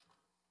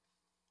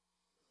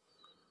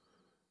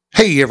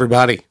Hey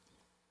everybody,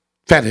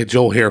 Fathead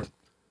Joel here.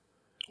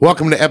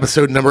 Welcome to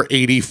episode number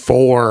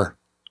 84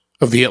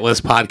 of the It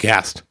List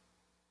podcast.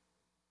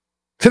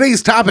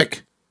 Today's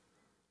topic,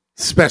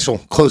 special,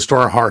 close to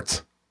our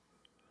hearts.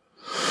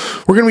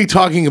 We're going to be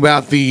talking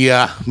about the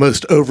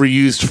most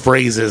overused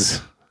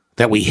phrases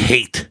that we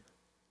hate.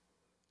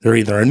 They're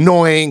either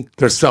annoying,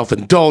 they're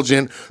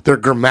self-indulgent, they're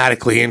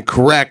grammatically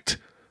incorrect,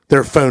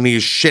 they're phony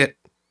as shit.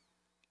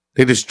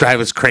 They just drive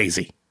us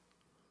crazy.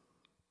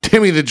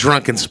 Timmy the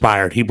Drunk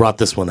Inspired, he brought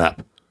this one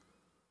up.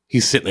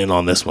 He's sitting in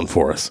on this one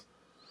for us.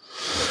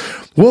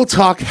 We'll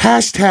talk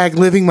hashtag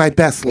living my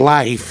best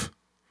life.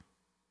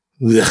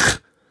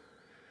 Ugh.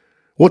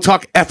 We'll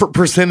talk effort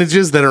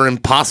percentages that are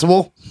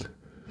impossible.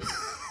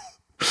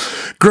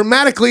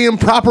 Grammatically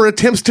improper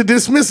attempts to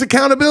dismiss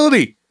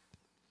accountability.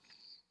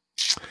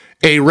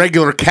 A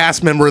regular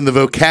cast member in the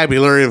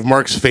vocabulary of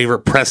Mark's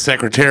favorite press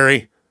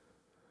secretary.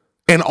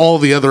 And all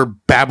the other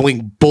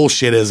babbling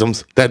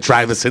bullshitisms that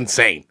drive us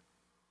insane.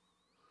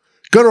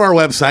 Go to our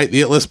website,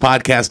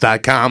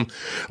 theitlistpodcast.com.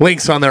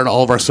 Links on there to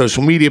all of our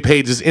social media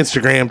pages,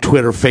 Instagram,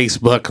 Twitter,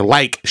 Facebook.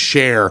 Like,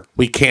 share.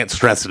 We can't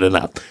stress it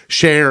enough.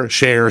 Share,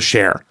 share,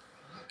 share.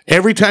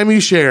 Every time you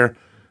share,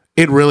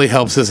 it really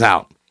helps us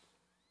out.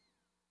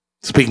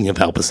 Speaking of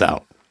help us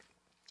out,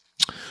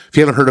 if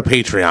you haven't heard of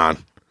Patreon,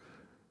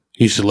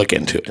 you should look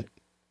into it.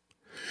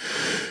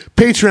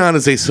 Patreon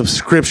is a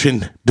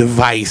subscription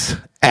device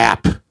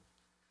app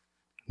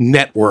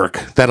network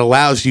that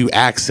allows you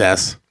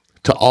access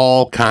to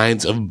all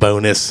kinds of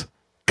bonus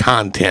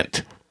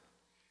content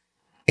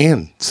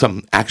and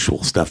some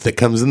actual stuff that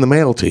comes in the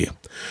mail to you.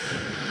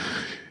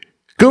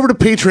 Go over to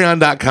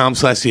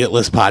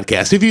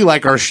patreon.com/theitlistpodcast. If you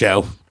like our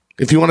show,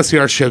 if you want to see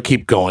our show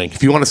keep going,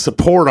 if you want to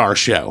support our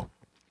show,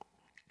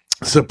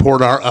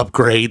 support our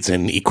upgrades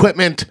and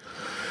equipment,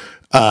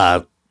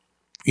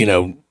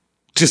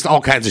 just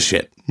all kinds of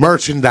shit.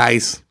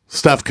 Merchandise,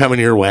 stuff coming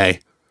your way.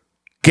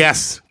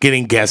 Guests,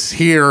 getting guests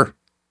here.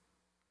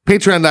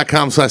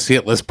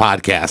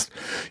 Patreon.com/theitlistpodcast.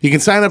 You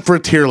can sign up for a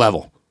tier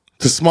level.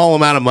 It's a small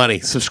amount of money.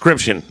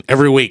 Subscription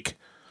every week.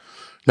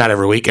 Not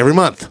every week, every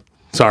month.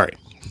 Sorry.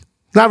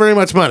 Not very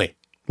much money.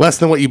 Less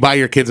than what you buy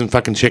your kids in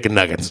fucking chicken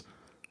nuggets.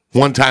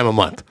 One time a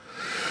month.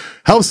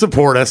 Help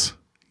support us.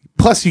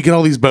 Plus, you get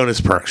all these bonus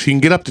perks. You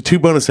can get up to 2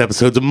 bonus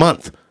episodes a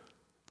month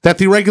that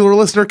the regular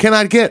listener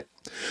cannot get.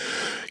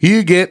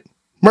 You get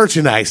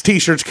merchandise,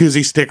 t-shirts,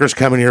 koozies, stickers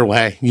coming your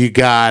way. You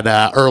got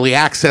early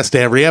access to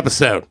every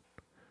episode.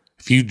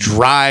 If you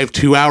drive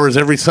 2 hours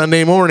every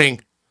Sunday morning,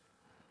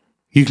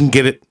 you can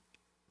get it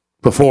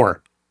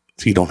before,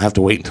 so you don't have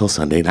to wait until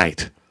Sunday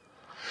night.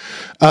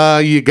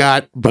 You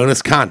got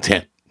bonus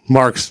content.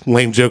 Mark's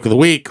Lame Joke of the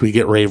Week. We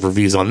get rave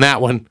reviews on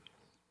that one.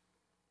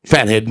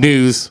 Fathead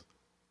News.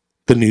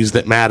 The news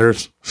that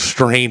matters.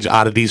 Strange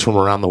oddities from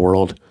around the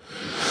world.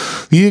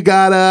 You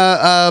got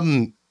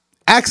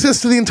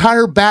access to the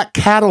entire back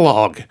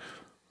catalog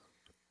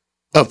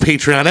of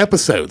Patreon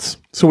episodes.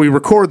 So we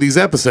record these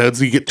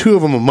episodes. You get 2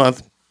 of them a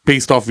month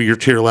based off of your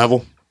tier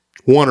level.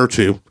 1 or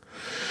 2.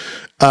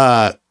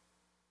 If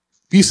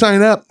you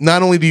sign up,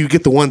 not only do you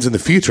get the ones in the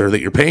future that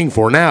you're paying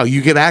for now,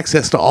 you get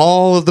access to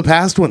all of the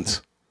past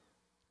ones.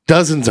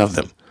 Dozens of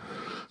them.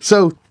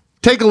 So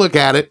take a look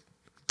at it.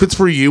 If it's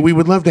for you, we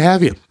would love to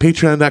have you.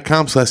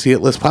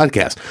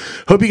 Patreon.com/theitlistpodcast.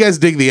 Hope you guys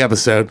dig the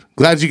episode.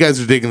 Glad you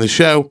guys are digging the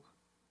show.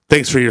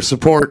 Thanks for your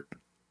support.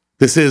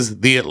 This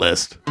is The It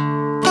List.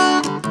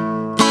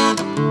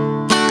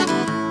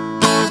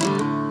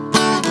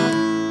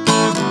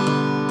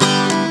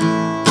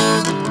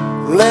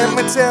 Let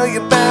me tell you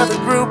about a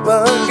group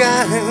of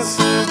guys.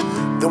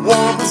 They're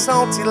warm and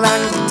salty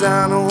like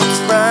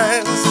McDonald's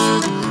fries.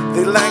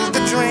 They like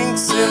the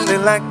drinks and they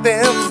like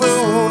their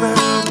food,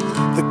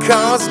 the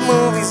cars,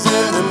 movies,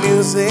 and the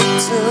music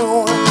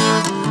too.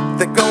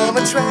 They're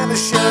gonna try to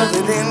shove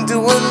it into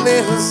a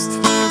list.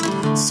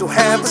 So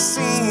have a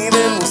seat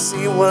and we'll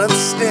see what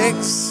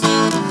sticks.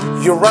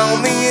 You're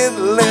on the It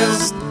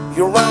List.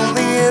 You're on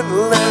the It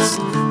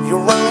List.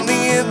 You're on the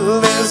It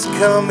List.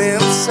 Come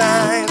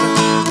inside.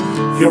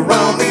 You're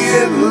on the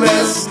It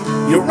List.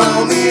 You're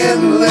on the It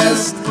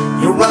List.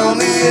 You're on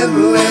the It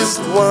List.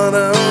 What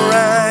a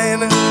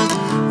ride.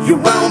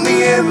 You're on the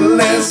It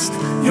List.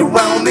 You're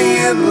on the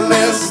It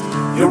List.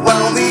 You're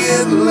on the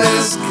It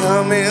List.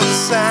 Come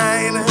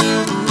inside.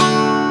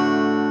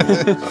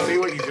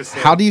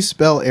 How do you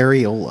spell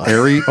areola?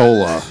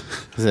 Areola.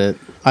 Is it?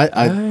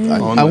 I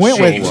went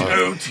with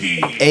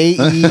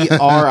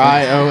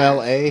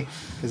AERIOLA.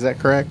 Is that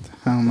correct?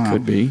 I don't know.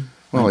 Could be.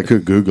 Well, I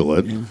could Google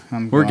it.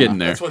 We're getting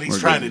there. That's what he's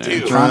trying to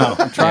do.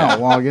 I'm trying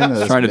to log into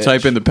this. Trying to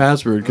type in the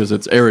password because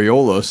it's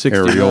Areola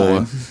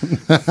 69.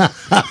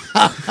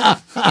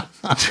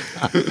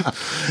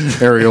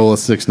 Areola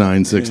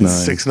 6969.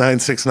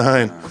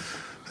 6969.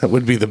 That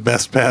would be the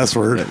best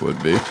password. It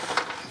would be.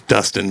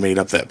 Dustin made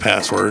up that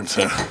password.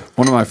 So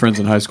one of my friends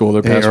in high school,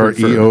 their password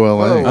for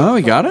AREOLA. Oh,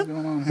 he got it?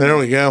 there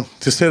we go.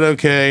 Just hit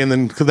OK, and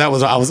then I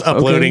was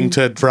uploading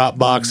to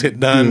Dropbox. Hit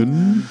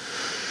done.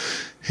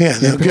 Yeah,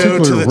 now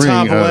go to the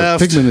top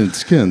left. Pigmented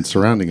skin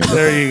surrounding it.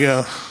 There you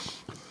go.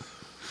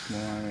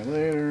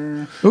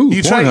 Ooh,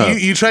 You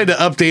Pornhub. tried to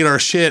update our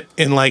shit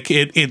and like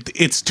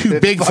it's too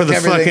big for Fuck the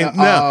everything fucking up.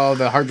 no. Oh,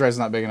 the hard drive's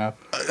not big enough.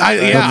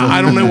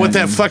 I don't know what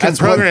that fucking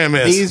That's what program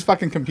is. These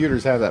fucking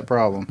computers have that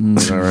problem.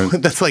 All right.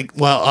 That's like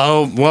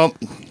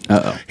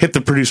hit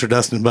the producer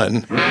Dustin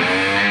button.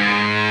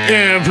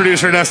 Yeah,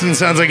 producer Dustin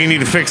sounds like you need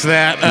to fix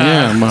that.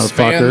 Yeah, And the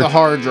motherfucker.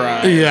 hard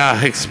drive.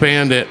 Yeah,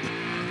 expand it.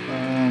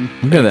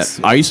 Look at that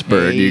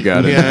iceberg you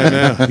got in.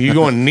 Yeah, I know. You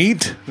going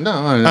neat? No,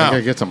 I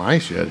gotta get some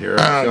ice shit here.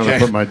 I'm okay. gonna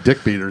put my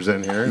dick beaters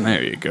in here.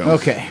 There you go.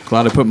 Okay.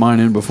 Glad I put mine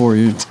in before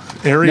you.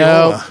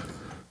 Areola.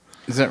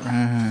 Is that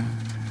right?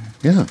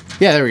 Yeah.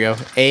 Yeah, there we go.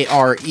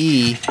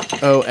 Areola.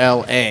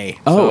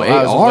 Oh,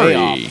 I was way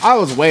A-R-E. off. I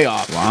was way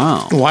off.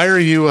 Wow. Why are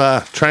you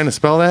trying to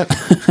spell that?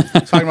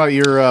 Talking about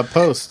your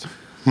post.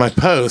 My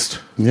post.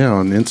 Yeah,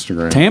 on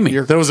Instagram. Tammy.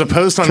 There was a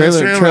post on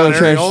Trailer- Instagram trailer about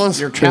trash.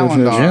 areolas? Your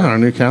calendar. Yeah, our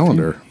new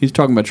calendar. He's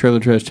talking about Trailer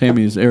Trash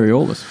Tammy's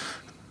areolas.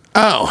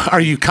 Oh, are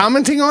you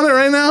commenting on it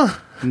right now?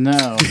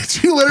 No.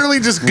 Did you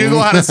literally just Google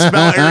how to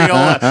spell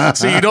areola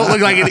so you don't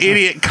look like an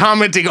idiot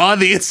commenting on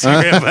the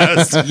Instagram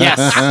post? Yes.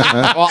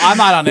 Well, I'm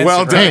not on Instagram.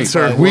 Well done, Hey,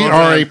 sir. we Well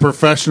are done. a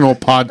professional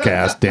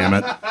podcast, damn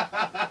it.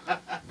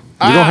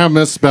 We don't have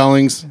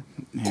misspellings.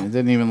 Yeah, it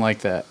didn't even like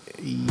that.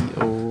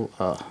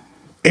 E-O-A.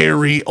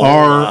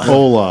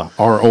 Areola.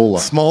 Areola.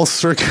 Small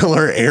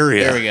circular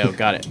area. There we go.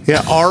 Got it.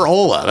 Yeah,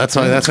 areola. That's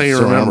how you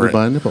remember Surrounded it.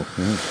 by a nipple.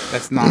 Yeah.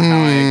 That's not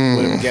how I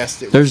would have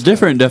guessed it. There's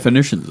different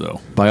definitions,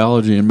 though.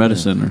 Biology and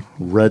medicine. Are,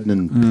 Red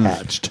and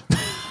patched.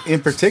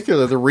 In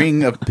particular, the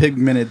ring of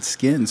pigmented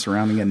skin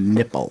surrounding a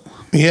nipple.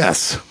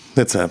 Yes,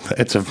 it's a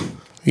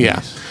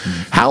yeah.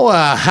 How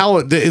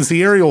is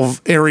the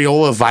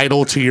areola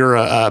vital to your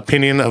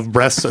opinion of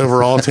breasts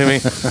overall, Timmy?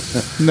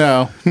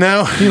 No.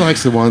 No, He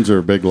likes the ones that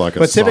are big like a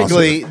But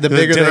typically, saucer. the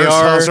bigger they dinner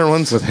are, saucer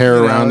ones. With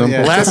hair around them.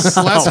 yeah. less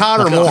hot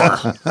or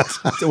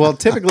more. well,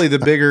 typically the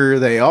bigger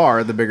they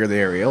are, the bigger the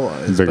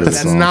areola is. Bigger But the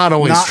That's song. not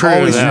always not true.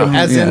 always though. true,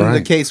 as in Right.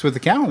 the case with the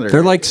calendar.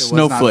 they're like It was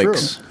not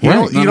snowflakes. true. You Right.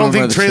 don't, you None don't of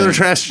them think are the Trailer same.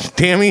 Trash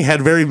Tammy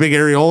had very big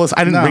areolas?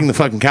 I didn't No. bring the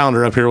fucking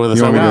calendar up here with us.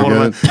 You want me to I go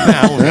wanna-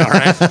 No, all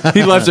right.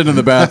 He left it in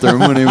the bathroom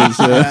when he was.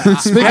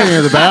 Speaking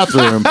of the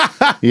bathroom,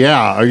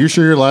 yeah, are you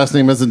sure your last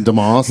name isn't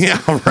DeMoss? Yeah,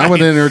 right. I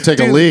went in there to take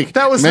Dude, a leak.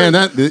 that was man,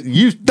 the- that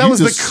you was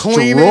the destroyed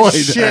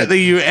cleanest shit that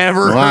you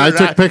ever Well, I heard.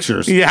 took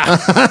pictures. Yeah.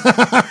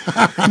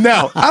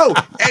 No. Oh,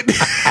 and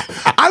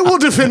I will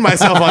defend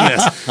myself on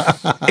this.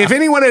 If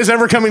anyone is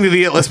ever coming to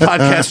the It List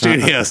Podcast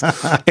Studios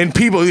and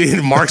people,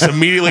 Mark's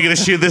immediately going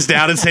to shoot this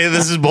down and say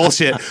this is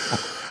bullshit.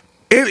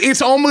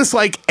 It's almost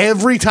like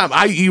every time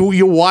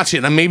you'll watch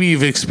it, and maybe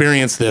you've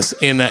experienced this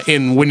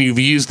in when you've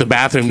used the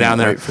bathroom down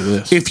there. wait for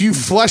this. If you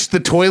flush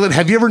the toilet,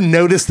 have you ever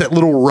noticed that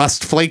little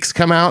rust flakes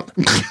come out?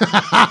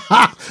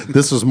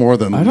 This was more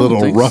than don't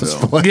little think rust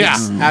so. flakes. Yeah.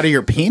 Out of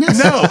your penis?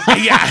 No,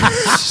 yeah,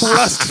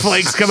 rust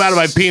flakes come out of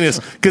my penis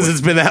because it's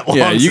been that long.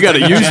 Yeah, you since got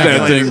to I use that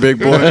ejaculated. thing, big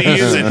You gotta boy.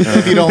 use it.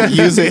 If you don't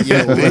use it, you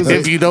lose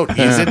If it. you don't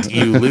use it,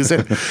 you lose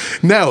it.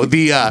 No,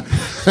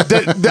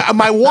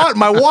 my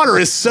water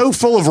is so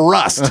full of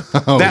rust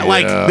that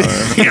like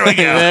here we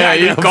go. Yeah,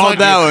 you called Fuck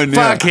that you. one,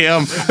 yeah. Fuck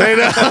him.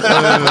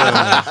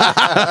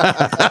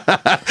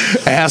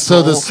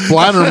 So the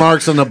splatter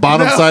marks on the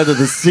bottom side of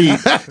the seat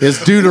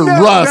is due to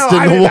rust in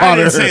I the didn't- water. I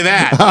didn't say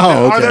that.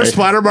 Oh, okay. Are there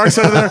splatter marks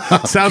under there?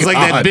 Sounds like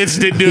that God. bitch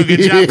didn't do a good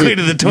job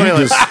cleaning the You toilet.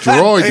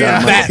 destroyed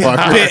that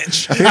motherfucker.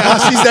 Bitch.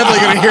 Oh, she's definitely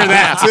going to hear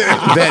that.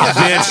 That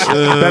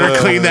bitch better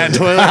clean that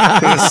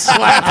toilet and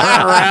slap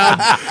her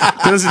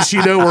around. Doesn't she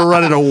know we're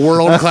running a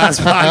world class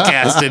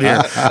podcast in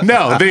here?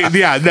 No,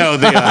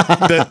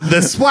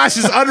 the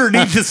splashes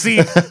underneath the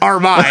seat are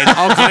mine.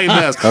 I'll claim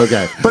this.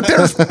 Okay. But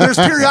there's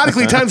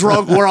periodically times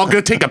where I'll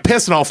go take a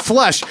piss and I'll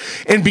flush,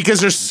 and because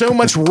there's so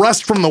much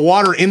rust from the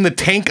water in the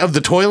tank of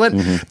the toilet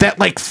that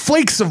like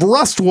flakes of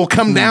rust will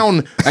come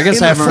down. I guess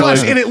in I the haven't flush,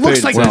 really and it looks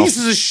paid like well.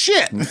 pieces of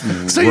shit.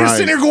 So you're Right.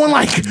 sitting there going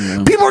like,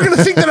 people are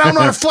gonna think that I don't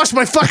know how to flush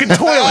my fucking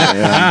toilet,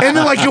 and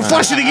then like you'll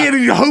flush it again,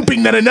 and you're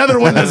hoping that another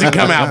one doesn't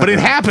come out, but it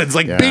happens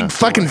like big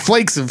fucking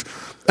flakes of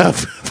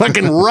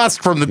fucking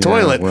rust from the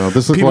toilet. Well,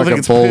 this looks People like think a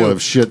it's bowl poo.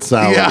 of shit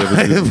salad. Yeah, It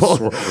was just well,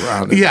 swirled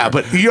around in yeah,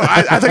 there. but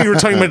I thought you were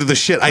talking about the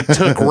shit I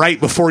took right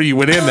before you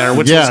went in there,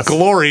 which Yes. was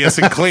glorious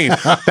and clean.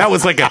 That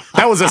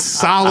was a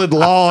solid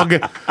log,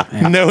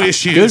 no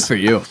issues. Good for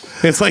you.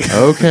 It's like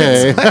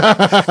Okay.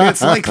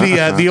 it's like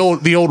the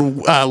old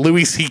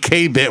Louis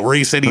C.K. bit where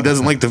he said he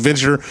doesn't like to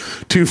venture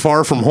too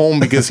far from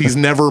home because he's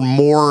never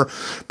more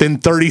than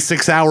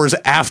 36 hours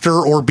after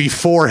or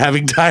before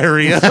having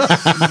diarrhea.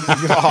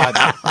 God.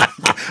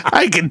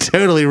 I can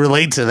totally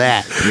relate to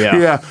that.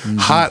 Yeah.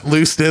 Hot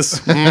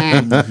looseness.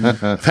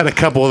 I've had a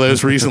couple of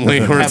those recently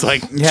where it's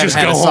like, You haven't just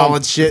had go a home.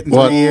 solid shit in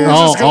What? 3 years.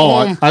 Just go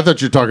Oh, home. I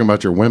thought you were talking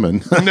about your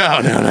women. No.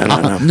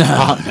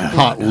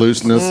 Hot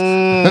looseness.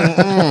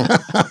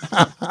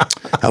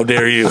 How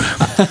dare you?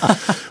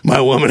 My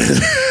woman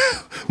is,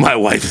 my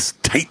wife is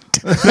tight.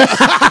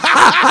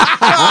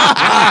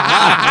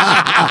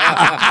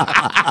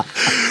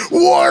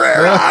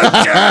 Warner,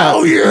 I'll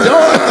tell you.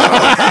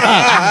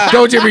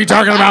 Don't you be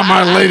talking about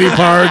my lady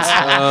parts.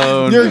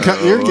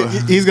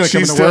 He's gonna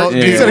come She's to still- work.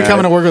 yeah. He's gonna come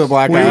into work with a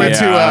black We guy.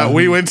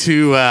 went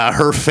to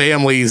her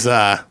family's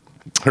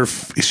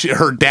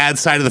her dad's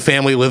side of the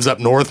family lives up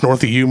north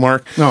of you,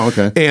 Mark. Oh,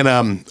 okay. And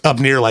up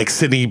near like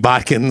Sidney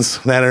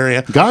Botkins, that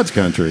area. God's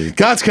country.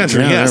 God's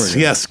country, Yeah, there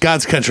we yes, go.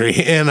 God's country.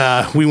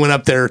 And we went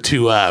up there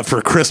to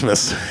for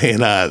Christmas,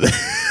 and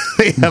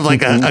they have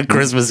like a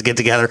Christmas get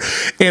together.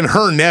 And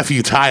her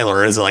nephew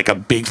Tyler is like a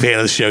big fan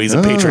of the show. He's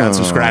a Patreon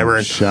subscriber.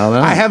 And shout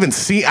out.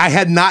 I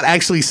had not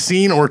actually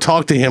seen or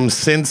talked to him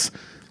since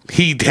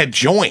he had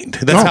joined.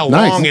 That's Oh, how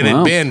nice. long it Wow.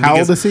 had been. How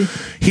old because is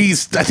he?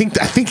 He's I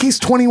think he's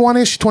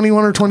 21-ish,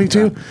 21 or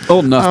 22.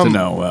 Old enough to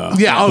know.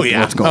 Yeah. Oh yeah.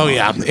 What's going Oh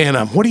on. yeah.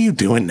 And what are you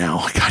doing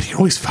now? God, you're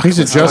always fucking. He's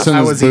adjusting I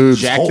his was boobs.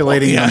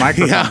 ejaculating yeah, the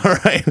microphone. Yeah,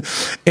 right.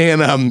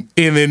 And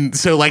then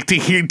so like to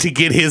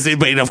get his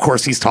and of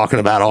course he's talking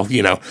about all,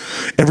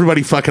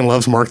 everybody fucking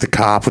loves Mark the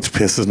Cop, which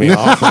pisses me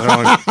off.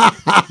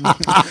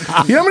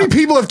 You know how many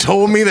people have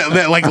told me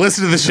that like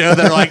listen to the show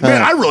that are like,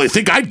 man, I really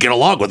think I'd get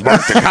along with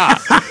Mark the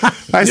Cop.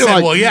 I said,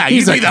 like, well, yeah, you'd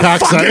he's be a the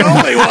cocksucker. fucking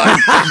only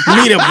one.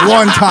 Meet him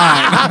one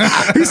time.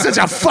 He's such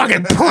a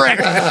fucking prick.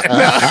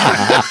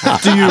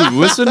 Do you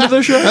listen to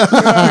the show?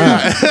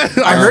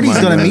 I heard he's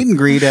doing a meet and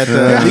greet at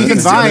the Leaf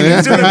and Vine.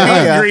 He's doing a meet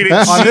and greet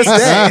at on this Cheeks.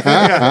 day.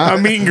 Yeah,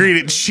 a meet and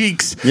greet at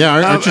Cheeks. Yeah,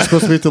 aren't you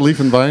supposed to be at the Leaf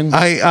and Vine?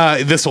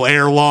 This will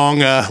air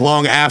long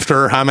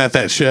after I'm at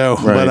that show.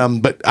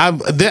 Right. But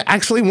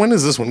actually, when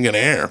is this one going to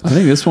air? I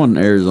think this one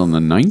airs on the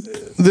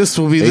 9th. This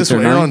will or air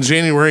 9th? on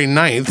January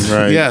 9th.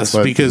 Right, Yes,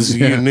 but- because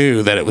you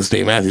knew that it was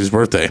Dave Matthews'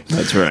 birthday.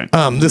 That's right.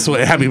 This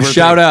way, happy birthday!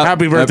 Shout out.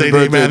 Happy birthday,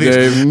 Dave Matthews.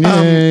 Dave.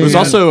 It was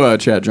also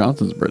Chad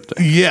Johnson's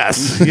birthday.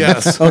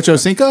 Yes. Ocho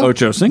Cinco?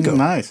 Ocho Cinco.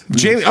 Nice.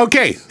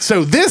 Okay,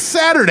 so this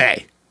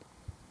Saturday,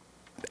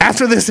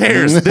 after this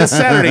airs, this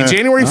Saturday,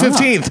 January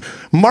 15th,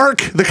 Mark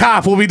the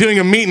Cop will be doing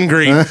a meet and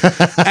greet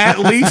at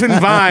Leaf and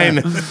Vine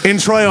in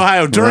Troy,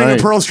 Ohio during Right.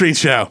 the Pearl Street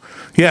show.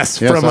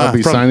 Yes, I'll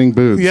be signing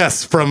booths.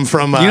 Yes, from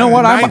You know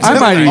what? I 9 to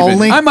might 9.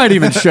 even. I might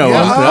even show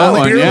up to that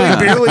one. Yeah.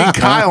 Barely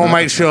Kyle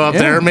might show up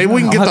there. Maybe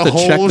we can I'll get have the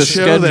to check whole the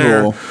show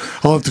there. schedule.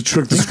 I'll have to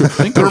check the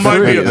schedule. we're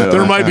free, though.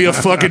 There might be a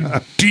fucking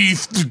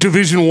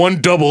Division I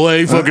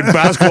AA fucking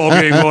basketball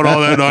game going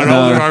on that night. I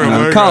don't think I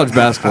can make it. College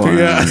basketball.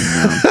 Yeah.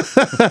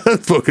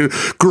 Fucking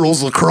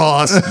girls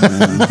lacrosse.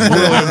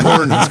 Really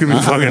important. It's gonna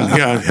be fucking.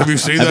 Yeah. Have you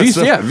seen that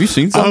stuff? Have you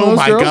seen some of Oh those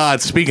my girls?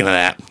 God! Speaking of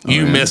that,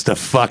 you missed a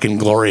fucking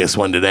glorious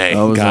one today.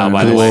 Oh, was God, that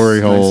by a the way.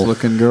 Glory hole. nice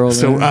looking girl.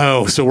 So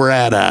there? so we're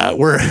at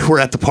we're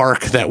at the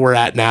park that we're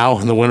at now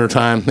in the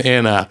wintertime,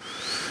 and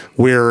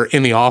we're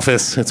in the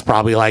office. It's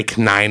probably like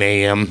 9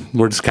 a.m.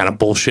 We're just kind of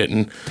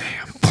bullshitting,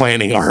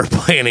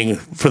 planning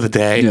for the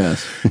day.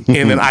 Yes.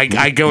 And then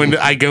I go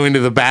into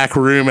the back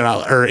room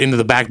or into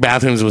the back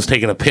bathrooms and was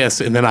taking a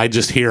piss, and then I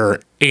just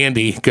hear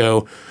Andy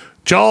go,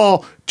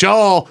 Joel,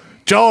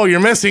 you're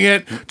missing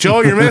it.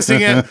 Joel, you're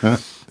missing it.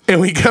 And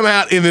we come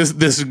out, and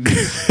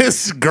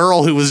this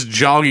girl who was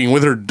jogging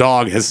with her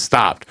dog has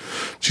stopped.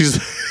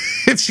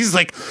 She's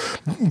like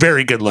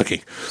very good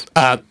looking,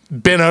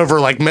 bent over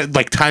like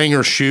tying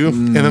her shoe,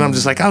 and then I'm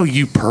just like, oh,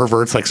 you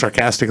perverts, like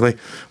sarcastically,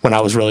 when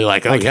I was really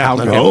like, oh yeah, how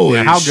okay. good-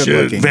 Yeah, how good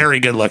looking? very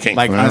good looking.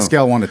 Like on a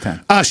scale of 1 to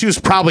 10. She was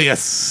probably a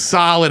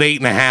solid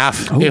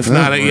 8.5, if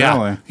not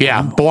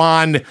really?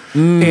 blonde,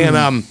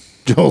 and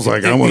Joel's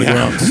like, I want to go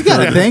out. You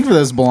got a thing for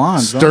those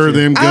blondes. don't Stir you?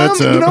 them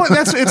guts up. you know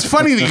what? It's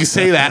funny that you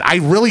say that. I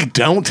really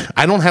don't.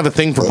 I don't have a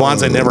thing for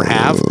blondes. I never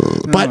have.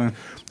 But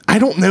I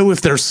don't know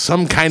if there's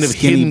some kind of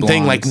Skinny hidden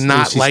thing like blondes.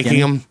 not Is she liking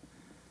skinny? them.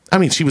 I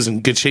mean, she was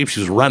in good shape. She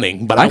was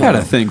running, but I got a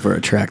don't thing for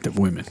attractive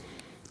women. know.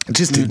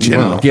 Just in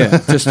general. Yeah,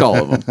 just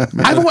all of them.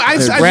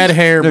 Red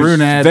hair, There's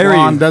brunette, very-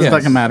 blonde, doesn't yes,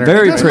 fucking matter.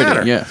 very It doesn't pretty,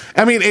 matter. yeah.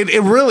 I mean,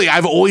 it really.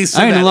 I've always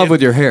said I ain't in that. love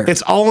with your hair.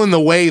 It's all in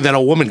the way that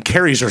a woman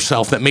carries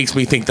herself that makes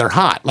me think they're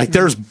hot. Like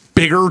there's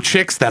bigger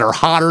chicks that are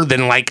hotter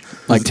than like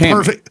Tammy.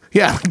 perfect.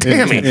 Yeah, like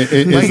Tammy.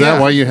 Is Like, that yeah.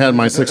 why you had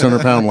my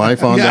 600-pound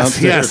life on Yes,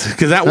 downstairs? yes,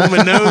 because that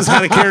woman knows how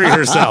to carry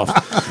herself.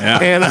 Yeah.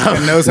 And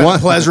Knows how to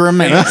pleasure a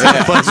man.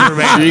 pleasure,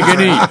 man. You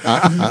can eat.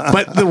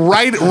 But the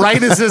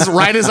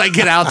right as I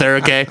get out there,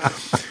 okay,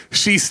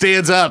 she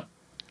stands up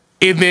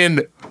and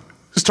then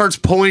starts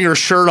pulling her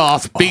shirt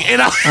off.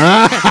 And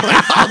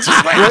I'll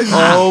just like,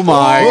 Oh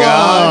my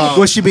god!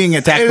 Was she being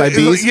attacked by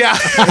bees? Yeah,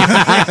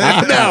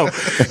 no,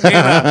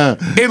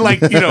 and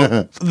like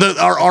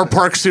our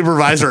park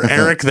supervisor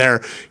Eric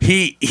there,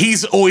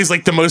 he's always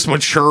like the most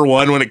mature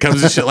one when it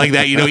comes to shit like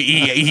that. You know,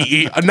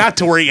 he not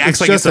to where he acts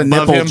It's like just it's a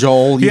above nipple, him.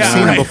 Joel. You've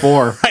seen right. it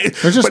before. Right.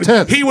 They're just But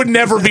tits. he would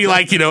never be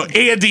like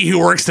Andy who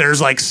works there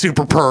is like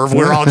super perv.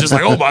 We're all just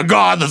like, oh my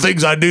god, the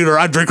things I do to her,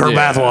 I drink her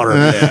bathwater.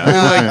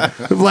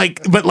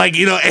 But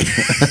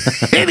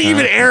and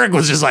even Eric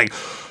was just like,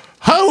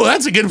 oh,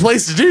 that's a good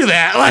place to do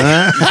that.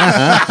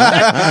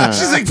 Like,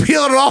 she's like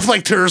peeling it off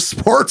like to her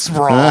sports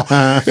bra.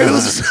 It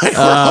was just like, we're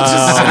all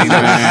just sitting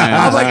there.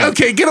 I'm like,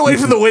 okay, get away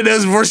from the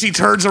windows before she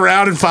turns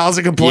around and files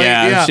a complaint.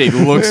 Yeah, she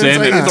looks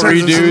And in it's at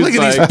three dudes. Look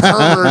at these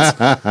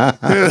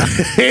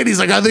perverts. And he's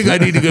like, I think I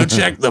need to go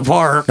check the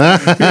park.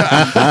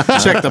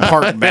 Check the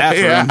park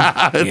bathroom.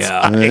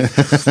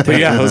 But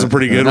yeah, it was a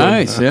pretty good one.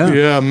 Nice, yeah.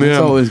 Yeah, man. It's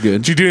always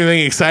good. Did you do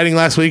anything exciting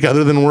last week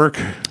other than work?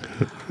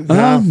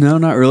 No,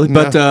 not really.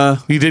 But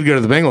You did go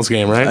to the Bengals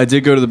game, right? I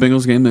did go to the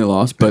Bengals game. They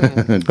lost. But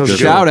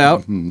shout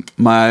out,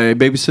 my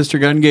baby sister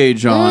got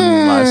engaged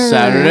on last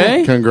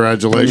Saturday.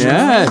 Congratulations.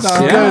 Yes.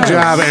 Good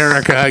job,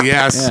 Erica.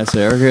 Yes. Yes,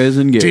 Erica is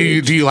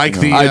engaged. Do you like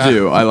the? I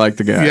do. I like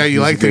the guy. Yeah, you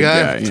He's like a the good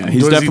guy? Yeah,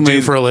 he's What does he definitely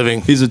do for a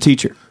living? He's a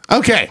teacher.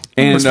 Okay.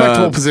 And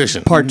Respectable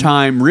position.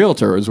 Part-time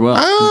realtor as well.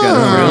 He's got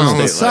a real on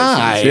the estate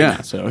side. license.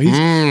 Yeah, so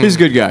he's a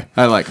good guy.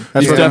 I like him.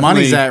 That's He's where the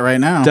money's definitely- at right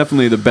now.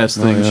 Definitely the best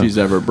thing she's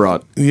ever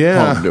brought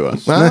home to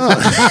us.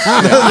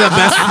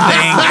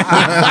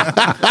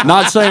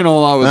 Not saying a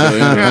lot with it,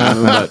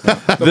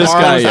 but this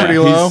bar guy, was pretty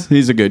low.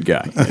 he's a good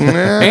guy.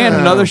 And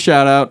another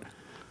shout out,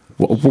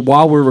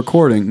 while we're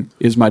recording,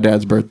 is my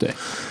dad's birthday.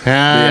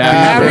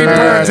 Happy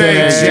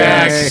birthday,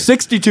 Jack.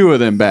 62 of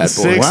them bad boys.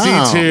 62.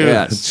 Wow.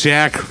 Yes.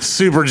 Jack,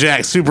 super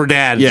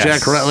dad. Yes.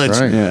 Jack Rutledge.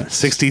 Right. Yeah.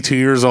 62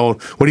 years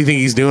old. What do you think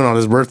he's doing on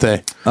his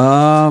birthday?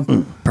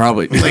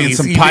 Probably.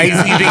 some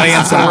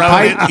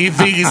pipes. You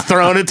think he's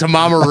throwing it to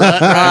Mama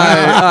Rut?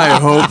 I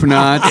hope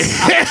not.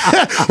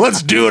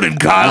 Let's do it in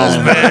Kyle's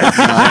bed.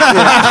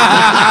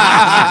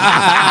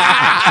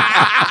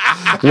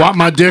 Whop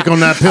my dick on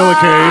that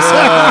pillowcase.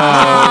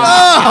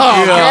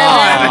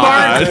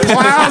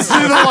 Plows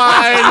through the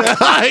line.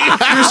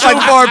 You're so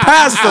far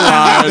past the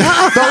line.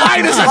 The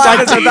line is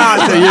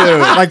about to you.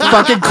 Like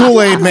fucking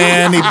Kool-Aid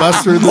Man, he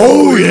busts through the.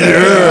 Oh,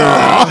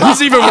 yeah.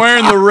 He's even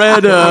wearing the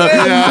red.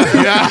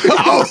 Yeah.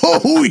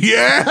 Oh,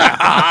 yeah.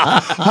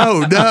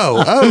 Oh,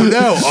 no.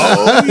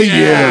 Oh,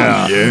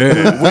 yeah.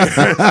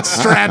 Yeah.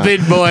 Strap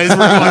in, boys. We're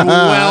going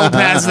well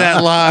past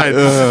that line.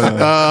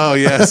 Oh,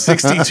 yeah.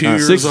 62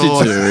 years 62,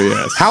 old.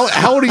 yes.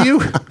 How old are you?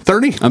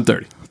 30? I'm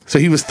 30. So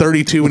he was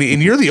 32 when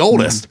and you're the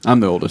oldest. I'm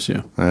the oldest,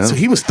 yeah. So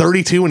he was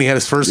 32 when he had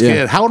his first Yeah.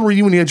 kid. How old were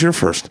you when you had your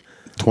first?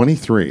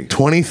 23.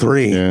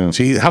 23. Yeah.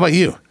 Gee, how about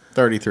you?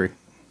 33.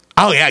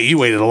 Oh, yeah. You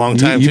waited a long You,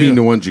 time, you too. mean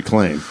the ones you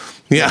claim.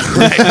 Yeah,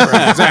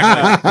 right,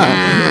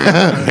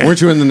 exactly. Weren't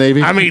you in the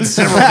Navy? I mean,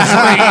 several trains,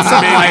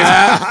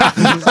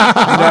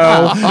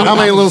 How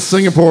many little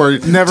Singapore?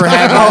 Never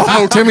had.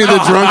 Oh, Timmy the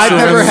drunk. I've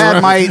never had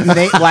my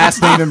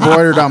last name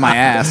embroidered on my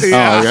ass. Oh,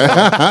 okay.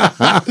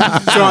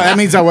 So that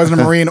means I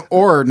wasn't a Marine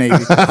or Navy.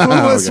 Who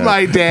was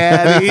my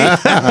daddy?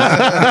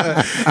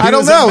 I don't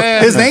was a know.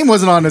 man. His name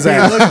wasn't on his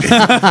ass.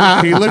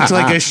 He looked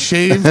like a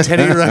shaved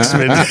Teddy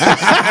Ruxpin.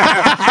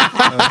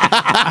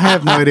 I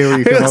have no idea where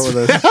you came up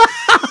with this.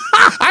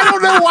 I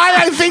don't know why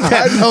I think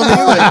that.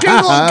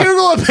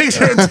 Google a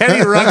picture of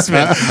Teddy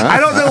Ruxpin. I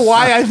don't know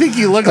why I think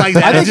you look like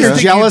that. I think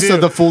just you're jealous you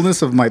of the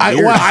fullness of my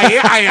beard.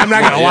 I'm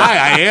not gonna lie.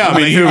 I am. I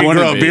mean, who you wouldn't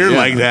grow a be? beard Yeah.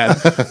 like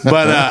that.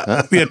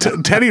 But yeah,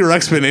 Teddy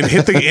Ruxpin and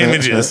hit the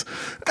images.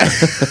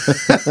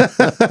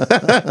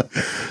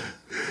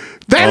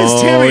 That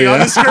is Timmy on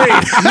the screen.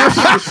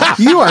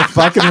 You are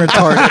fucking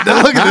retarded.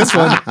 Look at this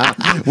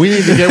one. We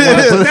need to get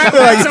one.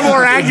 That's a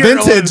more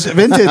accurate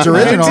Vintage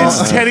original.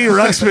 Vintage Teddy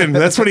Ruxpin.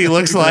 That's what he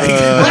looks like. Look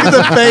at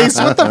the face.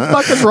 What the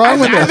fuck is wrong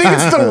with I it? think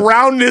it's the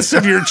roundness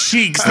of your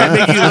cheeks that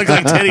make you look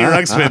like Teddy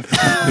Ruxpin.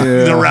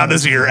 The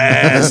roundness of your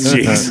ass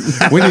cheeks.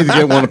 We need to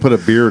get one to put a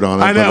beard on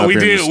it. I know, we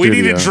do. We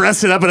need to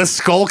dress it up in a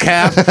skull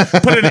cap,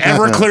 put an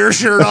Everclear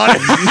shirt on it,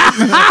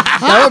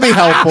 That would be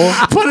helpful.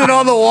 put it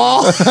on the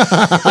wall.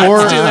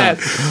 Or do that.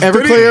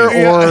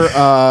 Everclear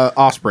or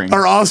Offspring.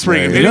 Or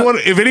Offspring.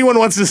 If anyone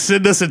wants to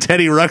send us a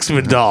Teddy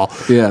Ruxpin doll,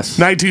 Yes.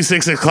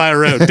 926 at Clyde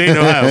Road, Dayton,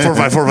 Ohio,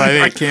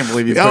 45458. I can't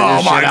believe you put Oh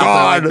your my shit out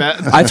God. there like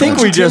that. I think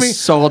we Timmy?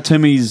 just saw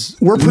Timmy's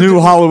We're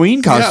new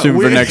Halloween costume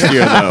we- for next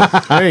year, though.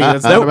 Hey,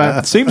 that's not a That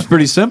bad, seems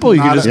pretty simple.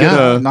 You can just get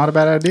a. not a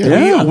bad idea.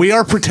 Yeah. We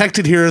are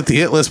protected here at the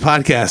It List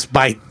podcast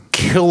by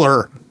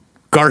killer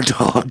guard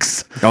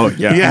dogs. Oh,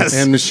 yeah. Yes.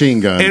 And machine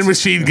guns. And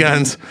machine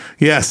guns.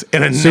 Yes.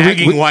 And a So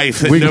nagging wife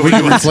that we nobody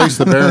can wants. replace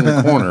the bear in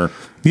the corner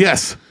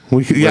Yes.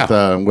 We could,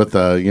 yeah. with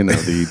the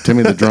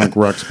Timmy the drunk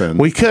Ruxpin.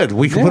 We could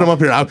put them up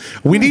here.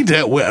 We need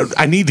to.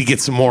 I need to get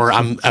some more.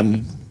 I'm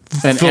And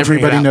filtering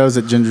everybody it out. knows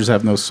that gingers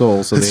have no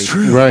soul, so they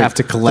true. Right. have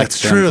to collect.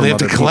 That's them true. from They have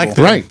to other collect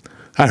people. them. Right.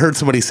 I heard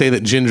somebody say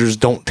that gingers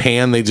don't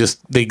tan.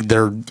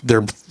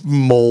 Their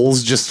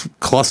moles just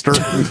cluster.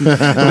 She didn't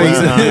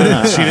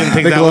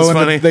think They that glow was in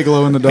funny. they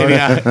glow in the dark. And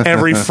yeah,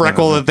 every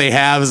freckle that they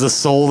have is a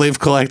soul they've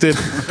collected.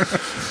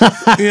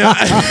 Yeah.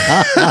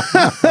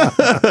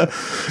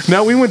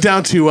 Now we went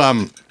down to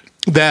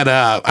that.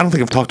 I don't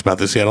think I've talked about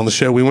this yet on the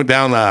show. We went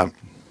down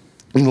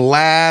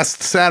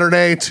last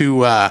Saturday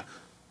to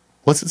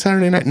Was it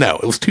Saturday night? No,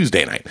 it was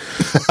Tuesday night.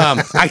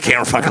 I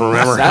can't fucking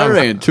remember.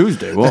 Saturday and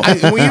Tuesday. Well, I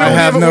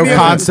have no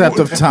concept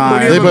of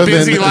time. When you have a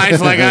busy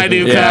life like I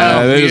do,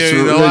 Kyle,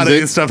 a lot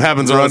of stuff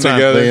happens all the time.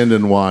 They end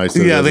in Y.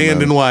 So Yeah, they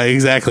end in Y,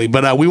 exactly.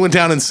 But we went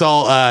down and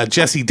saw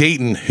Jesse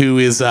Dayton, who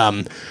is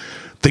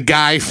the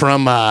guy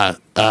from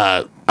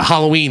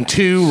Halloween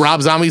 2,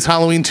 Rob Zombie's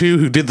Halloween 2,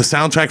 who did the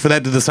soundtrack for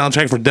that, did the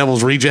soundtrack for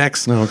Devil's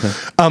Rejects. Oh,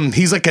 okay.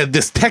 He's like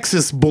this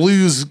Texas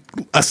blues,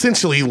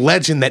 essentially,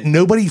 legend that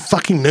nobody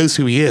fucking knows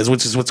who he is,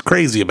 which is what's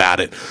crazy about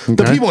it.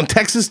 The people in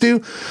Texas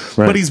do,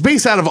 but he's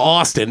based out of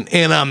Austin,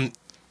 and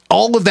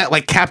all of that,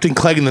 like Captain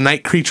Clegg and the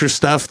Night Creature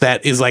stuff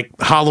that is like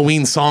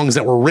Halloween songs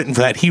that were written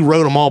for that, he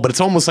wrote them all, but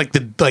it's almost like the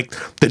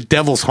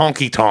Devil's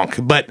Honky Tonk.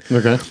 But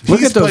look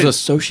at those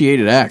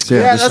associated acts.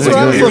 Yeah, that's what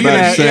I was looking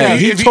at. Yeah,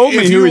 he told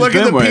me who he's been with. If you look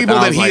at the people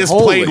that he has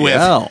played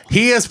with,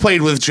 he has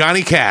played with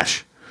Johnny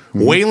Cash,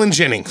 Waylon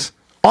Jennings,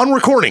 on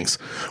recordings,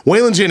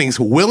 Waylon Jennings,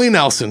 Willie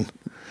Nelson,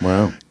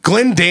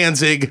 Glenn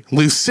Danzig,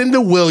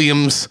 Lucinda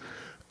Williams,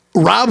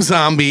 Rob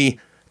Zombie.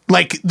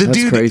 Like the that's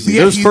dude, crazy.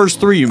 Those first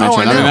three you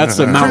mentioned. I mean, that's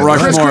the Mount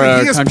Rushmore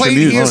country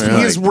music.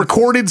 He has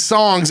recorded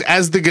songs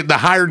as the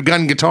hired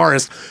gun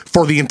guitarist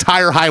for the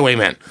entire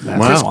Highwaymen.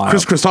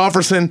 Chris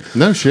Christopherson.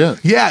 No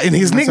shit. Yeah, and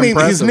his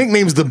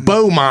nickname's the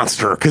Bow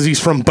Monster because he's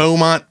from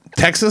Beaumont,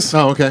 Texas.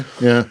 Oh, okay.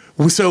 Yeah.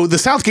 So the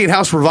Southgate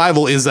House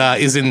Revival is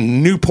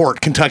in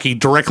Newport, Kentucky,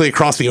 directly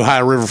across the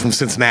Ohio River from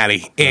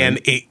Cincinnati. And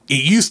it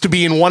used to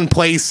be in one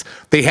place.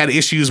 They had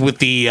issues with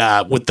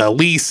the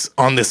lease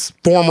on this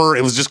former.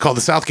 It was just called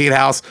the Southgate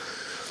House.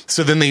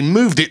 So then they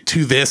moved it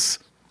to this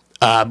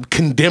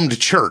condemned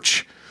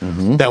church.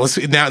 That was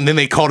now, and then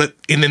they called it,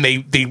 and then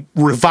they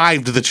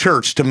revived the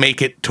church to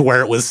make it to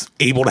where it was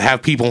able to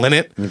have people in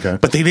it. Okay.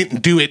 But they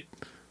didn't do it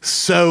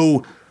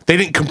so. They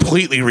didn't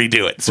completely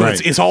redo it, so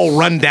it's all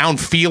run down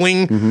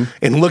feeling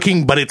and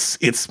looking, but it's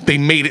they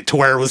made it to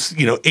where it was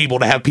able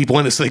to have people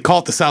in it, so they call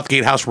it the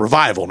Southgate House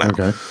Revival now.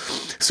 Okay,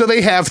 so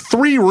they have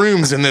 3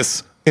 rooms in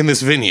this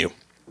venue.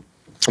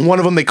 One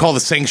of them they call the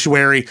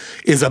Sanctuary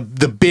is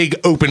the big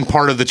open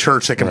part of the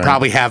church that can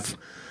probably have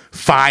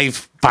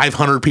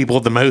 500 people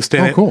at the most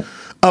in it. Cool.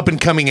 Up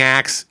and coming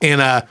acts,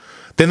 and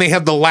then they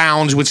have the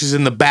lounge, which is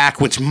in the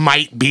back, which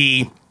might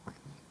be.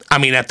 I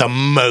mean, at the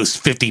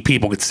most, 50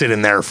 people could sit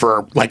in there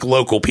for, like,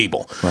 local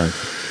people. Right.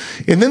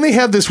 And then they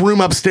have this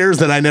room upstairs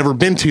that I never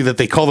been to that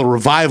they call the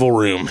Revival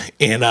Room.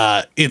 And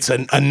it's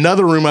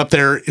another room up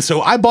there.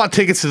 So I bought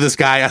tickets to this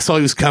guy. I saw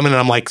he was coming,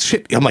 and I'm like,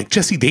 shit. I'm like,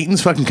 Jesse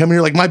Dayton's fucking coming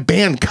here? Like, my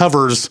band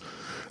covers,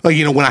 like,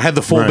 when I had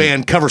the full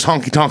band, covers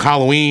Honky Tonk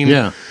Halloween.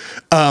 Yeah.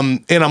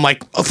 And I'm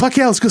like, oh, fuck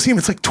yeah, let's go see him.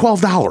 It's like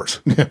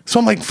 $12. So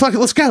I'm like, fuck it,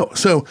 let's go.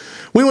 So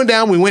we went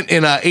down. We went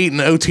and ate an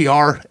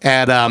OTR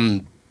at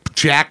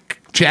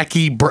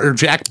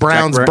Jack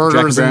Brown's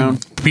Burgers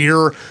and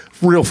Beer.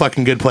 Real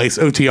fucking good place.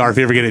 OTR, if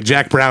you ever get it.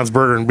 Jack Brown's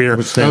Burger and Beer.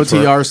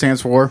 OTR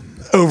stands for?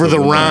 Over the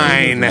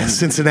Rhine,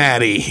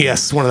 Cincinnati.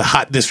 Yes, one of the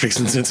hot districts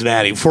in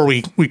Cincinnati. Before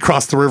we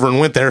crossed the river and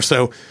went there.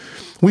 So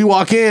we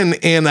walk in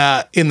and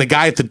the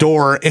guy at the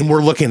door, and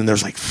we're looking, and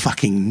there's like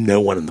fucking no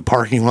one in the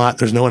parking lot.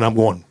 There's no one. I'm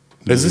going,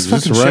 is this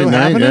fucking show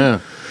happening? Yeah.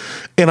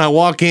 And I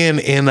walk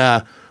in, and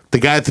the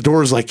guy at the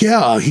door is like,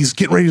 yeah, he's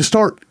getting ready to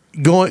start.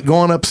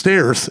 Going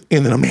upstairs,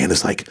 and then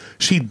Amanda's like,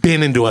 she'd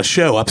been into a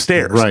show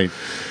upstairs, right?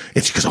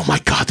 And she goes, "Oh my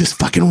god, this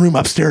fucking room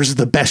upstairs is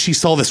the best." She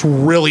saw this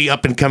really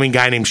up and coming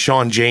guy named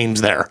Sean James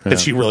there that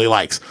she really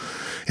likes,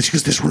 and she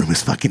goes, "This room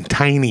is fucking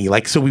tiny."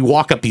 Like, so we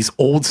walk up these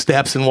old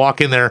steps and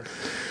walk in there,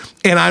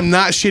 and I'm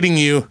not shitting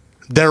you.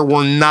 There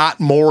were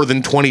not more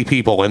than 20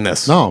 people in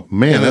this. Oh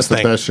man, that's the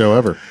best show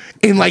ever.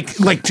 And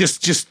like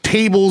just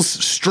tables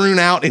strewn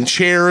out and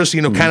chairs,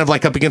 kind of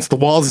like up against the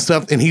walls and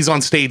stuff. And he's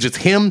on stage. It's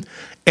him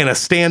and a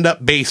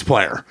stand-up bass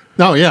player.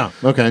 Oh yeah,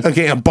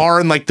 okay. A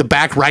bar in like the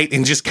back right,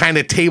 and just kind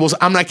of tables.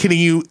 I'm not kidding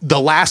you. The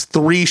last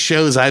 3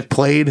 shows I've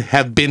played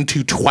have been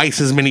to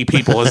twice as many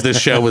people as this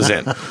show was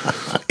in,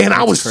 and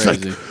I was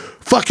like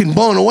fucking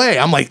blown away.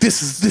 I'm like,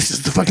 this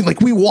is the fucking,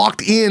 like, we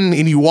walked in,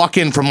 and you walk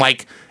in from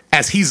like.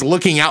 As he's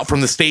looking out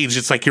from the stage,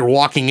 it's like you're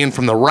walking in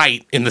from the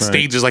right, and the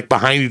stage is like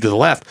behind you to the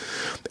left.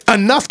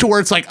 Enough to where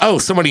it's like, oh,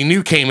 somebody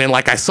new came in.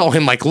 Like, I saw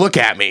him like look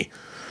at me,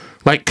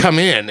 like come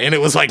in, and it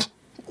was like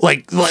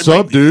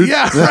sup, dude?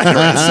 Yeah,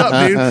 right,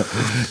 sup, dude?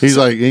 He's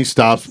like, he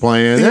stops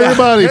playing.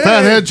 Everybody,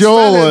 Fathead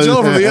Joel. Fathead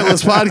Joel from the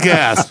Endless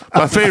Podcast,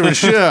 my favorite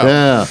show.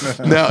 Yeah.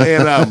 No,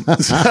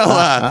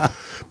 and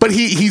but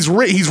he's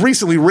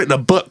recently written a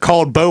book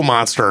called Bow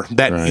Monster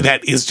that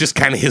is just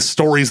kind of his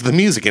stories of the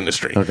music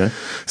industry. Okay.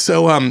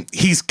 So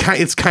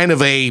it's kind of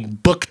a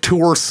book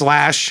tour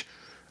slash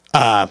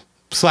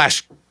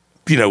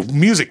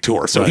music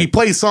tour. So he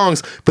plays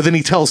songs, but then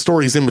he tells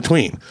stories in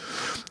between.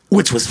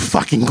 Which was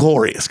fucking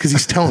glorious because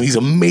he's telling these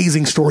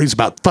amazing stories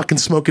about fucking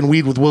smoking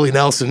weed with Willie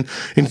Nelson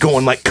and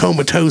going like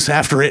comatose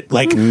after it,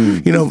 like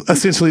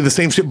essentially the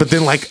same shit. But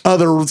then like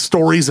other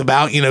stories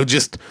about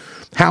just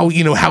how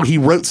he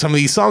wrote some of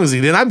these songs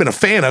he did. I've been a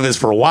fan of his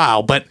for a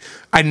while, but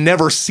I'd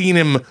never seen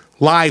him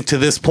live to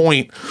this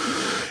point.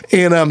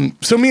 And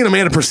so me and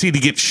Amanda proceed to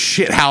get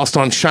shit housed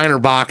on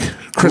Shinerbach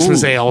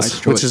Christmas ales, nice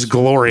choice. which is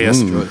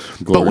glorious.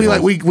 But we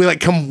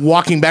like come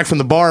walking back from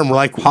the bar and we're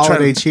like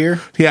Holiday cheer?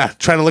 Yeah,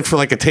 trying to look for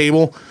like a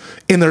table,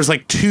 and there's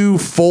like 2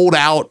 fold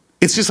out.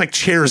 It's just like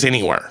chairs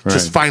anywhere.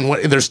 Just find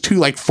what. There's 2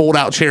 like fold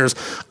out chairs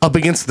up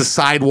against the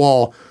side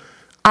wall.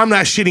 I'm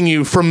not shitting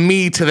you. From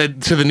me to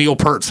the Neil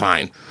Peart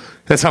sign.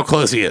 That's how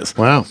close he is.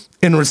 Wow.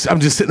 And I'm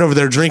just sitting over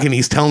there drinking.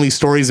 He's telling me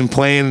stories and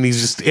playing, and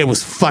it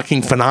was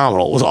fucking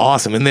phenomenal. It was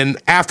awesome. And then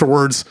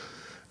afterwards,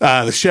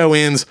 the show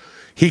ends.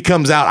 He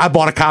comes out. I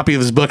bought a copy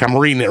of his book. I'm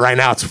reading it right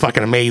now. It's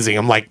fucking amazing.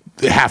 I'm like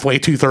halfway,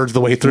 2/3 of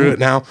the way through it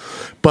now.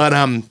 But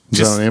Is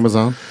it on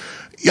Amazon?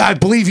 yeah, I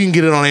believe you can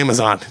get it on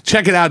Amazon.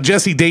 Check it out.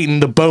 Jesse Dayton,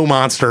 The Bow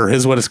Monster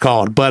is what it's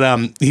called. But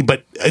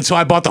so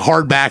I bought the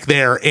hardback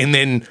there, and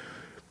then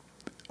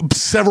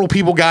several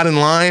people got in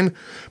line.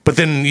 But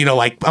then,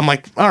 I'm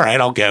like, all right,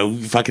 I'll go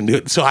fucking do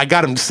it. So I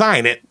got him to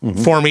sign it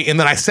for me. And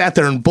then I sat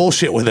there and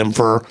bullshit with him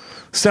for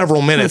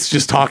several minutes,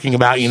 just talking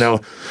about,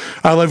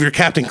 I love your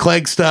Captain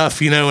Clegg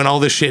stuff, and all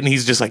this shit. And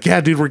he's just like, yeah,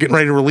 dude, we're getting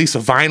ready to release a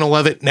vinyl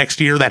of it next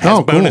year that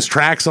has bonus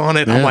tracks on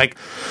it. Yeah.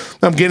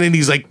 I'm getting it.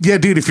 He's like, yeah,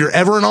 dude, if you're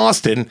ever in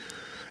Austin,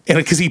 and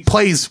because he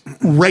plays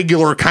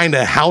regular kind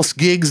of house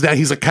gigs, that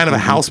he's like kind of a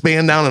house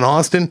band down in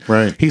Austin.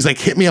 Right. He's like,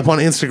 hit me up on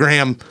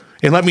Instagram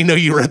and let me know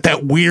you were at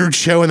that weird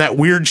show in that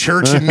weird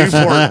church in Newport.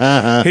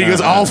 And he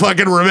goes, I'll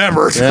fucking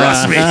remember.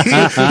 Trust me.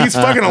 He's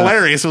fucking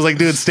hilarious. I was like,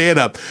 dude, stand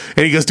up.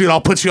 And he goes, dude, I'll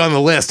put you on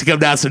the list to come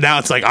down. So now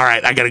it's like, all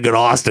right, I got to go to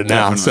Austin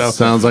now. So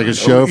Sounds like a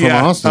show from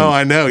Austin. Oh,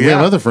 I know. We Yeah.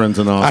 have other friends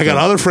in Austin. I got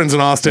other friends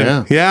in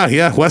Austin.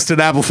 Yeah. Weston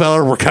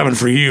Applefeller, we're coming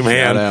for you,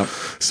 man. Shout out.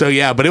 So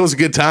yeah, but it was a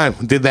good time.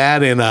 Did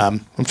that, and I'm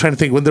trying to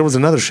think when there was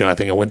another show I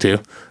think I went to.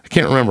 I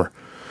can't remember.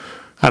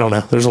 I don't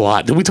know. There's a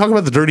lot. Did we talk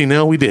about the Dirty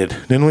Nil? We did,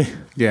 didn't we?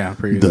 Yeah,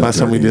 pretty The good. last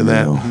time we did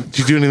that. Did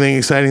you do anything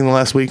exciting in the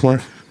last week,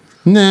 Mark?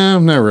 No,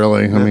 not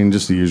really. I mean,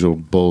 just the usual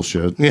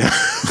bullshit. Yeah.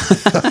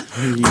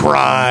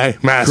 Cry,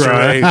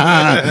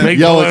 masturbate, make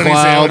Yellow bologna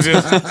cloud.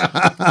 sandwiches.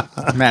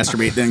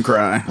 Masturbate, then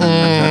cry.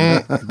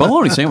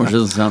 Bologna sandwich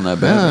doesn't sound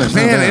that bad.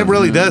 Man, it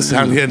really does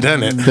sound good,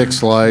 doesn't it? Thick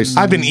slice.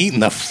 I've been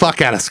eating the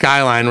fuck out of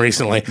Skyline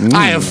recently.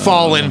 I have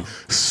fallen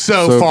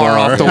so So far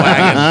far. off the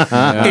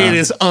wagon. It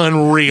is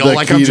unreal. The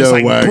Like I'm just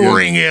keto like, wagon.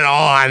 bring it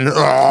on.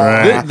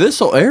 This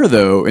will air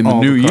though in the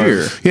new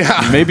year.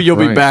 Yeah. Maybe you'll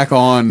be Right. back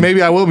on.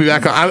 Maybe I will be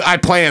back on. I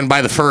plan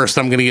by the 1st,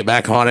 I'm going to get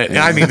back on it. And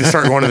I need to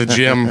start going to the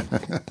gym.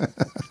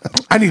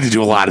 I need to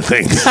do a lot of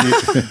things.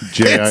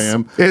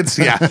 JIM. It's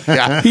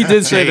yeah. He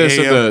did say this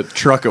in JAM. the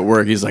truck at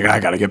work. He's like, I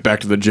got to get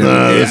back to the gym.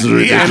 this is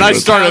ridiculous. And I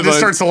started. like,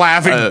 Starts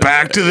laughing.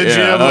 Back to the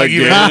gym. Like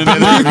you again.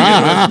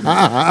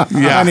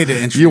 I need to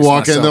introduce You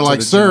walk in, myself they're to like,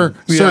 the sir, gym.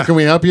 sir, Yeah. can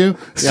we help you?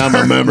 Yeah, I'm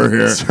a member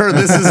here. Sir,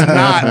 this is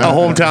not a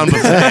hometown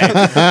buffet.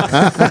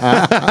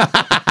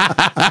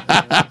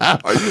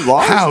 Are you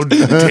lost? How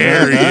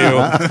dare you?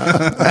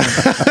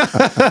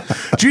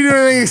 Did you do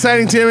anything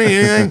exciting, Timmy?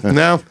 Anything?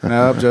 No?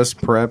 Nope, just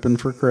prepping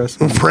for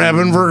Christmas.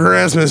 Prepping for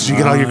Christmas. Did you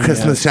get all your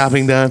Christmas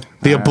shopping done?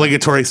 The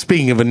obligatory,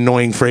 speaking of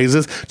annoying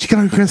phrases, did you get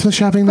all your Christmas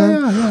shopping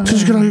done? Did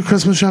you get all your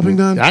Christmas shopping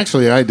done?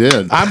 Actually, I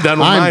did. I'm done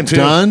with mine, too.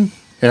 done.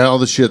 And all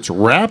the shit's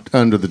wrapped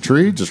under the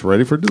tree, just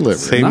ready for delivery.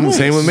 Same with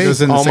me.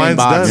 Goes in the All same mine's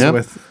box done. Yep.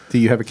 with. Do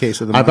you have a case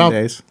of the I about-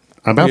 Mondays?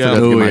 I about Yeah. forgot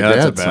to Oh, give my yeah, that's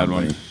dad a bad something.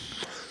 one.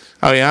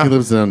 Oh, yeah? He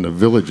lives down in the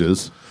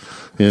villages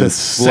in The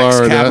sex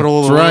Florida. capital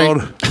of the That's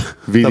world. right.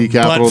 VD The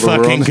capital of the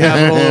butt-fucking world.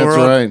 capital of the That's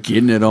world. right.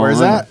 Getting it on. Where's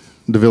that?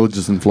 The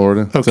villages in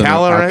Florida. It's in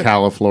Ocala, right?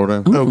 Ocala,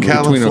 Florida. Ocala,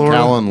 Between Florida.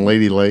 Ocala and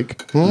Lady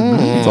Lake.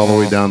 It's all the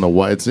way down to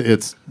what?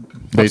 It's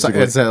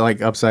basically. Is that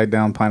like upside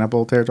down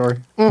pineapple territory?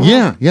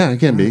 Yeah, it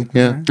can be.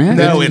 Yeah.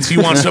 No, it's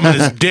you want some of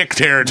this dick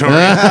territory.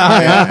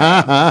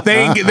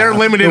 They're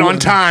limited on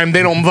time.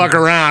 They don't fuck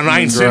around.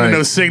 I ain't sending Right.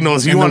 no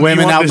signals. You And the want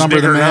women you want this outnumber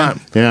dick the or men? not?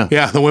 Yeah.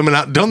 Yeah, the women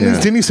out. Yeah.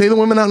 Didn't you say the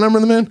women outnumber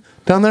the men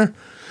down there?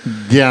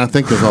 Yeah, I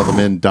think because all the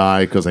men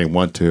die because they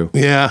want to.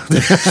 Yeah.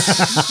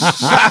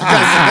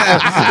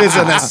 It's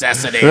a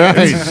necessity.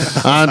 Right.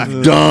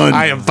 I'm done.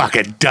 I am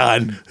fucking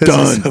done. This Done.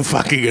 is so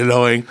fucking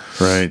annoying.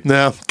 Right.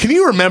 Now, can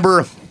you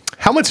remember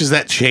how much has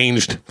that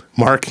changed,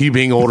 Mark? You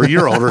being older,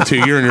 you're older too.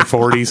 You're in your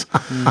 40s.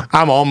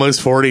 I'm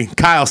almost 40.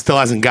 Kyle still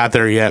hasn't got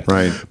there yet.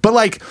 Right. But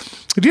like,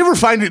 do you ever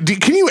find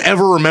it? Can you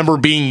ever remember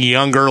being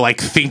younger, like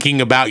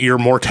thinking about your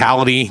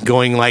mortality,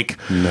 going like,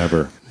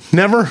 Never.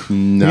 never?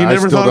 No, you I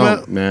never still thought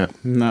about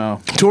don't. Nah.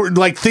 No. toward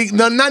like think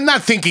no,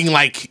 not thinking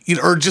like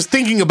or just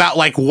thinking about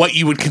like what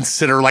you would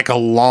consider like a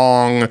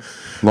long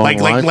like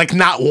life?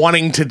 not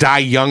wanting to die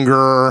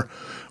younger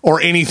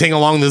or anything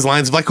along those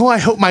lines of like, oh, I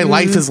hope my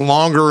life is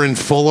longer and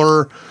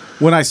fuller.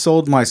 When I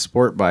sold my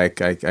sport bike,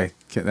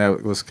 that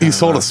was kind You of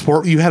sold a rough.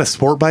 sport. You had a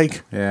sport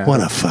bike. Yeah. What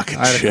a fucking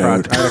I had a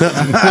chode. crotch-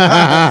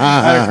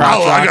 I had a crotch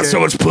Oh, I got rocket. so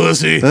much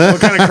pussy.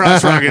 What kind of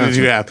crotch rocket did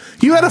you have?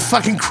 You had a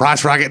fucking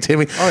crotch rocket,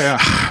 Timmy. Oh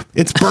yeah.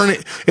 It's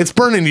burning. It's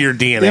burning to your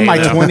DNA. In my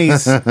though.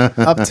 20s,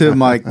 up to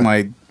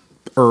my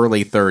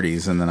early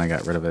 30s, and then I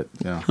got rid of it.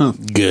 Yeah.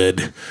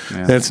 Good.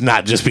 Yeah. That's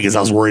not just because I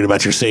was worried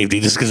about your safety,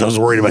 just because I was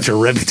worried about your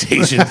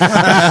reputation. It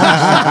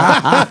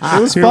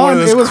was You're one of fun.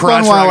 those It was fun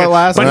crotch while it rocket-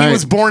 lasted. But he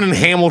was born in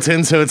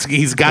Hamilton, so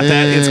he's got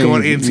that. It's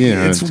going. It's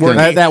it's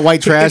working. That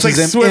white trash It's like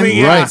is swimming.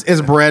 in, Yeah.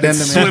 is bred into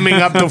It's me. swimming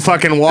up the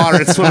fucking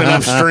water. It's swimming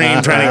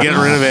upstream, trying to get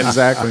rid of it.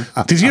 Exactly.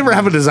 Did you ever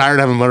have a desire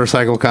to have a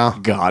motorcycle, Kyle?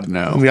 God,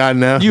 no. God,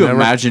 no. You Never?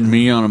 imagine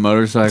me on a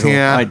motorcycle?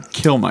 Yeah. I'd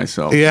kill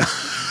myself. Yeah.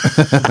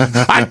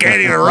 I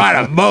can't even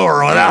ride a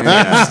mower without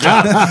that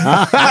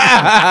stuff.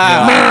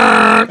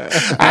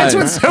 That's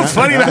what's so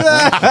funny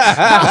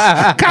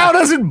about Kyle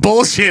doesn't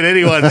bullshit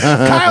anyone.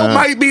 Kyle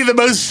might be the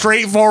most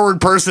straightforward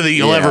person that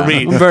you'll ever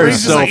meet. I'm very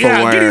He's just like,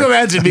 self-aware. can you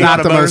imagine being Not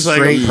on a the most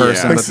motorcycle? straight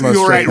person, but the most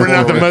You're right. We're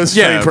not the straightforward. most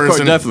straight Yeah, of course,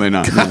 person. definitely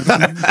not.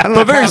 I don't know.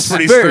 But very, Kyle's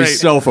pretty very straight.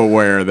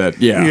 self-aware that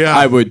Yeah.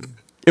 I would.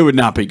 It would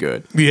not be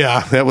good. Yeah,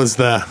 that was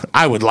the.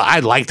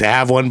 I'd like to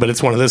have one, but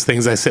it's one of those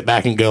things I sit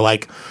back and go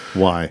like,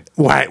 Why?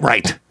 why?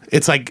 Right.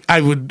 It's like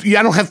I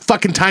don't have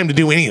fucking time to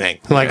do anything.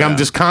 Like I'm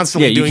just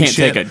constantly Yeah, you doing can't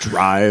shit. take a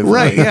drive.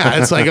 Right,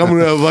 yeah. It's like I'm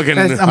gonna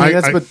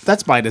fucking.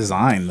 That's by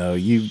design, though.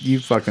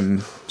 You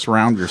fucking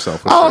surround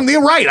yourself with Oh, shit.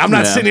 you're right. I'm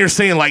not Yeah. sitting here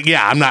saying like,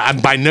 I'm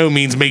by no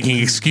means making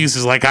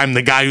excuses. Like I'm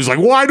the guy who's like,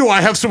 why do I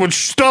have so much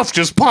stuff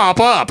just pop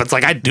up? It's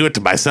like I do it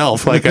to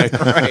myself. Like I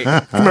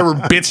remember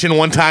bitching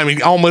one time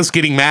and almost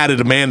getting mad at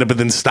Amanda, but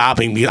then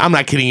stopping. I'm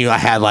not kidding you. I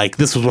had like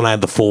this was when I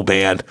had the full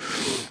band.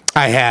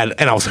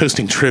 And I was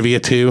hosting trivia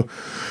too.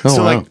 So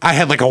wow. like I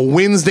had like a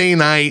Wednesday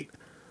night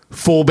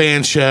full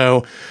band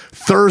show,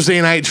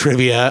 Thursday night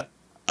trivia,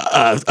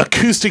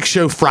 acoustic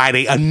show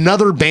Friday,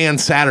 another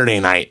band Saturday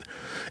night,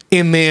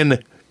 and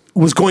then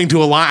was going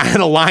to I had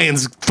a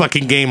Lions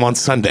fucking game on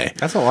Sunday.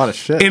 That's a lot of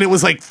shit. And it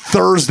was like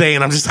Thursday,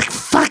 and I'm just like,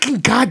 fucking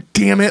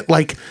goddamn it.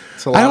 Like,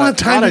 It's a I lot don't of- have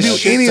time lot to of do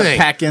shit to anything.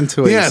 pack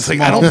into a Yeah, it's like,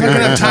 I small don't fucking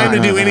period have of time to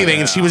time. do anything.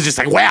 And she was just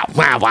like, wow,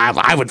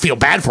 I would feel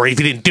bad for you if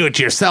you didn't do it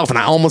to yourself. And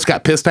I almost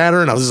got pissed at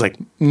her, and I was just like,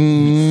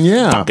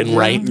 Yeah. fucking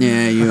right.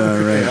 Yeah, you are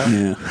right.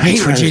 Yeah. I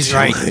try to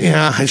chill,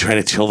 yeah, I try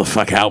to chill the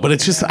fuck out, but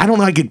it's just I don't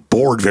know. I get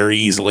bored very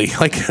easily.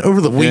 Like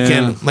over the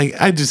weekend,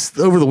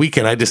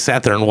 I just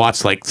sat there and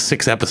watched like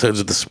 6 episodes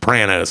of The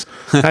Sopranos.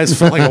 I just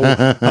felt like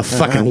a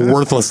fucking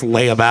worthless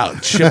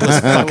layabout, shipless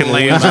fucking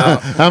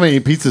layabout. How many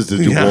pizzas did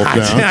you wolf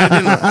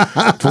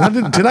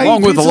down? Did I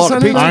Along eat with a pizza lot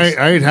of Sunday?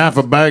 I ate half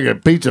a bag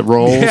of pizza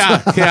rolls.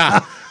 Yeah.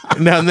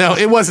 No,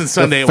 it wasn't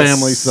Sunday. It was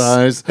family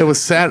size. It was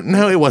Saturday.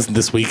 No, it wasn't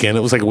this weekend.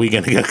 It was like a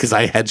weekend ago because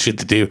I had shit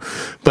to do.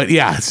 But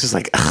yeah, it's just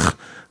like ugh,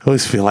 I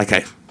always feel like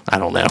I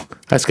don't know.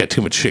 I just got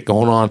too much shit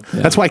going on.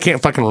 That's why I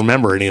can't fucking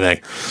remember anything.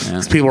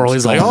 'Cause people are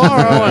always like,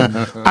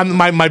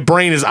 my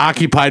brain is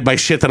occupied by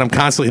shit that I'm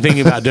constantly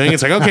thinking about doing.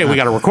 It's like, okay, we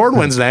got to record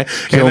Wednesday.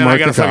 And then I Mark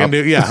got to the fucking cop.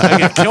 do, I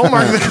got to kill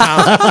Mark the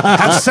cop,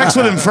 have sex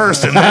with him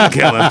first, and then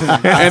kill him.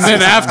 And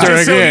then after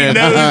Just so again.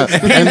 he knows,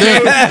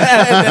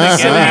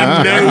 he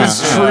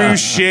knows true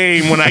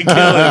shame when I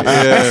kill him.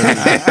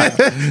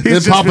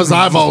 Then pop his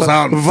eyeballs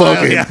out and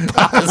fuck it. Yeah,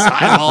 pop his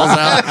eyeballs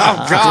out.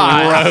 Oh,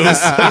 God.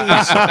 Gross.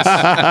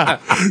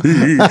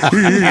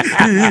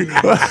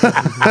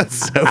 That's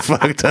so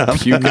fucked up.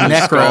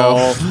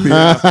 Necro.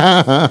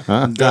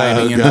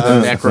 Diving into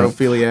the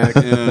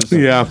necrophiliac.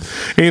 Yeah.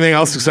 Anything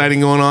else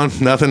exciting going on?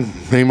 Nothing?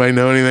 Anybody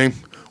know anything?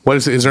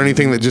 Is there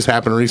anything that just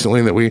happened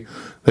recently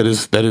that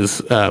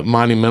is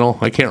monumental?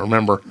 I can't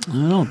remember. I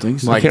don't think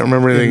so. I can't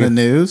remember anything. In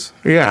the news.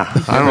 Yeah.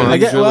 I don't know. I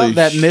get, well, really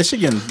that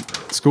Michigan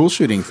school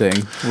shooting thing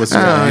was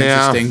yeah.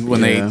 interesting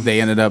when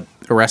they ended up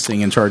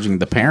arresting and charging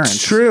the parents.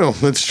 It's true.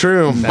 It's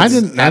true. I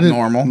didn't.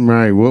 abnormal.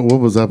 Right. What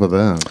was up with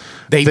that?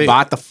 They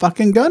bought the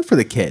fucking gun for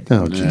the kid.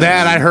 Oh, geez.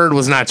 That I heard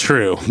was not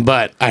true,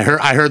 but I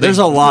heard There's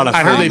a lot of.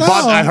 I heard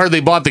facts. I heard they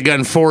bought the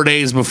gun 4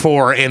 days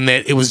before, and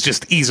that it was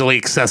just easily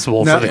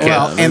accessible No, for the kid.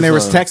 well, and there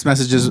was text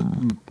messages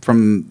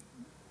from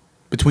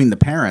between the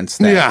parents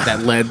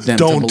that led them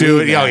Don't to do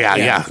believe it. Oh that.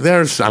 yeah.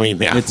 There's. I mean,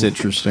 yeah. It's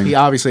interesting. He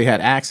obviously had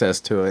access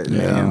to it.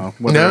 Yeah. You know,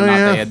 whether No, or not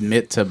yeah. they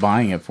admit to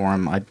buying it for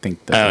him, I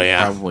think that Oh, they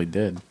yeah. probably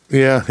did.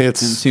 Yeah, it It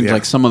seems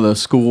like some of the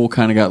school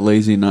kind of got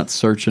lazy not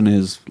searching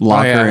his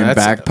locker and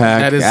that's- backpack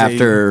that is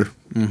after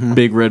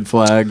big red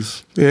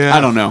flags. Yeah. I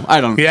don't know.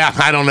 Yeah,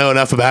 I don't know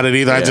enough about it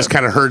either. I Yeah. just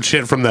kind of heard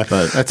shit from the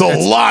it's-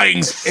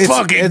 lying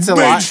fucking it's a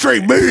li-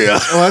 mainstream media.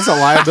 Well, that's a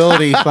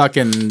liability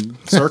fucking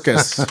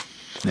circus.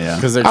 Yeah.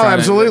 Because they're Oh, trying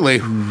absolutely.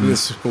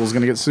 This school's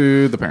going to get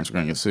sued. The parents are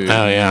going to get sued.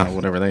 Oh, yeah. you know,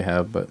 whatever they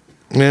have. But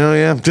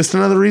Yeah. Just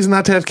another reason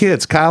not to have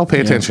kids. Kyle, pay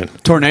attention.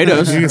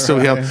 Tornadoes. You can still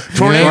help.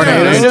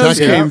 Tornadoes Tornadoes.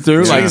 came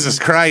through. Like, Jesus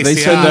Christ. they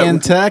said yeah. that-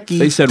 Kentucky.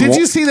 they said, Did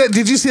you see that?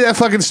 Did you see that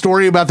fucking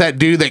story about that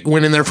dude that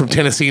went in there from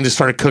Tennessee and just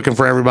started cooking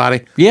for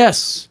everybody?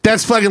 yes.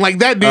 That's fucking like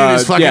that dude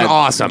is fucking yeah,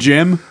 awesome.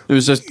 Jim, it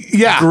was just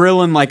Yeah.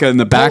 grilling like in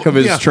the back of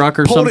his Yeah. truck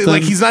or Pulled it- something.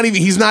 like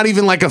he's not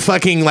even like a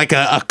fucking like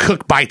a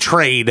cook by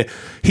trade.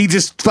 He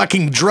just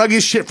fucking drug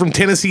his shit from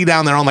Tennessee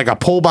down there on like a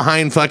pull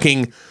behind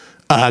fucking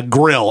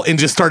grill and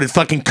just started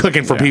fucking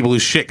cooking for people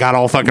whose shit got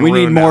all fucking We need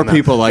ruined more down there.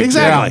 people like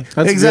exactly.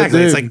 That's a exactly.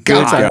 good It's dude. like,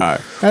 Good God. guy.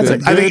 That's a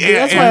good. I think-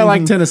 That's why I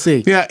like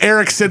Tennessee. Yeah,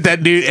 Eric sent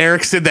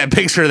that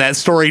picture of that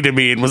story to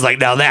me and was like,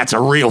 now that's a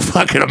real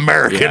fucking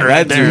American Yeah,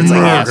 right that there. It's dude's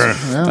like,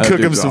 awesome. yeah, That cook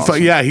him dude's some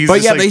awesome. yeah, he's But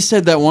just yeah, like they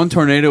said that one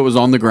tornado was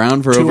on the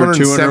ground for over 200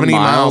 270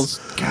 miles.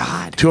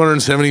 God.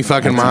 270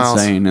 fucking That's miles.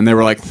 insane. And there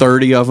were like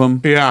 30 of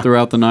them Yeah.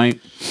 throughout the night.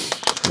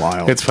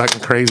 Wild. It's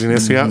fucking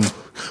craziness. Yeah.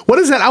 What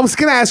is that? I was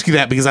going to ask you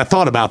that because I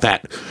thought about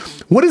that.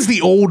 What is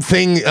the old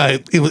thing?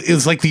 It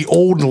was like the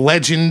old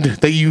legend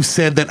that you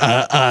said that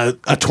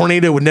a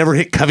tornado would never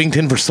hit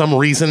Covington for some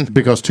reason.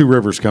 Because two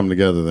rivers come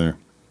together there.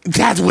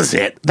 That was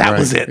it. That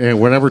was it. And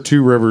whenever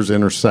two rivers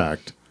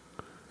intersect,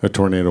 a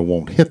tornado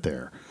won't hit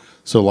there.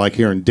 So, like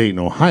here in Dayton,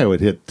 Ohio, it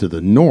hit to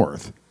the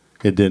north.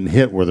 It didn't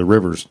hit where the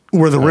rivers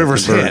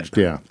Rivers converged.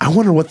 hit. Yeah. I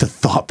wonder what the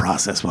thought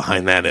process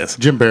behind that is.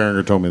 Jim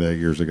Behringer told me that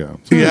years ago.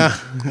 Yeah.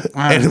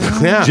 And,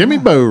 yeah. Jimmy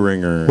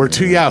Bowringer. We're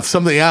two. Yeah.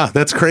 Something. Yeah.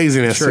 That's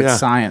craziness. Sure, yeah. it's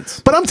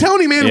science. But I'm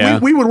telling you, man, Yeah.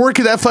 we would work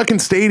at that fucking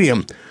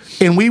stadium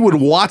and we would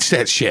watch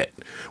that shit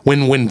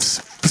when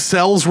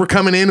cells were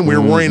coming in and we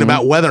were worrying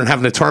about weather and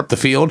having to tarp the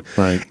field.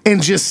 Right.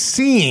 And just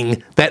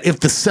seeing that if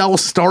the cell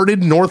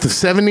started north of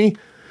 70,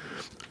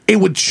 it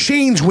would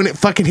change when it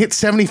fucking hit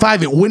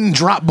 75. It wouldn't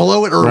drop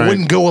below it or Right. it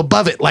wouldn't go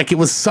above it. Like it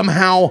was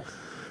somehow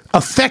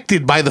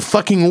affected by the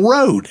fucking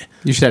road.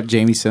 You should have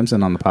Jamie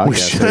Simpson on the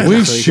podcast.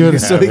 We should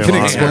so have he him can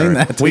on explain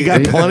there. that. To We you.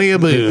 got plenty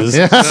of booze.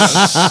 Oh,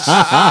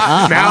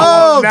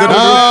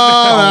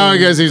 I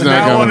guess he's not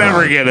now we'll coming.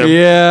 never get him.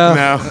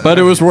 Yeah. No. But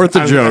it was worth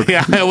the joke.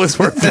 Yeah, it was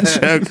worth the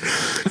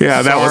joke.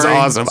 Yeah, that was Sorry.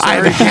 awesome.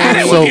 Sorry, I've had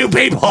it So- with you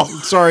people.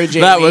 Sorry,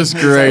 Jamie. That was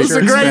great. It was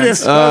the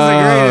greatest.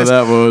 Oh,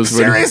 that was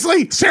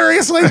Seriously?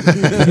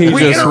 He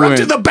We just interrupted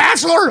went. The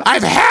Bachelor?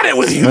 I've had it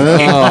with you.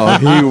 Oh,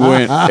 he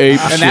went ape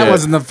And shit. that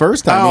wasn't the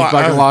first time Oh, he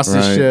fucking lost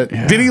his right. shit.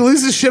 Did he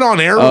lose his shit on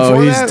air Oh,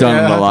 before he's that? done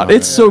it Yeah. a lot.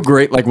 It's so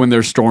great, like when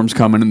there's storms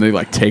coming and they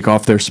like take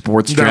off their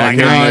sports They're like,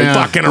 jacket I and ain't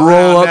they fucking roll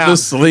around up now. the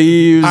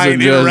sleeves. I ain't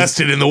and just,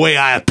 interested in the way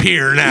I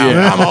appear now.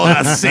 Yeah. I'm all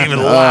about saving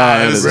that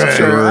lives. is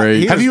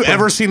great. Have you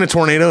ever seen a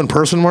tornado in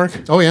person, Mark?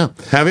 Oh, yeah.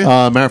 Have you?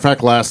 Matter of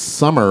fact, last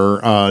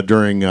summer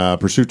during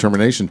pursuit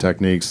termination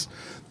techniques,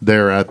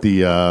 there at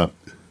the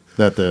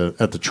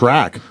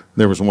track,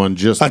 there was one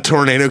just. A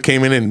tornado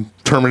came in and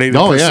terminated.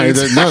 Oh yeah,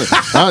 pursuits.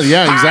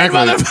 yeah, exactly.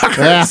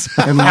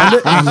 motherfuckers. In London?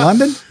 In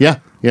London? Yeah.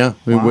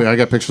 I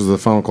got pictures of the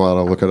funnel cloud.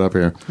 I'll look it up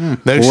here. No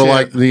We're shit.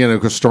 like,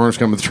 because storms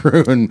coming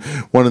through, and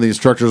one of the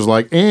instructors is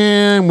like,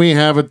 and we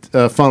have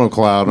a funnel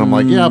cloud. And I'm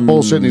like, yeah,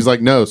 bullshit. And he's like,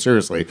 no,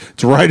 seriously,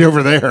 it's right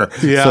over there.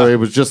 Yeah. So it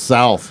was just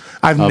south.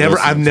 I've of never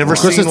us.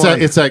 Of course, seen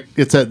one. it's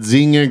that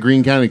Xenia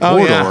Greene County Oh,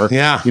 yeah, corridor.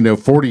 yeah.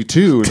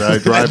 42. That I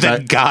drive that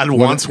back. God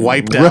once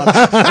wiped out.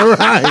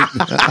 Right.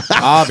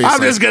 Obviously.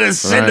 I'm just gonna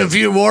send a Right.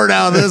 few more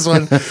down this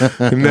one.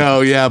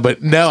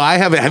 No, I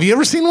haven't. Have you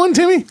ever seen one,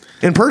 Timmy,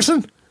 in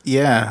person?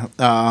 Yeah.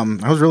 I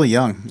was really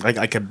young.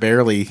 I could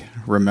barely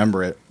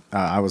remember it.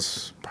 I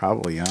was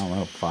probably,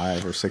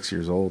 5 or 6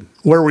 years old.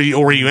 Where were you?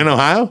 Or were you in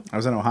Ohio? I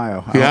was in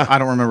Ohio. Yeah. I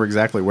don't remember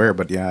exactly where,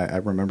 but yeah, I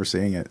remember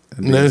seeing it.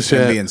 And No being,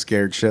 shit. and being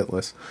scared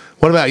shitless.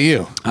 What about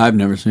you? I've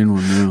never seen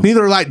one. No.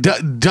 Neither like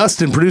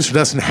Dustin, producer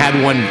Dustin,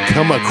 had one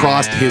come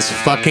across his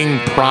fucking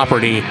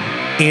property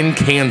in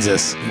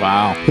Kansas.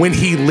 Wow. When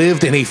he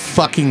lived in a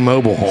fucking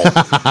mobile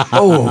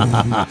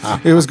home.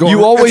 It was going.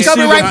 You always it's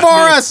coming see right the- for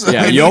us.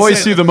 Yeah, And you he always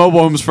said- see the mobile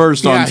homes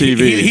first on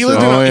TV. He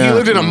lived, so- he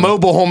lived in a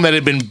mobile home that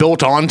had been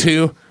built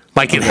onto.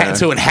 Like it had,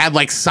 so it had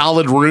like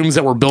solid rooms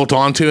that were built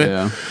onto it.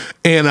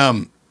 Yeah.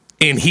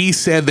 And he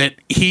said that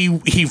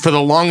he for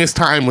the longest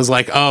time was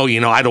like, oh,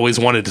 I'd always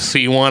wanted to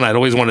see one. I'd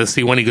always wanted to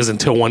see one. He goes,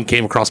 until one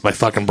came across my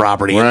fucking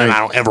property, and then Right. I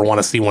don't ever want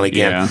to see one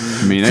again. Yeah,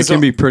 I mean that So-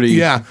 can be pretty.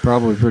 yeah.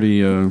 probably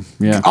pretty.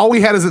 Yeah. All we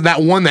had is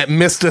that one that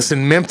missed us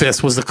in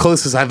Memphis was the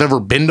closest I've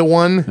ever been to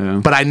one. Yeah.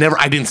 But I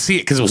didn't see it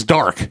because it was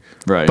dark.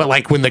 Right. But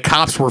like when the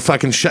cops were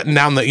fucking shutting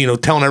down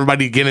telling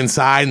everybody to get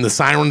inside and the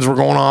sirens were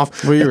going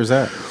off. What year was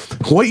that?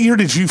 What year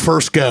did you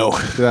first go?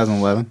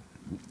 2011.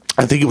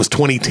 I think it was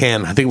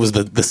 2010. I think it was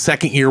the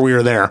second year we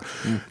were there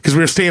because we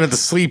were staying at the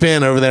Sleep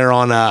Inn over there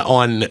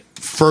on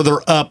further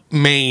up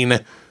Main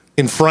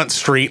in Front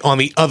Street on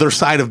the other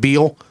side of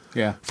Beale.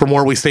 Yeah. From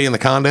where we stay in the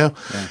condo,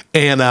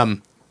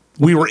 and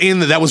we were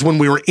that was when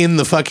we were in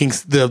the fucking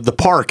the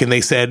park, and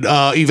they said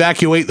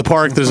evacuate the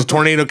park. There's a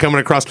tornado coming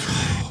across,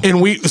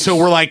 and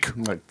we're like,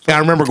 I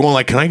remember going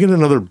like, can I get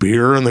another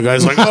beer? And the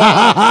guy's like, oh.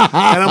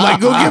 And I'm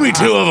like, go give me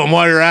 2 of them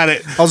while you're at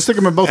it. I'll stick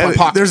them in both my And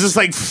pockets. there's this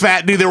like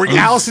fat dude.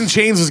 Allison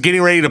Chains was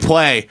getting ready to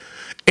play,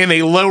 and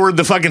they lowered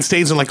the fucking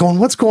stage and like going,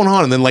 what's going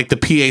on? And then like the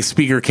PA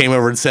speaker came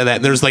over and said that.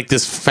 And there's like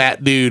this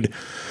fat dude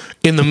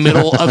in the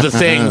middle of the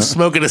thing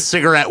smoking a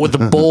cigarette with the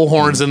bull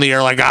horns in the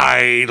air, like, I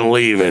ain't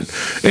leaving. And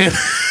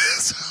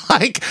it's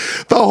like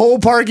the whole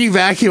park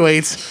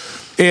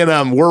evacuates,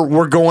 and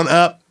we're going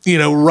up,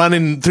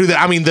 running through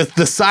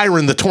the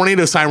siren, the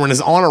tornado siren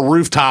is on a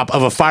rooftop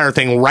of a fire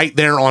thing right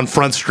there on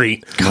Front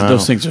Street. God,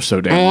 those things are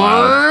so damn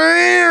loud.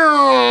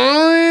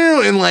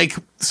 And like,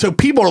 so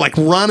people are like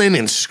running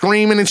and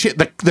screaming and shit.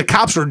 The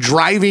cops are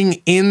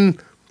driving in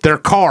their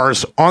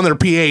cars on their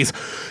PAs.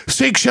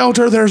 Seek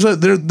shelter. There's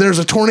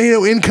a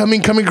tornado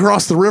incoming coming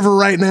across the river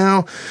right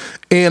now,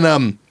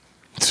 and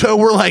so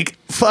we're like,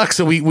 fuck.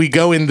 So we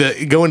go into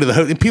the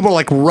hotel. People are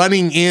like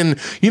running in.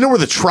 You know where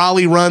the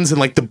trolley runs in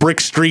like the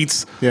brick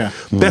streets? Yeah.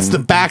 That's the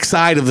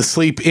backside of the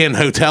Sleep Inn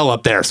hotel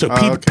up there. So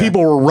okay.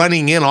 people were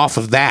running in off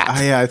of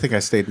that. Yeah, I think I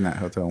stayed in that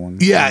hotel one.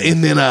 Yeah,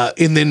 and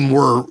then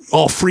we're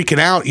all freaking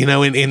out,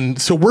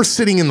 and so we're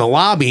sitting in the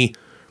lobby,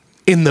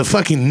 and the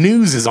fucking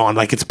news is on,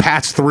 like it's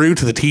patched through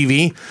to the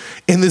TV,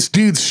 and this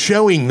dude's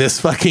showing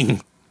this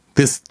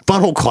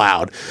funnel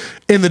cloud,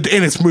 and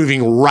it's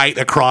moving right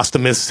across the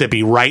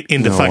Mississippi, right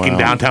into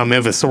downtown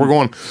Memphis. So we're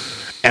going,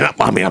 and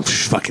I'm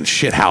fucking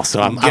shithouse.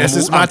 So Guess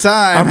it's my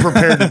time. I'm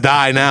prepared to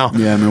die now.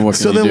 Yeah, I mean, what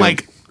can so you then do?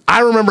 like.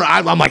 I remember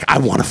I'm like, I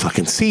want to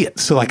fucking see it.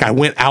 So like I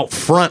went out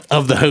front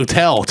of the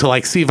hotel to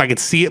like see if I could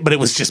see it, but it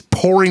was just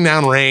pouring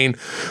down rain.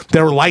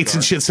 There were lights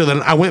and shit. So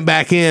then I went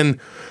back in,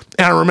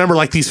 and I remember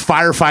like these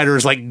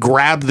firefighters like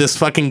grabbed this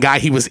fucking guy.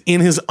 He was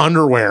in his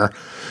underwear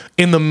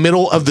in the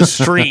middle of the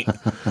street,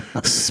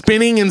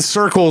 spinning in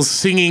circles,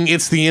 singing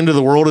 "It's the End of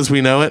the World as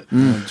We Know It,"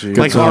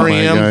 like song.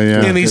 REM. Oh my God,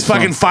 yeah. And these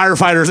fucking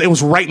firefighters, it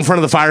was right in front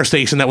of the fire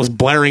station that was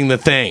blaring the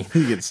thing.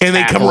 And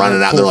they come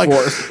running out. They're like,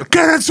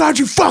 "Get inside,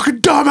 you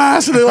fucking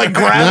dumbass!" And they like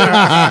grab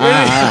him.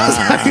 It was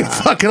like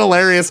fucking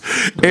hilarious.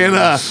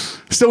 And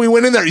so we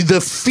went in there.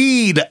 The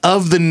feed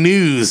of the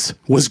news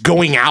was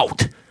going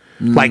out,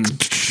 like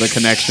The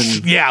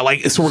connection. yeah,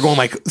 like so we're going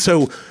like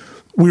so.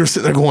 We were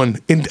sitting there going,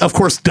 and of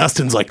course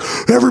Dustin's like,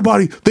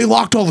 everybody, they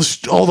locked all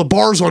the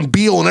bars on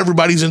Beale, and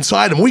everybody's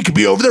inside, and we could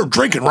be over there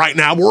drinking right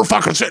now. We're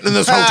fucking sitting in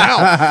this hotel.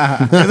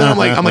 And then I'm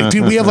like,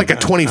 dude, we have like a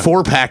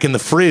 24 pack in the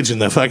fridge in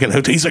the fucking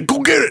hotel. He's like,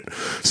 go get it.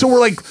 So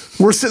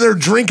we're sitting there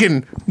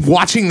drinking,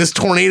 watching this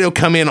tornado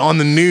come in on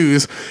the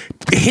news,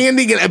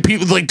 handing it at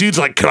people. Like, dude's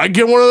like, can I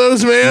get one of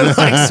those, man?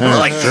 Like, so we're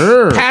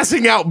like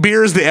passing out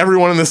beers to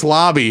everyone in this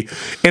lobby,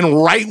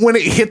 and right when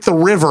it hit the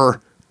river,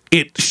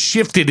 it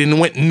shifted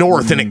and went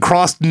north, and it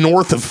crossed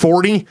north of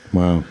 40.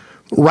 Wow.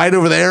 Right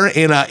over there,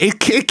 and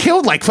it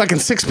killed like fucking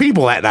 6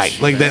 people that night.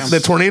 Like the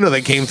tornado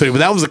that came through. But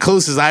that was the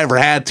closest I ever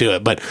had to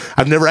it. But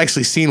I've never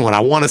actually seen one. I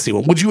want to see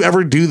one. Would you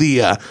ever do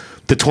the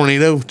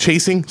tornado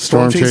chasing,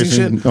 storm chasing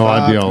shit? Oh,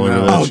 I'd be all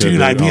over that. Oh, shit,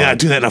 dude, I'd do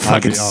that in a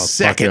fucking fuck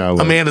second. yeah, I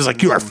would. Amanda's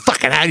like, you are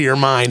fucking out of your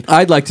mind.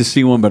 I'd like to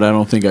see one, but I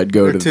don't think I'd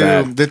go to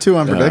that. They're too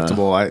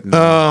unpredictable.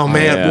 Oh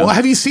man, yeah. well,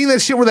 have you seen that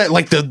shit where that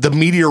like the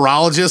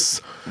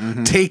meteorologists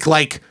take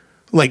like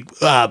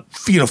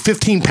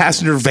 15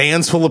 passenger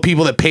vans full of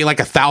people that pay like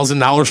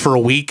 $1,000 for a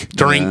week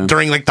during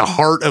like the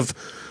heart of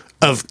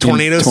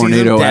tornado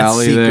Tornado season.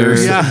 Alley there.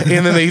 Yeah,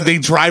 and then they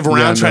drive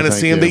around trying to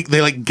thank see them. you. They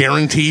like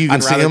guarantee you can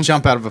I'd see rather them.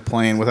 jump out of a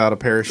plane without a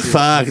parachute.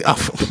 Fuck,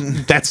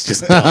 that's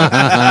just dumb.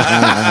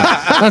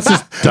 That's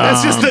just dumb.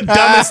 That's just the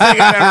dumbest thing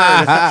I've ever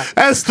heard.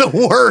 That's the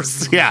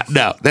worst. Yeah,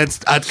 no,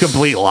 that's a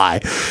complete lie.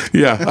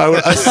 Yeah, I'd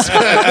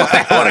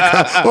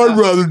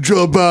rather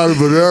jump out of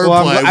an airplane.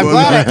 Well, I'm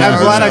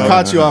glad I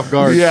caught you off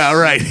guard. Yeah,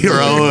 right.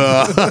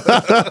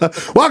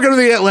 Welcome to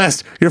the It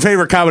List, your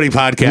favorite comedy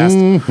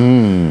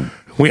podcast.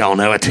 We all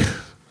know it.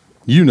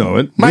 You know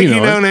it. Mikey We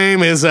know No it.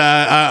 Name is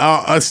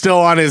still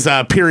on his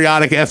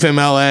periodic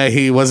FMLA.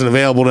 He wasn't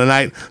available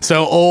tonight.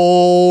 So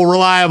old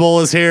Reliable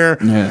is here.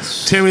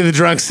 Yes. Timmy the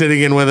Drunk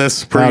sitting in with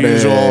us, per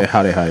usual.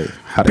 Howdy.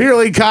 Beer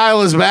League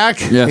Kyle is back.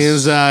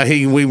 Yes.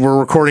 We were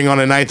recording on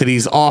a night that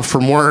he's off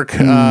from work.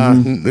 We're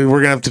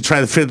gonna have to try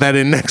to fit that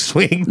in next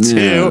week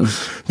too,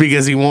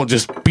 because he won't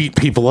just beat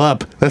people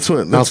up. That's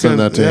what. I'll send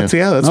that to you. That's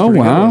Oh,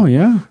 pretty good wow, one.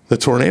 yeah. The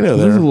tornado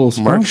There's there. a little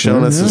Mark spot showing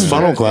there, us his yeah.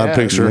 funnel cloud Yeah.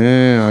 picture.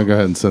 Yeah, I'll go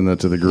ahead and send that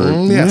to the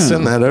group. Yeah,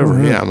 send that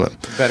over. Yeah, but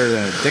Better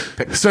than a dick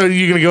pic. so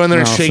you're gonna go in there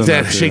and I'll shake send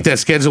that that to shake you. that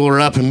scheduler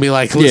up and be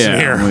like, listen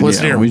here,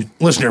 listen here,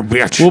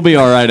 bitch. We'll be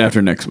all right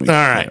after next week. All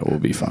right. Yeah, we'll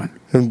be fine.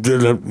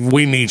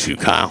 We need you,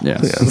 Kyle.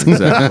 Yes,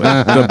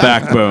 exactly. The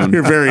backbone.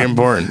 You're very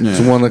important. It's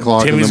 1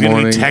 o'clock Timmy's in the gonna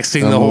be morning.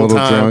 texting I'm the a whole little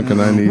time. drunk and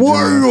I need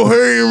Why are you. you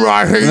hating me?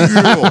 I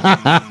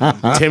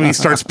hate you. Timmy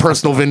starts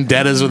personal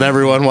vendettas with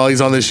everyone while he's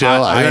on the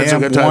show. I That's a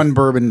am good time. one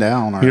bourbon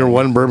down. You're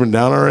one bourbon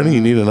down already.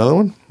 You need another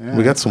one.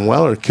 We got some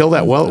Weller. Kill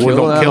that Weller.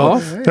 Kill that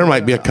off? There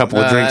might be a couple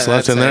of drinks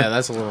left in there.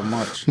 That's a little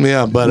much.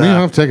 Yeah, but You don't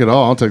have to take it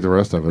all. I'll take the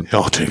rest of it.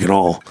 I'll take it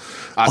all.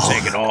 I'll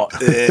take it all. Oh,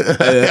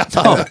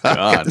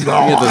 God. You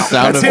get the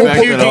sound That's him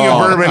effect puking at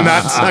all. a bourbon,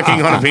 not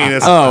sucking on a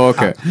penis. Oh,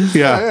 okay.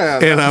 Yeah,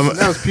 and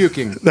that was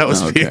puking. that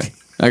was Okay. puking.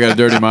 I got a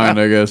dirty mind,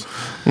 I guess.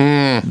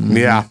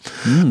 Yeah.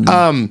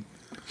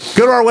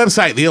 Go to our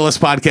website,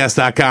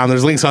 theillustpodcast.com.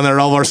 There's links on there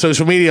to all of our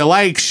social media.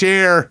 Like,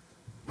 share.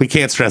 We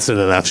can't stress it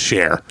enough.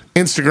 Share.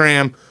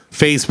 Instagram,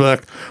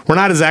 Facebook. We're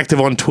not as active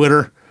on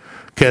Twitter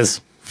because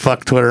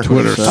fuck Twitter.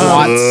 Twitter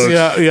Twats.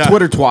 Yeah.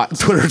 Twitter twats.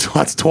 Twitter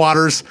twats,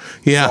 twatters.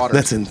 Yeah,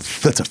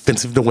 Twatters. that's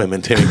offensive to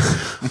women, Timmy.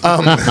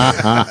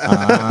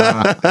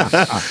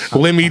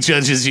 Lemmy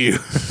judges you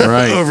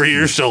Right. over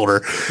your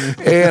shoulder,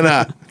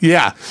 and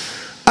yeah.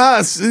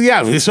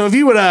 So if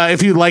you would,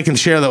 if you'd like and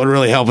share, that would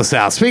really help us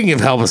out. Speaking of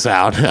help us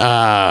out,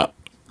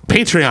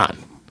 Patreon.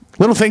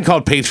 little thing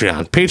called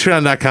Patreon.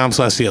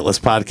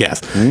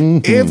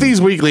 Patreon.com/seatlesspodcast. If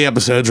these weekly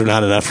episodes are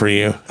not enough for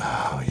you,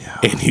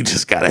 and you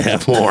just got to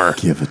have more,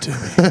 Give it to me.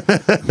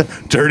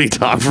 dirty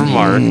talk from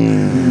Mark.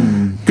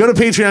 Go to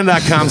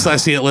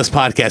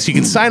patreon.com/seatlesspodcast. You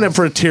can sign up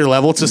for a tier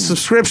level. It's a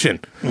subscription.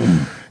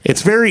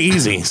 It's very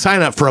easy.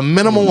 Sign up for a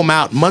minimal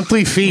amount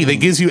monthly fee that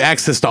gives you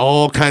access to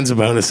all kinds of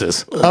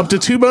bonuses. Up to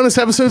 2 bonus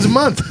episodes a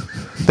month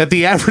that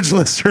the average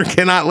listener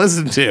cannot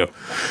listen to.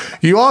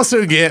 You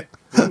also get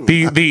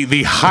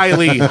the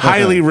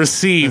highly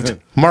received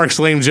Mark's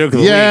Lame Joke of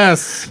the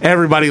Week.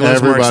 Everybody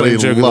loves Mark's Lame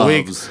Joke of the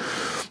Week.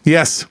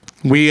 Yes.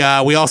 We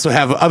also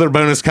have other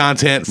bonus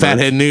content,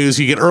 Fathead News.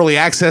 You get early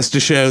access to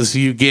shows.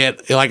 You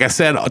get, like I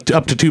said,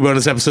 up to 2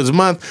 bonus episodes a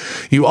month.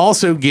 You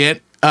also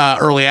get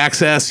early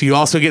access. You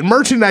also get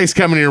merchandise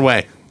coming your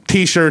way.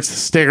 T-shirts,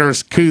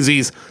 stickers,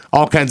 koozies,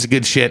 all kinds of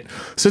good shit.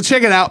 So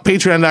check it out,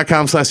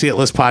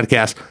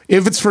 patreon.com/seatlesspodcast.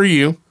 If it's for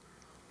you,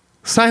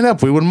 sign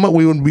up. We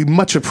would be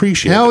much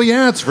appreciated. Hell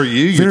yeah, it's for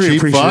you, you Very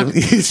cheap fuck.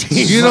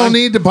 appreciated. You don't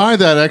need to buy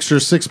that extra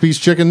 6-piece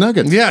chicken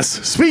nugget. Yes.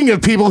 Speaking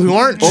of people who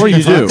aren't Or cheap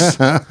you do.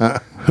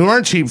 fucks, who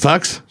aren't cheap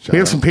fucks, we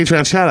have some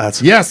Patreon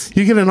shout-outs. Yes.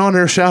 You get an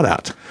on-air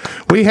shout-out.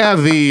 We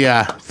have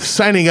the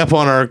signing up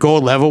on our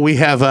gold level. We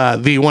have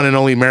the one and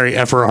only Mary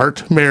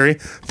Efferhart. Mary,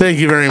 thank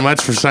you very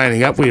much for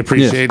signing up. We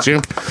appreciate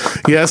you.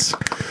 Yes.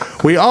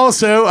 We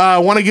also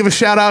want to give a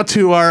shout-out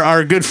to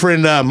our good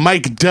friend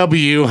Mike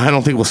W. I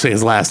don't think we'll say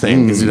his last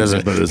name because he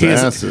doesn't. But his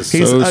ass is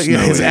so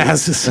smelly. His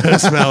ass is so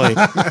smelly.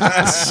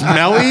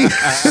 Smelly?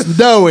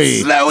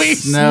 Snowy. Snowy?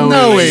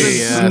 Snowy.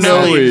 Yeah.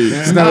 Snowy.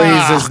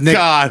 Snowy's his nick.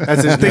 God.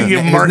 That's his Thinking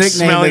of his Mark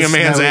nickname smelling a is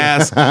man's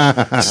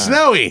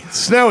Snowy. ass.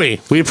 Snowy.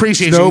 We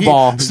appreciate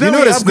Snowball. you. Do you know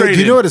what a Upgraded. do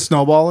you know what a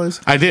snowball is?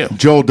 I do.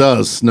 Joel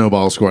does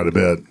snowballs quite a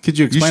bit. Could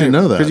you explain? should it?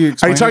 know that. Could you Are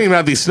explain you talking it?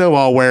 about the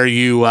snowball where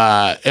you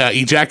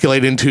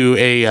ejaculate into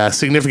a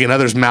significant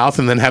other's mouth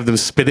and then have them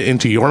spit it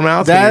into your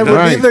mouth? That when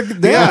would you're done? be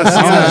the Yes, yes.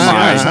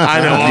 yes. I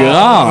know all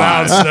God.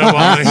 about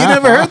snowballing. You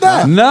never heard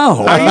that?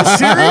 No. Are you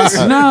serious?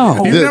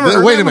 No. You've never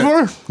heard Wait that a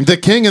minute. before? The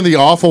king of the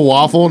awful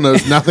waffle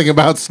knows nothing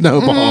about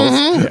snowballs.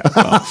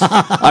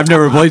 I've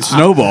never played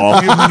snowball.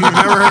 You've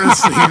never heard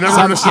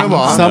of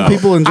snowball? Some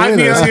people enjoy I mean,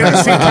 this.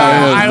 see,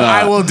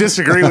 I will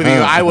disagree with you.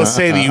 I will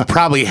say that you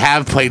probably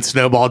have played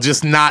snowball,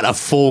 just not a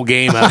full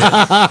game of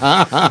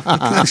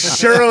it.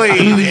 Surely,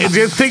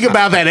 just think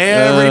about that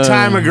every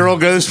time a girl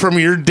goes from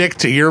your dick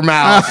to your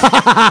mouth.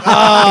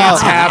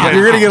 It's happened.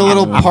 You're gonna get a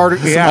little part,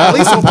 at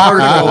least a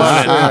particle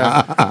of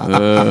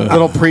it.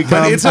 Little pre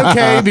But it's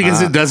okay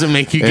because it doesn't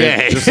make you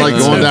gay. Just like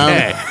It's going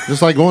okay. down,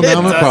 just like going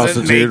down a Doesn't make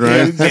prostitute, you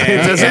right? gay.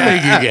 It doesn't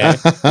make you gay.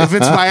 If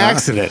it's by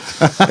accident,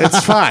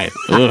 it's fine.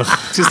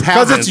 Just because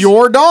happens. it's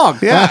your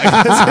dog. Yeah,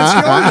 'cause it's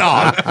your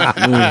dog.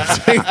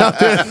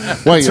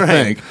 What you That's right.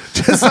 think?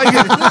 Just like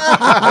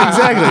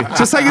exactly.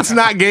 Just like it's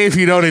not gay if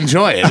you don't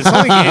enjoy it. It's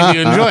only gay if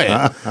you enjoy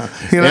it.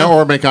 You know? Yeah,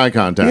 or make eye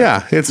contact.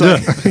 Yeah, it's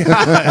like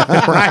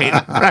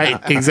right,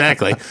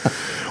 exactly.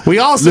 We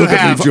also Look at me,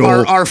 have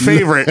Joel. our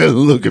favorite.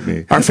 Look at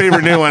me. Our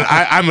favorite new one.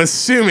 I'm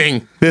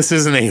assuming this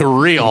isn't a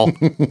real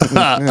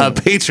a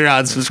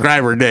Patreon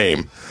subscriber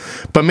name,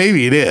 but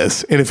maybe it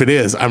is. And if it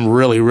is, I'm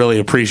really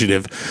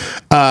appreciative.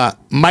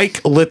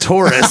 Mike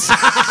Latoris.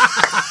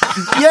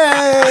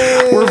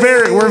 Yay! We're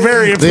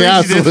very The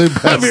absolute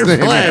appreciative best of your name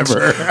pledge,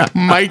 ever.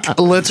 Mike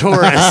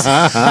Latoris.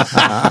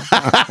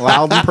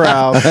 Loud and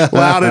proud.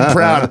 Loud and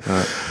proud.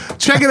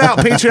 Check it out,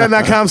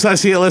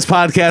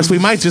 patreon.com/CLS we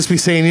might just be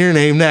saying your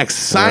name next.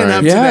 Sign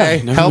up Yeah,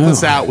 today. never Help know.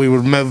 us out. We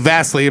would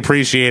vastly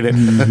appreciate it.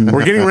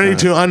 We're getting ready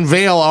to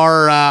unveil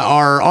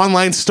our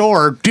online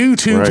store due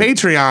to Right.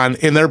 Patreon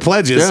in their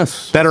pledges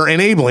Yes. that are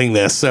enabling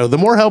this. So the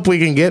more help we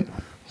can get,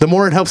 the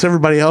more it helps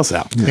everybody else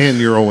out. And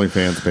your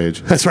OnlyFans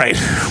page. That's right.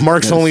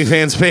 Mark's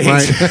OnlyFans page.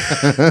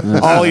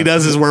 All he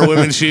does is wear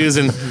women's shoes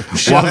and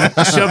shove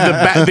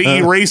the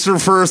eraser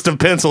first of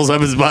pencils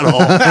up his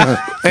butthole.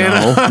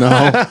 And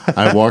No,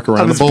 I walk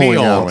around his the bowling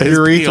peel. alley. His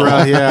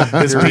Urethra, peel. yeah.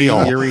 His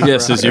peel. Urethra.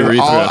 Yes, his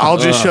urethra. I'll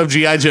just shove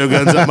G.I. Joe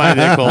guns up my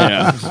nipple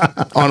on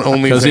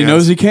OnlyFans. Because he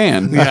knows he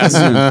can. Yes.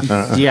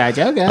 G.I.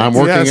 Joe guy. I'm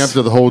working Yes. up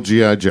to the whole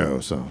G.I. Joe,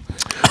 so.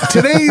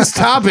 Today's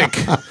topic.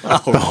 The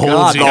whole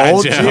God, the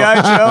whole Joe.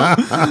 G.I. Joe.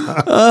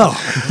 Well,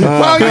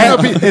 you know,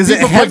 Is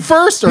it head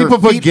first or people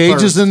put feet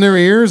gauges first? in their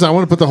ears. I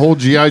want to put the whole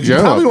G.I. Joe.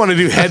 Probably up. want to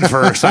do head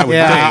first, I would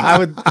Yeah,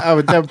 think. I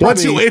would. That would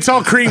Once probably, it's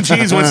all cream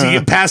cheese once you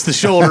get past the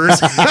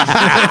shoulders.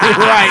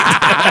 Right.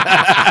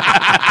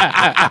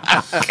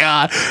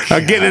 God.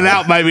 Getting it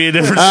out might be a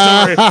different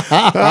story.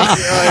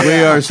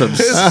 We are some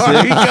His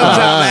heart, he comes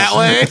out that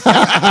way.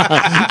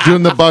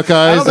 Doing the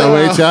Buckeyes,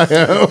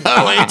 OHIO.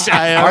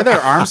 OHIO. Are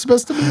their arms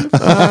supposed to move?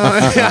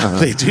 Yeah,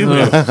 they do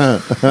move.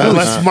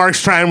 Unless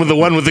Mark's trying with the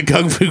one with the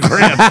Kung Fu grip.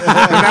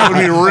 That would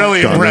be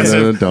really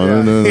impressive.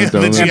 Yeah,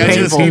 the G.I.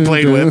 Joes he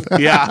played with.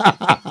 Yeah.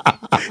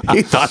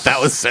 He thought that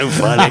was so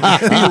funny.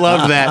 He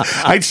loved that.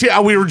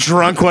 We were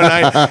drunk one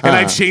night, and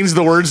I changed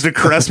the words to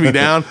 "caress me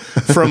down"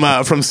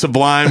 from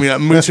Sublime.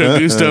 Mucho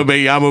gusto,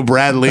 me llamo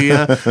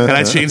Bradlea, and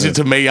I changed it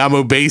to "me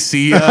llamo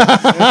Basia." And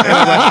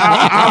I'm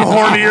like, I'm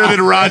hornier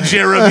than Rod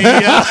Jeremiah.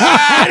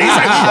 And he's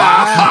like,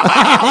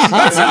 wow,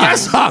 that's the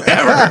best song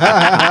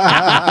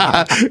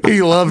ever.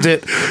 He loved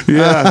it.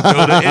 Yeah,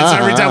 it's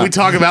every time we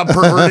talk about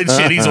perverted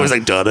shit, he's always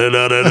like, da da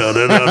da da da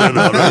da da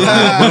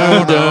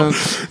da da.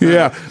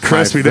 Yeah,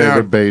 caress me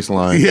down. Bass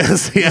line.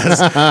 Yes.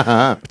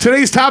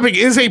 Today's topic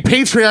is a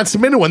Patreon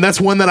submitted one. That's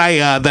one that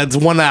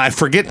I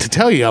forget to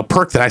tell you, a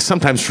perk that I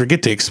sometimes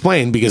forget to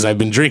explain because I've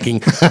been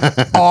drinking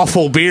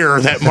awful beer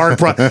that Mark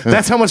brought.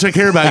 That's how much I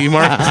care about you,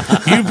 Mark.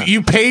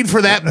 You paid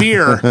for that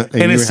beer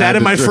and it sat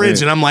in my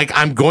fridge, and I'm like,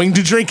 I'm going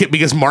to drink it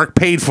because Mark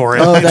paid for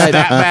it. It's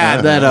that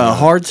bad. That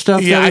hard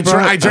stuff. Yeah, I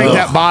drank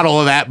that bottle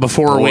of that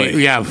before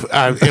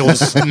it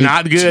was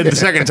not good the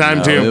second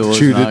time too.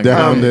 Chewed it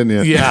down, didn't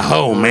you? Yeah.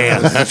 Oh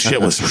man, that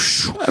shit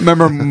was. I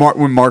remember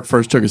when Mark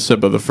first took a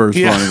sip of the first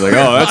one. He's like,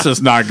 "Oh, that's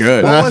just not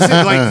good." What was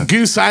it like?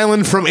 Goose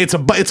Island from it's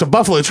a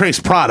Buffalo Trace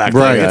product.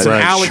 Right. It's an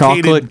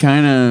allocated chocolate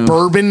kind of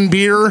bourbon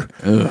beer.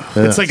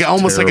 It's like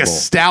almost terrible. like a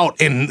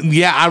stout. And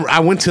I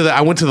went to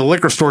the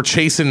liquor store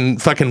chasing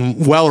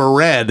fucking Weller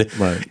Red,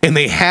 and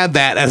they had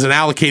that as an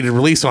allocated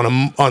release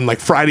on like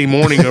Friday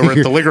morning over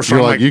at the liquor store.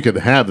 You're I'm like, you could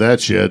have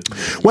that shit.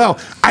 Well,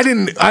 I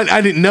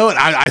didn't know it.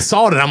 I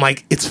saw it and I'm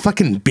like, it's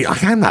fucking beer.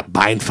 I'm not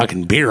buying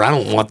fucking beer. I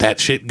don't want that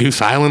shit.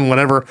 Goose Island,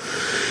 whatever.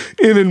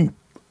 And then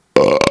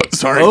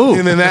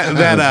and then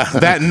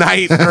that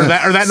night or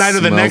that night or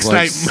the next like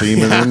night,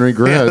 semen and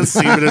regret.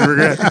 semen and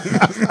regret.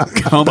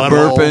 cum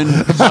burping.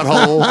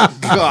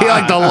 Butthole. He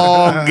like the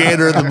long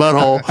gator in the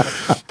butthole.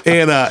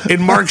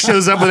 And Mark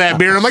shows up with that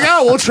beer. I'm like,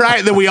 oh, we'll try it.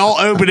 And then we all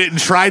opened it and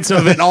tried some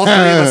of it. And all three of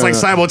us like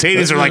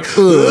simultaneously are like,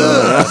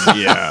 ugh.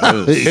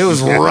 Yeah, it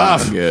was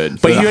rough.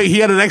 Good. But he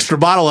had an extra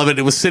bottle of it.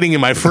 It was sitting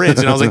in my fridge,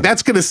 and I was like,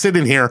 that's gonna sit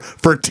in here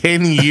for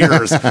 10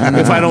 years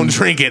if I don't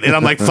drink it. And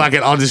I'm like, fuck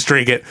it, I'll just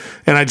drink it.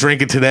 And I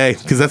drank it today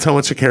because that's how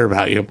much I care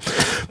about you.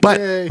 But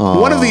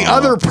one of the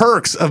other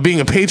perks of being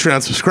a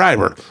Patreon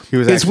subscriber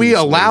is we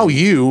allow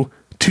you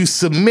to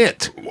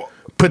submit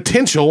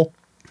potential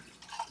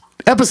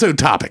episode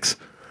topics.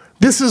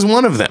 This is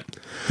one of them.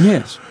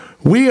 Yes.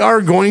 We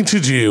are going to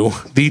do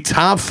the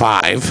top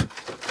 5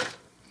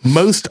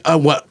 most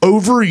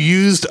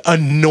overused,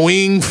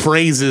 annoying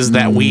phrases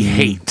that we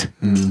hate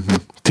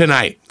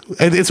tonight.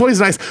 And it's always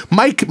nice.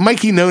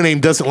 Mikey No Name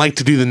doesn't like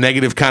to do the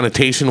negative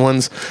connotation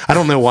ones. I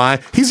don't know why.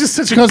 He's just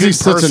such a good person. He's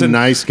such a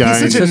nice guy.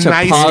 He's such a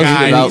nice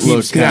guy.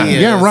 Outlook guy.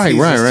 Yeah, right.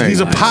 He's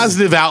a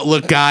positive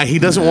outlook guy. He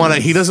doesn't want to.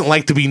 He doesn't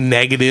like to be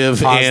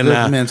negative and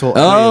mental.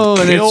 Oh,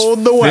 and killed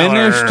it's the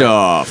Weller. finished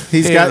off.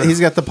 He's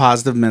got the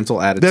positive mental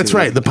attitude. That's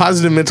right. The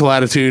positive mental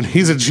attitude.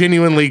 He's a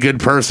genuinely good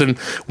person.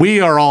 We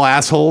are all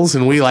assholes,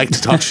 and we like to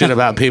talk shit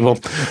about people.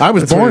 I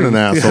was born an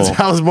asshole. Yes,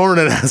 I was born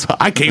an asshole.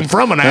 I came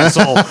from an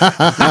asshole.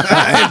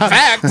 In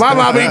fact, my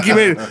mom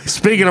incubated.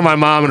 Speaking of my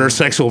mom and her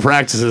sexual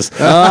practices,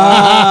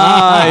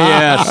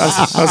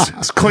 Yes. I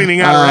was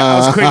cleaning out. I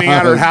was cleaning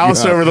out her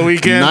house over the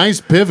weekend.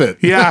 Nice pivot.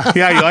 Yeah,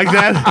 you like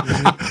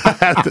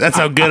that? That's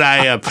how good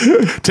I am.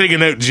 Take a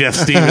note, Jeff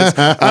Stevens.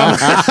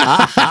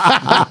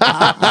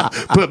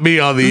 Put me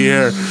on the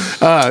air.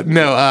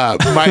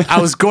 I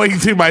was going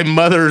through my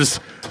mother's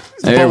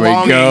There we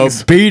go.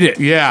 belongings. Beat it.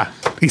 Yeah,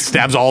 he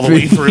stabs all the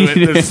way through it.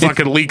 It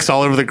fucking leaks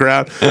all over the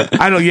ground.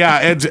 I don't. Yeah,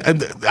 and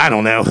I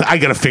don't know. I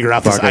got to figure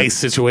out this ice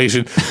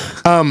situation.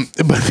 But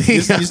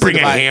bring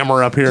a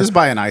hammer up here. Just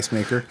buy an ice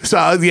maker. So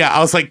I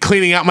was like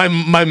cleaning out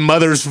my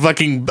mother's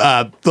fucking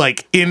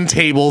like end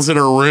tables in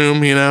her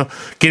room,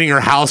 getting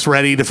her house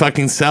ready to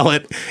fucking sell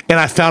it, and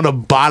I found a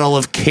bottle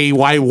of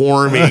KY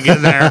warming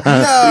in there.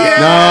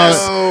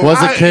 No,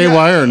 was it KY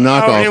or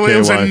knockoff it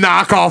was a KY?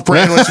 knockoff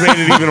brand, which made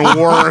it even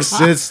worse.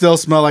 Did it still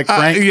smell like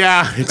Frank?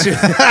 Yeah, I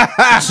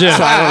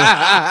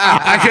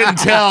couldn't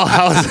tell.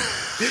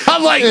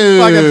 I'm like,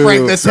 Fucking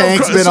Frank the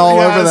Tank's been all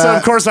over that. So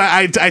of course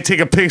I take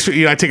a picture.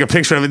 I take a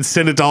picture of it and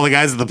send it to all the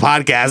guys at the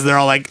podcast. They're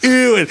all like,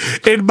 "Ew!"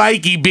 And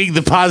Mikey, being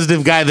the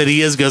positive guy that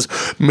he is, goes,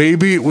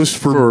 "Maybe it was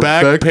for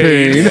back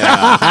pain."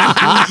 Yeah,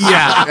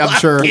 I'm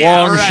sure.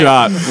 Long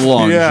shot.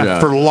 Long Yeah,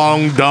 shot. for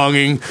long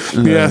donging.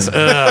 Yes.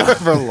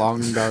 For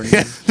long dong.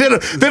 Yeah.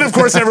 Then of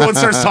course everyone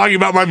starts talking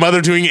about my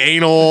mother doing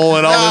anal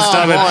and all this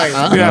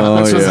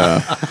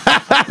stuff.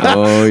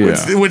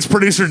 Which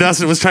producer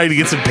Dustin was trying to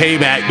get some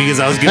payback because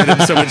I was giving him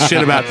so much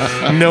shit about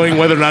knowing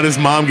whether or not his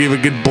mom gave a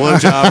good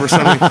blowjob or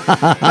something.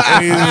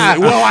 And he's like,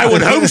 well, I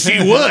would hope she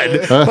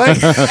would.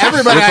 Like,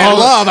 Everybody I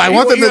love, I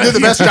want them to do the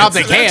best job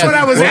they That's can. what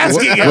I was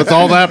asking him. With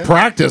all that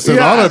practice, it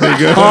ought to be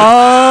good.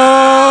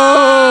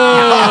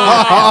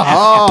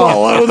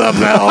 Below the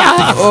belt.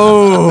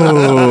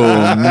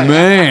 Oh,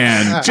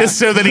 man. Just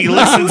so that he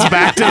listens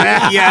back to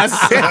that. Yes.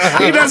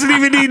 He doesn't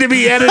even need to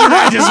be edited.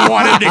 I just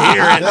want him to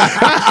hear it.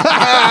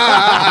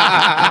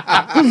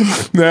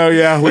 No,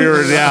 yeah, we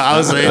were. Yeah, I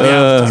was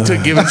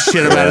to giving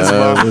shit about his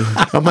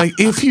mom. I'm like,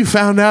 if you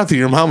found out that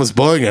your mom was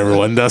bullying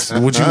everyone,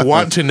 Dustin, would you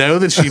want to know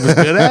that she was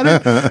good at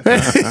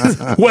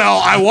it?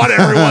 Well, I want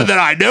everyone that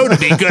I know to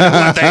be good at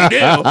what they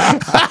do.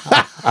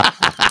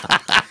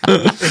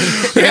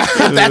 Yeah,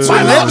 that's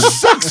why mom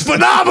sucks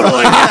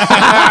phenomenally.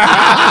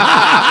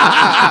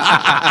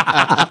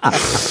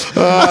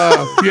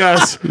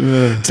 Yes.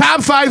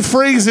 Top 5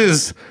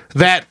 phrases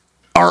that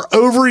are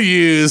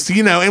overused,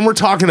 and we're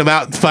talking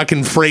about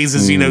fucking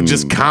phrases,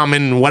 just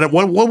common. What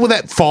would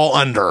that fall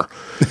under?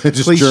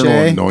 Just Cliche.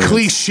 general annoyance.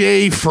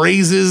 Cliche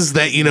phrases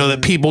that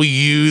that people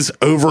use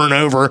over and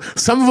over.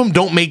 Some of them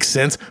don't make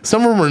sense.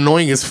 Some of them are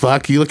annoying as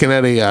fuck. You looking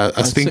at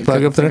a stink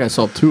bug up I think there? I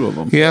saw 2 of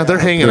them. Yeah, they're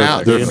hanging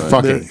out. they're dude.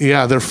 fucking.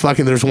 They're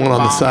fucking. There's one on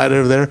the side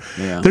over there.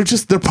 Yeah.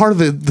 They're part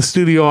of the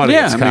studio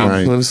audience. Yeah, I Kyle.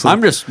 mean, I'm just like-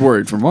 I'm just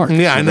worried for Mark.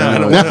 yeah, I know. I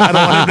don't want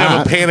him to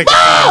have a panic.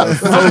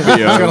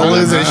 Phobia. He's gonna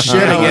lose his shit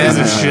Lose again.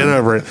 his shit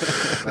over it.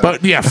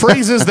 But yeah,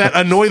 phrases that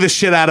annoy the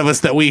shit out of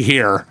us that we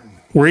hear.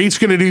 We're each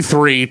going to do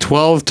 3,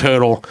 12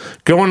 total.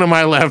 Going to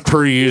my left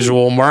per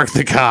usual. Mark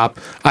the cop.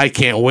 I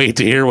can't wait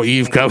to hear what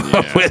you've come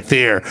up with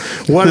here.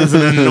 What is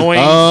an annoying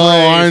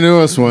I phrase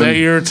knew this one. that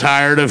you're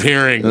tired of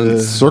hearing?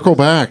 Circle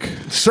back.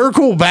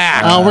 Circle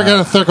back. Oh, we're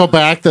gonna circle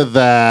back to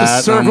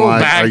that. Circle I'm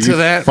like, back are to you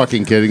that?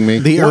 Fucking kidding me?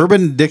 The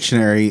Urban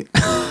Dictionary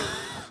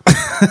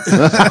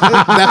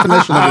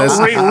definition of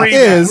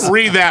this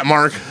Read that,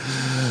 Mark.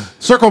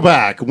 Circle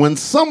back when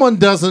someone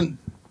doesn't.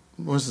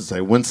 What does it say?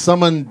 When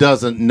someone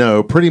doesn't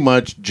know pretty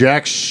much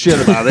jack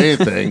shit about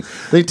anything,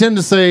 they tend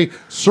to say,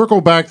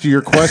 "Circle back to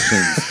your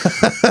questions."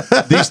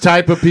 These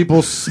type of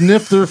people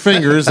sniff their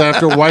fingers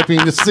after wiping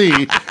to see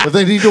if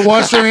they need to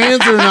wash their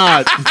hands or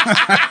not.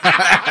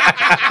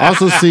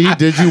 Also, see,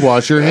 did you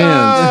wash your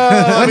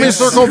hands? Let me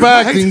circle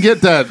back and get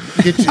you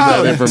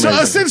that information. So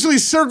essentially,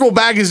 circle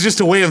back is just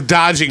a way of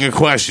dodging a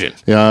question.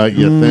 Yeah,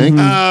 you think?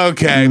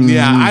 Okay,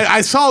 yeah,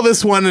 I saw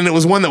this one, and it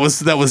was one that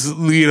was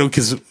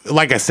because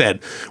like I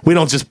said, we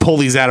don't just pull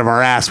these out of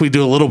our ass. We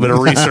do a little bit of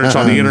research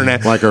on the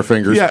internet, Like our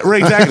fingers. Yeah,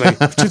 right,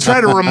 exactly. To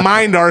try to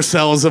remind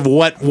ourselves of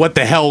what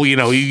the hell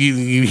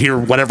you hear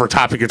whatever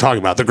topic you're talking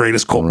about, the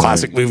greatest cult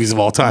classic movies of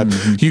all time.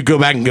 You go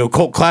back and go,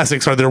 cult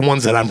classics, are there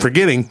ones that I'm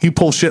forgetting? You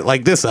pull shit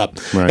like this up,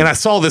 Right. and I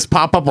saw this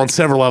pop up on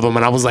several of them,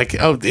 and I was like,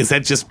 oh, is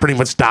that just pretty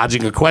much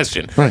dodging a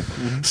question? Right.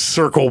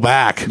 Circle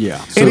back.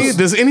 Yeah.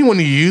 Does anyone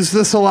use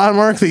this a lot,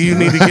 Mark? That you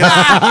need to get?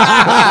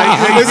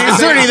 Is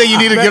there anything you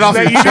need to get off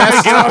your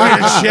chest? Get off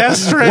your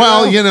chest right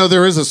Well, now?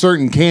 there is a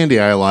certain candy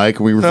I like.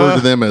 We refer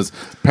to them as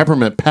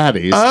peppermint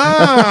patties.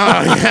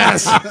 Oh,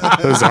 yes.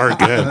 Those are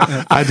good.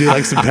 I do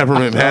like some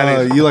peppermint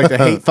patties. You like to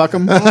hate fuck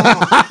them?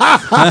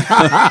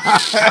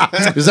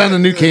 Is that a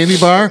new candy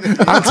bar?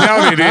 I'm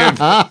telling you, dude.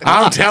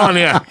 I'm telling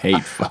you.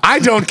 Hate. I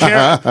don't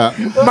care.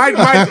 My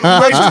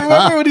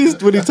what he's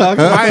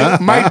talking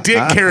about? my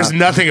dick cares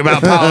nothing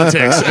about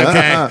politics,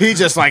 okay? He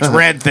just likes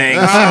red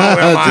things.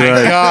 Oh, my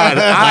God.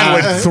 I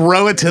would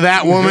throw it to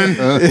that woman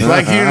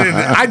like you did.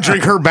 I'd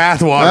drink her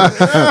bathwater.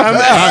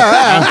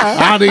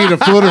 I'd eat a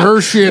foot of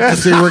her shit to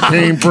see where it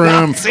came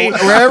from.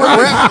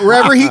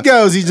 Wherever he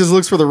goes, he just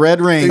looks for the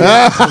red ring.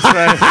 That's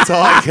right. That's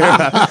all I care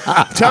about.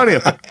 I'm telling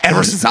you,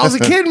 ever since I was a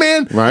kid,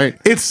 man. Right.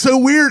 It's so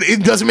weird.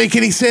 It doesn't make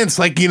any sense.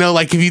 Like,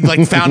 if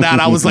you found out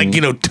I was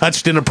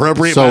touched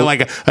inappropriate So- by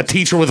like a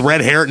teacher with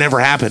red hair, it never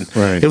happened.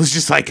 Right. It was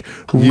just like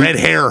red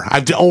hair.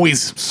 I've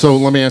always. So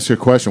let me ask you a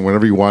question.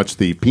 Whenever you watch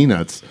the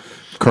Peanuts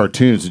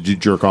cartoons, did you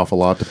jerk off a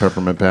lot to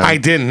peppermint patty? I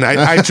didn't.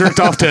 I jerked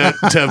off to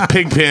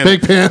Pigpen.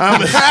 Pigpen.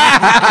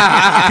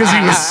 Because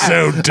he was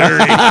so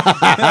dirty.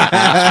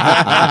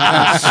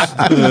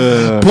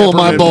 Pull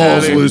my Peppermint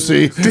balls, patty.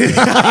 Lucy.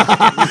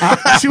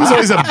 She was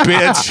always a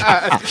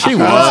bitch. She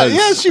was.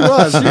 Yeah, she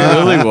was. She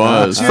really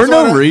was. For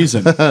no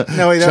reason. No, wait,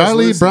 that was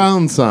Charlie Lucy.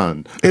 Brown's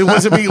son.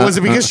 Was it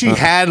because she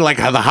had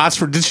the hots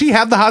for? Did she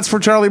have the hots for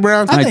Charlie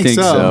Brown? I I think think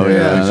so. so. Yeah,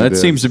 Yeah, she that did.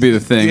 seems to be the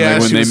thing. Yeah, Like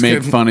when she they was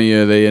make good. fun of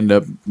you, they end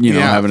up,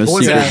 having a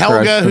Was secret it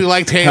Helga crush. who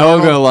liked Hey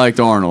Helga Arnold? liked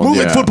Arnold.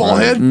 Moving yeah. football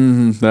head.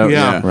 That-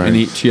 Yeah. Right.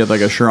 And she had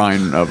like a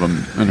shrine of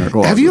him in her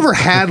closet. Have you ever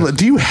had?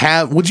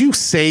 Would you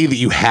say that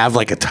you have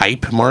like a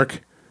type,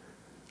 Mark?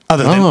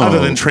 Other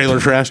than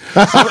trailer trash,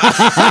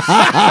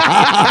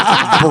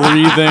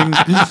 breathing?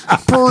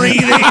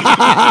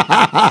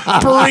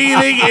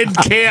 breathing and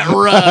can't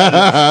run.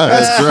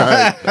 That's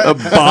right. A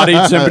body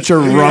temperature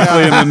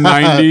roughly in the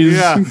 90s.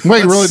 Yeah.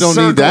 Wait, you really don't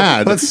need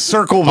that. Let's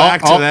circle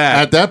back to that.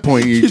 At that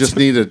point, you just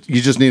need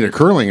a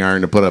curling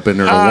iron to put up in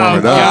there to warm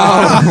it up.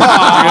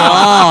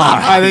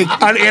 I think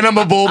An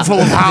enema bulb full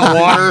of hot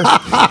water.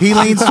 he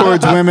leans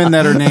towards women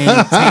that are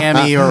named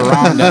Tammy or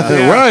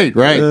Rhonda. Right.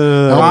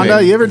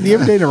 Rhonda, you ever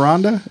dated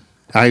Rhonda?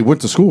 I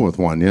went to school with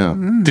one. Yeah.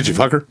 Did you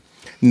fuck her?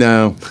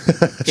 No.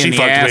 She the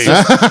fucked ass. me.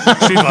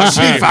 She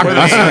fucked me.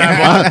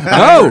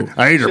 Oh!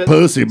 I ate her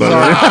pussy, but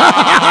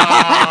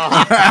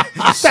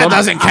That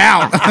doesn't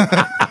count.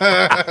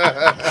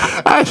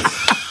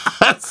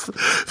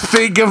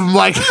 Think of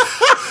like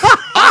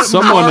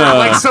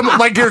Someone,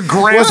 like your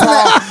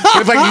grandpa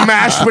with like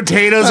mashed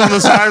potatoes on the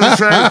side of the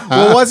tray.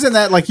 Well, wasn't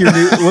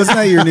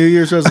that your New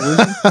Year's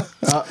resolution?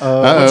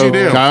 What'd you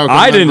do? Kyle,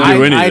 I didn't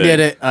do anything.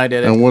 I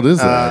did it. And what is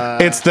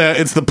that?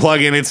 It's the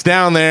plug-in. It's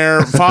down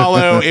there.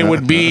 Follow. It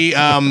would be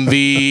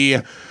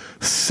the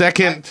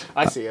second.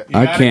 I see it.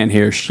 I can't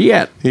hear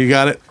shit. You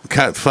got it.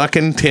 Cut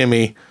fucking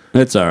Timmy.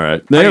 It's all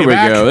right. There you we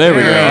back? go. There we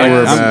Yeah, go.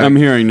 we're I'm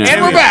hearing now.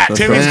 And we're back. That's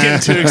Timmy's right.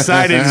 getting too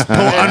excited. He's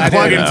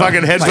unplugging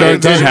fucking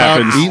headphones. It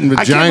happens. Eating I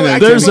vagina.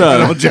 can't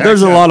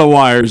There's a lot of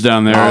wires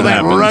down there. All It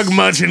that happens. rug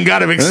munching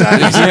got him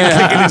excited. He's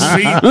kicking his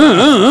feet.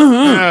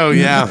 Oh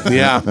yeah.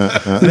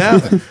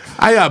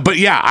 No, but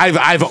yeah,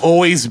 I've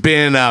always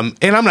been, and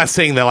I'm not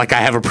saying that like I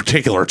have a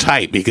particular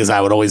type because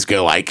I would always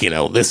go like,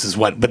 this is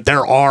what. But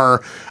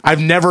I've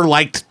never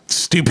liked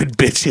stupid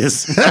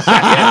bitches. If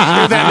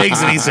that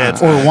makes any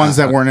sense. Or ones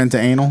that weren't into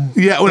anal.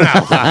 Yeah, well, no,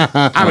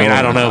 I mean,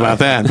 I don't know about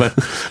that, but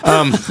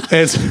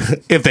it's,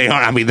 if they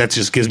are, I mean, that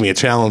just gives me a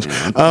challenge.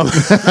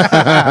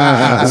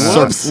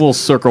 Whoops. We'll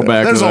circle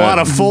back. There's to a that. lot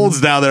of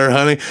folds down there,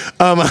 honey.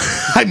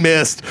 I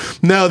missed.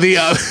 No,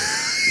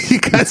 you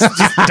guys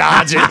just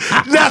dodge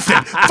it.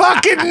 Nothing.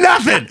 Fucking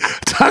nothing.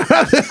 Talk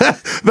about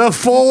the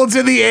folds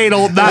in the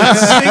anal. Not a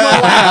single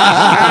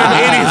laugh out of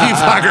any of you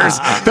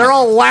fuckers. They're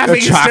all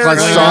laughing Chocolate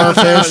hysterically.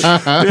 starfish,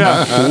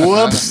 Yeah.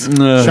 Whoops.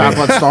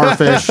 chocolate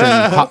starfish,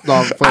 and hot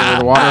dog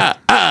flavored water.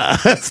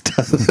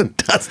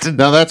 Dustin.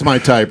 Now that's my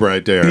type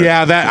right there.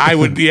 Yeah, that I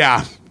would.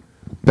 Yeah.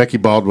 Becky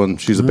Baldwin.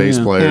 She's a bass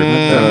player.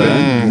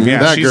 Yeah,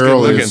 that she's girl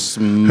good looking. is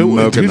Who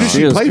smoking does hot.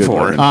 she play good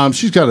for?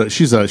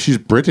 looking. She's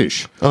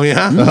British. Oh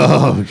yeah.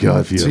 Oh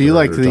god. So you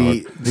like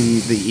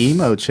the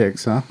emo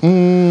chicks, huh?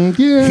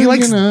 Yeah, He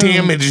likes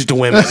damaged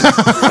women.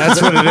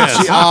 That's what it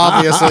is.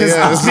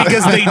 Obviously,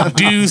 Because they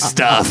do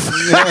stuff.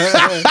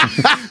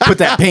 Put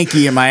that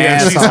pinky in my Yeah,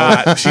 ass. she's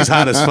hot. She's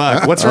hot as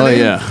fuck. What's her Oh name?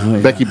 yeah.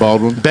 Becky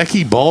Baldwin.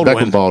 Becky Baldwin.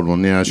 Becky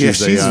Baldwin. Yeah, Yeah, she's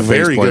she's a bass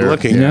very player. good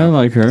looking. Yeah, I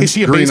like her. Is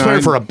she a bass player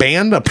Green-eyed. for a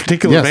band, a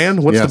particular Yes,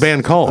 band? What's yes. the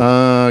band called?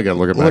 I gotta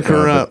look it back. Look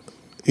her up.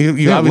 You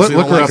Yeah, obviously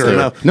look don't her like up her there.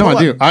 enough. No, Pull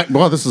I up do.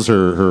 Well, this is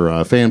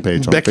her fan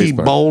page on Becky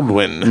Facebook.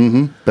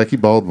 Baldwin. Becky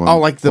Baldwin. Oh,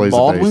 like the plays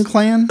Baldwin bass.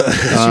 clan?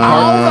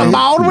 Oh, the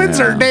Baldwins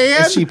are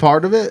dead. Is she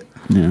part of it?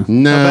 Yeah.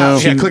 No,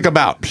 Yeah, click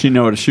about. She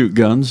know how to shoot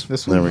guns.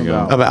 This There one's we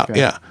go. About, okay.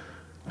 yeah.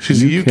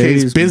 She's UK's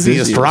UK's busiest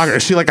busiest. rocker.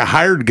 Is she like a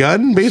hired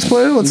gun bass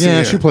player? Let's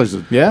yeah, see. she plays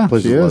it. Yeah,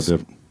 plays she it a lot is.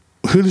 different.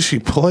 Who does she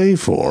play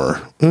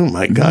for? Oh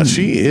my God,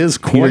 she is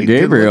quite Peter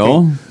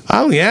Gabriel. good-looking.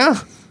 Oh yeah,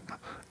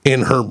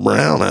 in her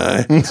brown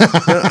eye.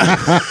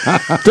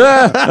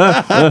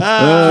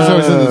 She's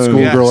always in the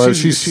schoolgirl. yeah, Yeah,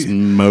 she's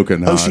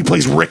smoking hot. Oh, she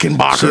plays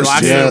Rickenbackers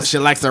too. Yes. She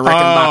likes the Oh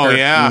Rickenbacker.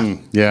 yeah,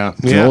 Yeah.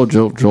 yeah.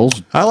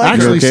 Joel's. I I like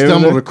actually her. okay with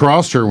stumbled it?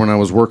 across her when I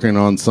was working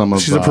on some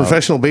of. She's a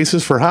professional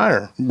bassist for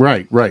hire.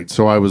 Right.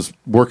 So I was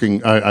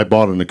working. I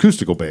bought an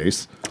acoustical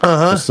bass.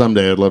 So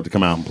someday I'd love to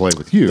come out and play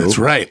with you. That's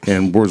right.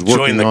 And was Join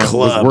working the on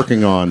club. was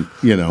working on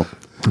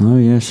Oh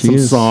yeah, she some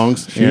is.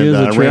 songs, She and is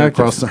I ran attractive.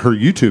 across her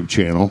YouTube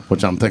channel,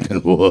 which I'm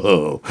thinking,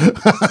 whoa,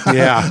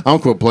 Yeah, I'll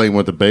quit playing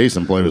with the bass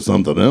and play with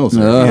something else.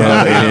 Oh,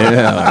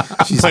 yeah.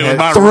 play with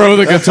my Throw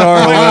the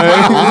guitar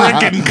away.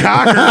 Ricken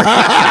Cocker.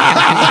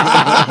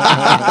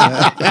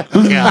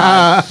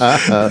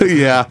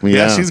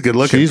 yeah, she's good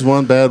looking. She's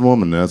one bad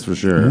woman, that's for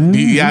sure.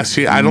 Yeah,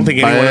 I don't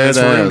think anyone in this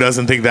Badass. room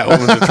doesn't think that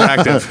woman's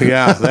attractive.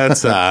 Yeah,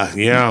 that's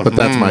yeah. But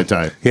that's my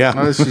type. Yeah.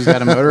 Oh, she's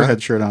got a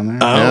Motorhead shirt on there.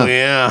 Oh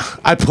yeah.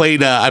 I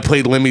played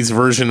Lemmy's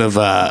version of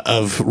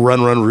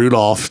Run Run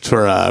Rudolph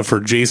for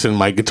Jason,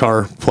 my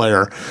guitar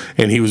player,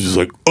 and he was just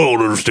like, "Oh, I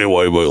don't understand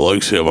why anybody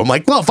likes him." I'm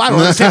like, "Well, if I don't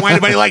understand why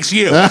anybody likes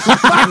you,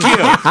 fuck you."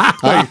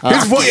 Like,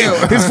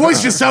 his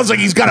voice just sounds like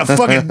he's got a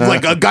fucking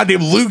like a goddamn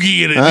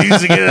loogie in it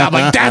using it. And I'm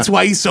like, "That's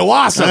why he's so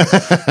awesome."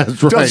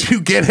 That's right. Don't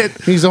you get it?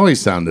 He's always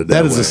sounded that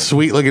That is way. a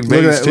sweet looking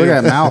Look bass at, too. look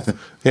at that mouth.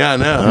 Yeah, I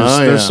know. Oh,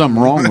 There's yeah.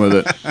 something wrong with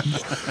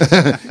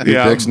it. Your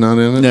Yeah. dick's not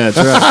in it. Yeah,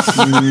 that's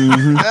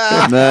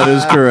right. That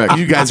is correct.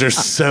 You guys are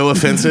so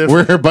offensive.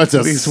 We're a bunch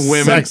of These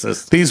women,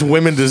 sexist. these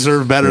women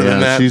deserve better Yeah, than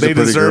that. she's a They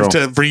pretty deserve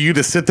girl. for you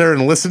to sit there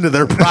and listen to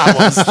their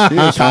problems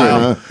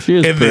She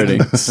is and pretty.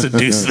 then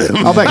seduce them.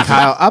 I'll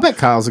bet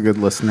Kyle's a good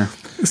listener.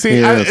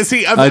 See, Yes.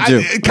 I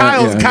do.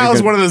 Kyle's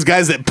Yeah, one of those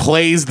guys that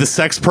plays the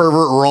sex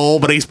pervert role,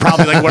 but he's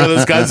probably like one of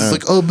those guys that's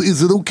like,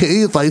 is it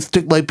okay if I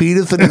stick my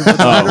penis in your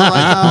vagina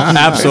right now?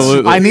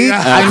 Absolutely. I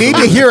need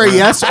to hear a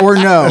yes or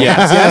no.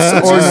 Yes or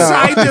Would you no.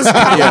 sign this?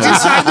 Would you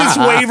sign this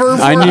waiver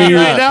for I me need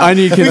right now? I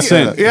need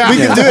consent. Yeah. We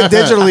can do it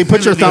digitally.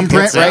 Put your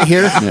thumbprint right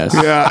here. Yes.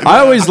 Yeah. I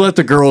always let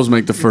the girls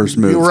make the first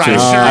move. Right, too. sure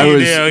I you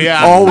was do,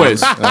 yeah.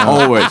 Always.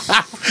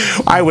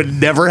 I would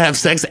never have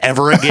sex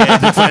ever again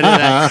if I did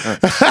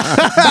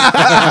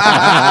that.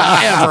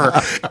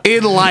 Ever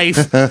in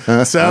life.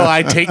 So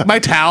I take my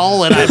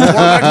towel and I pour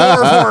my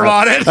chloroform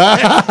on it. And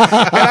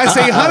I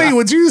say, honey,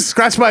 would you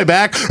scratch my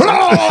back?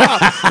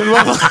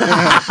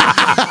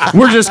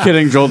 We're just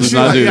kidding. Joel does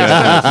not do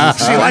that.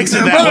 She likes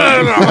it that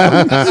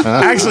way.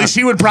 Actually,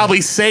 she would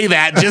probably say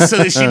that just so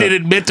that she didn't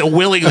admit to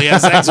willingly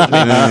have sex with me.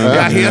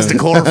 Yeah, he has to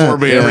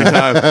chloroform me every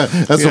time.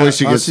 That's the way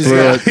she gets she's through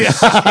got- it.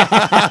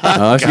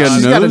 Oh, she got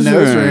She's got a nose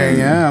nose ring. ring.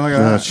 Yeah, look at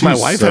that. She's My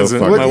wife so has a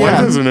fucking my wife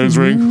hot. has a nose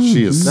ring.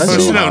 She is That's so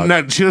just- hot.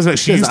 No, she doesn't.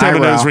 She has used to have a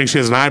eyebrow. nose ring. She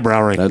has an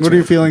eyebrow ring. What are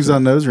your feelings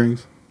on nose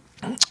rings?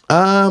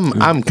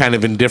 I'm kind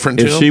of indifferent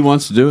to If them. she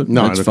wants to do it,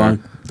 No, I that's don't fine.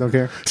 care. Don't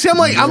care. See, I'm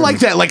like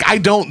that. Like I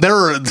don't. There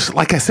are,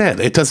 like I said,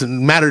 it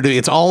doesn't matter to me.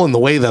 It's all in the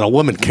way that a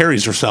woman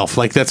carries herself.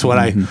 Like that's what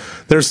I.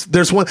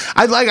 There's one.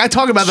 I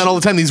talk about that all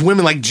the time. These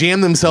women like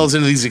jam themselves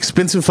into these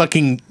expensive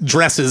fucking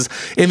dresses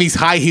in these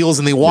high heels,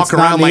 and they walk It's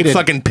not around like needed.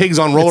 fucking pigs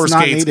on roller It's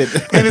not skates. needed.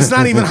 And it's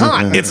not even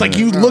hot. It's like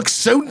you look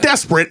so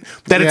desperate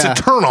that it's a Yeah.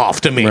 turn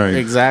off to me. Right.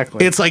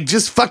 Exactly. It's like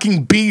just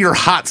fucking be your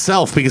hot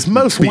self because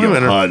most your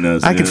women are.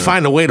 hotness, I can yeah.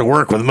 find a way to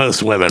work with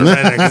most women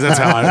because that's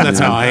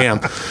how I am.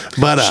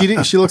 But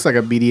she looks like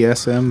a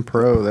BDSM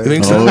pro. There. you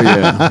think so?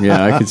 Oh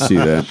yeah, I could see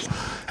that.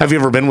 Have you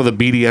ever been with a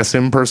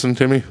BDSM person,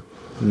 Timmy?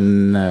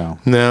 No.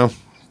 No.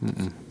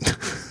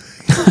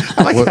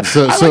 I like, What-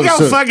 so- I so- like how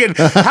so- fucking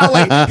how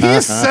like he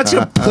is such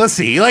a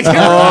pussy. Like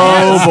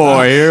Oh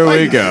boy, here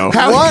we go.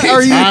 how What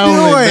are you I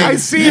only doing? I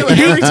see him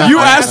every time You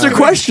I asked a him.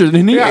 question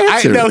and he Yeah, I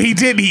answered. know he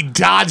did. He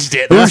dodged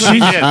it. Ooh, That's what he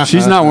did.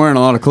 she's not wearing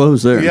a lot of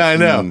clothes there. Yeah, I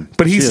know.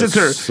 But he She sits is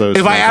there. so If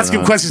I smoking ask him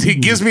hot. questions, he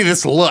gives me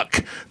this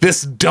look,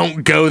 this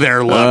 "don't go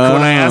there" look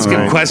when I ask him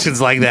right. questions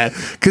like that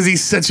because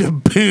he's such a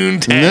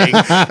poontang.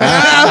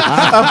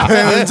 a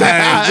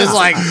poontang, just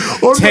like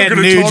Ted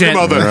Nugent.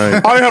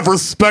 Right. I have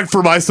respect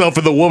for myself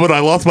and the woman I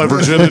lost my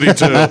virginity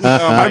to. I'm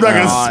not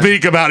going to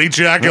speak about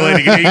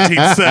ejaculating in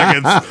 18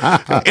 seconds.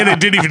 And it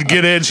didn't even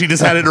get in. She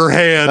just had it in her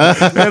hand.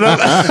 And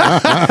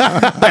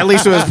At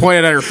least it was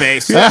pointed at her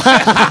face.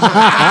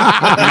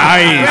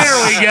 Nice. there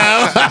we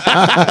go.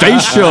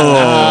 Facial.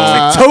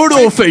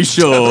 Total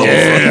facial.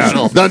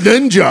 Yeah. The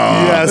ninja.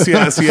 Yes.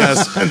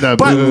 The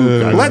But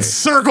boo. let's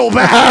circle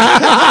back.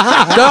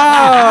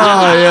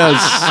 Oh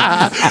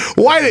yes.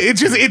 Why it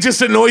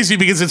just annoys you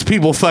because it's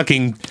people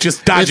fucking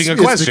just dodging a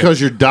It's question.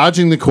 because you're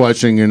dodging the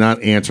question, you're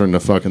not answering the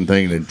fucking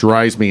thing, and it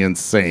drives me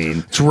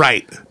insane. It's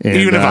right. And,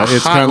 Even if a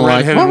it's hot kinda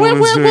like, redheaded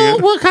woman's doing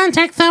it. We'll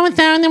contact so and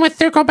so, and then we'll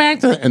circle back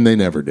to. And they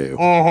never do.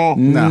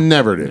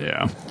 Never do.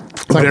 Yeah.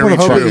 It's like, Very what a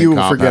true. fucking You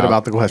cop forget out.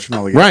 about the question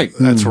altogether. Right.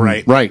 That's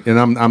right. Right. And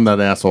I'm that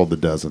asshole that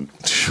doesn't.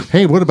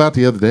 Hey, what about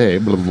the other day?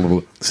 Blah, blah,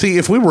 blah. See,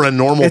 if we were a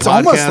normal It's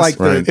podcast, almost like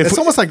Right. it's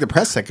almost like the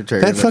press secretary.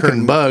 That of the fucking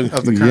current- bug.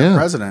 of the current Yeah.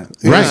 president.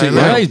 Right. I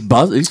know.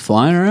 Yeah, he's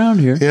flying around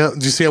here. Yeah,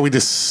 did you see how we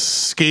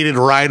just skated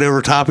right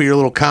over top of your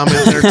little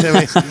comment there,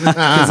 Timmy?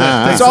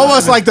 It's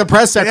almost like the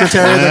press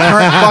secretary of the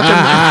current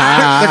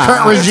fucking the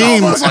current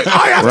regime. It's almost like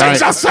I have Right.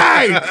 things to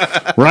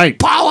say. Right.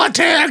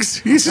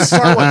 Politics. You should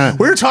start one.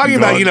 We were talking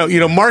about, you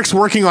know, Mark's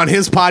working on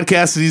his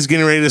podcast that he's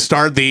getting ready to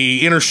start, the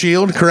Inner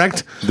Shield,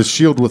 correct? The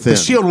shield within. The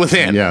Shield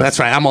Within. Yes. That's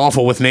right. I'm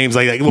awful with names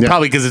like that. Well, Yeah.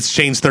 probably because it's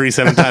changed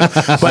 37 times.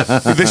 But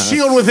the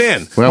Shield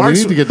Within. Well, Mark's-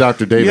 we need to get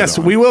Dr. David Yes,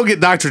 on. we will get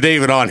Dr.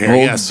 David on here.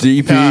 Old Yes.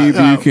 DP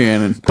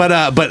Buchanan.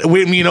 But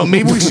we, you know,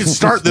 maybe we should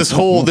start this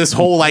whole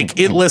like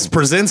It List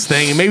Presents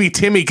thing, and maybe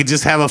Timmy could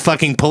just have a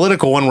fucking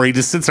political one where he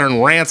just sits there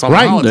and rants on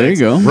Right. politics. There you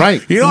go.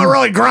 Right. You know what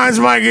really grinds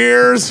my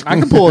gears? I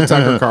can pull a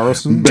Tucker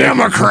Carlson.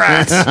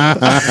 Democrats.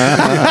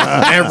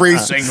 Every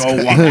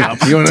single one.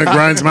 You want to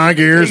grind my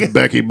gears?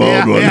 Becky Yeah,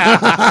 Baldwin. yeah.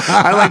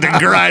 I like to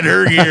grind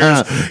her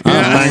gears. I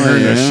Yeah. bang her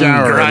in the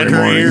shower Grind every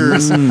her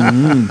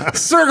morning. ears.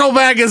 Circle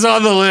back is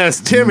on the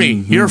list. Timmy,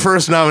 your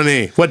first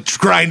nominee. What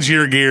grinds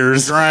your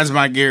gears? Grinds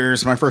my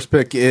gears. My first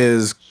pick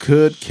is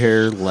could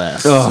care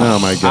less. Oh,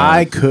 my God.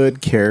 I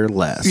could care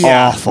less.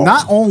 Yeah. Awful.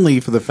 Not only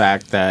for the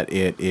fact that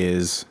it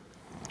is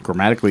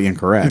grammatically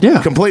incorrect.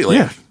 Yeah. Completely.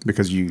 Yeah.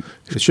 Because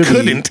it should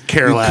Couldn't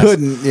care you less.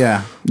 Couldn't,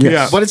 yeah.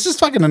 Yeah. But it's just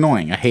fucking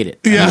annoying. I hate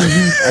it. Yeah.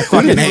 I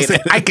fucking hate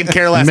it. I could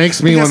care less.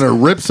 Makes me want Because- to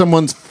rip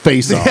someone's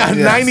face off. Yeah,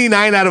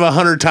 99 out of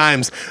 100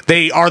 times,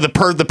 they are the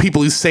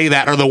people who say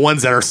that are the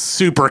ones that are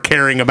super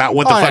caring about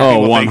what the Oh, fuck yeah.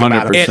 people Oh, think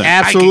about 100%. it. It I could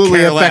absolutely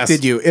care less.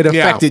 affected you. It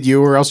Yeah. affected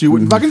you, or else you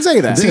wouldn't fucking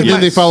say that. And then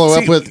they follow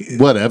up See- with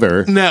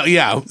whatever. No,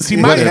 yeah. See,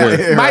 my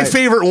Whatever. my Right.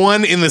 favorite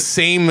one in the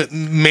same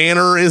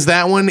manner as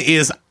that one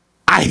is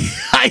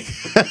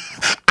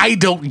I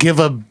don't give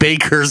a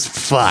baker's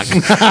fuck.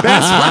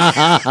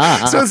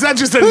 That's so it's not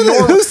just a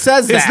normal. who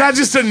says It's that? not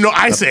just a.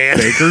 I say it.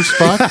 Baker's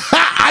fuck?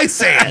 I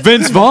say it.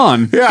 Vince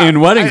Vaughn Yeah. in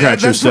Wedding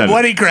That's Crashers what said it.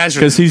 Wedding Crashers.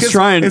 Because he's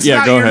trying. It's Yeah,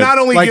 not, go you're ahead. not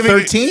only Like giving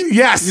 13?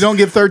 Yes. You don't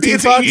give 13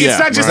 It's, fucks? it's Yeah,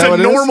 not just right. a Is that what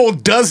it is? normal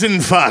dozen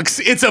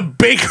fucks. It's a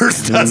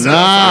baker's dozen.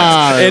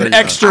 Ah, there we An go.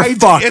 extra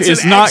fuck It's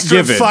is an not extra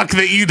given. fuck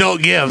that you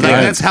don't give. Like,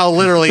 Right. that's how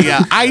literally.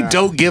 Yeah, I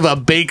don't give a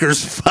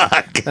baker's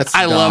fuck. That's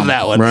I love dumb.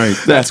 that one. Right.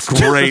 That's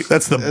great.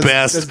 That's the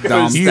best. that's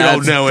dumb. You That's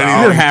don't know dumb.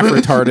 anything. You're half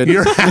retarded.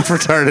 You're half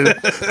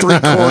retarded.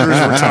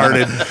 3/4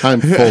 retarded.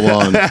 I'm full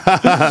on.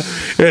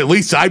 At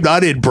least I'm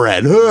not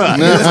inbred.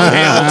 Here's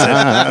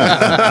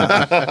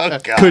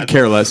Hamilton. God. Could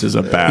care less is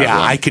a bad Yeah,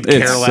 one. I could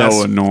care it's less.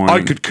 so annoying.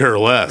 I could care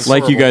less.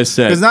 like you guys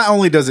said. Because not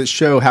only does it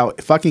show how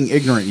fucking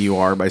ignorant you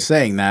are by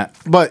saying that,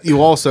 but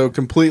you also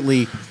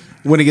completely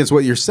went against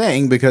what you're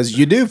saying because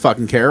you do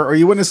fucking care, or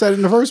you wouldn't have said it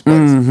in the first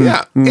place.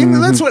 Yeah,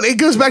 and that's what it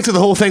goes back to the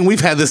whole thing.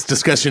 We've had this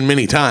discussion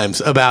many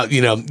times about,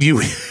 you know,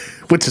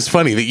 which is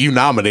funny that you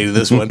nominated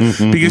this one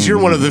because you're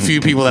one of the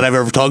few people that I've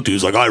ever talked to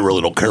who's like, I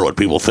really don't care what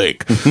people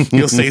think.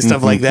 You'll say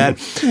stuff like that.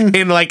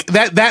 And like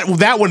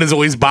that one has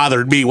always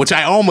bothered me, which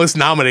I almost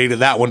nominated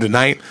that one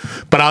tonight,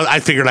 but I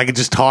figured I could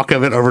just talk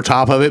of it over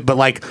top of it. But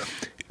like,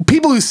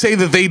 people who say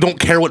that they don't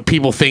care what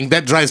people think,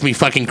 that drives me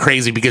fucking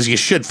crazy because you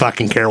should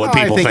fucking care what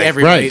people think.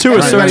 Everybody, Right. To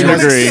a certain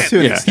everybody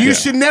degree. does. Yeah.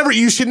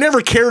 You should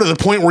never care to the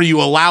point where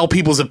you allow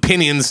people's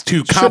opinions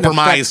to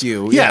compromise affect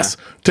you, Yes,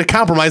 to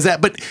compromise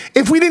that. But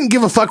if we didn't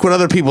give a fuck what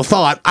other people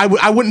thought,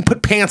 I wouldn't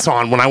put pants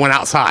on when I went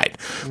outside.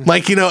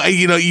 Like you don't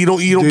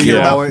care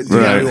about.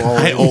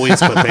 I always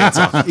put pants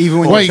on. Even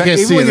when Well, you're you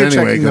can't see it you're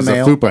anyway checking the because the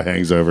mail. fupa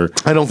hangs over.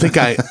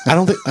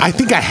 I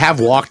think I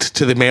have walked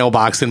to the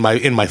mailbox in my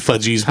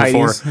fudgies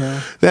before. Tighties,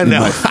 yeah. Then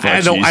no, My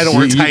I don't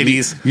wear You-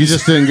 tighties. You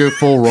just didn't go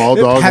full raw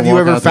dog. Have and you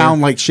walk ever out there?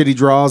 found like shitty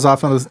draws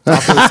off of the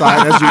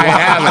side as you I walk?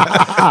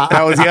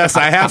 haven't.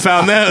 I have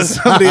found those.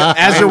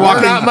 As you're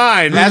walking, not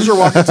mine. As you're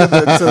walking to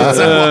the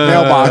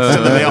mailbox.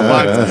 To the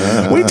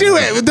mailbox. We do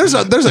it. There's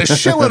a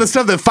shitload of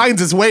stuff that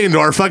finds its way into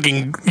our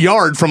fucking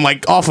yard from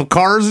like off of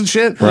cars and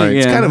shit. Right.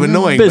 It's kind of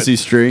annoying. Busy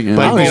street. Yeah.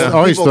 but, I always, you know, I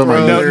always people throw my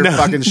throw no, their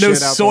fucking shit no out the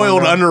soiled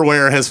window.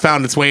 underwear has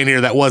found its way in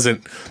here that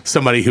wasn't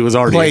somebody who was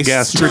already a Placed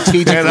guest.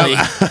 strategically.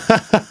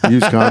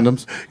 use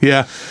condoms.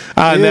 Yeah.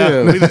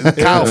 No. Ew.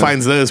 Kyle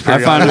finds those I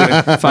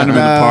periodically. find them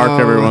in the park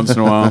every once in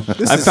a while.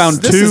 I found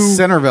This two. is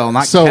Centerville,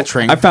 not So,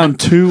 Kettering. I found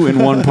two in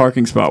one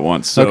parking spot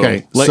once. So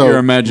Okay, let so your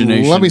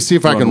imagination. Let me see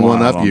if I can run one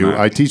wild up on you. that.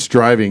 I teach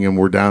driving, and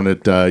we're down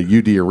at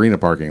UD Arena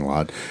parking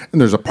lot, and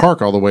there's a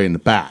park all the way in the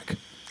back.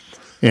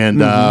 And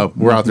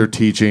we're out there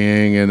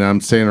teaching, and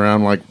I'm standing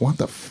around like, what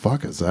the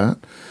fuck is that?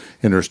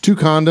 And there's 2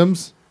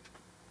 condoms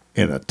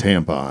and a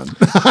tampon.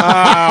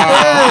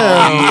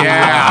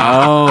 Yeah.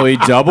 Oh, he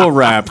double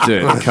wrapped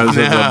it because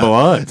of the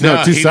blood.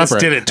 No, 2 he just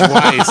separate. did it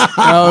twice.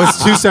 oh,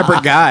 it's 2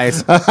 separate guys.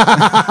 See,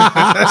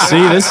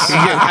 this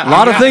a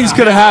lot of things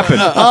could have happened.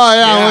 Oh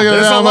yeah, look at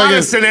There's that. a I'm lot like,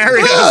 of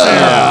scenarios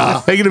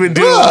there. They could have been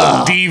doing a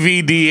little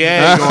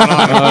DVDA going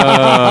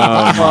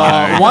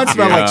on. One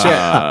smelled like shit.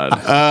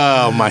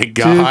 Oh my 2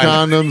 god.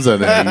 condoms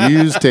and a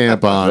used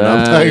tampon. I'm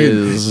That telling you,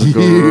 is you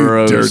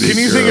gross. dirty Can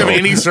you think of girl.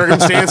 any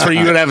circumstance where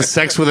you would have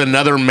sex with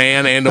another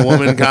man and a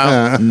woman,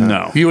 Kyle?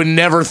 No. You would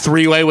never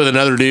 3-way with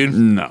another dude?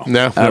 No.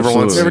 No, never Absolutely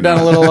once. You ever done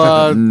a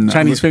little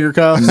Chinese finger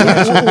cuff? Would you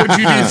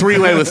do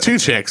 3-way with 2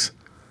 chicks?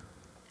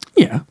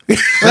 Yeah.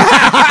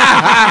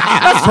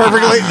 That's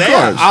perfectly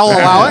there. I'll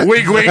allow it.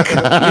 Wink, wink.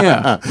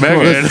 Yeah.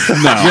 Megan.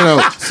 No. You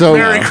know, so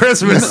Merry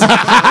Christmas. They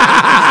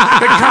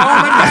call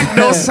me back,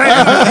 no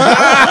Santa.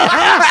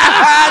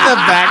 The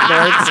back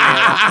door.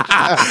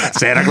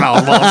 Santa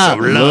Claus wants some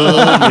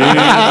love.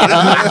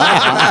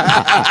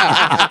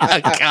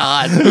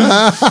 God.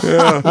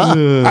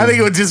 I think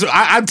it would just,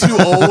 I'm too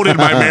old in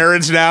my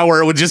marriage now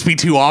where it would just be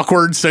too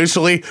awkward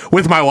socially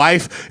with my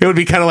wife. It would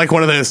be kind of like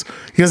one of those,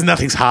 because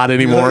nothing's hot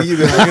anymore. You'd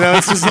be like,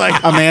 It's just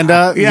like,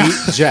 Amanda, Yeah. meet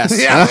Jess.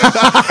 yeah.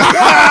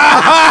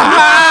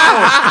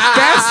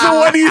 That's the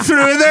one you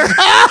threw in there.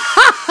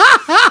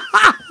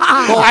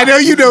 I know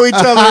you know each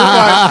other, but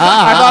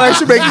I thought I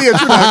should make the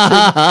introduction.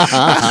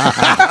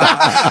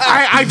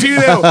 I do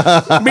know.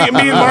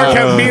 Me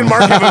and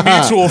Mark have a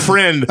mutual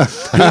friend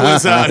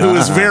who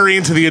is very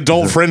into the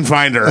adult friend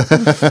finder,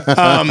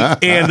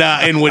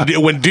 and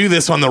would do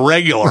this on the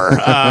regular.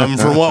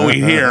 From what we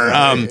hear,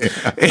 I'm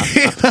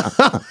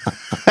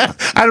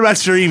not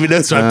sure he even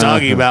knows what I'm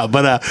talking about,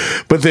 but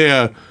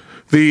okay,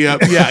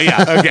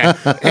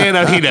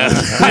 and he does.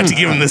 I had to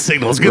give him the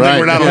signals. Good thing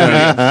we're not on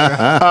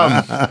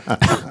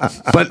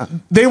video. But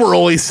they were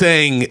always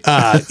saying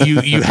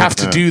you have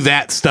to do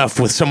that stuff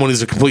with someone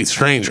who's a complete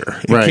stranger.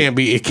 Right.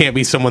 It can't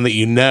be someone that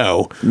you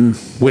know.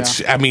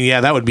 Which I mean,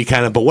 that would be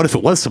kind of. But what if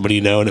it was somebody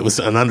you know and it was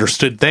an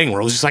understood thing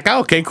where it was just like, oh,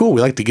 okay, cool.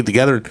 We like to get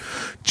together and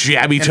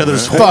jab each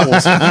other's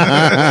holes,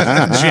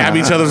 jab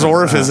each other's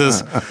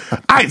orifices.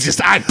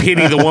 I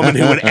pity the woman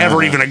who would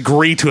ever even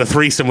agree to a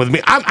threesome with me.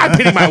 I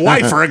pity my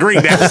wife for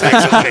agreeing to have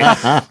sex with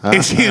me,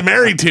 and she's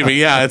married to me.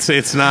 Yeah,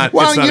 it's not.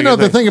 well, it's not you a know,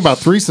 good the thing about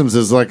threesomes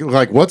is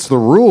like what's the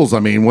rules? I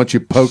mean, once you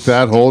poke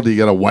that hole, do you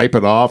got to wipe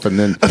it off and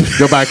then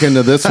go back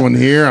into this one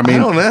here? I mean,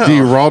 don't know. do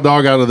you raw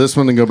dog out of this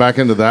one and go back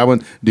into that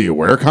one? Do you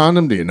wear a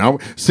condom? Do you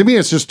not? To me,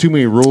 it's just too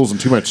many rules and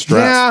too much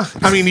stress.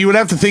 Yeah, I mean, you would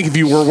have to think if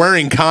you were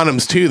wearing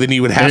condoms too, then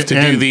you would have to do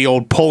And- the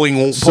old pulling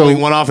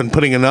one off and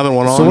putting another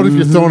one on. So what if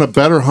you're throwing a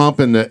better hump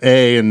into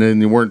A and then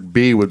you weren't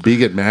B? Would B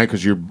get mad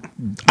because you're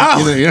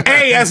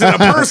A as in a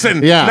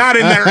person, Yeah. not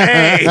in their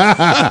A. You're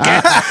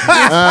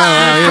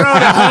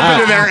throwing a hump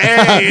into their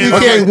A.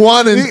 Okay,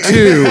 1 and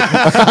 2. You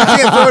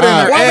can't throw it in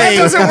there. Well, that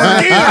doesn't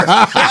work either.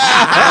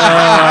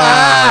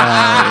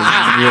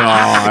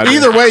 God.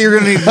 Either way, you're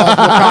going to need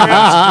multiple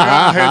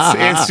comments.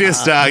 It's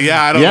just,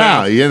 I don't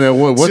know. You know,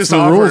 what's just the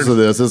rules awkward. of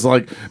this? It's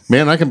like,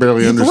 man, I can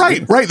barely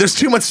understand. Right. There's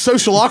too much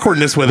social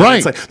awkwardness with it. Right.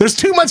 It's like, there's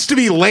too much to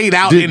be laid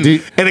out and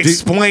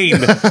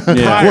explained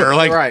Yeah. prior.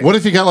 Like, Right. What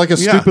if you got like a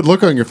Yeah. stupid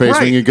look on your face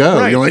Right, when you go?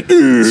 right. You're like, so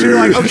you're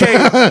like, okay,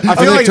 I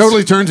and it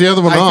totally turns the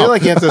other one I off. feel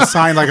like you have to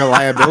sign like a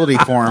liability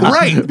form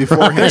right.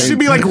 beforehand. There should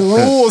be like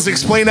rules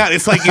explained out.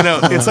 It's like,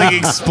 it's like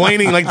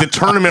explaining like the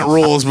tournament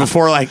rules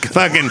before like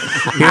fucking,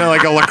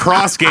 like a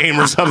lacrosse game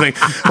or something.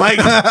 Like,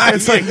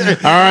 it's like,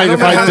 all right,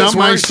 if I dump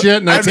my shit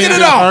and I I've can't seen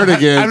get it all. hard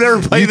again, I've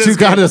never played you this two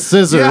got game. a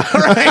scissor. Yeah,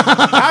 right.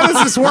 How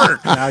does this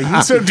work?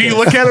 So do you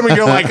look at him and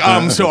go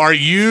like, so are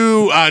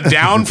you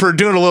down for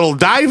doing a little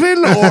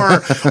diving,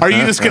 or are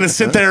you just going to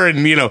sit there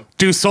and,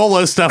 do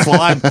solo stuff while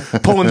I'm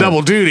pulling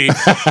double duty?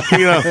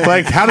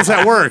 Like, how does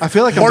that work? I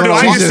feel like I'm or do doing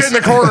I a lot just of sit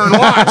in the corner and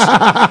watch?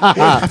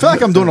 I feel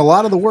like I'm doing a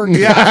lot of the work.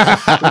 Yeah.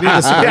 We need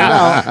to sort it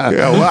out.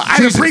 Yeah, well,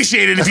 I'd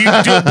appreciate it if you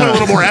put a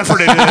little more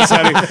effort into this,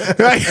 honey.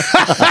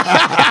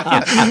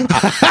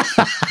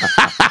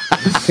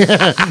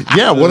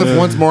 Yeah, what if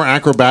one's more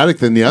acrobatic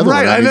than the other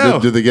Right, one? I know.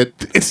 Do they get...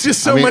 It's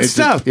just so I mean, much it's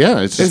just- stuff.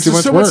 yeah, it's just too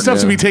much so work, much stuff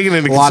to yeah. be taken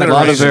into A lot of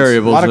consideration.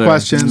 variables. A lot of there.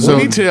 questions. We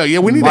need to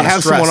lot of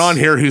have stress. someone on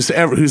here who's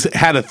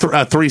had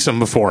a threesome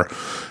before,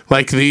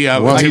 like the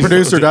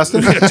producer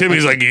Dustin. Yeah,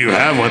 Timmy's like, you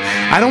have one.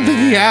 I don't think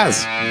he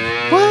has.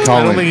 What? Call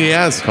I don't him. think he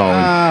has. Call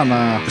him.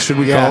 No. Should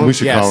we Yeah, call him? We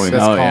should call him.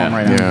 Let's Oh, call yeah. him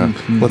right now.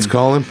 Yeah. Let's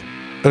call him.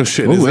 Oh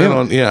shit! Oh, Is that yeah.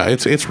 on? Yeah,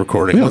 it's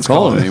recording. We Let's haven't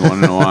call called him.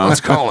 anyone in a while. Let's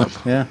call him.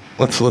 Yeah.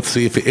 Let's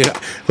see if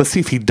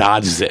he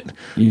dodges it.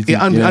 You think-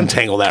 yeah.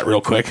 Untangle that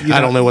real quick.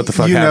 I don't know what the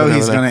fuck You know happened.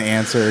 he's over there. going to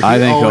answer. I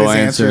think he'll always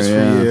answer. answers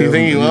Yeah. for you. You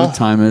think he will? What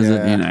time is it?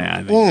 Yeah.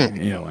 I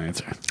think he'll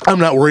answer. I'm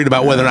not worried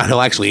about whether or not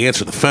he'll actually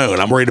answer the phone.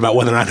 I'm worried about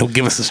whether or not he'll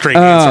give us a straight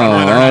answer on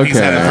whether or not he's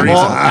had a okay. threesome.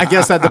 Well, I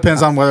guess that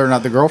depends on whether or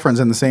not the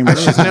girlfriend's in the same room.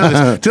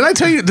 Did I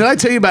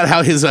tell you about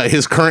how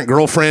his current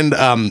girlfriend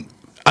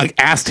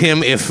asked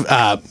him if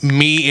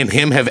me and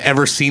him have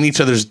ever seen each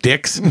other's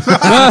dicks? No.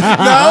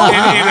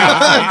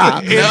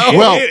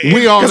 Well,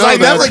 we all know Because I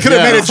that. definitely could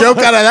have made a joke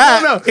out of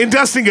that. No. And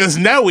Dustin goes,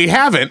 no, we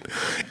haven't.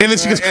 And then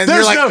she goes, And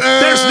there's you're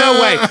no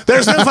way. like,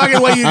 There's no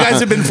fucking way you guys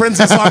have been friends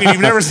this long and you've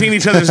never seen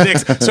each other's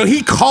dicks. So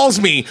he calls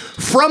me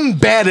from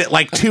bed at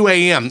like 2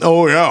 a.m.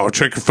 Oh, yeah, I'll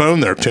check your phone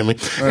there, Timmy.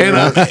 And,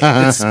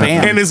 It's spam.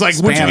 and is like,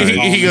 would you,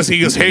 Spam. he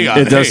goes, hey,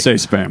 It does hey.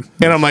 say spam.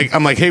 And I'm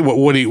like, hey,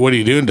 what are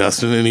you doing,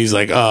 Dustin? And he's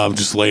like, I'm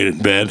just laid in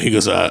bed. He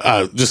goes,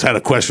 just had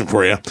a question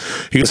for you.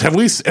 He goes, have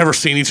we ever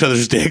seen each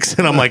other's dicks?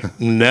 And I'm like,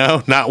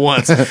 no, not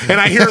once. And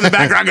I hear in the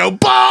background go,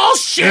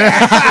 bullshit.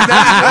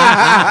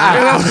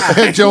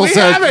 And Joel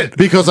said,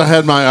 because I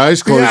had my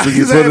eyes closed when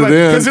you put it in.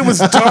 Because it was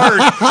dark.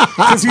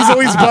 Because he's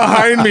always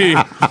behind me.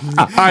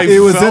 It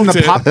was in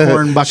the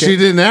popcorn bucket. She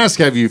didn't ask,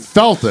 have you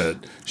felt it?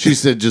 She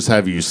said, just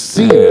have you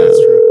seen it?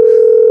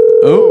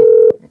 Oh,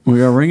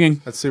 we are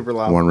ringing. That's super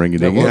loud. One ringy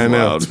dingy. Yeah, I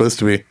know. It's supposed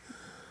to be.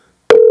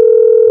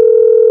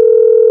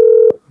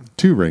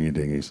 Two ringy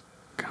dingies.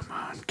 Come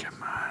on.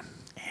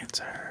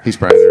 Answer. He's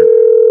probably there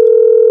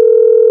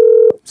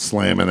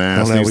slamming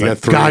ass. know, And he's we got like,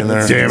 three God in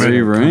there. damn Three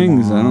it.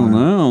 rings. I don't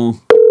know.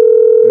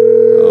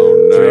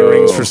 3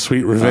 rings for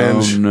sweet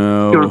revenge. Oh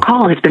no. Your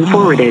call has been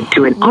forwarded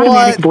to an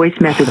automatic voice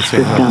message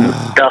system.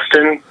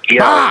 Dustin,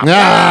 yeah.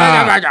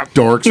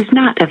 Dorks. Is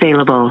not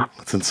available.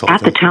 That's insulting.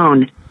 At the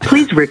tone,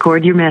 please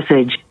record your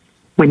message.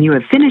 When you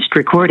have finished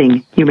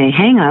recording, you may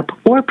hang up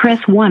or press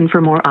 1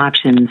 for more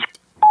options.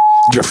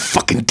 You're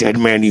fucking dead,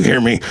 man. You hear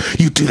me?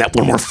 You do that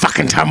one more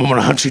fucking time, I'm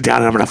gonna hunt you down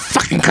and I'm gonna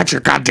fucking cut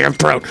your goddamn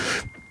throat.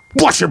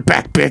 Watch your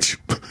back, bitch.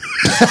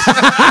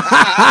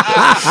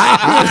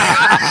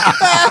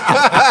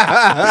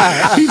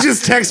 He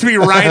just texted me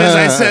right as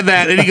I said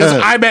that, and he goes,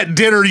 I'm at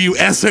dinner, you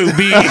SOB.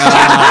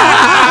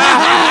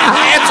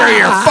 Answer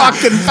your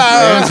fucking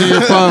phone. Answer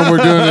your phone. We're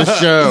doing a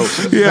show.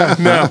 Yeah,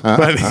 no,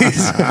 but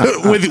he's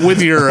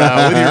with your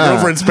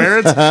girlfriend's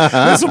parents.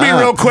 This will be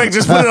real quick.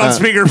 Just put it on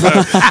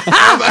speakerphone.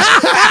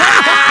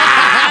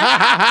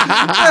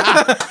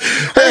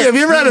 Hey, have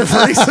you ever had a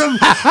threesome?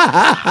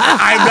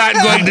 I'm not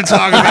going to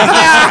talk about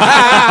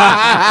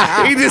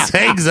it. He just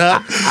hangs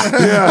up.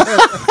 Yeah.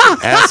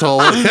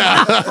 Asshole.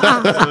 Yeah.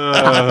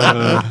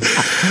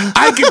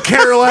 I could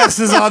care less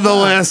is on the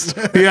list.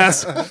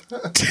 Yes.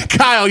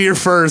 Kyle, you're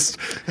first.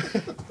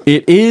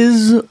 It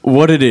is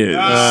what it is.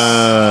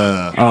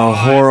 A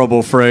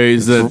horrible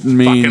phrase that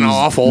means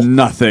awful.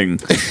 nothing.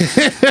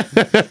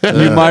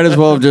 You might as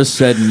well have just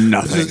said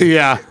nothing.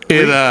 Yeah.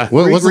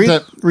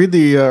 Read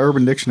the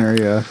Urban Dictionary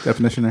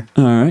definition there.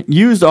 All right.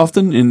 Used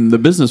often in the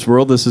business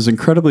world, this is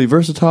incredibly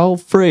versatile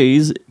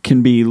phrase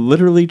can be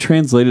literally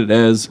translated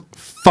as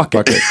fuck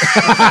it.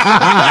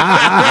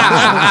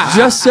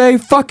 Just say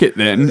fuck it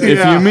then if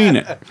Yeah. you mean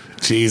it.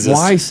 Jesus.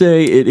 Why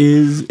say it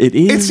is what it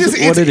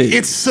is?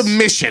 It's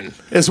submission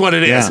is what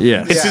it is.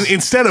 Yeah. Yeah. It's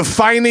instead of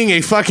finding a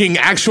fucking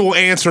actual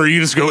answer,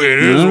 you just go, it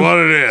is what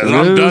it is. It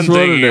I'm is done what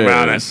thinking it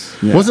about is.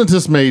 it. Yeah. Wasn't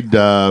this made,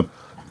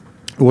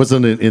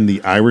 wasn't it in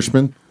The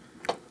Irishman?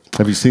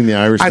 Have you seen The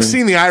Irishman? I've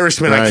seen The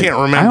Irishman. I Right. can't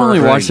I remember. only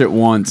watched it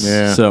once,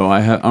 Yeah. so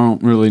I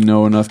don't really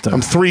know enough to.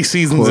 I'm 3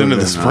 seasons Quoted into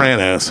The or not.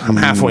 Sopranos. I'm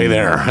halfway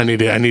there. I need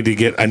to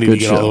get all the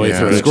show. way Yeah,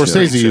 through it.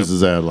 Scorsese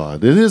uses that a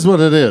lot. It is what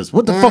it is.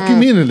 What the fuck you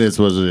mean it is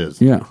what it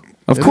is? Yeah,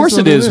 of It course is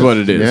it is what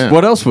it is. Yeah.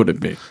 What else would it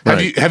be?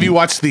 Have you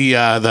watched the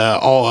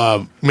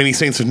all Many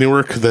Saints of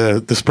Newark,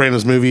 the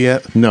Sopranos movie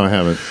yet? No, I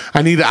haven't.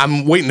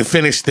 I'm waiting to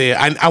finish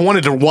I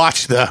wanted to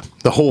watch the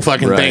whole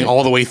fucking thing Right.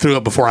 all the way through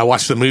it before I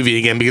watch the movie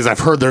again, because I've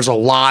heard there's a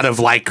lot of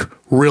like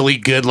really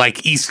good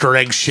like Easter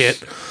egg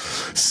shit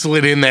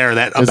slid in there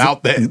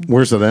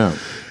Where's it at?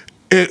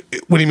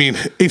 What do you mean?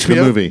 HBO? The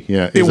movie,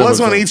 yeah. It Is that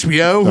was on what's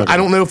HBO. Okay. I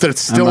don't know if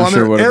that's still not on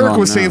sure there. what it's Eric on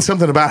was now. saying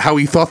something about how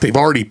he thought they've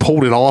already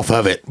pulled it off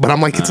of it, but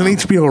I'm like, it's an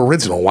HBO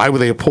original. Why would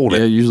they have pulled Yeah,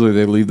 it? usually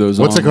they leave those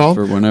What's on it called?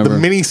 for The whenever.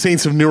 Many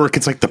Saints of Newark.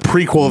 It's like the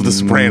prequel of The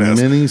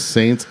Sopranos. Many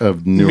Saints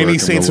of Newark. Many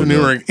Saints of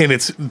Newark, and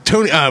it's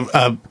Tony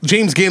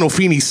James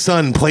Gandolfini's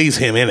son plays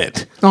him in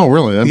it. Oh,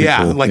 really? That'd be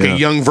Yeah, cool. like a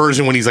young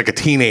version when he's like a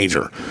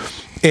teenager.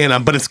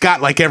 And but it's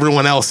got like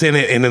everyone else in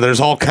it, and there's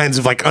all kinds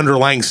of like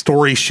underlying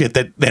story shit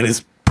that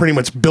is pretty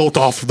much built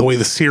off of the way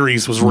the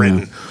series was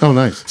written. Oh,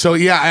 nice. So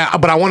yeah,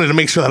 but I wanted to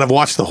make sure that I've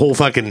watched the whole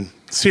fucking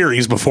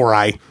series before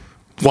I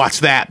watch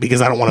that, because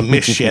I don't want to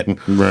miss shit.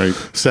 Right.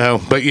 So,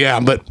 but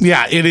yeah,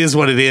 it is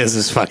what it is.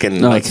 It's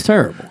fucking No, like it's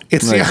terrible.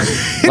 It's like,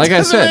 it like I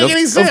doesn't said, make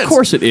any of sense.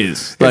 course it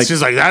is. It's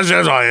just like that's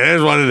just what it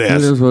is. What it it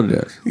is. is what it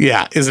is.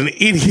 Yeah, is an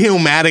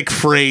idiomatic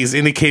phrase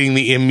indicating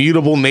the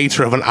immutable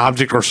nature of an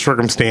object or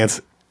circumstance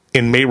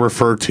and may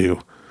refer to.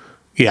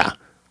 Yeah.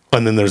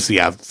 And then there's,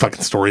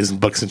 fucking stories and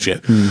books and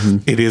shit.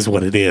 Mm-hmm. It is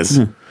what it is.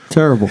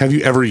 Terrible. Have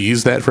you ever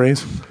used that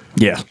phrase?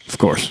 Yeah, of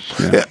course.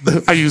 Yeah.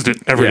 I used it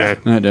every day.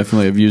 I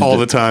definitely have used All it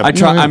the time. I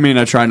try. I mean,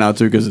 I try not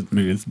to because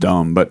it's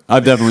dumb, but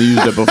I've definitely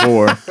used it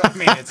before.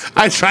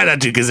 I try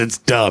not to because it's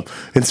dumb.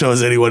 And so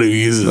is anyone who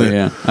uses But it.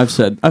 yeah, I've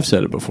said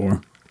it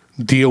before.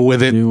 Deal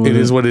with it. Deal with It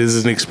is it. what it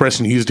is an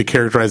expression used to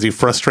characterize a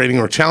frustrating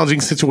or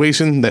challenging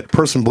situation that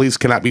person believes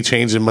cannot be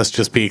changed and must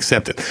just be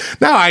accepted.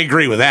 Now, I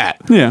agree with that.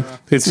 Yeah,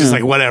 It's just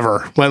like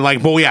whatever.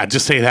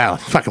 Just say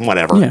that. Fucking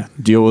whatever. yeah.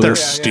 Deal with They're it.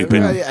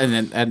 stupid.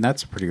 And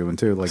that's a pretty good one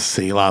too. Like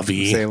C'est la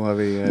vie. say love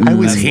you. I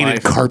always That's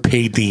hated life.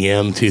 Carpe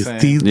Diem too. Same.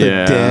 Seize the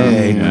Yeah.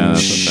 day. Yeah, that's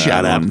a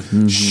Shut bad up.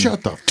 one.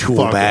 Shut the Tool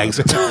fuck bags.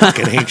 up.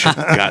 Fucking hate your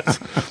guts.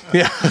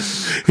 Yeah.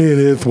 It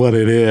is what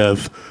it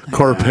is.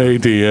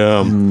 Carpe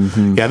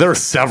Diem. Yeah, there are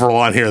several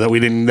on here that we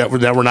didn't that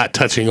we're not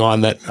touching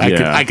on that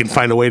Yeah. I can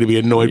find a way to be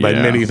annoyed by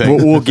Yeah. many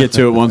things We'll get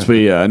to it once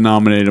we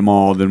nominate them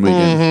all. Then we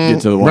can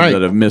get to the ones Right.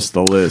 that have missed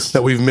the list.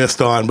 that we've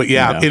missed on. But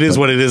yeah, Yeah, it is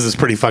but- what it is. It's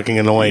pretty fucking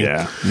annoying.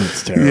 Yeah,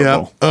 it's terrible.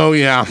 Yeah. Oh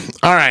yeah.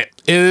 All right.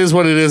 It is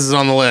what it is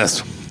on the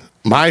list.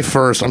 My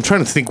first. I'm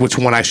trying to think which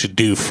one I should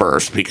do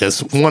first,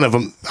 because one of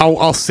them.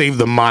 I'll save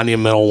the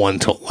monumental one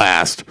till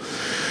last.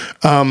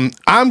 I'm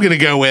going to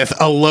go with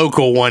a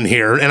local one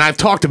here, and I've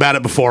talked about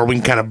it before. We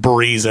can kind of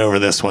breeze over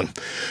this one,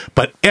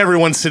 but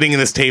everyone sitting in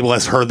this table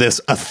has heard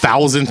this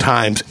 1,000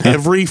 times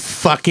every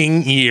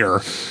fucking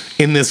year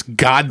in this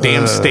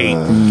goddamn state,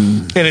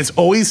 and it's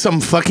always some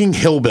fucking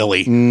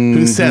hillbilly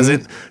who says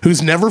it,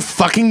 who's never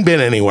fucking been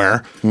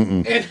anywhere.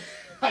 And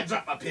I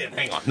dropped my pen.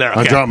 Hang on. There, okay.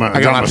 I dropped my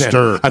pen.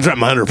 stir. I dropped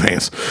my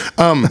underpants.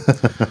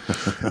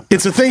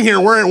 It's a thing here.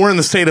 We're in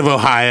the state of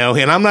Ohio,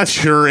 and I'm not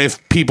sure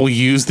if people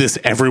use this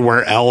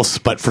everywhere else,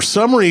 but for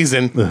some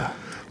reason,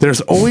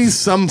 there's always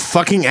some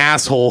fucking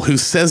asshole who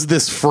says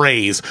this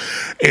phrase.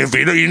 If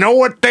you know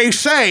what they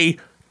say,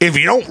 if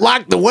you don't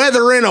like the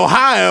weather in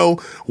Ohio,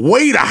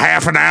 wait a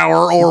half an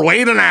hour or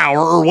wait an hour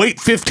or wait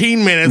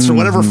 15 minutes or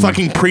whatever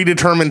fucking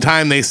predetermined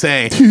time they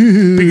say.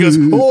 Because,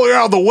 oh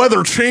yeah, the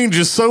weather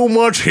changes so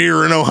much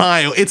here in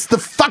Ohio. It's the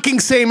fucking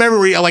same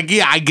everywhere. Like,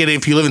 yeah, I get it.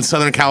 If you live in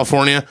Southern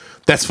California,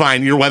 that's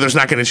fine. Your weather's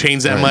not going to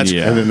change that much.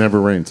 yeah. And it never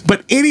rains.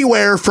 But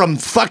anywhere from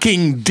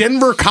fucking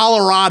Denver,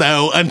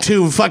 Colorado,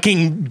 unto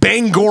fucking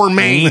Bangor,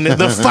 Maine,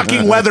 the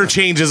fucking weather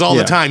changes all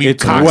the Yeah, time. You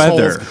it's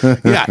cockholes.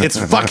 weather. Yeah, it's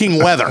fucking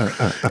weather.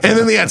 And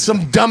then they had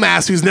some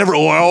dumbass who's never.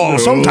 Oh,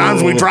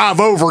 sometimes we drive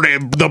over to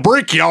the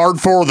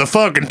brickyard for the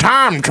fucking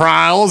time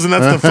trials, and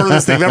that's the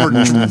furthest they've ever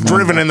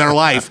driven in their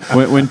life.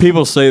 When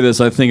people say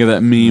this, I think of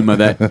that meme of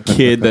that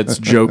kid that's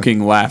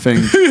joking, laughing.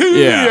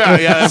 Yeah,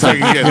 that's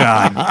fucking good.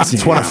 God,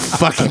 that's what I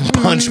fucking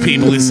punch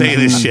people who say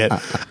this shit.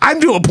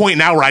 I'm to a point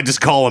now where I just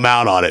call them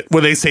out on it,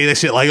 where they say this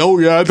shit like, "Oh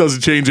yeah, it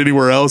doesn't change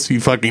anywhere else." You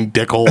fucking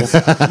dickholes.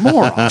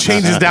 More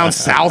changes down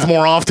south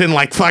more often.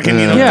 Like fucking,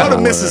 Yeah. go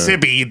to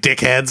Mississippi, you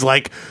dickheads.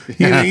 Like,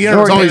 you know,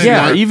 Or, it's always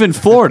yeah, even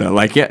Florida.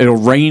 Like, yeah, it'll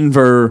rain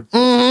for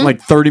like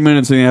 30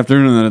 minutes in the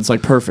afternoon, and then it's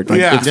like perfect. Like,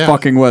 Yeah. it's Yeah.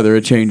 fucking weather.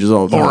 It changes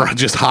all the time. or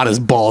just hot as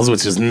balls,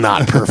 which is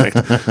not perfect.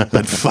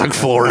 But fuck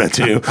Florida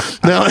too.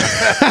 No,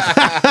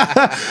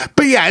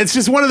 but yeah, it's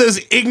just one of those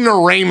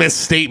ignoramus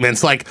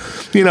statements. Like,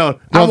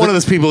 I'm one of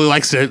those people who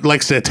likes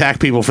to attack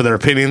people for their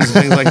opinions and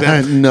things like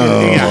that.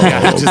 No.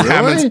 Yeah, it just Really?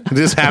 happens. It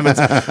just happens.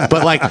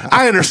 But like,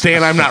 I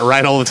understand I'm not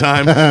right all the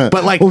time.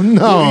 But like,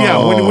 no.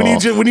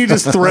 yeah, when you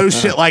just throw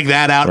shit like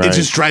that out, it Right.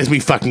 just drives me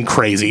fucking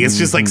crazy. It's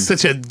just like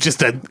such a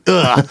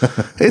ugh.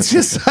 It's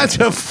just such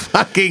a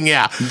fucking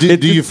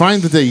Do you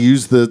find that they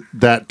use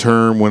that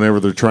term whenever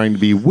they're trying to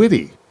be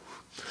witty?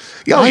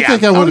 I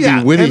think I want to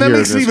be witty and that here.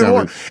 Makes it even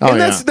more. And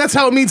that's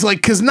how it means. Like,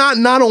 because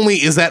not only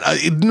is that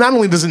not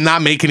only does it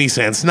not make any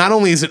sense, not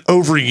only is it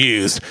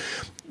overused.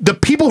 The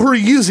people who are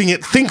using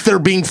it think they're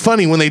being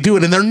funny when they do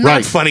it, and they're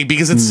not funny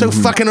because it's so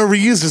fucking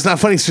overused. It's not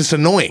funny. It's just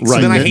annoying. So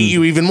then I hate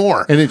you even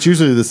more. And it's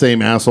usually the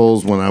same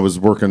assholes when I was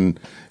working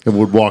and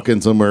would walk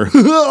in somewhere.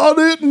 I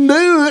didn't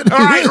do it. All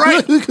right.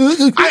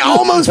 I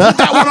almost put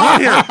that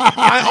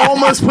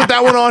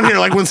one on here.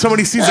 Like when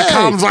somebody sees a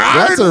comment,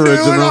 like, that's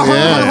original.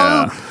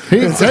 Yeah.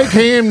 Take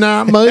him,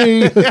 not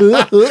me.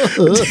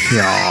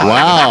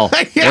 Wow.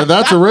 Yeah,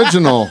 that's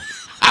original.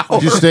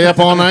 Did you stay up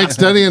all night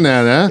studying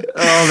that, huh?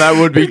 Oh, that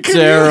would be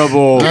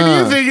terrible.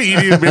 Can you think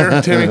you need a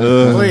beer, Timmy?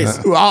 Please.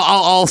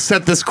 I'll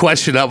set this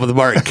question up with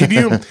Mark.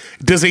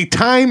 Does a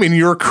time in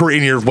your career,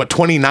 in your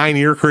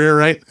 29-year career,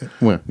 right?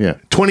 Well, yeah.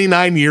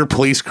 29-year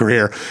police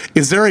career,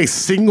 is there a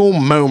single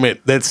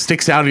moment that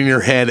sticks out in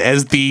your head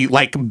as the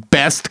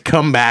best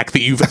comeback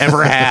that you've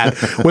ever had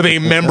with a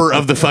member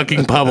of the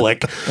fucking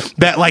public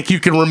that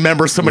you can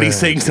remember somebody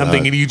saying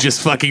something and you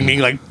just fucking being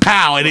like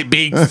pow and it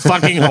being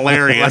fucking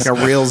hilarious, like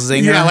a real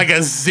zinger? Yeah, like a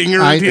zinger.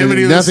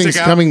 Nothing's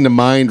coming to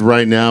mind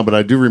right now, but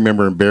I do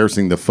remember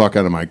embarrassing the fuck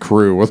out of my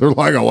crew. Where they're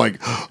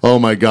like, oh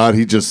my God,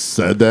 he just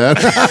said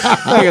that.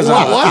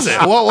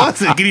 What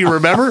was it? Can you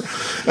remember?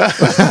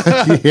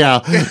 Yeah.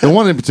 The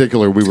one in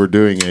particular, we were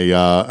doing a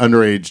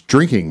underage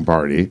drinking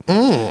party,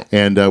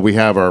 and we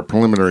have our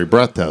preliminary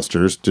breath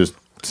testers, just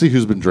see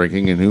who's been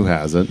drinking and who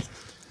hasn't.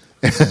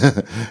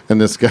 And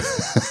this guy,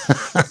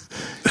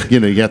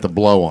 you have to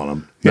blow on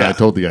him. Yeah. I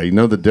told the guy, you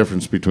know the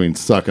difference between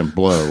suck and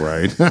blow,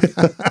 right?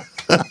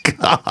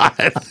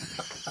 God.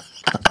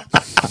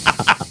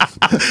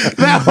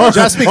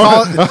 Just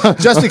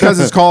because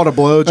it's called a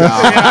blowjob.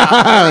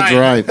 That's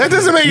right. That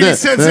doesn't make any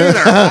sense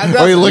either.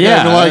 Or you look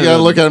at him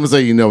look at him and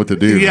say, you know what to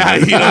do. Yeah,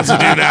 right? you know what to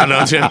do now,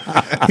 don't you?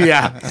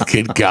 Yeah.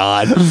 Good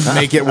God.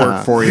 Make it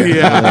work for you.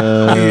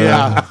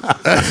 Yeah.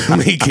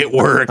 Make it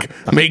work.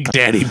 Make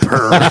daddy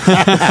purr.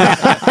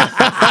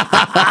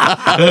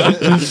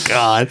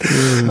 God.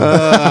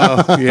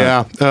 Oh,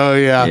 yeah.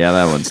 Yeah,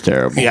 that one's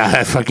terrible. Yeah,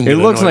 that fucking. It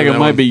looks like it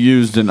might be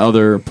used in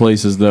other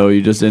places, though.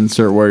 You just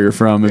insert where you're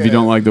from if you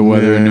don't like the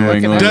weather in New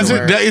England. Does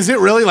it? Is it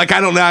really? I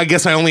don't know. I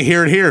guess I only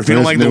hear it here. If you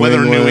don't like the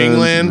weather in New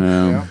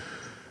England.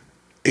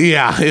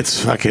 Yeah,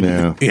 it's fucking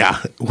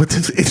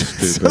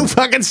it's so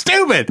fucking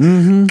stupid.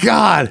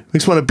 God, I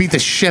just want to beat the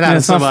shit out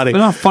of somebody. It's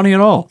not funny at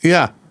all.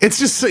 Yeah, it's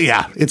just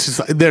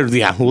they're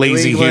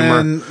lazy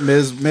humor.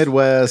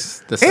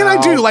 Midwest, the South. And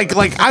I do like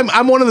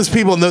I'm one of those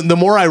people. The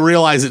more I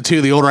realize it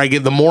too, the older I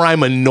get, the more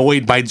I'm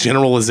annoyed by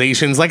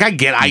generalizations. Like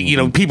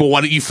people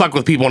want you fuck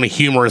with people in a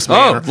humorous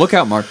manner. Oh, look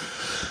out, Mark.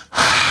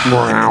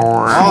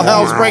 All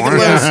hell's breaking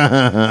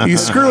loose. You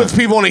screw with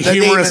people in a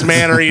humorous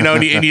manner,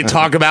 and you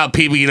talk about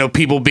people,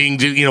 people being,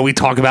 we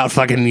talk about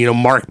fucking,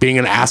 Mark being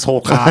an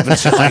asshole cop and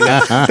shit like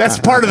that. That's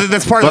part of it.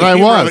 That's part of the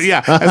humor of it.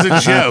 Yeah, as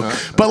a joke.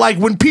 But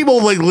when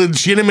people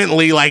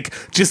legitimately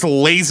just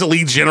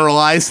lazily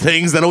generalize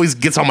things, that always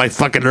gets on my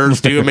fucking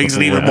nerves too. It makes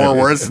it even more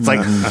worse. It's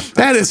like,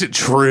 that isn't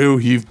true,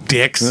 you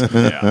dicks.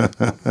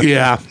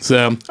 Yeah.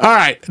 So, all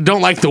right.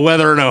 Don't like the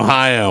weather in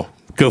Ohio.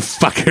 Go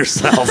fuck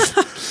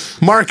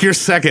yourself. Mark, you're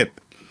second.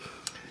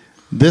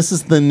 This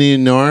is the new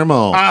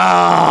normal.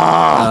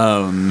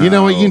 Oh, no. You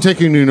know what? You can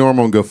take your new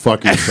normal and go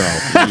fuck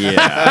yourself.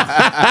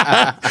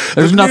 Yeah.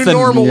 There's nothing. New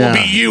normal will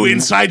be you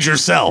inside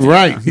yourself.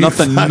 Right.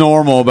 Nothing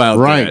normal about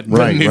that.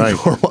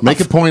 Right. Make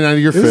a point out of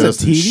your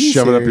fist and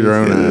shove it up your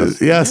own ass.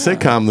 Yeah,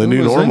 sitcom, the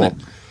new normal.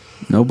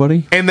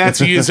 Nobody? And that's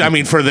used,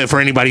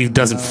 for anybody who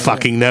doesn't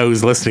fucking know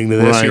who's listening to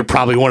this, Right. you're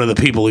probably one of the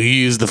people who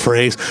use the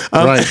phrase.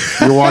 Right.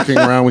 You're walking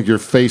around with your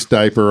face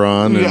diaper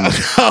on. And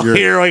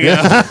here we go.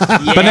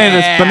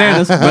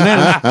 Bananas.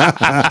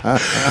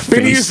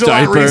 Been used a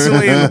lot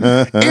recently.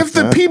 If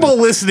the people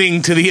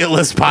listening to the It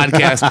List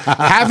podcast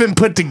haven't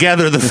put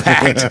together the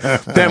fact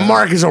that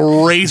Mark is a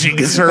raging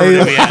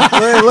conservative yet,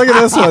 Look at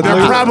this one.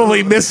 they're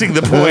probably missing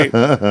the point.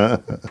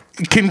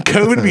 Can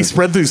COVID be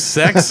spread through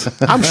sex?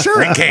 I'm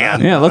sure it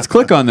can. Yeah, let's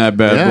click on that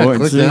bad boy.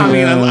 click that. I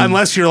mean,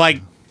 unless you're not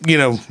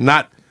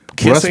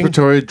kissing.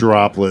 Respiratory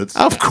droplets.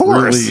 Of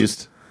course.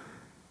 Released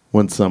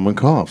when someone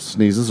coughs,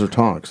 sneezes, or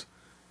talks.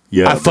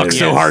 Yeah, I fucked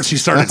so hard she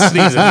started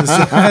sneezing.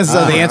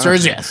 So the answer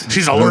is yes.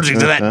 She's allergic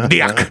to that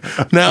dick.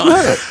 No.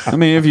 I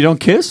mean, if you don't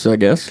kiss, I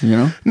guess,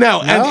 No,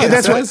 and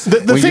that's what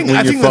the thing.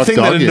 I think the thing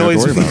that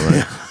annoys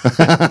me.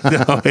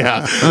 No,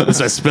 yeah.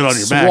 So I spit on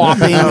your back.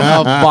 Swapping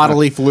of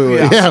bodily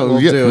fluids. Yeah, will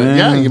do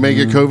it. you may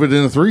get COVID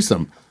in a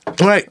threesome.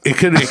 Right, it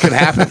could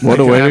happen. What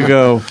a way to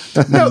go.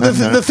 No,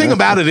 the thing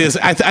about it is,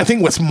 I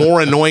think what's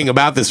more annoying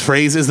about this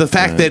phrase is the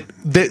fact that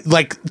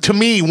to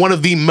me, one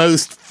of the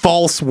most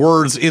false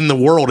words in the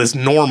world as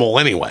normal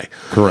anyway.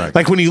 Correct.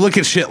 Like when you look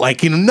at shit,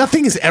 like,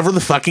 nothing is ever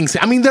the fucking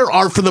same. I mean, there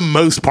are for the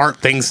most part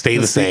things stay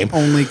the same.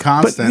 Only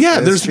constant. But yeah,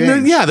 is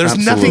change. there's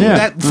nothing Yeah.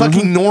 that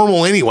fucking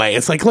normal anyway.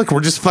 It's like, look,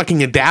 we're just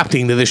fucking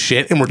adapting to this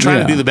shit and we're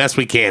trying to do the best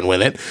we can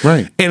with it.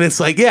 Right. And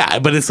it's like,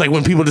 but it's like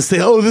when people just say,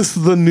 oh, this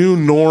is the new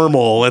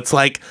normal. It's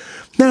like,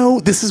 no,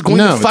 this is going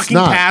to it's fucking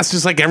not. pass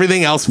just like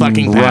everything else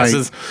fucking Right.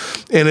 passes.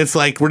 And it's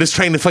like, we're just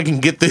trying to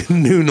fucking get the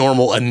new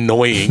normal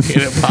annoying. And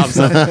it pops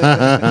up.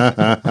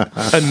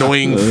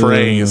 Annoying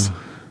phrase.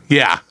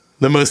 Yeah.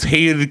 The most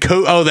hated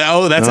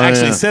that's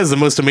actually says the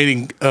most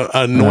amazing,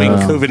 annoying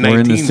We're in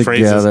COVID-19 this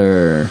phrases.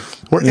 together.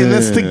 We're in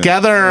this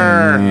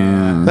together.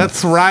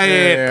 That's right.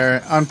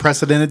 They're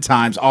unprecedented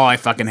times. Oh, I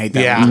fucking hate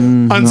that. Yeah.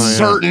 one.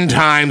 Uncertain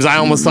times. I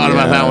almost thought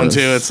about that one too.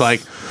 It's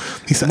like,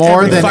 he said, More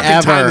every than fucking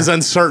ever. time is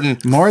uncertain.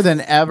 More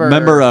than ever.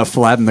 Remember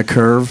Flatten the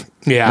Curve?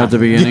 Yeah. At the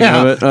beginning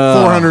of it?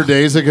 400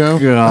 days ago.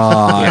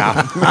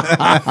 God.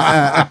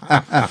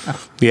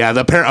 Yeah.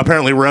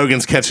 Apparently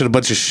Rogan's catching a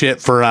bunch of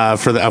shit for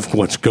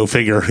the go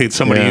figure. It's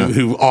somebody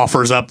who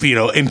offers up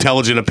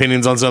intelligent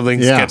opinions on something.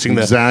 Yeah, Catching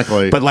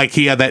exactly. But like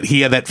he had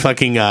that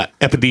fucking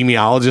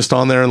epidemiologist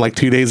on there like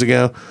 2 days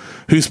ago,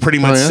 who's pretty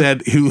much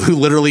said who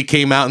literally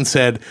came out and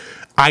said,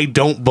 I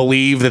don't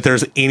believe that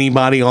there's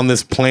anybody on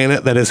this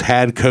planet that has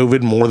had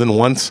COVID more than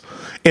once,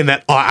 and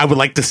that I would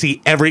like to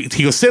see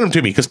he goes, send them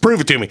to me, because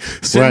prove it to me.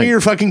 Send me Right. your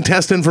fucking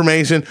test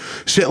information,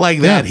 shit like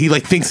that. Yeah. He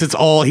like thinks it's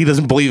all. He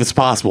doesn't believe it's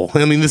possible.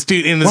 I mean, this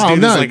dude is No,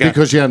 like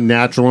because you have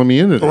natural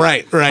immunity.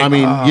 Right. I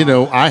mean,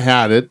 I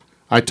had it.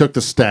 I took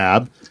the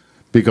stab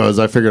because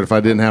I figured if I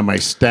didn't have my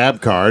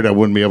stab card, I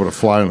wouldn't be able to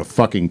fly on a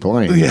fucking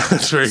plane. Yeah,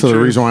 that's very So true.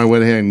 the reason why I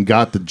went ahead and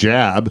got the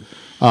jab,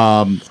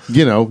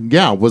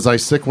 was I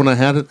sick when I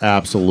had it?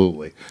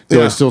 Absolutely.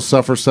 Do I still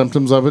suffer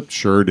symptoms of it?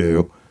 Sure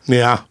do.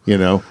 Yeah.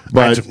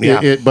 But Yeah.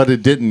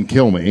 it didn't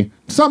kill me.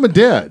 Some it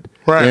did.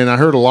 Right. And I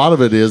heard a lot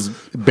of it is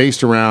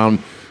based around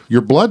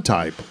your blood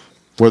type,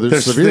 whether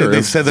it's There's- severe. they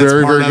A said that's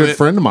very, part very of good it.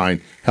 friend of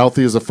mine,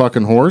 healthy as a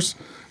fucking horse,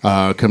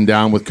 come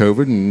down with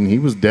COVID, and he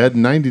was dead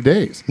in 90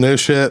 days. No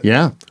shit.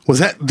 Yeah.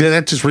 Did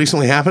that just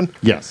recently happen?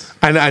 Yes.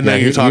 I know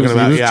you're talking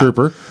about. He was Yeah. a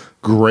trooper.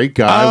 Great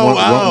guy.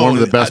 One of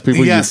the best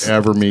people yes. you've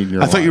ever meet in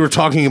your I life. thought you were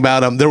talking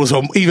about there was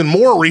an even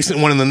more recent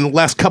one in the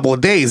last couple of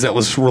days that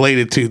was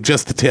related to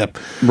just the tip.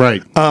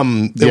 Right.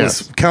 It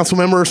was council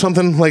member or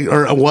something,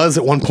 or it was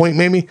at one point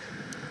maybe.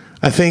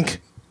 I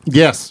think.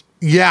 Yes.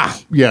 Yeah.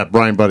 Yeah,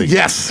 Brian Budding.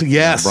 Yes.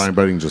 Brian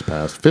Budding just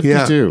passed.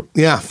 Yeah. 52.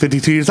 Yeah.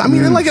 52 years. I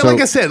mean, like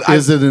I said,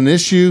 is it an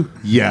issue?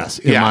 Yes.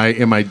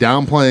 Am I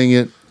downplaying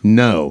it?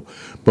 No.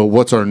 But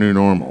what's our new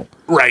normal?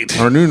 right.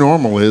 Our new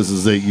normal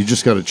is that you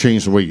just got to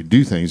change the way you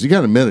do things. You got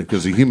to admit it,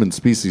 because the human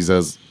species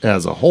as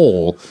a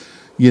whole,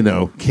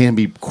 can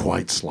be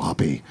quite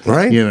sloppy.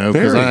 Right. Because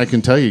Very. I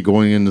can tell you,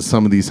 going into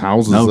some of these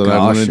houses Oh, that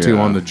I went gosh, into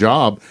yeah. on the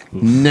job,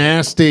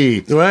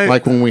 nasty. Right.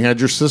 Like when we had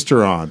your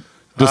sister on.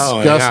 Oh,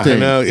 yeah, Disgusting. I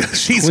know.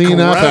 She's Clean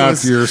up gross.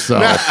 after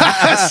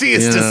yourself. She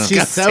is Yeah. disgusting.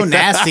 She's so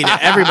nasty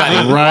to everybody.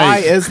 Right. Why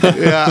is that?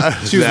 Yeah.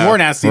 She was more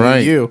nasty Right.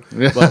 than you.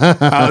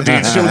 Oh,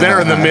 dude, so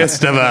they're in the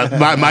midst of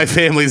my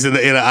family's in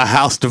a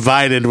house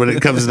divided when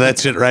it comes to that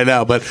shit right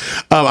now. But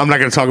I'm not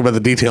going to talk about the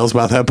details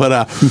about that.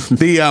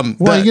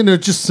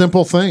 But Just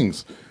simple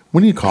things.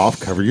 When you cough,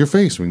 cover your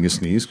face. When you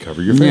sneeze,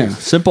 cover your Yeah. face.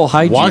 Simple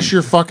hygiene. Wash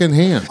your fucking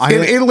hands.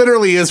 it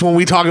literally is, when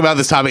we talk about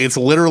this topic, it's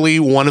literally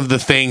one of the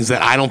things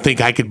that I don't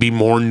think I could be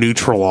more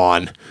neutral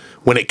on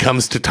when it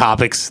comes to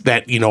topics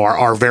that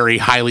are very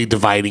highly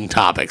dividing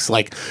topics.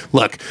 Like,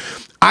 look,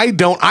 I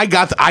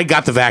got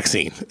the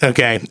vaccine,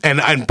 okay,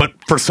 but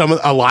for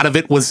a lot of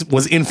it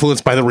was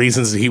influenced by the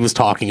reasons that he was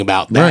talking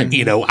about. That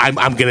Right.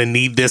 I'm going to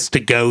need this to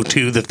go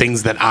to the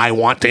things that I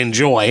want to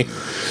enjoy.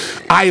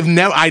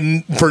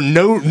 For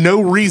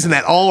no reason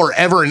at all or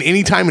ever in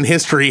any time in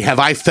history have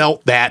I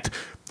felt that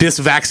this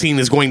vaccine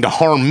is going to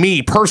harm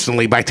me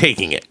personally by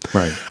taking it.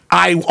 Right.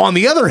 I, on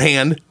the other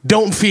hand,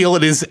 don't feel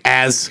it is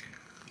as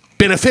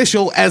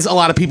beneficial as a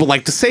lot of people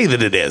like to say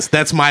that it is.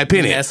 That's my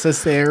opinion.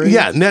 Necessary.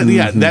 Yeah,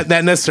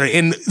 that necessary.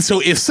 And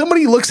so if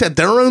somebody looks at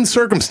their own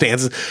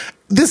circumstances,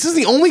 this is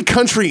the only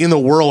country in the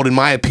world, in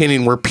my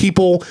opinion, where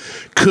people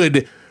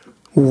could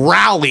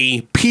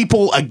rally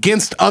people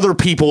against other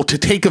people to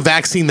take a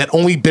vaccine that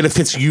only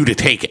benefits you to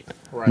take it.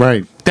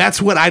 Right.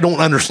 That's what I don't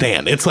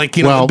understand. It's like,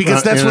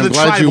 because that's and where I'm the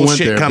glad you tribal went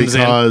shit there, comes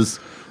in. because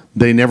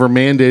they never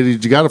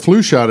mandated you got a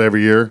flu shot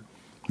every year.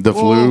 The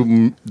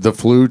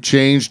flu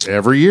changed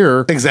every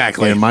year.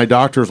 Exactly. And my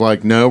doctor's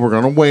like, no, we're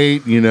going to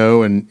wait,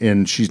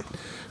 and she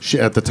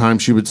at the time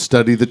she would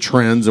study the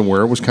trends and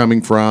where it was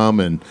coming from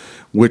and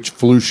which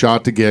flu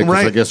shot to get, because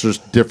I Right. guess there's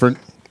different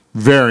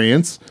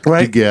variants to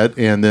Right. get.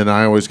 And then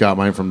I always got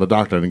mine from the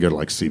doctor. I didn't get it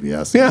like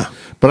CVS. Yeah.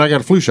 But I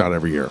got a flu shot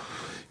every year.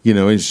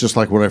 It's just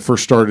like when I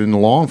first started in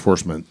law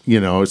enforcement,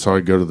 so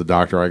I'd go to the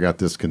doctor, I got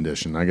this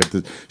condition. I got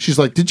this. She's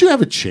like, did you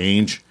have a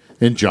change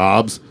in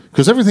jobs?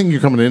 Because everything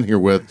you're coming in here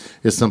with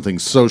is something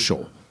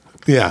social.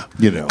 Yeah.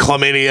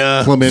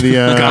 Chlamydia,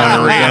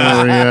 gonorrhea,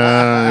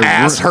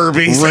 ass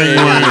herpes, warts,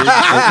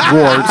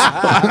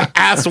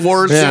 ass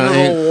warts,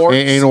 genital warts,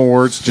 anal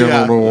warts,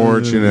 genital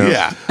warts.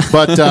 Yeah.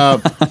 But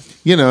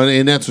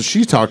and that's what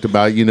she talked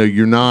about.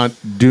 You're not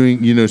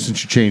doing.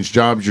 Since you changed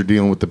jobs, you're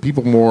dealing with the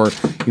people more.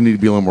 You need to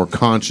be a little more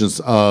conscious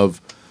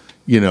of,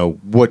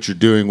 what you're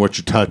doing, what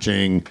you're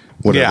touching,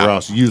 whatever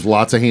else. Use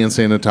lots of hand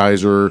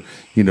sanitizer.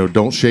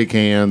 Don't shake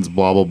hands.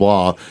 Blah blah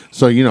blah.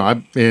 So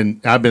I've been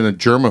a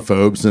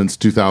germaphobe since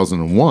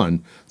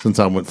 2001, since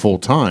I went full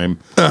time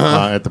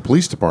at the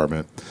police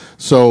department.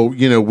 So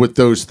with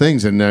those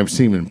things, and I've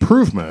seen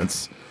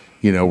improvements.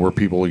 Where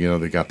people,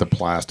 they got the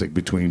plastic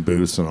between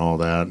booths and all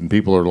that, and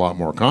people are a lot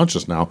more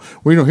conscious now.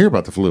 We don't hear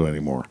about the flu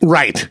anymore,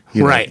 right?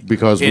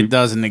 Because it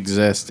doesn't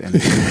exist.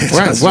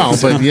 Right. Well,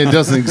 but it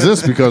doesn't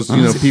exist because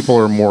people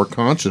are more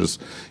conscious.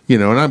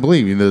 And I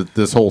believe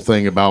this whole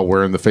thing about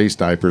wearing the face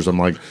diapers. I'm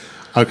like,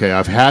 okay,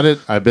 I've had it.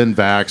 I've been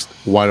vaxxed.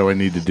 Why do I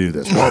need to do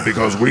this? Well,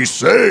 because we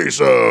say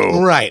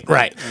so. Right.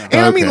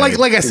 And I mean, like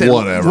I said,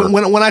 whatever.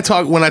 When I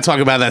talk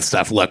about that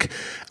stuff, look.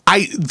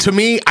 I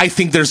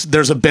think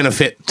there's a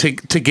benefit to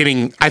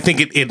getting. I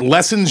think it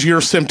lessens your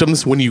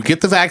symptoms when you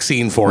get the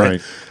vaccine for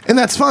it, and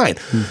that's fine.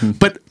 Mm-hmm.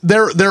 But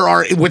there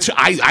are, which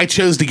I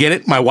chose to get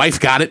it. My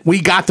wife got it.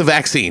 We got the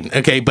vaccine.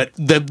 Okay, but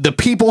the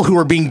people who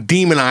are being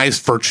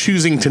demonized for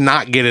choosing to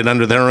not get it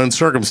under their own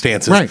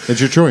circumstances, right? It's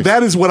your choice.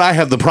 That is what I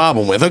have the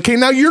problem with. Okay,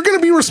 now you're going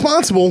to be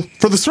responsible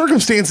for the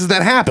circumstances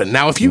that happen.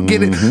 Now, if you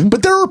get it,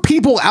 but there are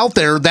people out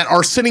there that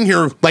are sitting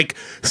here like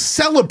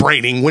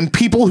celebrating when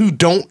people who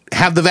don't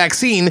have the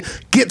vaccine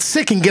get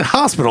sick and get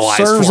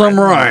hospitalized. Serves for them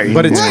it. right.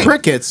 But it's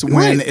crickets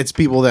when it's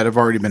people that have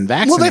already been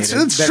vaccinated.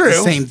 Well, that's true.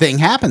 The same thing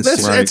happens.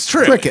 That's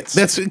true. Crickets.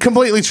 That's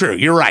completely true.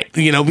 You're right.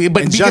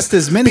 But and just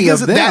as many of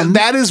them.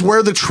 That is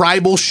where the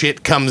tribal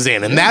shit comes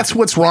in, and that's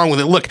what's wrong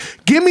with it. Look,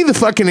 give me the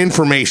fucking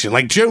information.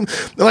 Like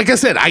I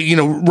said,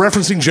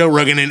 referencing Joe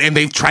Rogan, and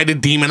they've tried to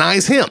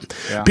demonize him.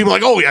 Yeah. People are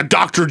like, oh yeah,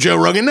 Dr. Joe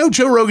Rogan. No,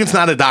 Joe Rogan's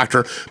not a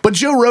doctor, but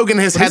Joe Rogan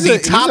has had the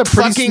top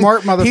fucking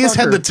smart motherfucker. He has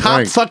had the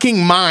top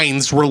fucking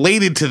minds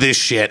related to this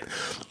shit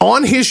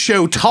on his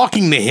show,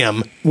 talking to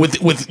him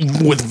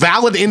with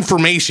valid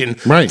information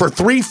for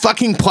 3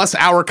 fucking plus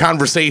hour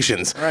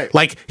conversations. Right.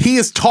 Like, he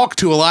has talked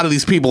to a lot of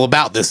these people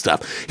about this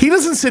stuff. He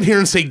doesn't sit here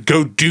and say,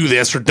 go do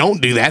this or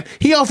don't do that.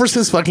 He offers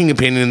his fucking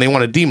opinion and they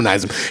want to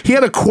demonize him. He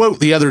had a quote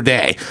the other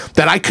day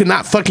that I could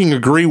not fucking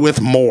agree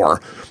with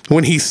more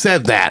when he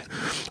said that.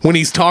 When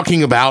he's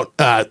talking about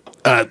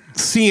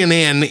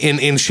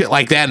CNN and shit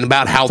like that, and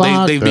about how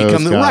they've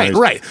become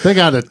right. They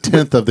got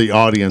 1/10 of the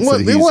audience.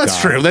 Well,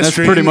 that's true. That's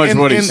true. Pretty much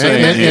what he's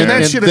saying. And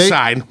that shit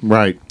aside,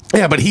 right?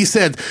 Yeah, but he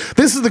said,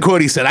 this is the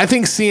quote he said, I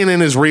think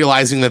CNN is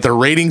realizing that their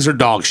ratings are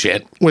dog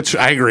shit, which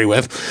I agree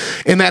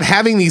with, and that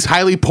having these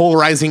highly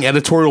polarizing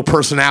editorial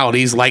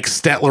personalities like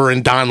Stetler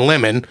and Don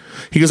Lemon,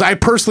 he goes, I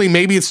personally,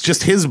 maybe it's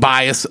just his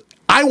bias.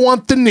 I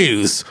want the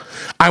news.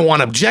 I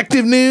want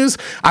objective news.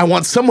 I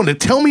want someone to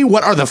tell me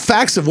what are the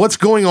facts of what's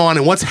going on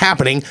and what's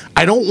happening.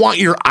 I don't want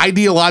your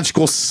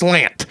ideological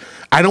slant.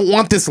 I don't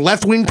want this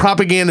left-wing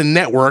propaganda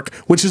network,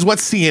 which is what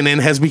CNN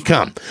has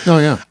become. Oh,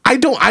 yeah.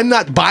 I'm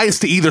not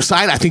biased to either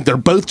side. I think they're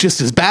both just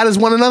as bad as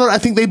one another. I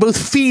think they both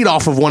feed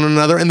off of one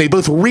another, and they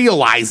both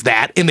realize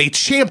that, and they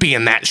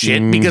champion that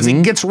shit because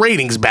it gets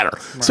ratings better.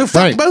 Right. So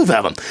fuck both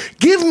of them.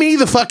 Give me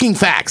the fucking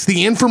facts,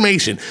 the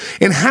information.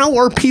 And how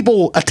are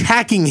people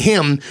attacking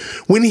him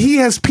when he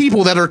has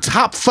people that are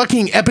top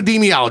fucking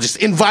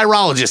epidemiologists and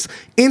virologists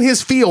in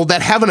his field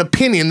that have an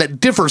opinion that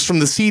differs from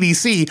the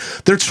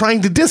CDC? They're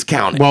trying to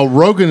discount it. Well,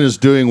 Rogan is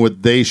doing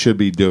what they should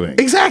be doing.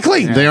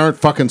 Exactly. They aren't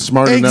fucking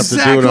smart enough to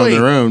do it on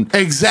their own.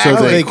 Exactly.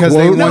 So they Because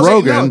quote they want-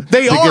 Rogan. No,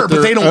 they are,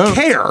 but they don't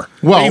care.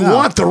 Well, they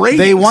want the ratings.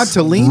 They want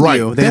to lean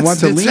you. They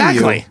want to lean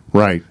exactly. you.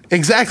 Right.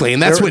 Exactly.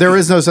 And that's There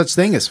is no such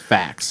thing as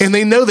facts. And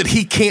they know that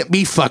he can't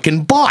be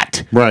fucking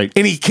bought. Right.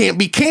 And he can't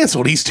be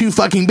canceled. He's too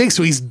fucking big,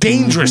 so he's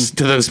dangerous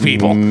to those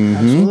people.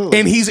 Absolutely.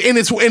 And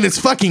it's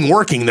fucking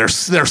working. They're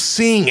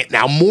seeing it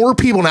now. More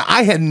people now.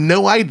 I had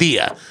no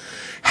idea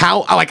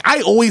how, like,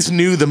 I always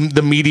knew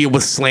the media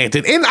was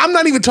slanted. And I'm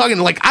not even talking,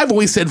 like, I've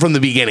always said from the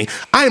beginning,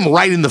 I am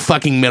right in the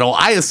fucking middle.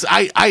 I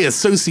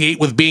associate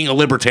with being a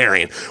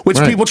libertarian, which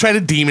people try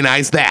to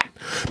demonize that.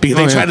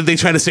 Because they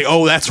try to say,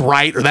 oh, that's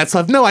right or that's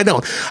left. No, I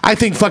don't. I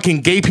think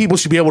fucking gay people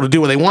should be able to do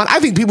what they want.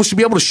 I think people should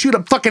be able to shoot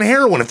up fucking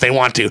heroin if they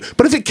want to.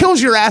 But if it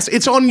kills your ass,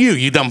 it's on you,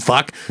 you dumb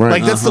fuck. Right.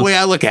 Like, that's the way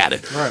I look at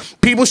it. Right.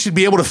 People should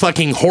be able to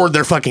fucking hoard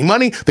their fucking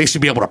money. They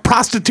should be able to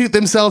prostitute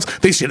themselves.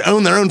 They should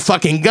own their own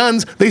fucking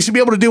guns. They should be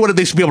able to do what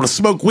they should be able to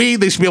smoke weed.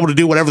 They should be able to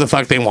do whatever the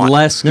fuck they want.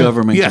 Less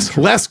government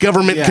control. Less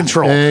government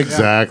control.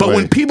 Exactly. But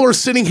when people are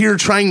sitting here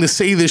trying to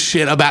say this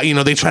shit about,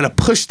 they try to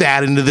push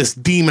that into this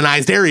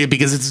demonized area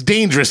because it's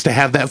dangerous to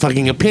have that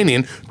fucking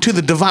opinion to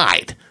the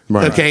divide.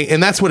 Right. Okay,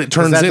 and that's what it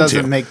turns that into.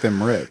 doesn't make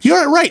them rich.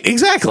 You're right,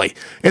 exactly.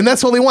 And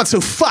that's all they want. So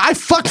I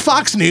fuck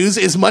Fox News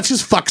as much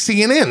as fuck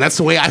CNN. That's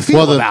the way I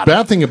feel about it. Well, the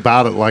bad thing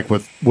about it, like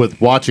with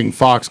watching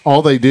Fox,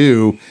 all they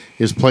do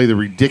is play the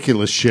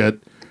ridiculous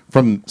shit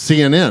from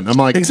CNN. I'm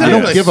like, I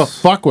don't give a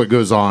fuck what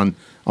goes on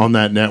on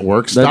that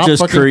network. That Stop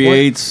just fucking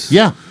creates-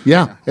 Yeah.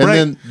 And Right.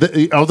 then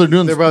they're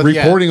doing They're both-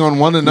 reporting on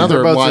one another.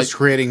 They're both like, just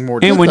creating more.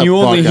 And when the you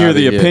only fuck hear outta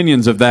the here.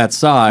 opinions of that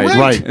side,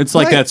 Right. it's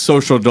like Right. that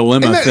social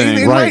dilemma And that, thing.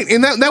 and Right.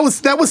 and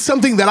that was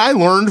something that I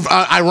learned,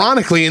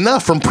 ironically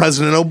enough, from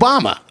President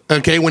Obama.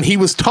 Okay, when he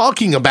was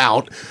talking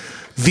about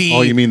the.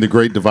 oh, you mean the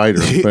Great Divider?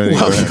 But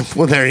anyway.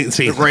 well, there you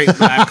see. Great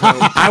black coat.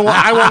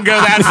 I won't go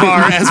that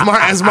far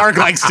as Mark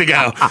likes to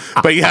go,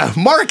 but yeah,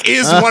 Mark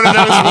is one of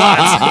those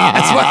ones.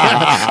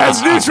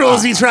 As neutral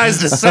as he tries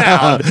to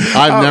sound.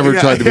 I've never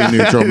tried to be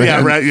neutral, man.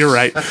 Yeah, right. You're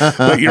right.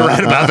 But you're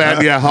right about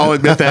that. Yeah, I'll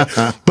admit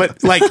that.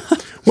 But like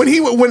when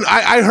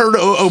I heard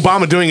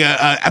Obama doing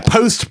a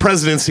post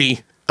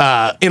presidency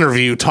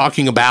interview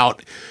talking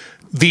about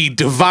the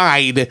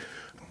divide.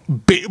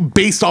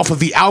 Based off of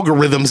the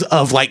algorithms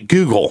of like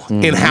Google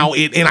and how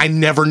and I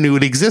never knew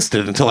it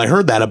existed until I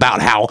heard that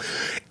about how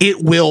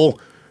it will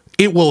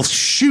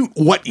shoot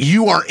what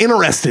you are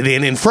interested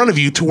in front of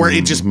you to where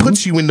it just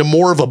puts you into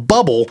more of a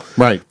bubble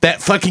Right.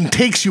 that fucking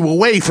takes you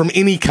away from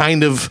any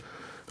kind of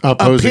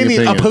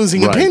Opposing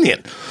opposing Right.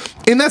 opinion.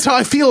 And that's how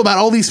I feel about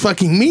all these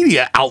fucking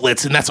media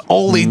outlets, and that's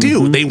all they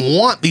do. They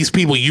want these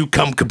people. You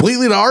come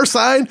completely to our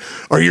side,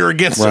 or you're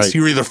against us. Right.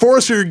 You're either for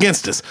us or you're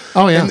against us.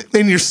 Oh, yeah.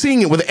 And you're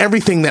seeing it with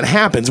everything that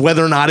happens,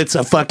 whether or not it's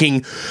a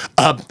fucking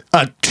a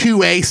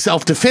 2A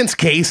self defense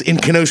case in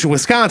Kenosha,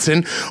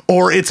 Wisconsin,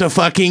 or it's a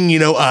fucking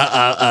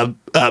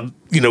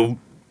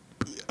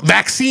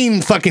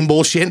vaccine fucking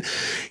bullshit.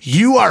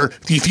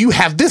 If you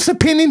have this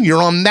opinion,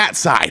 you're on that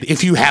side.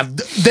 If you have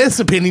this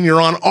opinion,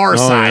 you're on our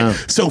side. yeah.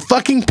 So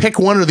fucking pick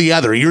one or the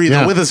other. You're either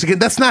Yeah. with us again.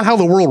 That's not how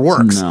the world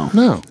works.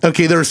 No.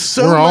 Okay, there's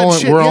so We're all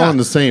much shit. we're all yeah. in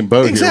the same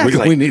boat Exactly.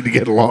 here. We need to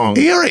get along.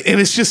 Yeah, right. And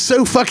it's just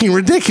so fucking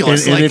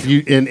ridiculous. And like, if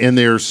you and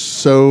they're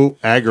so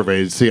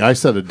aggravated. See, I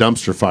set a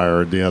dumpster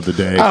fire the other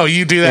day. oh,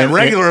 you do that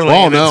regularly.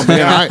 Oh and no, it's-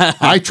 man!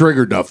 I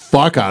triggered the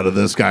fuck out of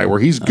this guy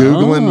where he's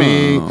googling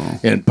me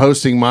and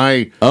posting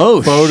my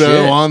photo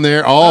shit. on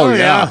there. Oh, yeah.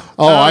 yeah.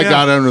 Oh, I yeah.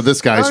 got under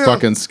this guy's Oh, yeah.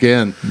 fucking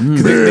skin.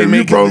 they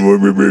make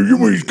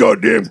these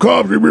goddamn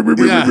cops.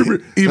 yeah,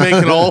 you make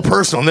it all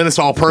personal, and then it's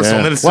all personal, and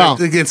Yeah. then it's Well,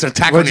 it's an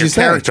attack what'd on your you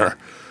say? character.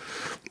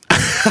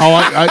 Oh,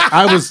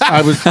 I was.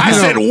 I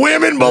said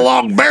women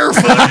belong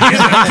barefoot in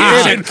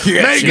the kitchen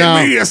making No.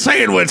 me a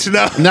sandwich.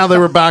 No. Now they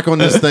were back on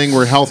this thing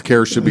where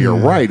healthcare should be a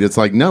right. It's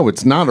like, no,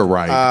 it's not a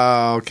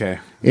right. Okay.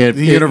 And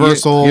The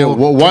universal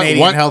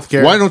Canadian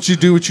healthcare. Why don't you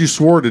do what you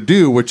swore to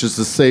do, which is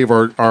to save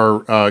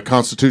our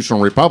constitutional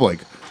republic,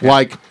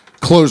 like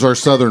close our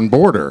southern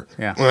border?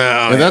 Yeah.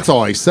 Well, And that's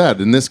all I said.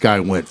 And this guy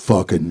went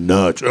fucking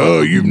nuts.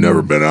 Oh, you've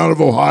never been out of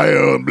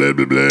Ohio and blah,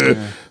 blah,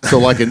 blah. So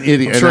like an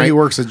idiot. I'm sure And he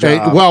works a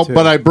job, well, too.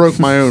 but I broke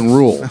my own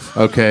rule,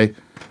 okay?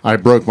 I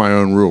broke my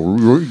own rule.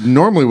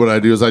 Normally what I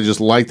do is I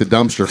just light the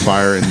dumpster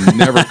fire and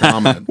never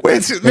comment.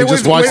 Which, And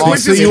just watch which, the- which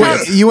So is you counter-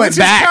 went, you went which is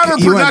back.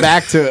 You went counterproductive-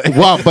 back to it.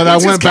 Well, but I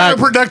Which went is back.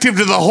 counterproductive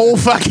to the whole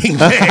fucking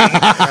thing.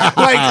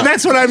 Like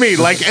that's what I mean.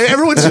 Like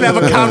everyone should have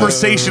a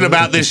conversation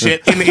about this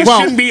shit, and it Well,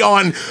 shouldn't be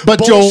on But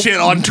bullshit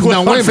Joel, on Twitter, no,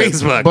 on wait a minute.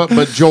 Facebook.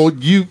 But Joel,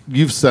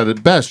 you've said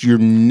it best. You're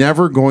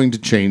never going to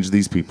change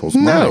these people's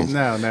minds.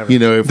 No, never. You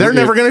know, if They're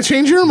never going to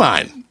change your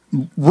mind.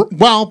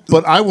 Well,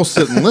 but I will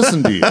sit and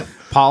listen to you.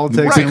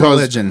 Politics and Because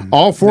religion.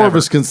 all four of Never.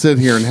 us can sit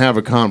here and have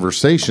a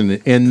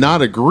conversation and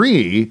not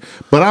agree,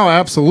 but I'll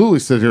absolutely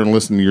sit here and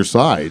listen to your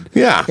side.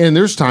 Yeah. And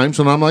there's times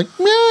when I'm like,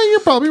 yeah,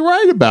 you're probably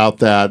right about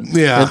that.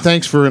 Yeah. And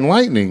thanks for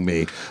enlightening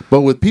me.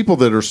 But with people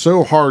that are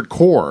so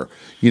hardcore,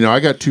 you know,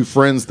 I got two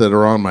friends that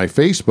are on my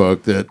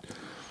Facebook that,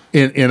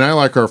 and I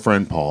like our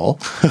friend Paul,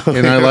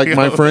 and I like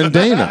my friend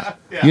Dana.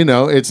 You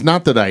know, it's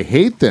not that I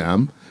hate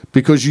them,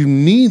 because you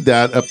need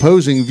that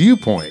opposing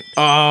viewpoint.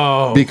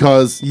 Oh,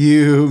 Because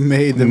You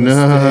made the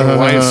mistake.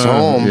 wife's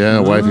home. yeah,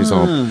 wifey's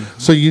home.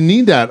 So you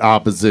need that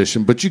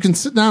opposition, but you can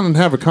sit down and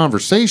have a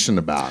conversation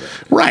about it.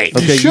 Right.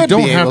 Okay, should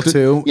be able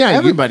to. Yeah,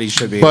 Everybody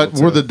should be But able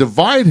to. where the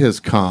divide has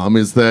come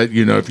is that,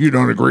 you know, if you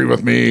don't agree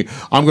with me,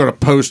 I'm going to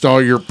post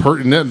all your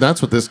pertinent.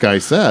 That's what this guy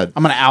said.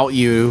 I'm going to out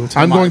you.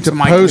 I'm going to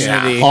my post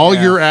community. all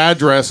Yeah. your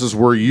addresses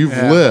where you've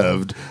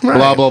lived.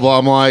 Blah blah blah.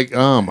 I'm like,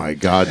 oh my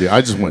god, dude. I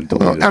just went and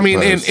deleted. I mean,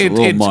 the and post.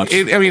 it much.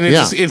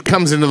 Yeah. it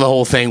comes into the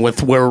whole thing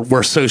with where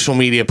social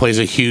media plays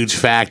a huge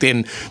fact,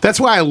 and that's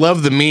why I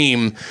love the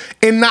meme.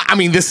 And not, I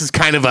mean, this is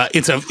kind of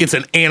it's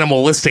an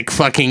animalistic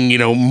fucking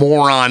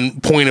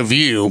moron point of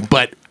view,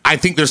 but I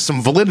think there's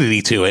some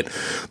validity to it.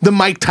 The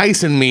Mike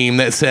Tyson meme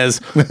that says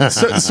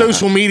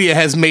social media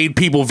has made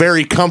people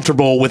very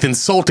comfortable with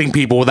insulting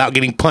people without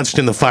getting punched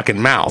in the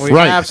fucking mouth.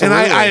 Right.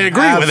 Absolutely. And I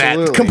agree with that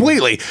Absolutely.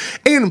 completely.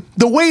 And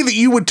the way that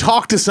you would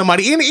talk to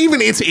somebody, and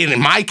even it's in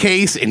my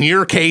case, in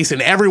your case,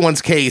 in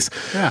everyone's case,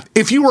 Yeah.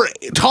 if you were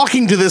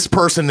talking to this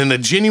person in a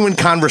genuine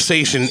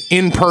conversation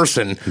in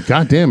person,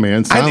 goddamn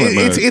man, silent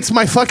mode. it's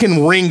my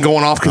fucking ring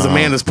going off because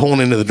Amanda's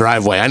pulling into the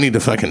driveway. I need to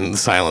fucking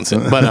silence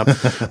it.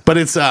 But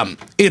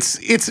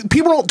it's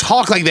people don't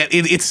talk like that.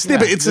 It's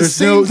snippet. It's the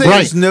same thing.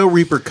 There's no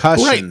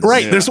repercussions.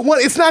 Right. There's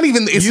what. It's not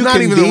even. It's You not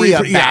can even be the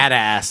a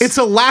badass. It's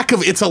a lack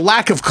of. It's a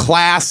lack of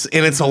class,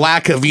 and it's a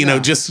lack of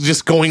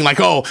just going like,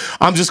 oh,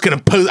 I'm just gonna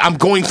post. I'm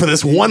going for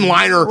this one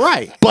liner.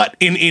 Right. But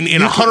in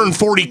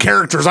 140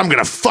 characters, I'm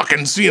gonna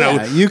fucking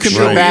you can be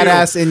show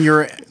badass in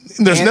your.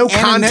 There's no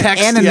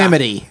context.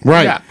 Anonymity.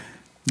 Right. Yeah.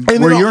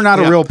 Where you're not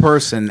a real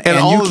person, and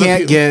all you of the can't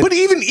people- get. But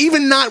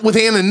even not with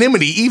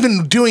anonymity,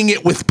 even doing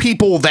it with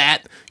people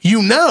that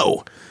you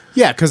know.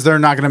 Yeah, because they're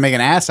not going to make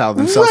an ass out of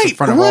themselves in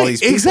front of all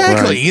these people.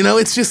 Exactly.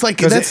 It's just like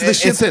that's the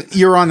shit that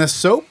you're on the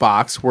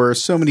soapbox where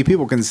so many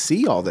people can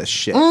see all this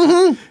shit.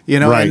 Right.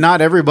 And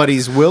not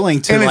everybody's willing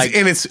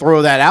to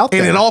throw that out there.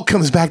 And it all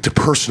comes back to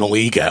personal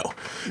ego.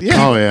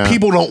 Yeah. Oh, yeah.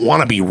 People don't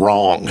want to be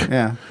wrong.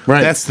 Yeah.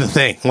 Right. That's the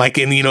thing. Like,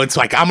 and it's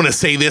like I'm going to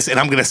say this, and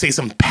I'm going to say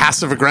some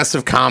passive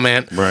aggressive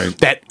comment Right.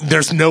 that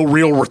there's no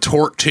real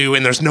retort to,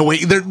 and there's no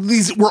way.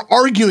 We're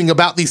arguing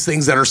about these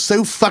things that are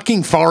so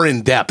fucking far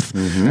in depth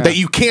that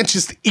you can't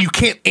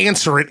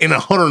answer it in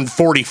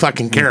 140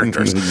 fucking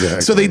characters.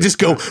 Exactly. So they just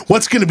go,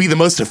 "What's going to be the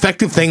most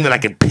effective thing that I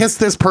can piss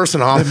this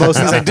person off?" most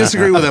because I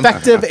disagree with them.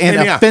 effective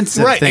and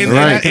offensive right? thing And,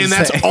 that I and, can and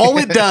that's say. all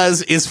it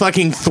does is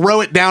fucking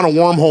throw it down a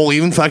wormhole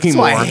even fucking That's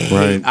why more.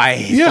 Right.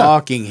 I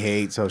fucking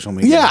hate social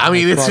media. Yeah, I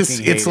mean, it's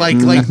just, it's like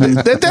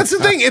that's the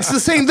thing. It's the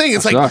same thing.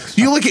 It's like, Sucks.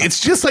 you look at, it's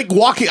just like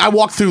walking. I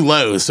walk through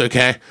Lowe's,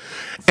 okay?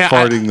 And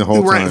Farting the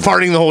whole time.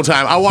 Farting the whole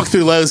time. I walk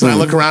through Lowe's and I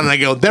look around and I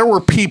go, there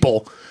were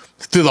people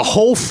through the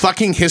whole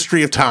fucking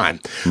history of time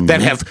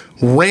that have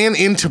ran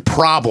into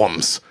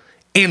problems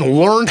and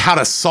learned how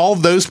to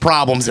solve those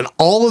problems, and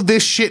all of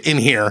this shit in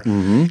here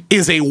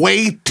is a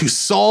way to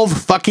solve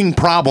fucking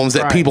problems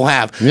that people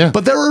have. Yeah.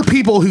 But there are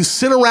people who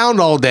sit around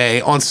all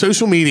day on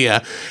social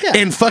media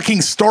and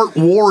fucking start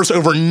wars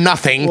over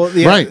nothing. Well,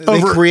 yeah, Right.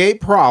 They create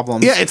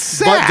problems. Yeah, it's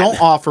sad. But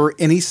don't offer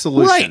any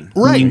solution.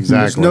 Right. Exactly.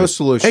 There's no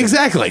solution.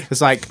 Exactly.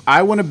 It's like,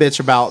 I want to bitch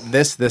about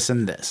this, this,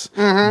 and this.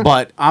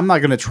 But I'm not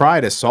going to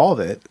try to solve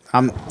it.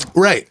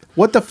 Right.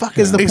 What the fuck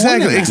is the point of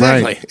that?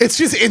 Exactly. Right. It's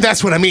just,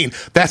 that's what I mean.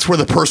 That's where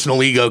the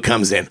personal ego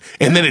comes in.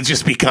 And then it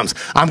just becomes,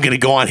 I'm going to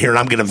go on here and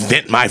I'm going to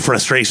vent my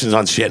frustrations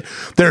on shit.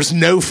 There's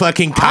no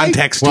fucking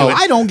context to it.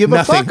 I don't give a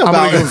Nothing. fuck about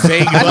I'm gonna it. go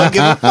vague. I don't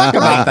give a fuck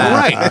about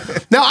that.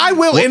 Right. Now I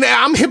will, and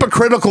I'm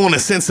hypocritical in a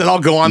sense that I'll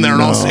go on there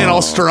and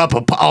I'll stir up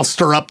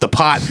the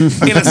pot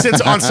in a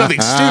sense on something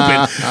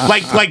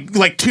stupid.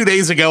 Like 2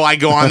 days ago, I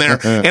go on there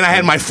and I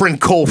had my friend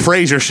Cole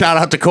Frazier, shout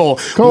out to Cole.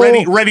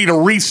 Ready to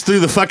reach through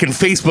the fucking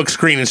Facebook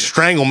screen and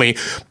strangle me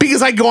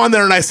because I go on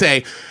there and I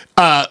say,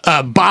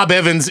 Bob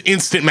Evans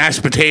instant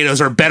mashed potatoes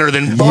are better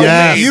than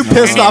Yes. You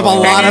pissed off a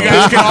lot of you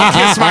guys can all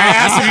kiss my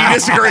ass if you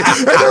disagree.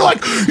 And they're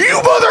like, you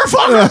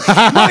motherfucker.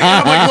 I'm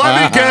like,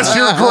 let me guess,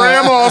 your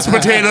grandma's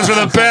potatoes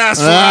are the best,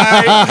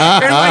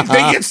 right? And like,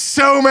 they get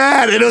so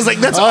mad. And it was like,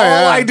 that's all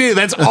I do.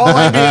 That's all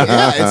I do.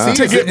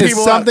 To get It's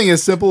people something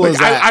as simple as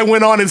that. I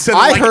went on and said,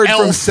 I like, heard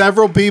from Elf.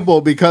 several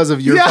people because of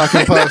your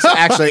fucking post,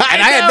 actually,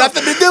 and I had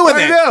nothing to do with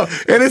it. I know.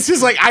 And it's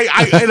just like,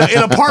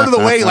 in a part of the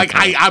way, like,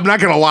 I'm not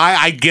going to lie,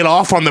 I get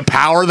off on the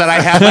power that I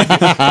have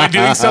by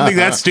doing something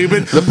that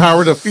stupid. The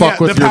power to fuck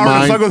with the your power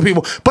mind. to fuck with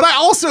people. But I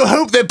also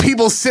hope that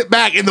people sit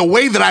back in the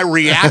way that I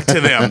react to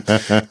them,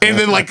 and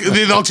then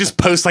they'll just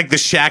post like the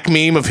Shaq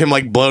meme of him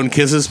like blowing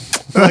kisses,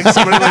 like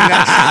somebody like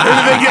that, and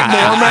then they get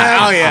more mad.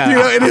 Oh,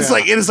 yeah. And it's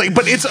like,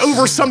 but it's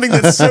over something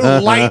that's so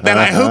light that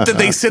I hope that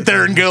they sit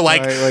there and go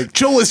like,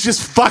 Joel is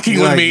just fucking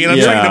with me, and I'm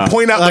trying to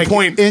point out the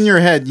point. In your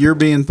head, you're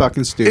being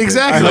fucking stupid.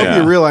 Exactly. I hope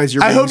you realize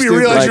you're. I Being hope you stupid.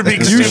 realize you're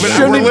being stupid.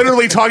 We're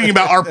literally talking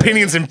about our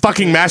opinions and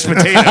fucking mashed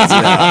potatoes.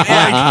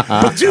 Like,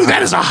 but dude,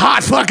 that is a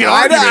hot fucking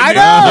argument. I dude.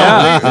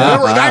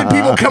 know. I had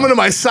people coming to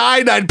my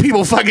side. I had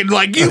people fucking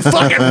like, you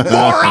fucking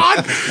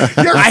moron.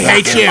 I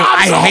hate you.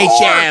 I hate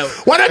you.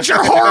 Why don't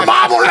your whore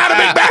mom learn how to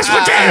make mashed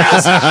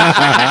potatoes?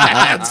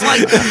 It's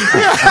like,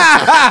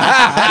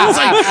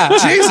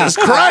 Jesus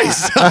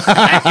Christ.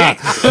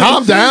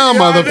 Calm down,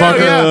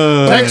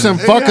 motherfucker. Take some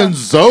fucking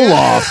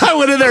Zoloft. I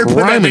went in there and put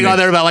that Criminy. thing on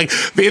there about like,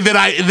 then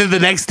the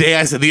next day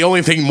I said, the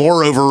only thing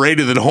more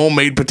overrated than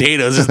homemade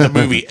potatoes is the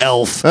movie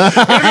Elf. Oh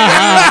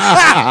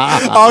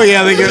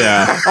yeah, they get.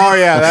 Oh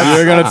yeah, that's,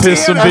 You're gonna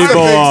piss some that's a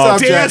people big off.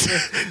 subject.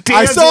 I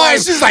Dan's saw it.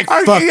 wife- She's like,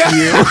 our- "Fuck yeah.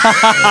 you."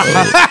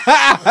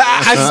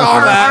 I saw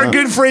our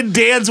good friend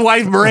Dan's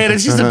wife Miranda.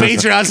 She's a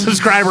Patreon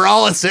subscriber.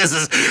 All it says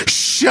is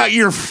 "Shut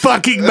your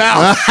fucking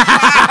mouth."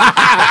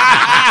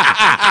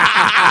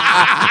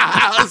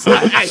 I was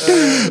like,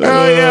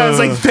 oh yeah, it's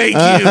like thank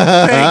you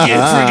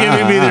for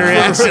giving me the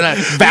reaction,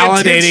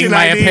 Validating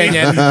my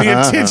opinion.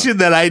 the attention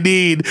that I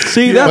need.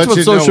 See, that's But what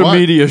you know social what?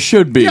 media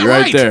should be, Yeah,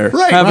 right there.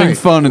 right, Having right.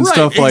 fun and Right,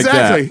 stuff like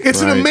exactly. that.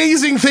 It's an Right.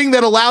 amazing thing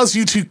that allows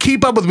you to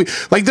keep up with me.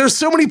 Like, there's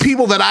so many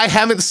people that I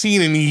haven't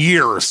seen in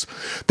years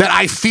that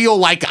I feel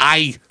like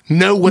I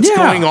know what's Yeah.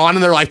 going on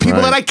in their life. People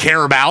Right. that I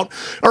care about,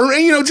 or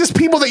just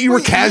people that you were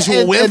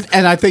casual with.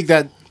 And I think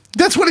that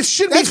That's what it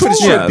should That's be what it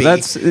for. should Yeah, be.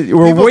 that's we're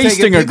People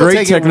wasting a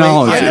great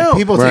technology. I know.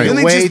 People Right. take And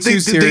it they way just- too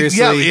seriously.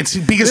 yeah, it's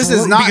because this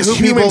is not who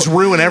humans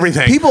ruin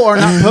everything. People are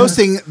not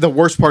posting the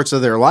worst parts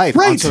of their life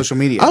on Right. social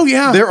media. Oh,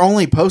 yeah. They're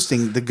only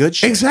posting the good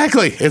shit.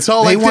 Exactly. It's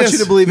all They like want this. you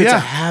to believe it's Yeah. a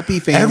happy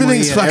family.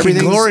 Everything's and fucking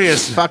everything's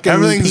glorious. Fucking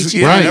Everything's peachy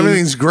yeah, keen.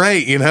 everything's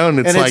great. You know, and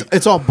it's and like.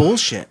 it's all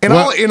bullshit. And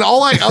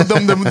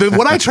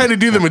what I try to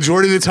do the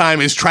majority of the time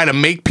is try to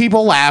make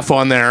people laugh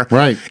on there,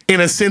 Right. In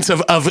a sense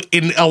of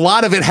in a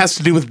lot of it has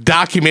to do with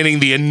documenting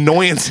the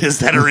annoyances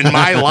that are in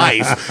my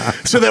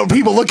life, so that when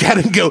people look at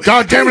it and go,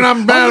 God damn it,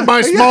 I'm mad at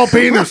my small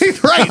penis.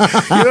 Right.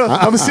 You know,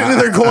 I'm sitting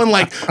there going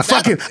like,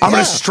 fucking, I'm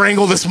gonna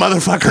strangle this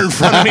motherfucker in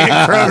front of me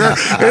at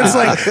Kroger. And it's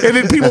like, and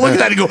then people look at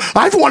that and go,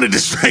 I've wanted to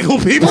strangle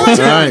people too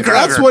Right. at Kroger.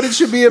 That's what it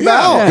should be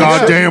about.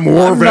 Goddamn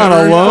war I'm not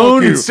veteran.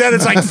 alone. Instead,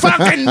 it's like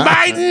fucking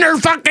Biden or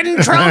fucking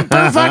Trump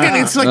or fucking.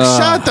 It's like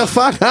shut the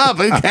fuck up.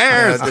 Who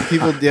cares? The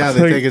people, they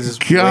take it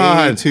just way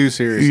God. too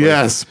seriously.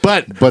 Yes,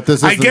 but But this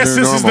is I the guess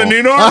new this is the normal.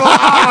 new normal.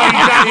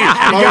 Oh, you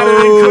got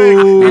it in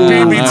quick. You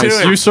beat me to Nice.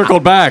 it. You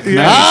circled back. Yeah,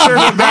 man. you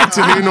circled back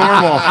to new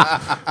normal.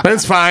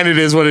 That's fine. It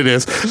is what it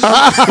is.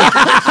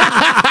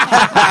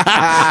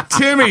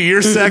 Timmy,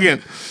 you're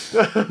second.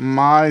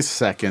 My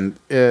second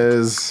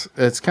is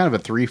it's kind of a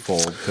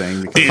threefold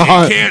thing because You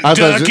can't I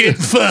thought duck you- it,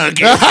 fuck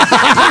it.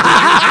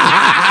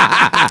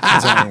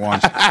 there's only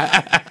one.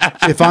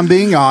 If I'm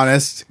being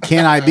honest,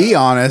 can I be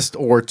honest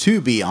or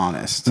to be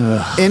honest?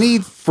 Any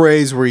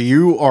phrase where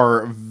you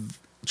are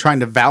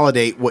trying to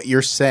validate what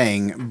you're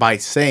saying by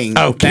saying,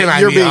 Oh, that can I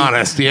you're be being-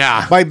 honest?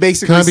 Yeah. By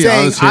basically Can I be saying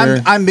honest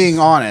here? I'm being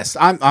honest.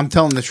 I'm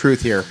telling the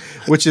truth here,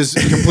 which is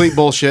complete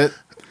bullshit.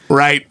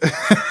 Right.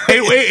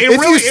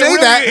 If you say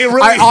that, it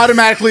really, I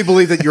automatically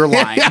believe that you're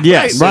lying.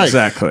 Yes, Right.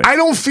 exactly. I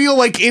don't feel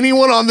like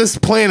anyone on this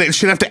planet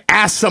should have to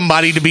ask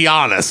somebody to be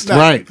honest.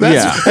 Right.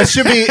 Yeah. That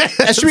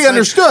should be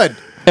understood.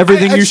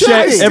 Everything I you should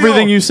say, be.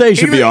 everything you say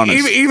should be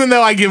honest. Even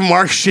though I give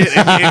Mark shit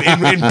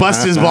and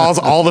bust his balls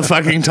all the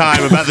fucking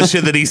time about the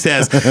shit that he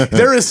says,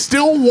 there is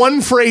still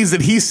one phrase that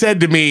he said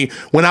to me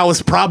when I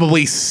was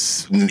probably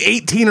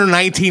 18 or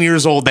 19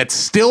 years old that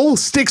still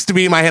sticks to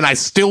me in my head. I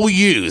still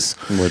use,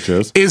 Which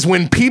is?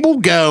 when people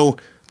go,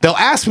 they'll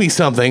ask me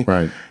something,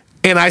 Right.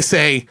 and I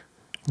say,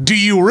 do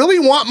you really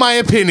want my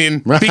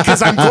opinion?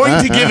 Because I'm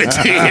going to give it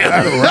to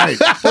you. Right.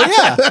 Well,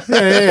 yeah.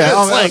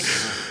 It's like,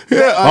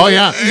 Oh,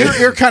 yeah.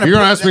 You're kind of You're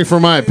going to ask me for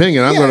my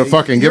opinion. I'm going to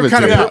fucking give it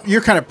to you.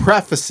 You're kind of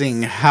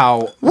prefacing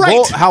how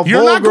right. how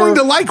You're not vulgar going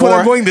to like what or-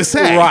 I'm going to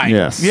say. Right.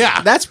 Yes.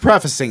 Yeah. That's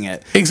prefacing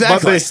it. Exactly.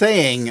 But by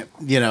saying,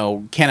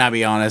 can I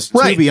be honest?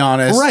 Right. To be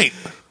honest. Right.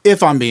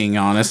 If I'm being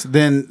honest,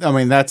 then I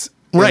mean that's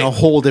Right. in a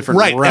whole different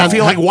Right. realm. I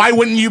feel like why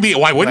wouldn't you be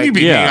being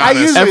Yeah. honest? I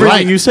usually- Everything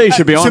Right. you say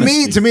should be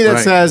honest. to me that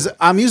Right. says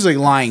I'm usually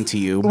lying to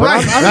you, but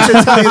Right. I'm going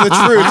to tell you the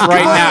truth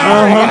right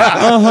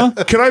now.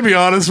 Can I be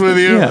honest with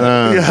you?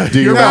 Yeah. Do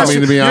you Your want mom's- me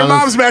to be Your honest?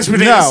 mom's mashed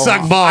potatoes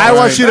suck balls. I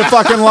want you to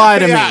fucking lie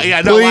to me.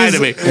 Yeah, don't lie to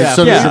me. Yeah,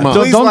 So does Yeah, your mom.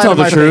 please don't lie tell to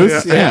the my truth.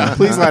 face. Yeah.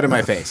 Please lie to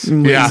my face.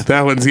 Yeah,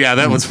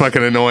 that one's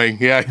fucking annoying.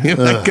 Yeah, you're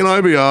like, can I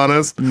be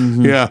honest?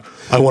 Yeah,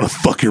 I want to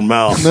fuck your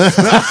mouth.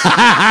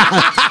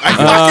 I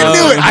fucking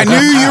knew it. I knew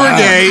you were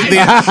gay.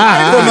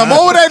 From the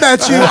moment I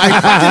met you, I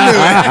fucking knew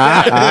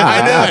it.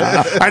 I knew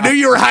it. I knew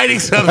you were hiding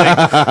something.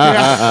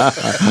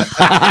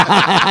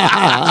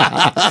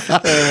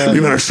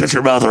 You better shut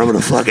your mouth or I'm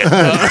gonna fuck it.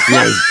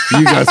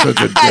 You got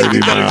such a dirty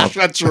mouth.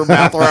 Shut your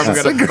mouth or I'm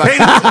It's going the to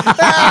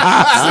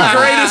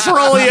greatest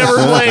role he ever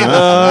played.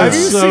 Have you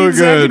so seen Zack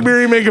good. and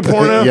Miri make a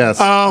porno? Yes.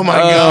 Oh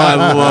my I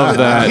god, love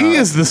that. He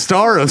is the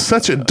star of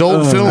such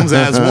adult films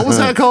as what was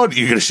that called?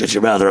 You're gonna shut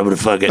your mouth or I'm gonna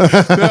fuck it.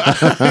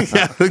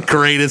 Yeah, the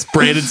greatest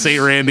Brandon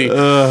St. Randy.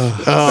 Yeah.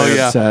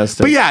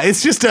 Fantastic. But yeah,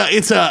 it's just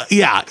it's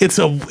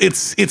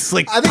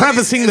like I think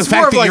prefacing the it's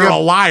more fact of that like you're a- a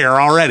liar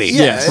already.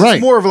 Yeah, it's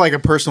right. more of like a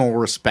personal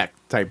respect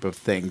type of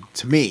thing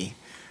to me.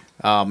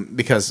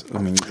 Because I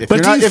mean, if But you're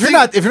do not you if you're think-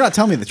 not if you're not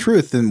telling me the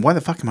truth, then why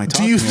the fuck am I Do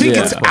talking? you to think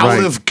Yeah. it's out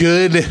Right. of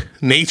good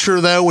nature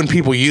though when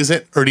people use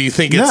it, or do you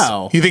think it's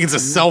No. you think it's a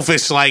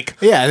selfish like?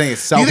 Yeah, I think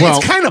it's You self. think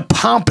it's kind of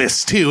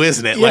pompous too,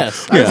 isn't it?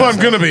 Yes. Like, if Yeah. I'm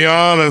gonna be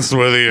honest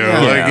with you,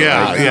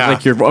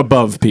 Like you're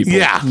above people.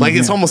 yeah, like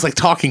it's almost like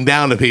talking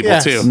down to people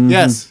yes, too.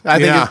 yes. I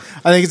think Yeah.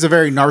 I think it's a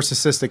very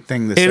narcissistic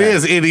thing to say. It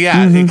is.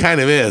 It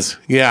kind of is.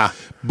 Yeah.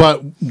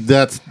 But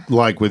that's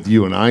like with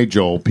you and I,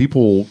 Joel.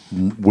 People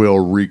will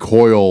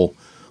recoil.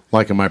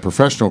 Like in my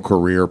professional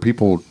career,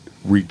 people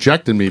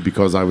rejected me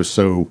because I was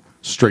so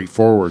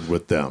straightforward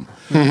with them.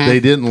 They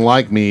didn't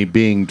like me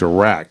being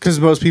direct. because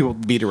most people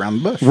beat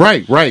around the bush.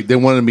 Right. They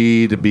wanted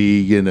me to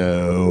be,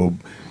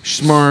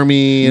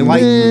 schmarmy and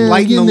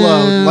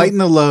Lighten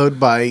the load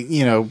by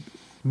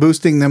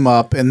boosting them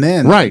up, and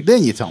then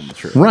then you tell them the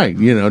truth. Right.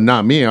 You know,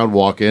 not me. I'd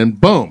walk in,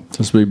 boom.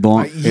 Just be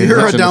blunt.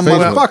 You're a dumb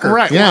motherfucker.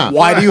 Right. Yeah.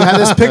 Why do you have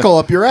this pickle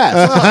up your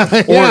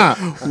ass? Yeah.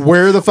 Or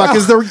where the fuck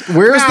is the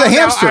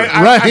hamster?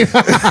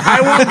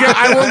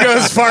 I won't go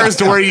as far as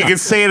to where you can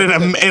say it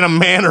in a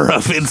manner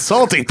of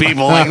insulting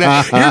people like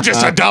that. You're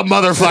just a dumb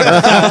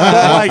motherfucker.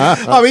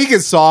 I mean, you can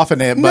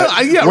soften it, but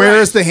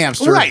where's the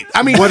hamster? Right.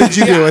 I mean, what did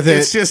you do with it?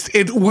 It's just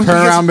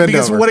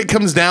because what it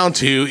comes down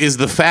to is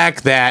the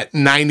fact that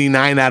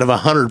 99 out of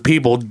 100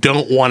 people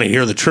don't want to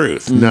hear the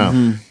truth.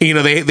 No. You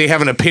know, they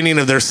have an opinion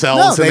of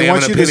themselves. No, and they have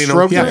want an you to opinion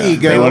stroke their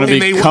ego. They want to be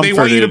they want you to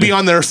comforted. be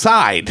on their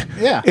side.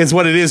 Yeah. Is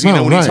what it is, you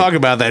know, when right. you talk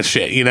about that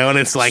shit, you know, and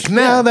it's like,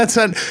 no, that's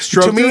not.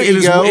 Stroke to me, their it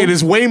ego.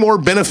 is way more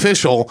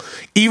beneficial,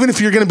 even if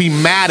you're going to be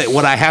mad at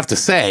what I have to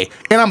say.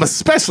 And I'm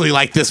especially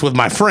like this with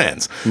my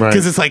friends. Right.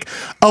 Because it's like,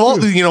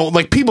 you know,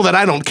 like people that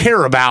I don't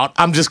care about,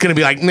 I'm just going to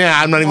be like, nah,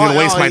 I'm not even going to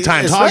waste my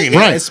time talking to you.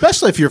 Right.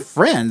 Especially if you're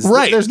friends.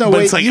 Right. There's no But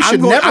way it's like, you should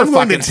I'm never going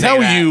fucking to say tell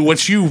that. you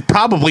what you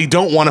probably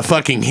don't want to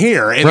fucking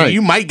hear. And Right.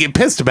 you might get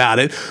pissed about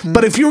it.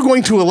 But if you're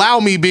going to allow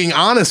me being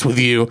honest with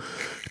you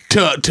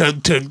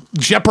to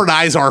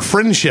jeopardize our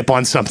friendship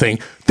on something,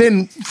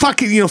 then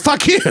fuck you.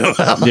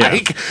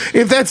 Like,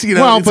 if that's, you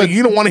know, Well, it's but- like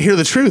you don't want to hear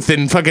the truth,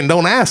 then fucking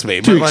don't ask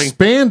me. To But like,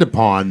 expand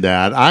upon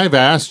that, I've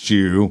asked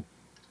you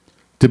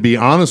to be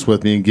honest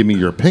with me and give me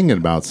your opinion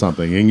about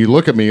something, and you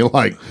look at me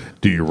like,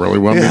 "Do you really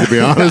want me to be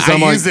honest?" I I'm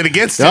like, used it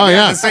against him. "Oh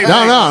Yeah, yeah, the same no,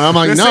 thing. no." I'm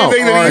like, The same "No."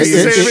 thing that he used to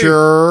It's- say to me.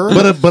 Sure.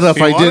 But if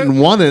You I want didn't it?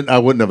 want it, I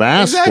wouldn't have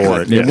asked Exactly.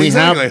 for it. Yeah. And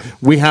Exactly.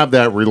 we have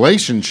that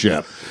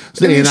relationship,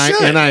 And you and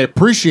should. I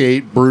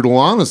appreciate brutal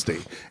honesty,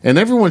 and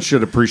everyone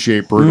should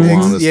appreciate brutal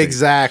honesty. Yeah,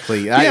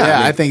 exactly.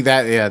 Yeah. I think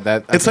that. Yeah,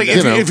 that. It's like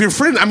if your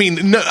friend, I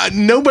mean,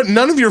 but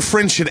none of your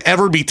friends should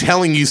ever be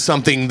telling you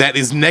something that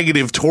is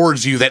negative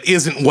towards you that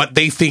isn't what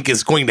they think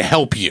is going to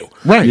help you.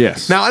 Right?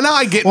 Yes. Now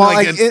I get well,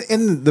 like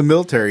in the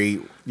military,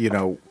 you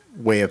know,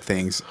 way of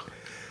things,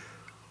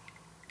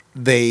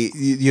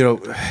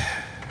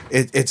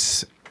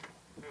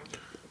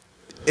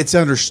 it's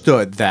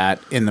understood that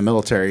in the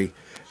military,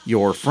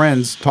 your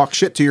friends talk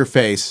shit to your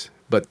face,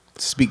 but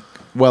speak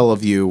well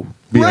of you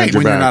Behind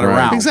when your you're back, not right.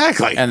 around.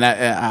 Exactly. And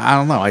that I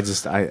don't know. I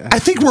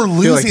think we're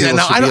feel like losing that people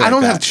now. should be I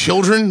don't like have that.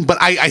 children, but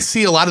I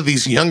see a lot of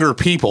these younger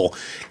people,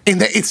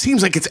 and that it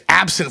seems like it's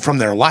absent from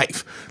their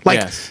life. Like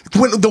Yes.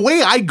 when the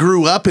way I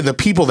grew up and the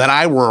people that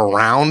I were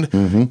around,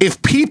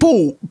 if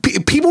people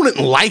didn't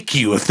like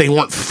you if they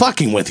weren't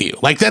fucking with you,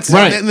 like that's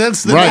Right.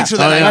 that's the Right. nature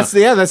that Oh, I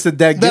yeah. That's the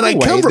dead That I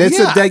giveaway. come from, That's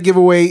yeah. a dead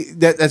giveaway.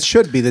 That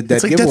should be the dead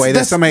It's like giveaway. That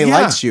that's- somebody yeah.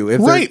 likes you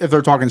if Right.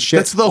 they're talking shit.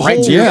 That's the right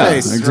whole to your yeah,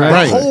 face.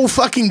 exactly. The whole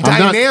fucking I'm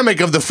not-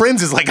 dynamic of the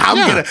friends is like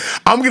Yeah.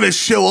 I'm gonna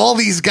show all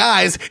these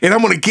guys and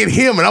I'm gonna get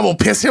him and I'm gonna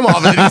piss him off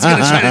and then he's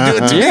gonna try to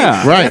do it to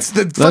Yeah. me. Right. That's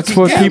the That's fucking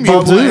what game people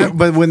you play. do.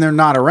 But when they're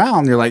not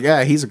around, you're like,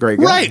 yeah, he's a great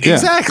guy. Right, Yeah.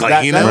 exactly.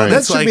 That, you know, that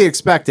that's should like, be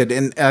expected,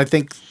 and I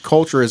think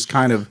culture is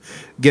kind of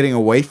getting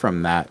away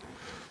from that.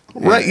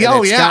 right. And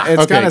Oh it's yeah.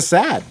 it's Okay. kind of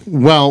sad.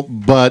 Well,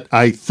 but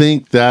I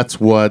think that's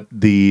what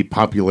the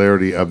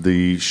popularity of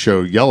the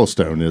show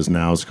Yellowstone is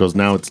now, is because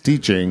now it's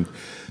teaching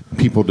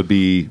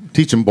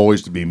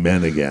boys to be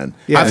men again.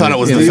 I thought it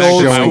was in the the fact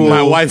old that school.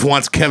 my wife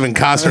wants Kevin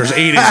Costner's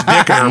 8-inch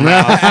dick in her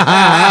mouth.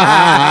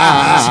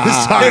 She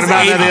was talking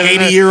about that the other day.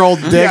 80-year-old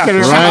dick in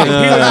her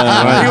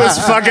Right. He was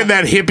fucking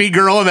that hippie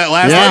girl in that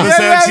last Yeah.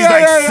 episode. Yeah, She's yeah,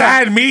 like, yeah, yeah.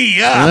 sign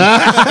me up.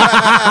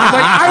 I'm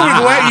like, I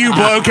would let you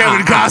blow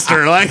Kevin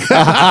Costner. Like,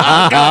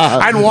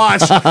 I'd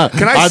watch.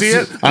 Can I see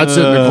it? I'd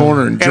sit in the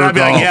corner and And I'd jerk be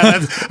like,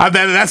 off. yeah,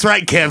 that's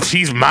right, Kev.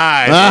 She's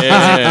mine.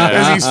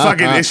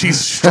 As she's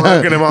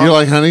stroking him off. You're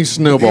like, honey,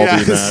 snowball yeah,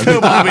 be that.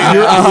 so Bobby,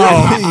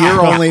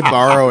 You're only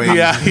borrowing.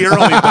 yeah, you're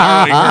only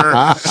borrowing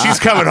her. She's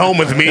coming home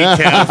with me,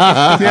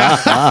 Kev.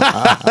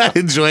 Yeah.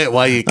 Enjoy it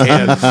while you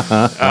can.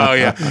 Oh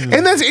yeah, and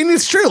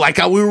it's true. Like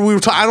we were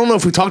I don't know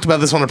if we talked about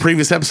this on a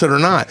previous episode or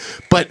not,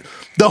 but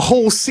the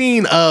whole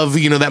scene of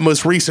that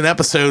most recent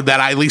episode that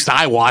at least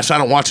I watched. I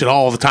don't watch it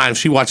all the time.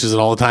 She watches it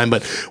all the time,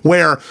 but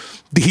where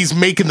he's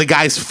making the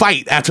guys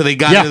fight after they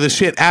got Yeah. into the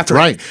shit after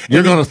Right.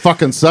 You're going to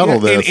fucking settle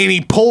and, this. and he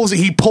pulls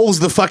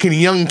the fucking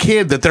young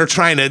kid that they're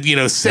trying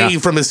to save Yeah.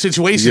 from his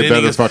situation. You and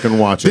he better fucking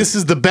watch it. This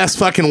is the best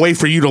fucking way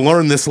for you to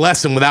learn this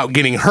lesson without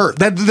getting hurt.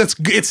 That's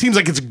it seems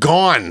like it's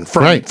gone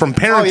from Right.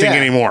 parenting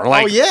anymore.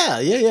 Like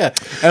yeah.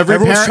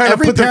 Everyone's trying to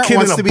put their kid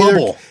in a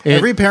bubble.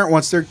 Every parent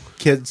wants their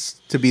kids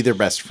to be their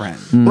best friend,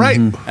 right.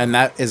 and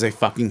that is a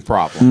fucking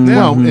problem.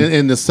 Well,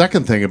 and the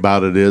second thing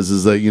about it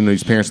is that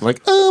these parents are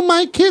like, oh,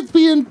 my kid's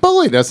being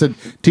bullied. I said,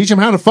 teach him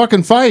how to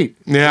fucking fight.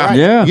 Yeah.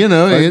 Yeah.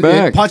 Fight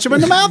back. Punch him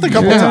in the mouth a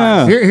couple Yeah.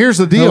 times. Here's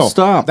the deal. They'll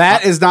stop.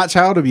 That is not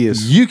child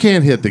abuse. You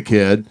can't hit the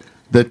kid.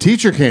 The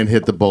teacher can't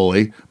hit the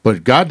bully,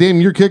 but goddamn,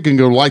 your kid can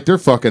go light their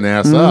fucking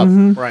ass up,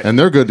 Right. and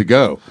they're good to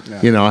go.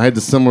 I had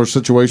the similar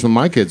situation with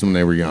my kids when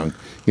they were young.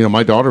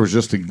 My daughter was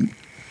just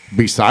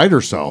beside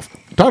herself.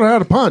 Taught her how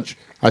to punch.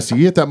 I said,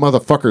 you hit that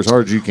motherfucker as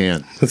hard as you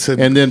can. That's it.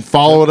 And then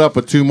follow it up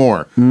with 2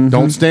 more.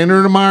 Don't stand there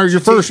and admire your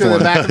first her the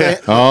one. back of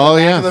the- Oh,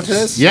 the back yeah. of the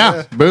fist? Yeah.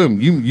 Yeah.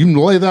 Boom.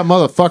 You lay that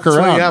motherfucker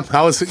out. Yeah,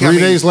 I was- 3 I mean-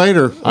 days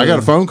later, I got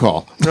a phone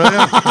call.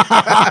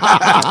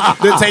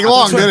 Didn't take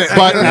long, did it?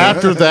 But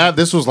after that,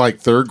 this was like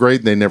 3rd grade,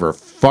 and they never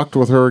fucked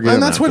with her again.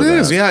 And that's what it after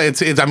is. that. Yeah,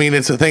 it's. I mean,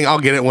 it's a thing. I'll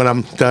get it when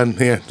I'm done.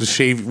 Yeah, just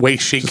shake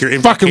your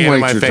infant fucking can in wait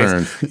my your face.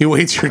 turn. You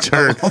wait your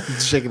turn.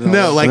 Shaking it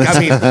No, all. like I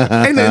mean,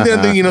 and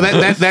then you know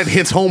that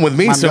hits home with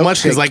me My so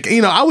much because milkshake. like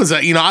you know I was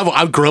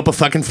I grew up a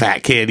fucking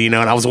fat kid, you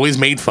know, and I was always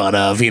made fun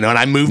of, you know, and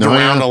I moved Oh,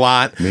 around yeah. a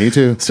lot. Me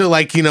too. So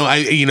like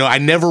I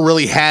never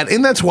really had,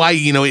 and that's why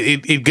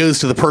it goes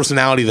to the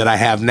personality that I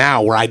have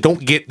now, where I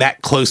don't get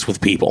that close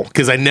with people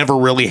because I never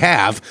really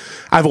have.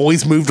 I've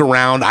always moved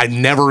around. I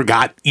never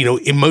got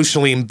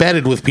emotionally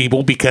embedded with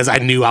people because I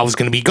knew I was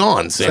going to be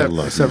gone. So.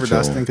 Except for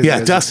Dustin. 'cause you Yeah,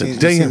 guys Dustin.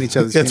 have seen each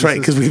other's That's right,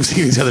 penises. because we've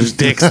seen each other's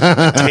dicks, tasted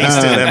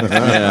them.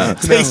 Yeah.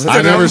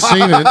 I've never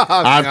seen it.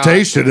 I've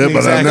tasted it,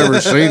 but I've never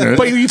seen it.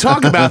 But you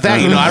talk about that,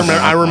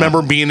 I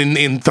remember being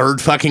in 3rd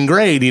fucking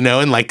grade,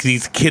 and like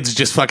these kids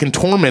just fucking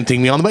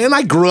tormenting me on the way. And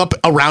I grew up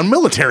around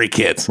military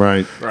kids,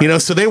 Right.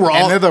 So they were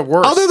all. they're the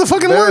worst. Oh, they're the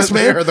fucking worst,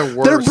 man. They're the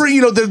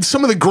worst. They're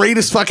some of the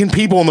greatest fucking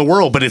people in the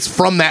world. But it's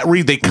from that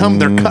read. They're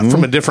cut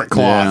from a different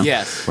cloth. Yeah.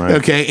 Yes. Right.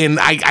 Okay, and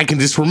I can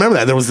just remember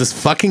that there was this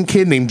fucking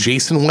kid named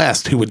Jason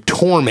West who would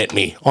torment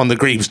me on the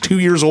grade. He was 2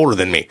 years older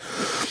than me.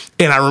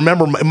 And I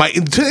remember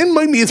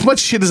as much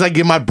shit as I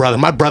give my brother.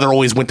 My brother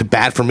always went to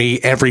bat for me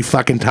every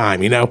fucking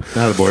time,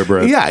 Attaboy,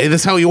 Brett. Yeah,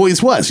 that's how he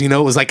always was. It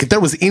was like if there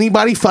was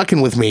anybody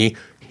fucking with me,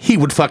 he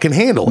would fucking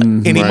handle it.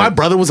 And right. my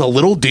brother was a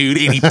little dude,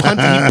 and he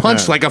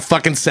punched like a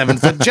fucking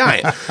 7-foot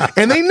giant.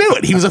 And they knew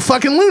it. He was a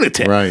fucking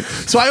lunatic. Right.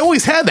 So I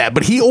always had that,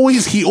 but he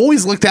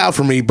always looked out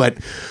for me. But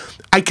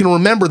I can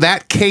remember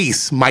that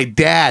case, my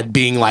dad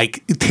being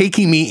like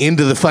taking me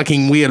into the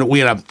fucking. We had we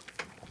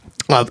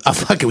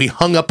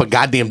hung up a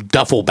goddamn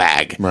duffel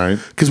bag, Right?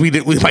 Because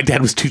my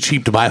dad was too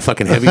cheap to buy a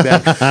fucking heavy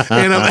bag,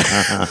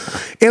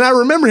 and I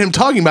remember him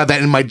talking about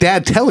that, and my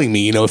dad telling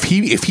me, if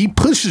he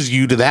pushes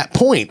you to that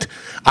point,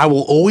 I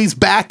will always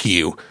back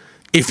you.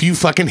 If you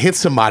fucking hit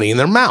somebody in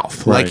their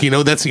mouth, Right.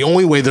 that's the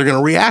only way they're going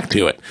to react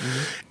to it.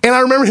 And I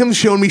remember him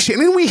showing me shit.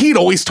 And he'd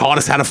always taught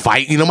us how to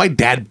fight. My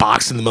dad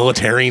boxed in the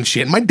military and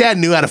shit. And my dad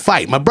knew how to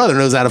fight. My brother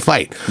knows how to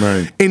fight.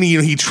 Right. And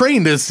he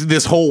trained us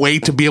this whole way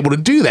to be able to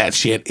do that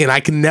shit. And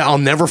I'll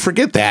never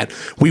forget that.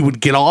 We would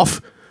get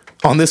off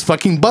on this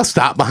fucking bus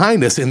stop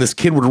behind us, and this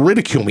kid would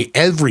ridicule me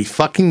every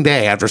fucking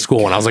day after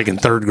school when I was like in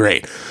 3rd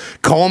grade,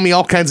 calling me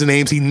all kinds of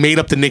names. He made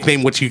up the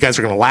nickname, which you guys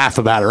are going to laugh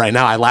about it right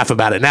now. I laugh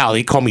about it now.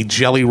 He called me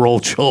Jelly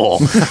Roll Joel.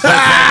 fucking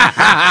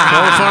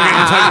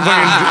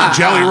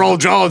Jelly Roll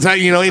Joel.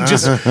 And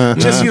just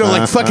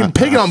like fucking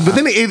picking on him. But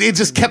then it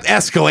just kept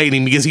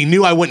escalating because he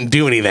knew I wouldn't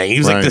do anything. He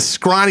was like Right. this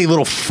scrawny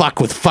little fuck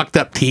with fucked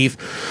up teeth.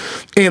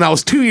 And I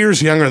was 2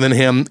 years younger than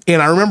him,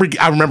 and I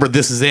remember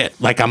this is it.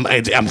 Like I'm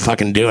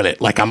fucking doing it.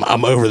 Like I'm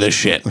over this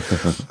shit.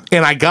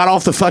 And I got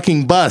off the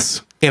fucking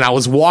bus, and I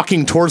was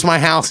walking towards my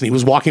house, and he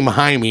was walking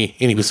behind me,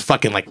 and he was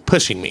fucking like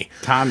pushing me.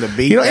 Time to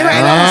beat And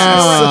I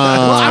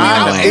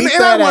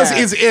was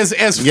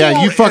as Yeah,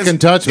 forward you fucking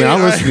touch me. I'll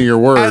listen to your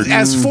words.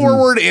 As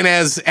forward and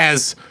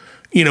as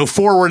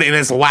forward and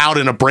as loud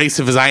and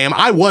abrasive as I am,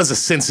 I was a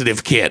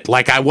sensitive kid.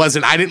 Like I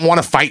didn't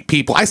want to fight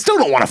people. I still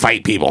don't want to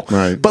fight people.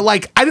 Right. But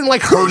like, I didn't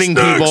like hurting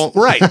people.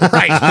 Right.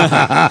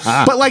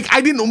 But like,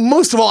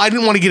 most of all, I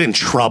didn't want to get in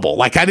trouble.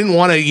 Like I didn't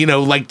want to,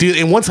 do,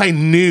 and once I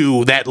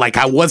knew that like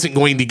I wasn't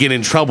going to get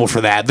in trouble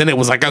for that, then it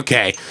was like,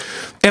 okay.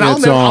 And I'll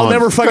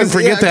never fucking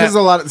forget that.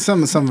 Because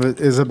some of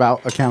it is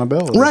about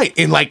accountability. Right.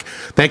 And like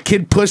that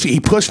kid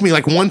pushed me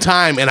like one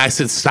time, and I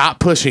said, stop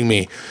pushing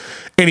me.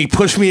 And he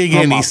pushed me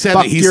again. I'ma He said,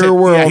 fuck your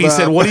world he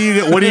said, up. what are you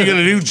going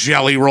to do,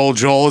 Jelly Roll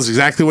Joel? Is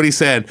exactly what he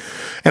said.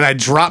 And I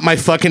dropped my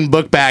fucking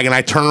book bag, and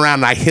I turned around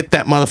and I hit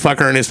that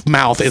motherfucker in his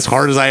mouth as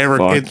hard as I ever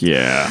Fuck did.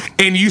 yeah.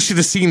 And you should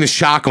have seen the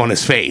shock on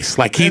his face.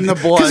 Like And the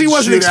blood he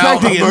wasn't shoot out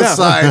expecting on it. both No.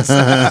 sides.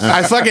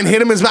 I fucking hit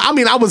him in his mouth. I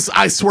mean,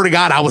 I swear to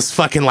God, I was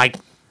fucking like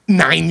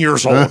 9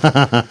 years old.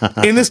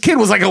 And this kid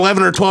was like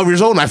 11 or 12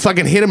 years old, and I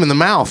fucking hit him in the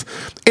mouth.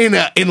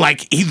 And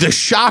like the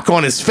shock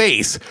on his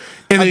face.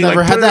 And I've then he,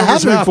 never like, had put it that over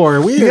his happen mouth.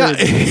 before. Weird.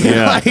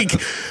 Yeah. Like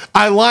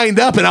I lined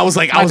up, and I was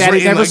like, My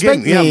daddy never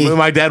spanked me. Yeah,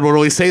 my dad would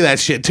always say that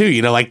shit too.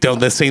 Like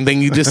the same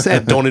thing you just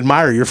said. Don't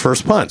admire your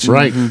first punch.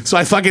 Right. So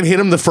I fucking hit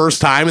him the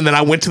first time, and then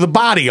I went to the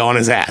body on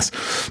his ass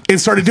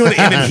and started doing it.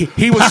 And then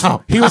he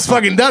was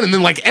fucking done. And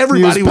then like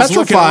everybody was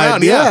looking petrified,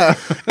 around. Yeah.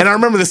 yeah. And I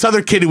remember this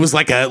other kid who was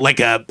like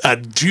a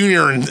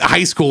junior in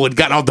high school had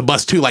gotten off the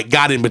bus too, like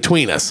got in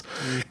between us.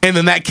 And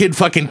then that kid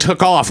fucking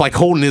took off, like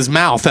holding his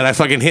mouth that I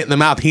fucking hit in the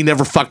mouth. He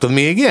never fucked with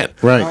me again.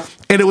 Right.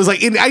 And it was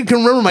like, I can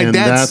remember my And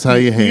dad. that's how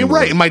you handle You're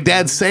right. it. And my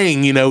dad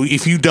saying,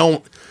 if you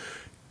don't,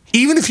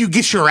 even if you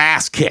get your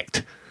ass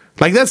kicked,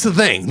 Like that's the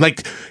thing.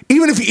 Like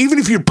even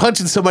if you're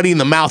punching somebody in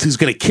the mouth who's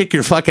gonna kick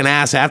your fucking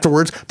ass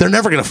afterwards, they're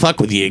never gonna fuck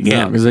with you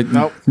again.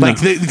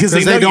 because Because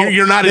they know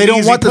you're not. They an don't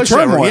easy want the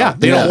pushover. turmoil. Yeah,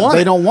 they don't want.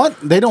 They it. don't want.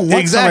 They don't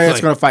want somebody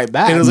that's going to fight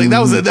back. And it was like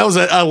that was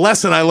a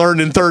lesson I learned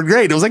in third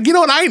grade. It was like, you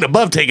know what? I ain't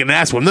above taking an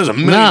ass when there's a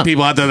million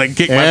people out there that can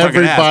kick my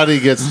fucking ass. Everybody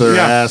gets their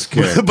ass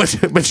kicked.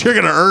 but you're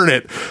gonna earn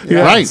it.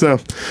 Yeah. Right. So,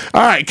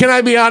 all right. Can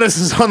I be honest?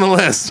 Is on the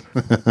list.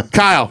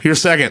 Kyle, you're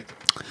second.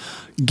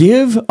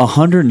 give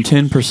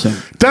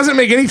 110%. Doesn't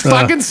make any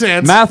fucking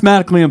sense.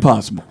 Mathematically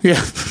impossible. Yeah.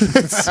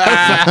 It's so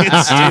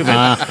fucking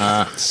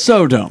stupid.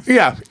 So dumb.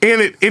 Yeah.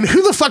 And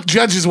who the fuck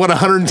judges what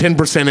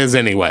 110% is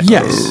anyway?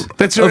 Yes.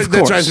 That Of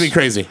course. drives me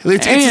crazy.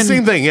 It's the And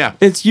same thing, yeah.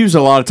 It's used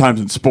a lot of times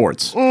in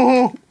sports.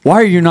 Mm-hmm. Why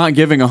are you not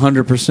giving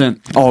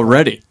 100%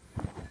 already?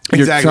 You're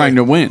Exactly. trying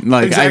to win.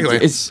 Like Exactly.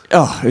 it's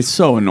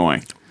so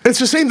annoying. It's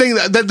the same thing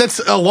that's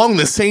along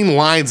the same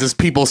lines as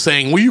people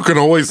saying, well, you can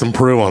always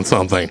improve on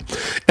something.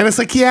 And it's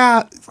like,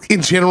 yeah,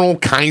 in general,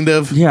 kind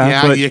of.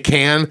 Yeah, but you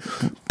can.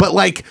 But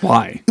like,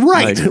 why?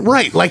 Right, Like-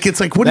 right. Like, it's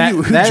like, who that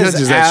judges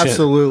is that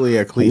absolutely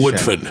a cliche. shit?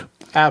 Woodford.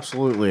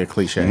 Absolutely a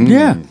cliche.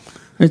 Yeah.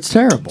 It's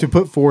terrible. To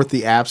put forth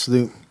the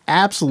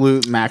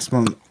absolute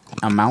maximum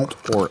amount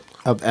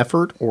of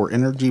effort or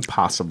energy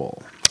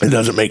possible. It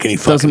doesn't make any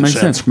fucking Doesn't make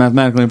sense.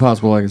 Mathematically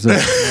impossible, like I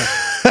said.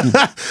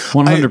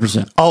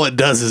 100%. All it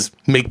does is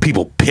make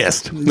people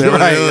pissed.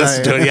 Right,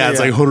 It's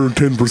like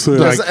 110%. It's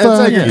like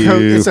fuck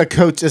you. it's a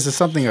coach. It's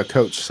something a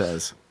coach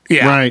says.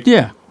 Yeah. Right.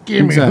 Yeah.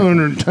 Give me Exactly.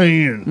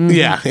 110.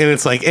 Yeah, and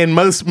it's like, and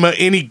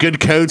any good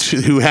coach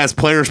who has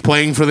players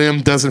playing for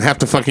them doesn't have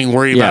to fucking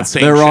worry Yeah, about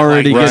saying they're shit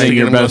already like, getting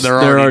your best. They're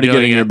already doing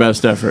getting it. your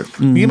best effort.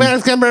 You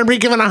better be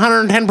giving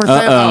 110%.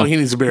 Uh-oh. Oh, he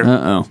needs a beer.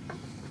 Uh-oh.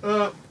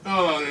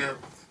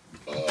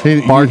 He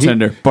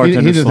Bartender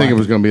didn't think slacking. it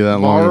was going to be that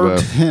long ago.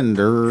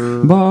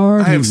 Bartender.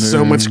 I have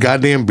so much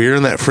goddamn beer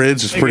in that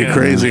fridge. It's pretty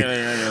crazy.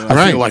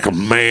 I feel like a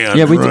man.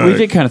 Yeah, we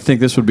did kind of think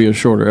this would be a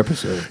shorter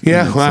episode.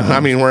 Yeah, well, I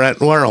mean, we're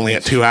only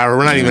at 2 hours.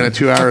 We're not even at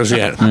 2 hours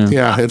yet.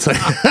 Yeah, it's like,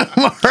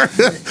 Mark's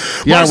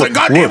like,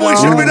 goddamn, we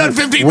should have been done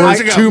 15 we're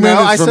minutes ago. 2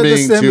 minutes I from said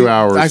being this to 2 him.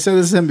 hours. I said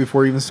this to him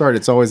before we even started.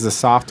 It's always the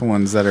soft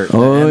ones that are.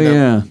 Oh,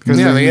 yeah. Because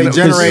Yeah, they end up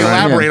generate.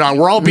 elaborate on.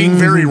 We're all being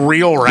very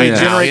real right Yeah.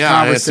 now. Generate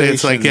Yeah,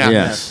 it's like, yeah.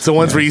 Yes. It's the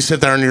ones where you sit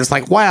there and you're just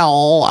like,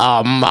 well,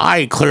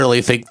 I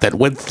clearly think that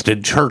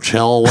Winston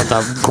Churchill was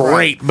a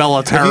great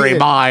military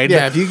mind.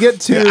 Yeah, if you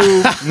get too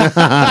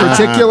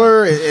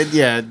particular,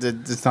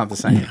 it's not the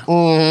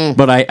same.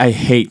 But I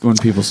hate when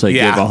people say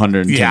Yeah. give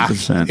 110%. Yeah.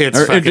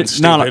 It's fucking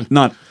stupid.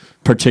 Not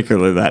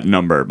particularly that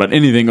number, but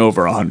anything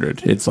over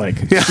 100. It's like,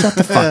 shut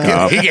the fuck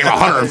up. He gave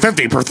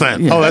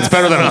 150%. Oh, that's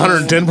better than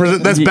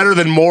 110%. That's better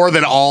than more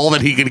than all that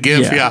he could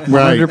give. Yeah,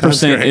 Right.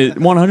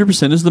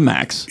 100% is the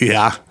max.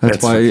 Yeah,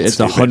 That's why it's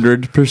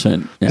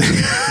 100%. Yeah.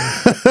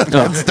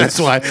 That's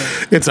why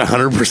it's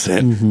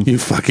 100%. You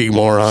fucking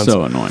morons.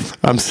 So annoying.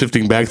 I'm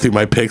sifting back through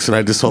my picks and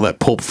I just saw that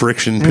Pulp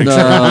Friction picture.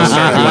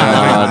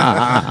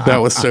 God. That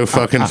was so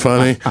fucking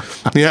funny.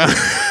 Yeah.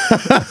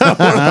 One of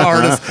the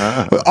hardest,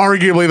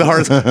 arguably the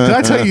hardest. Did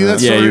I tell you that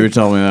story? Yeah, you were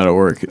telling me that at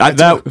work.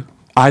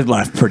 I'd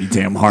laugh pretty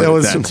damn hard That at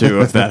was- that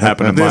too if that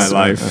happened in my This-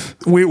 life.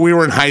 We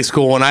were in high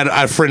school, and I had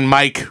a friend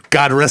Mike,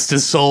 God rest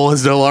his soul,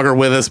 is no longer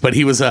with us. But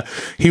he was a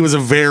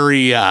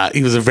very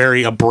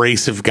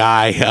abrasive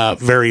guy,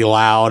 very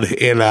loud,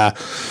 and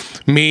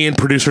me and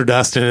producer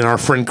Dustin and our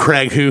friend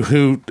Craig,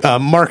 who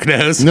Mark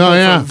knows,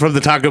 from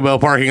the Taco Bell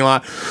parking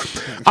lot.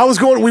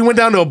 We went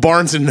down to a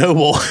Barnes and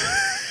Noble,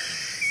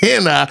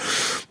 and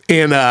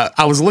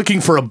I was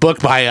looking for a book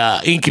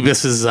by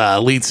Incubus's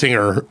lead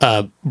singer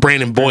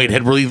Brandon Boyd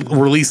had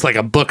released like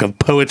a book of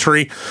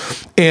poetry,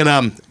 and I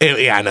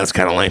know it's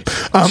kind of lame,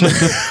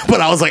 but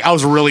I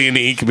was really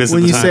into Incubus When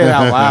at the you time. say it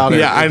out loud,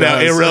 Yeah, I know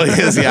it really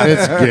is. Yeah,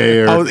 It's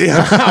gayer.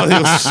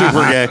 it was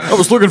super gay. I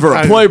was looking for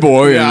a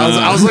Playboy. Yeah, and,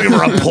 I was looking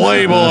for a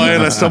Playboy,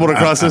 and I stumbled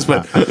across this.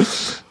 But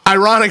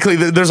ironically,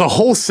 there's a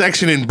whole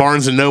section in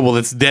Barnes and Noble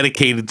that's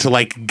dedicated to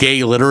like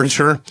gay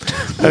literature.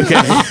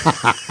 Okay.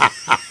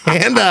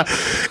 And our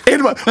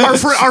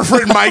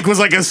friend Mike was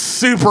like a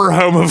super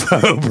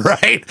homophobe,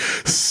 right?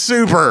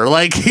 Super,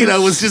 like,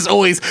 was just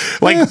always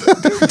like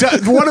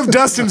one of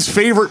Dustin's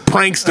favorite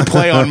pranks to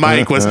play on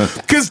Mike was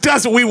because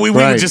Dustin, we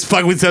would just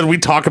fuck.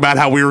 We'd talk about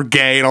how we were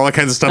gay and all that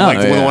kinds of stuff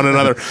with one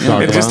another,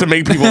 and just to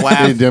make people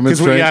laugh. He'd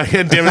demonstrate.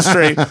 He'd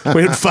demonstrate.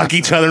 We'd fuck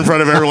each other in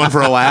front of everyone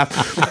for a laugh,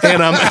 and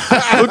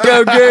look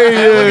how gay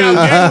he is.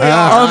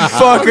 I'm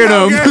fucking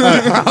him.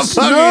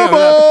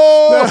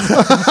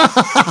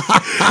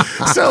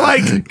 So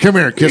like, Come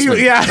here, kiss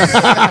me. Yeah.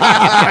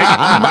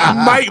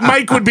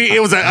 Mike would be.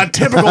 It was a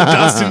typical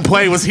Dustin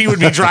play. He would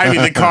be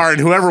driving the car, and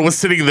whoever was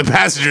sitting in the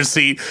passenger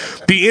seat,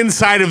 the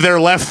inside of their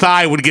left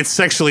thigh would get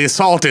sexually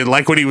assaulted.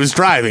 Like when he was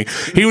driving,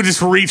 he would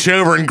just reach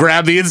over and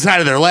grab the inside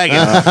of their leg.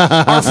 And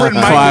our friend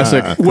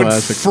Mike would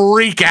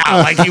freak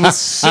out. Like he was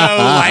so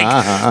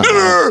like, get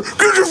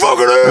your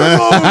fucking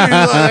hands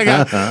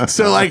off me.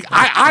 So like,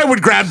 I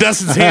would grab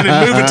Dustin's hand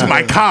and move it to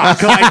my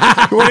cock.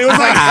 Like when he was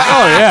like,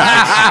 oh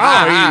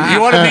yeah,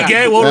 you want want to be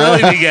gay? We'll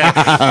really be gay.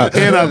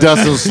 And,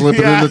 Dust will slip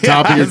it in the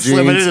top of your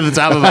slip it jeans. into the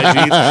top of my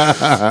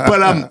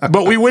jeans.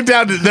 But we went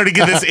down there to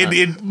get this.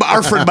 And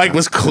our friend Mike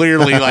was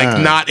clearly like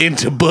not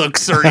into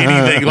books or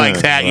anything like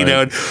that, you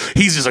know. And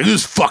he's just like,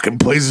 this fucking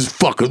place is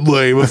fucking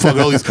lame. And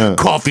fucking all these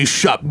coffee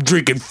shop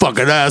drinking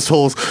fucking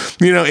assholes,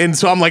 you know. And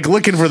so I'm like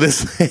looking for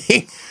this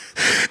thing.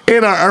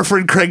 And our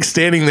friend Craig's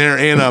standing there,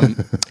 and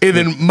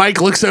then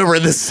Mike looks over,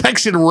 and the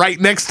section right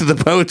next to the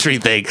poetry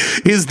thing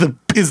is the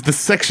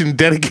section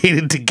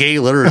dedicated to gay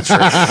literature,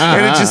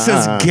 and it just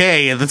says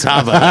 "gay" at the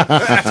top of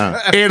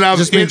it. And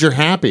Just means you're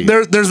happy.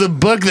 There's a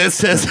book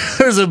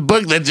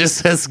that just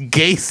says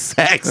 "gay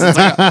sex." It's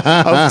like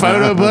a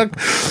photo book,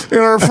 and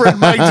our friend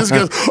Mike just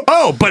goes,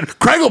 "Oh, but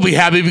Craig will be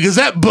happy because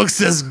that book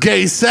says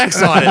gay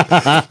sex on it."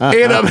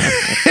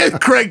 And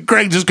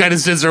Craig just kind of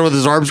sits there with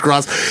his arms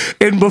crossed,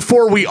 and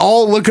before we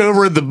all look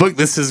over at the book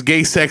that says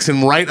gay sex,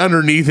 and right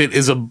underneath it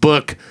is a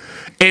book,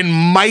 and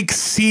Mike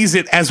sees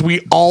it as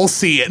we all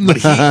see it, but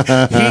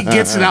he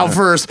gets it out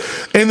first,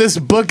 and this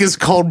book is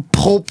called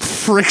Pulp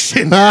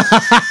Friction. And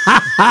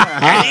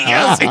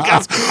he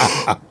goes,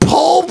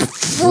 Pulp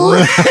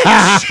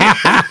Friction.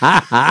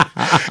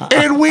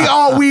 And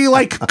we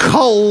like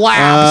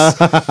collapse.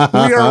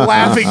 We are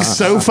laughing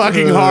so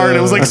fucking hard.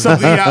 It was like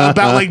something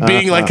about like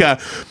being like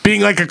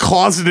a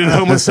closeted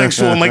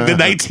homosexual in like the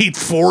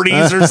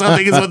 1940s or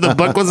something is what the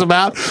book was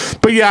about.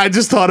 But yeah, I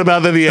just thought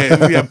about that.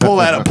 Yeah, pull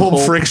that up.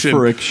 Pulp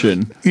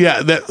Friction.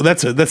 Yeah,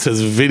 that's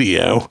his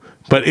video,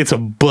 but it's a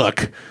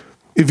book.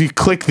 If you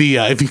click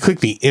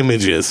the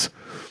images,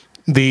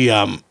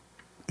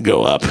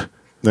 go up.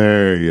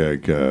 There you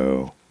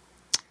go.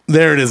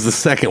 There it is, the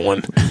second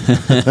one.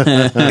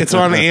 It's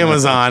on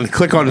Amazon.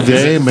 Click on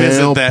Gay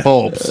male that.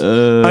 pulps.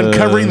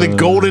 Uncovering the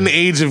golden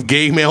age of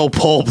gay male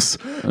pulps.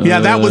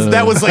 Yeah, that was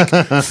like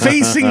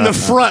facing the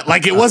front.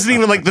 Like it wasn't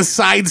even like the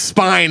side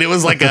spine. It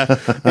was like a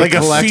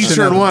Collection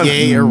featured of one.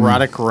 gay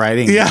erotic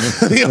writing. Yeah,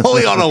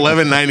 only on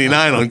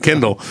 $11.99 on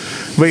Kindle.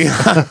 But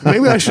yeah,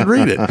 maybe I should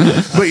read it.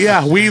 But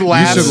yeah, we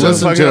laughed. should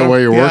listen to it while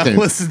you're working.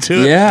 Listen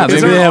to it. Yeah, Is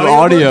maybe there they an have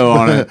audio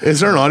on it. Is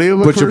there an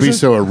audio? But you'll be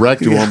so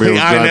erect you won't be able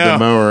to drive the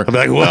mower. I'll be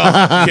like, well,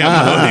 can't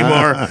mow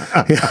anymore.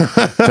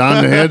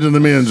 Time to head to the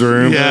men's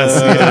room.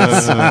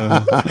 Yes.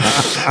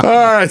 All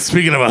right.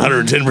 Speaking of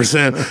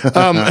 110%,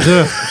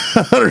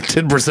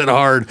 110%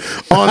 hard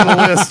on the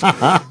list.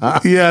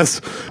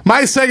 Yes.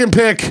 My second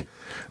pick,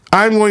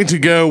 I'm going to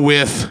go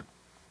with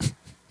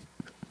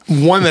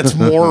one that's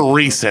more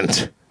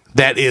recent.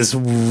 That is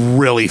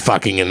really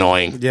fucking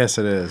annoying. Yes,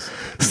 it is.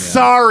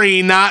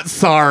 Sorry, not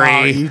sorry.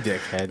 Oh, you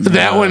dickhead.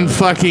 That one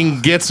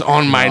fucking gets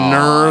on my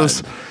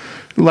nerves.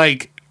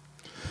 Like,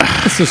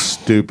 It's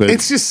just stupid.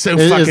 it's just so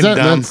fucking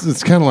dumb.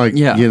 It's kind of like,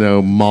 Yeah.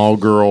 mall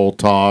girl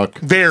talk.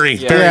 Very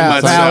much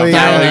Valley, so.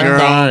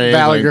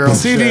 Valley Girl.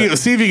 See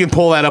if you can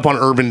pull that up on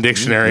Urban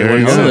Dictionary. There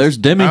you What is go. it? There's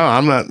Demi. Oh,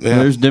 I'm not. Yeah.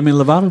 There's Demi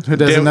Lovato. Who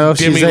doesn't know if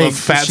Demi she's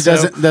Lovato. she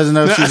doesn't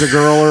know if she's a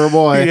girl or a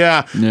boy.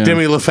 Yeah. Yeah.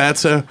 Demi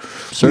Lovato.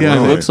 Certainly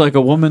Yeah. looks like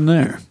a woman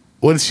there.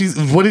 What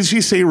did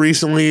she say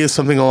recently? Is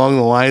something along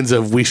the lines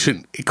of we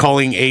should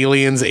calling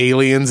aliens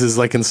is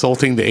like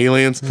insulting to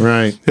aliens.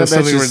 Right. That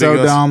bitch is so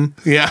dumb.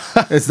 Yeah.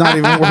 It's not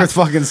even worth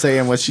fucking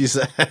saying what she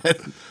said.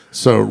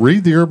 So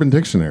read the Urban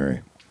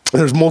Dictionary.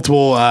 There's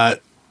multiple.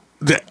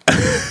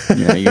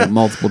 Yeah, you got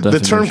multiple The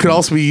definitions. term could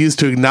also be used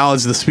to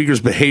acknowledge the speaker's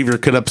behavior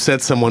could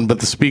upset someone, but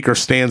the speaker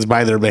stands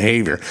by their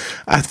behavior.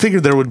 I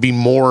figured there would be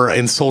more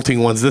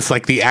insulting ones. This,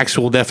 like the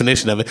actual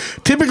definition of it,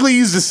 typically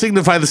used to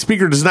signify the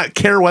speaker does not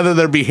care whether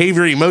their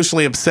behavior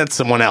emotionally upsets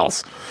someone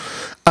else.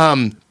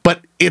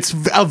 But it's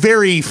a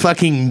very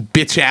fucking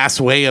bitch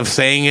ass way of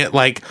saying it.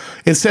 Like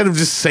instead of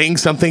just saying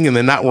something and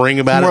then not worrying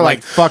about More it,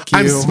 like, fuck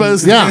I'm you.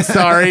 supposed to be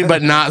sorry,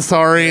 but not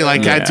sorry.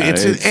 Like Yeah, it's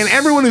it's- and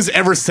everyone who's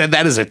ever said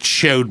that is a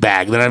chode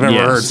bag that I've ever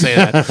Yes. heard say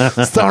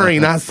that. Sorry,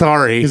 not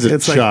sorry. He's a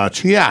It's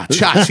chotch. yeah,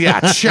 chotch. Yeah,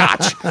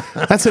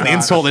 chotch. That's an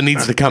insult that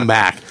needs to come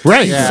back.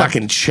 Right. You Yeah.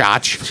 fucking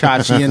chotch.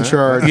 Chachi in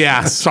charge.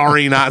 Yeah,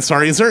 sorry, not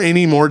sorry. Is there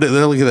any more?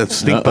 Look at that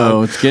stink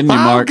Uh-oh, bug. it's getting you,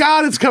 Oh, Mark.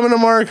 God, it's coming to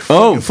Mark.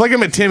 Oh. Flick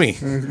him at Timmy.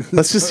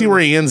 Let's just see where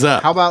he ends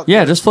up. How about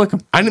Yeah, just flick them.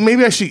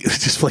 Maybe I should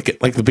just flick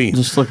it like the bee.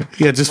 Just flick it.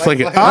 Yeah, just flick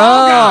it. like- Oh,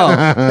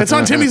 God. It's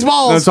on Timmy's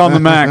balls. It's on the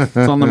Mac. It's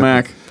on the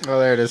Mac. Oh,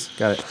 there it is.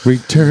 Got it.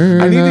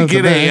 Return. I need to of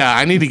get the a. Mac.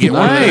 I need to get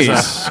one of those.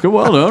 Nice. Good,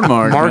 well done,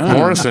 Mark. Mark Yeah.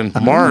 Morrison.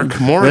 Mark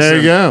Morrison. There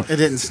you go. It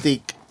didn't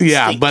steak.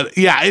 Yeah, but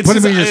yeah, it's Put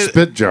him just, in your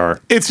spit jar.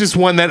 It's just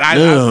one that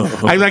Ugh.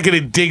 I'm not going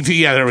to dig to.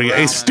 Yeah, there we go.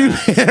 A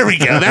stupid. There we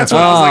go. That's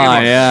what I was Oh, looking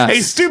for. yes.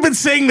 A stupid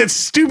saying that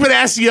stupid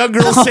ass young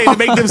girls say to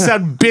make them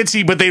sound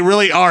bitchy, but they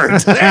really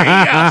aren't. There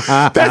you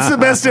go. That's the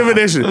best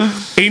definition.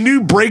 A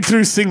new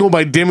breakthrough single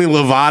by Demi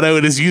Lovato.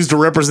 It is used to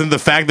represent the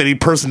fact that a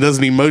person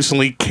doesn't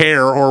emotionally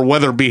care or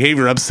whether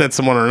behavior upsets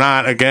someone or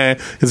not. Okay,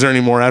 is there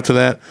any more after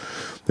that?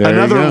 There you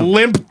Another go.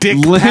 limp dick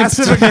Limp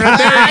passive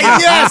aggressive.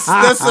 Yes,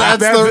 that's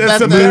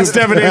the best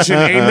definition.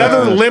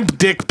 Another limp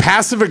dick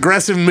passive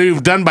aggressive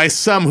move done by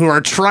some who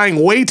are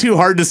trying way too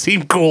hard to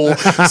seem cool,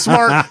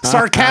 smart,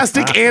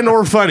 sarcastic, and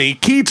or funny.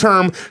 Key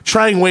term: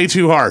 trying way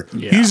too hard.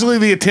 Usually,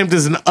 the attempt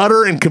is an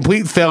utter and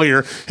complete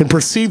failure, and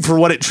perceived for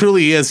what it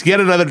truly is: yet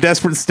another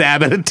desperate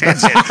stab at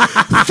attention.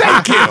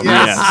 Thank you.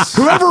 Yes.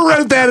 Whoever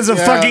wrote that is a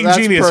fucking that's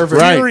genius.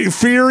 perfect. Right.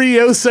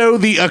 Furioso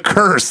the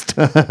accursed.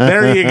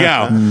 There you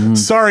go.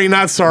 Sorry,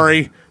 not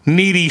sorry.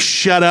 Needy,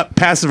 shut up,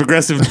 passive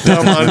aggressive,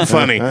 dumb,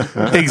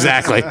 unfunny.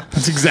 Exactly.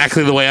 That's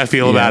exactly the way I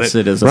feel about Yes, it.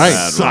 it is a Right.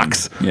 bad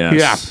Sucks. one.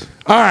 Yes.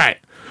 Yeah. All right.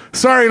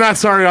 Sorry, not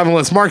sorry on the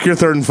list. Mark your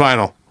third and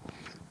final.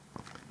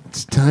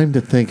 It's time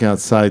to think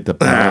outside the Oh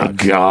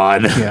box.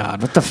 God.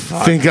 God, what the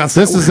fuck? Think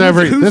outside. This is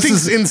every- Who this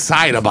thinks is-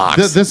 inside a box?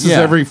 This is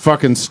Yeah. every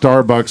fucking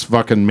Starbucks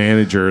fucking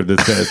manager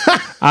that says,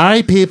 "All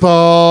right,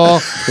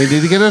 people, we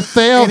need to get a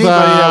sale Anybody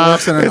that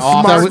works in an it's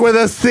office. Mark with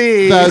a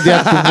C. That's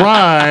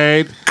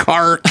right,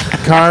 Cart.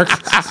 Kark.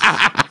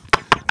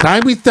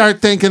 Time we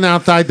start thinking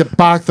outside the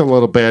box a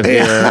little bit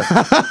here.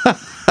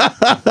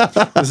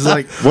 This is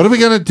like What are we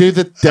gonna do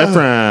that's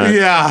different?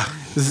 Yeah.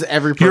 this is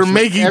every You're person.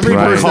 making every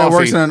people person that coffee.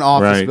 works in an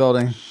office Right.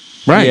 building.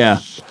 Right. Yeah.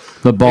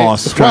 The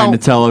boss Well- trying to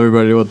tell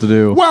everybody what to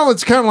do. Well,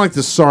 it's kind of like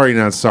the sorry,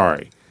 not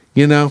sorry.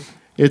 You know,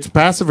 it's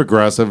passive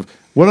aggressive.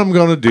 What I'm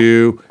going to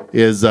do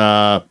is,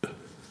 what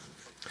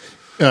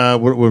are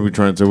we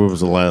trying to say? What was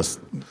the last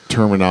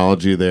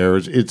terminology there?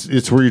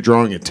 It's where you're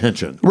drawing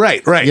attention.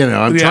 Right. You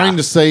know, I'm Yeah. trying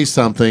to say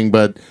something,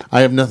 but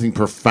I have nothing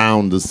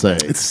profound to say.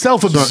 It's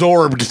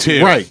self-absorbed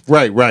too. Right.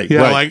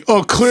 Yeah, like,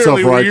 oh,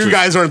 clearly well, you Self-righteous.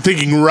 guys aren't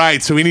thinking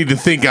right, so we need to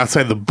think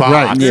outside the box.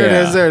 Right. There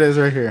Yeah. it is. There it is.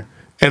 Right here.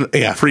 And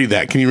yeah, read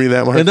that. Can you read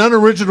that, Mark? An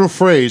unoriginal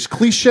phrase,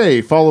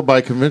 cliche, followed by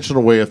a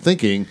conventional way of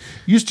thinking,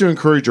 used to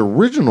encourage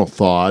original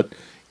thought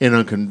and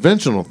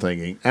unconventional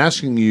thinking,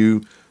 asking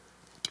you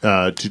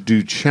to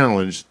do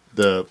challenge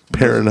the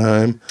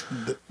Paradigm.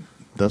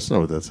 That's not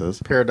what that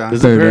says. Paradigm.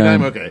 Is it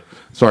paradigm? Paradigm. Okay.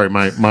 Sorry,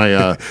 my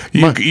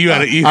You live in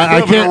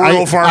a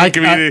rural farming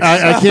community.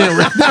 I can't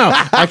read. No,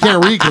 I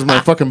can't read because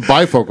my fucking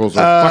bifocals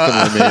are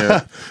fucking with me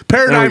here.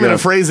 Paradigm There we in a go.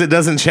 phrase that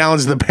doesn't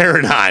challenge the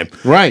paradigm.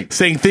 Right.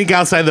 Saying think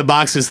outside the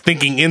box is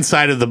thinking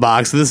inside of the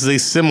box. This is a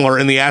similar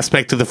in the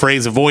aspect to the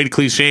phrase avoid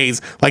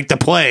cliches like the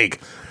plague.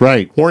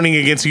 Right. Warning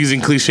against using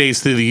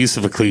cliches through the use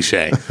of a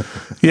cliche.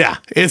 Yeah.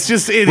 It's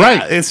just Right.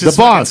 yeah, it's just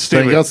the fucking boss.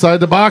 Think stupid. outside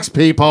the box,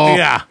 people.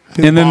 Yeah.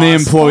 And then the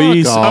Boss.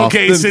 employees. Fuck off.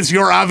 Okay, since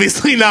you're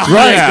obviously not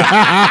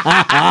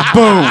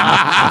Boom.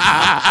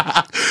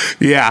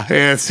 Yeah,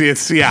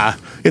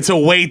 it's a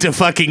way to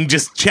fucking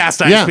just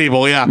chastise Yeah.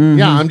 people. Yeah,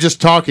 Yeah, I'm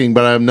just talking,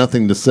 but I have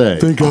nothing to say.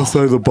 think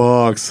outside the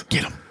box.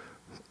 Get him.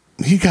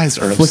 You guys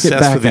are Flick it obsessed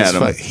back with these.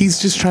 at him. He's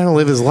just trying to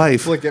live his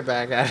life. Flick it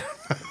back at him.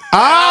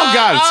 Oh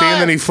God! See,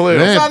 and then he flew.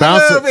 Man, on the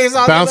bounce move, he's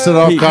on it, the bounce it move.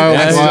 off He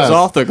Kyle's was glass.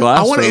 off the glass.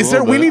 I want. for a Is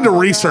there? little We bit. need to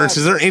research.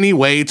 Is there any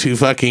way to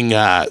fucking?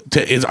 Are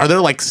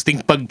there like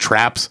stink bug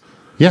traps?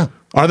 Yeah.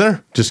 Are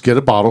there? Just get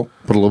a bottle,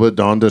 put a little bit of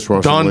Dawn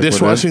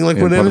dishwashing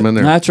liquid and in put it? them in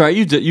there. That's right.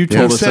 You told You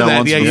us said that that.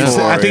 once Yeah, you before.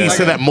 said, I think you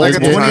said that Like a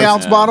multiple 20 times.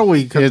 ounce bottle where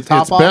you cut the It's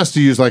top off. best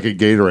to use like a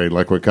Gatorade,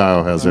 like what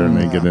Kyle has there, and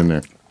they get in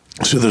there.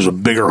 So there's a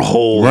bigger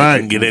hole Right. you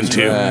can get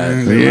into.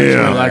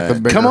 Yeah. Like the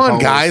bigger Come on,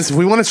 holes. guys! If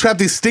we want to trap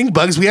these stink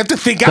bugs, we have to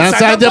think outside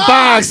Outside the the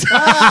box.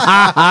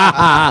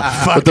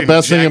 box. But the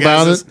best thing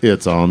about jackasses. it,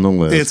 it's on the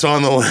list. It's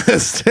on the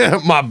list.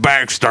 My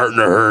back's starting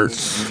to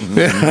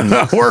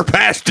hurt. We're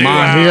past 2 My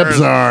hours. hips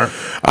are.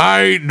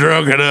 I ain't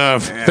drunk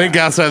enough. Think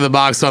outside the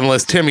box on the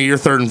list. Timmy, you're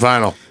third and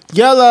final.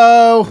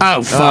 Yellow.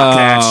 Oh fuck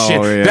that Oh,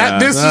 shit! yeah.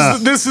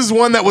 This is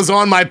one that was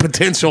on my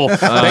potential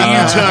that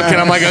you took, and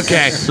I'm like,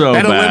 okay, So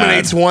that bad.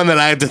 eliminates one that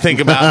I have to think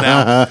about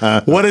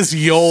now. What does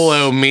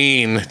YOLO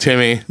mean,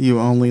 Timmy? You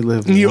only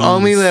live. You once.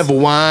 only live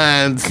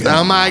once.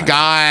 Oh my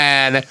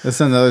god! That's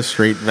another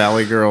straight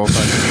Valley Girl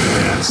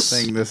fucking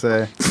thing to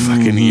say.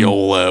 Fucking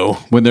YOLO.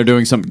 When they're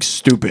doing something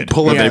stupid,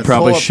 Pull that they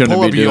probably shouldn't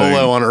pull be up doing.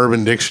 YOLO on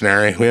Urban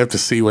Dictionary. We have to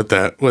see what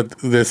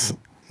this.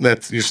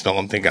 That's you're still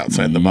on think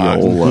outside the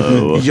box.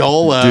 YOLO.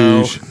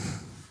 YOLO. Douche.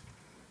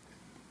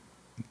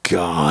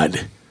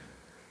 God.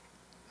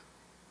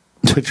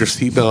 Put your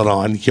seatbelt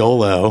on.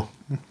 YOLO.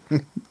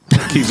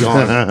 Keep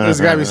going. There's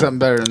got to be something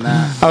better than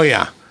that. Oh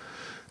yeah.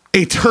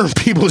 A term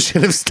people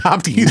should have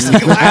stopped using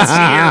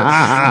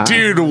last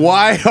year. Dude,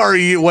 why are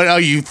you what are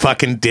you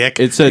fucking dick?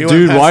 It said, You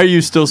dude, went why are you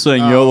still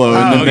saying YOLO?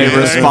 And then okay. they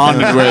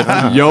responded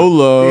with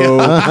YOLO.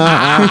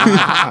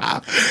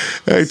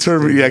 Hey,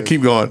 term, yeah,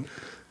 keep going.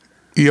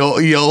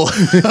 YOLO.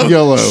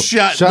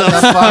 Shut Shut the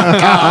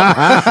fuck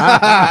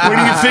up.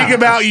 When you think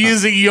about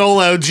using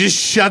YOLO, just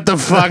shut the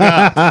fuck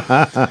up.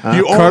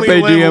 You Carpe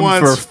only live diem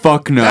once. for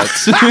fuck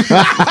nuts.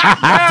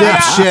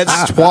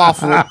 Dipshits,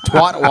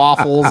 twat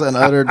waffles, and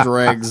other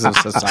dregs of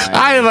society.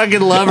 I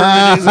fucking love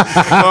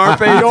her.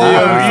 Carpe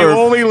YOLO. You for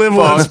only live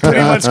once.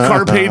 Pretty much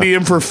carpe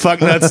diem for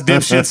fuck nuts,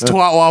 dipshits,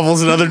 twat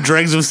waffles, and other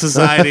dregs of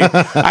society.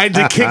 I had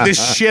to kick the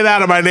shit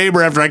out of my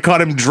neighbor after I caught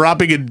him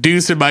dropping a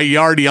deuce in my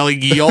yard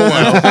yelling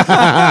YOLO.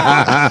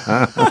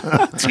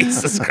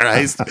 Jesus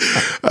Christ.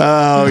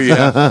 Oh,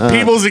 yeah.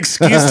 People's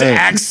excuse to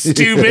act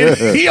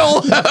stupid.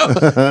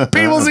 YOLO.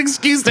 People's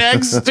excuse to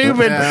act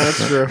stupid. Yeah,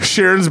 that's true.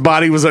 Sharon's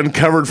body was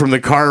uncovered from the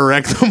car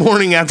wreck the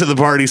morning after the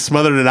party,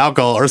 smothered in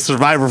alcohol. Our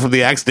survivor from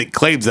the accident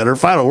claims that her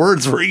final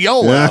words were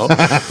YOLO.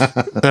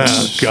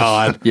 Oh,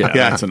 God. Yeah,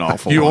 that's an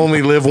awful You one.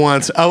 only live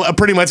once.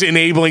 Pretty much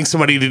enabling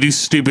somebody to do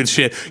stupid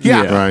shit.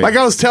 Yeah. Yeah. Right. Like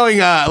I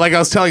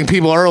was telling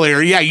people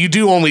earlier, yeah, you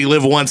do only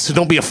live once, so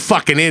don't be a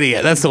fucking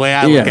idiot. That's the way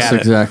I look Yes, at it.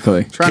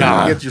 exactly. Try God.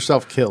 not to get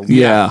yourself killed.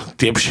 Yeah.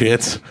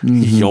 Dipshits.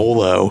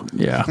 YOLO.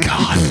 Yeah.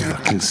 God,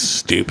 fucking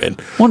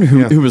stupid. Wonder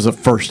who was the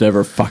first to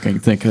ever fucking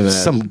think of that.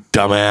 Some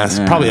dumbass.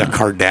 Yeah. Probably a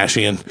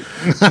Kardashian.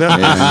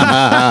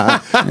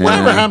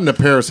 Whatever happened to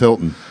Paris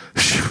Hilton?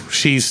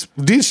 She's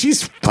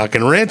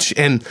fucking rich.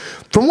 And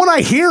from what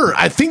I hear,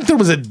 I think there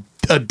was a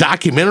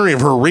documentary of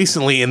her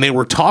recently, and they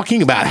were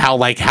talking about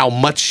how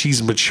much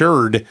she's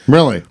matured.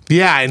 Really?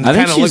 Yeah, and I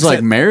think kinda she's looks like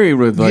at- married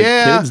with like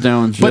kids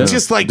now and shit. But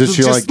just like Did she,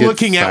 just like, get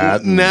looking fat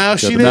at and no, get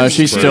she the- didn't. no,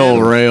 she's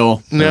still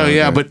real. No,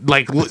 yeah, but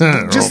like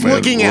just man,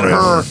 looking at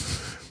real.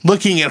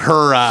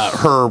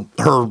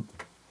 her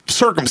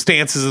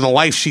circumstances in the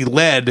life she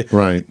led,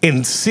 Right.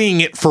 and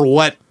seeing it for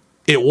what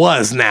it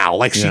was now.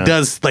 Like she Yeah.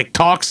 does like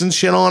talks and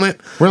shit on it.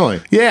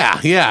 Really? Yeah,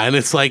 and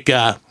it's like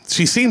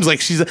she seems like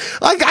she's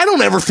like I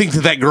don't ever think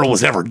that girl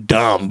was ever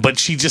dumb, but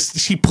she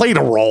played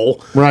a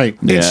role. Right.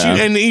 And, Yeah.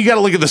 and you got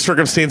to look at the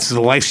circumstances of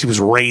the life she was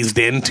raised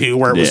into,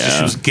 where it was just, Yeah.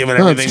 she was given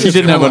No, everything. She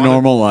didn't have a wanted.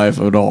 normal life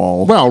at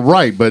all. Well,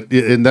 right, but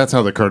and that's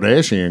how the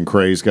Kardashian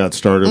craze got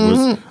started.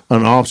 Was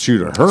an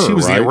offshoot of her. She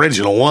was right? the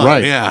original one.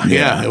 Right.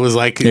 Yeah. It was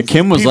like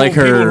Kim was like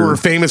her- people who were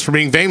famous for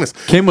being famous.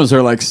 Kim was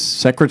her like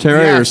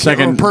secretary Yeah, or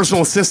second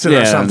personal assistant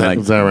or something. like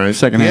Is that right?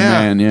 second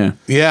hand Yeah. man.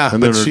 Yeah. Yeah,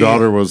 And then but her she-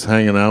 daughter was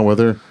hanging out with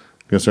her.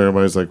 Guess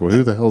everybody's like, "Well,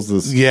 who the hell's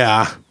this?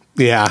 Yeah.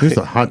 Who's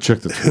the hot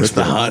chick that's Who's with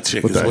the her? hot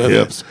chick with is the with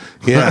hips?"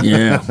 it? Yeah.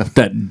 Yeah,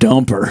 that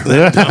dumper.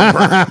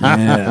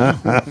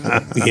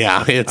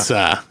 Yeah,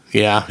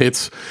 Yeah,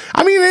 it's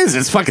I mean it is.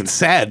 It's fucking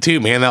sad too,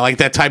 man. That like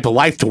that type of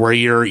life to where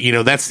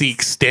you're, that's the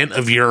extent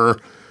of your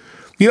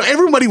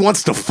everybody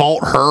wants to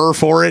fault her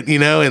for it,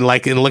 and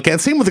look at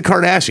same with the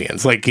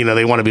Kardashians. Like,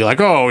 they want to be like,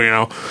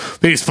 oh,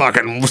 these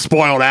fucking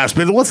spoiled ass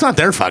bitches. Well, it's not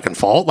their fucking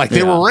fault. Like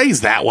they were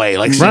raised that way.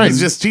 Like she Right. was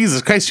just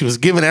Jesus Christ, she was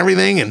given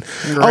everything and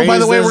oh, by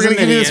the way, Raised we're as gonna an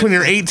give you this idiot. when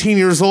you're 18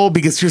 years old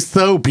because you're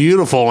so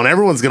beautiful and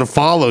everyone's gonna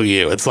follow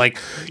you. It's like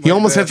you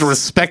almost have to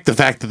respect the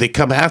fact that they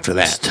come after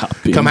that.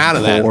 Stop being come out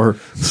of poor.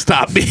 that.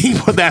 Stop being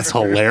that's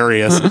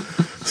hilarious.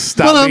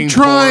 Stop But I'm being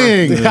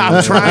trying. Poor. Yeah,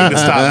 I'm trying to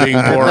stop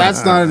being poor.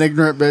 That's not an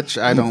ignorant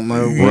bitch. I don't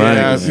know.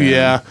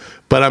 Yeah.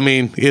 But I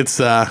mean, it's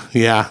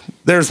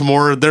there's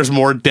more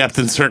depth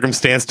and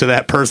circumstance to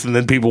that person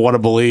than people want to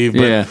believe.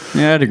 But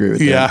yeah, I'd agree with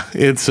that. yeah,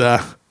 it's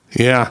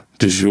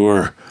de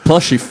jour.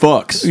 Plus, she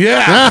fucks.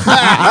 Yeah.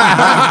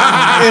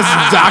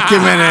 It's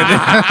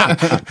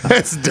documented.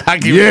 It's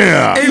documented.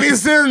 Yeah. And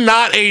is there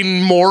not a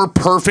more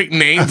perfect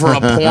name for a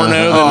porno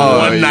than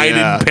One Night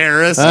in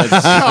Paris?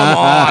 Come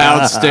on.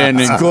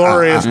 Outstanding. It's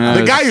glorious. Yeah,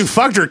 The it's- guy who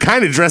fucked her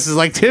kind of dresses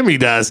like Timmy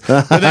does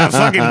with that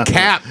fucking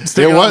cap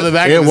sticking It out was- of the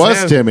back it of his was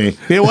head. Timmy.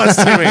 It was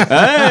Timmy.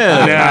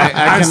 Yeah,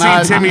 I've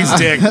cannot- seen Timmy's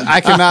dick.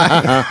 I cannot.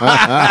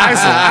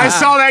 I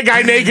saw that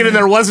guy naked and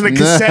there wasn't a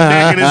cassette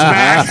deck in his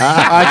back.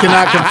 I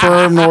cannot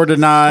confirm nor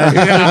deny.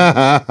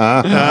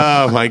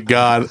 Oh, my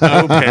God.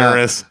 Oh,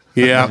 Paris.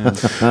 Yeah.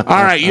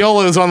 All right.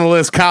 YOLO's on the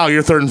list. Kyle,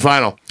 you're third and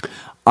final.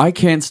 I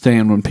can't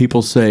stand when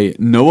people say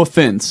no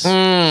offense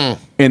and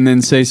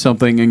then say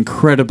something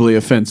incredibly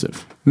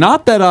offensive.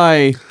 Not that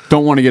I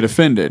don't want to get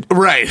offended.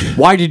 Right.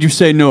 Why did you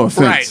say no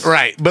offense?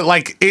 Right. But,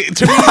 like,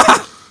 to me...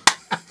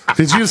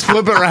 Did you just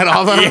flip it right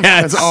off of him?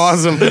 Yes. That's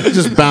awesome.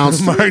 Just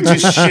bounced. Mark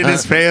just shit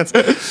his pants.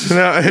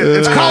 No,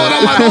 it's calling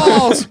on my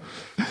balls.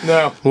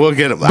 No, we'll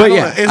get it. But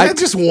yeah, is that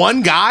just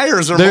one guy or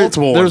is there There-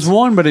 multiple? there's ones?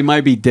 one, but he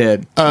might be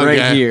dead Okay.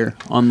 right here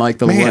on like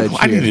the Man, ledge.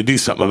 I here. need to do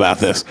something about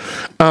this.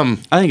 I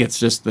think it's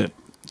just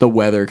the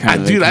weather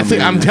kind of. Dude,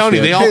 I'm telling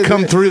you, they all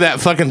come through that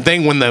fucking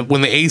thing when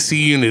the AC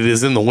unit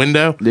is in the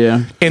window.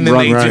 Yeah. And then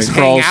they Right. just hang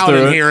Crawls out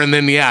through in it. here, and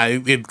then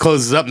it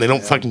closes up, and they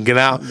don't fucking get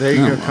out. There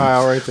you go,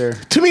 Kyle, right there.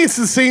 To me, it's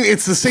the same.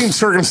 It's the same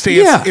circumstance.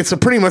 Yeah. It's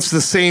pretty much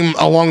the same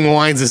along the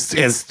lines as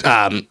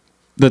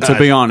The to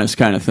be honest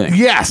kind of thing.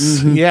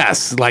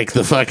 yes, like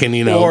the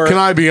fucking Or- can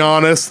I be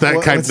honest? That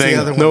kind of What's the thing.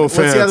 other No one? offense.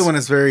 What's the other one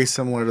that's very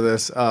similar to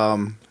this?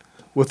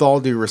 With all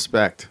due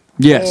respect.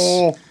 Yes.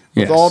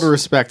 With Yes. all due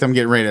respect, I'm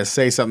getting ready to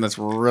say something that's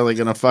really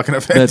going to fucking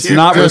offend That's you.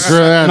 not That's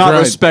right. not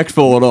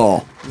respectful at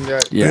all.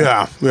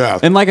 Yeah. Yeah.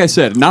 And like I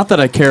said, not that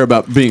I care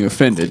about being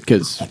offended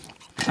because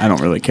I don't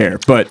really care.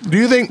 But Do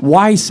you think?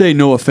 why say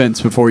no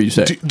offense before you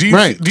say? Do you,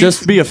 Right. do you-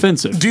 Just be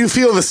offensive. Do you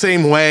feel the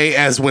same way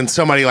as when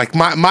somebody like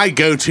my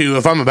go-to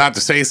if I'm about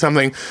to say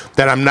something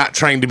that I'm not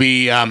trying to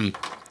be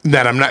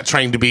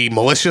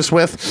malicious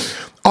with?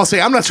 I'll say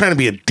I'm not trying to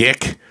be a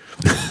dick.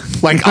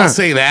 Like, I'll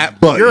say that.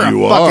 But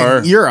you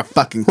are. You're a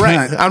fucking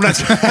Right. cunt. I'm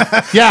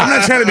not Yeah. I'm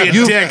not trying to be a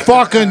You dick.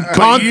 fucking But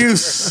cunt. you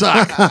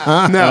suck.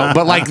 No,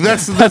 but like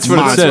that's That's what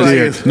my it says.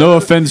 phrase. No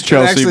offense,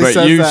 Chelsea, actually but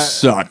says you that.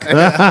 suck.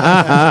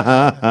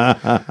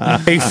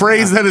 A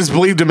phrase that is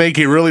believed to make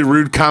a really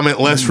rude comment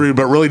less rude,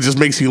 but really just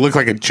makes you look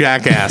like a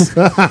jackass.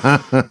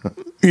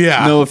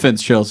 Yeah. No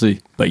offense,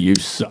 Chelsea, but you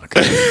suck.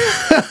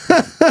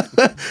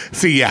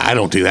 See, yeah, I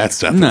don't do that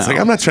stuff. No. It's like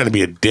I'm not trying to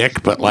be a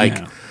dick, but like,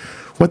 No.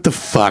 what the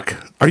fuck?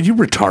 Are you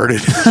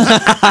retarded?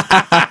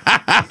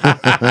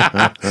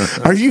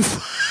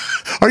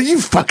 Are you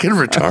fucking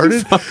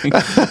retarded?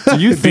 Do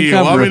you Do think you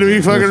I'm want me to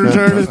be fucking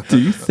retarded? Do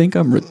you think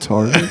I'm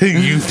retarded?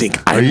 You think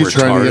I'm Are you retarded?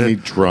 trying to get me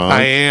drunk?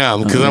 I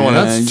am because I want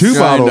That's to. two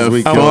bottles we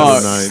I killed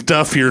want tonight. to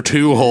stuff your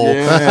two hole.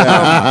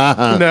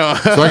 No.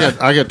 So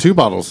I got 2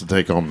 bottles to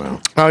take home now.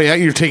 Oh yeah,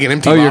 you're taking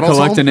empty Oh, you're bottles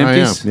collecting home?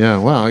 empties? I am. Yeah.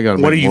 Well, I got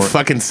to. What are you more.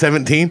 fucking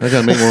 17? I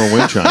got to make more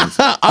wind chimes.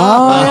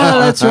 Oh, yeah,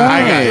 that's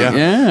right. I got ya.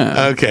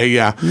 Yeah. Okay,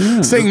 yeah.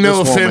 Saying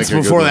no This won't offense make a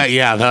good before one. that,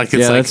 yeah, like it's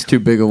Yeah, like that's too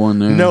big a one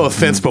there. no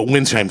offense, but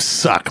wind chimes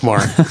suck,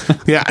 Mark.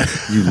 Yeah.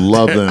 You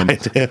love them. I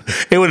do.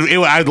 It would.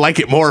 I'd like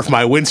it more if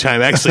my wind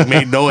chime actually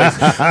made noise.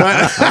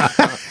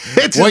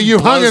 It just Well, you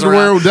hung blows it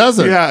where around. it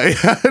doesn't. Yeah,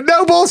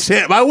 no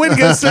bullshit. My wind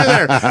goes through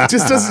there.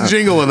 Just doesn't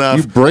jingle enough.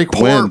 You break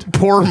wind.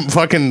 Poor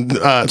fucking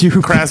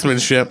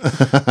craftsmanship.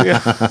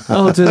 Yeah.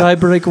 Oh, did I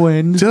break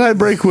wind? Did I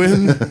break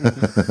wind?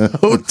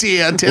 Oh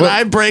dear, did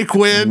I break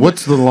wind?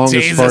 What's the longest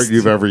Jesus. fart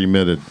you've ever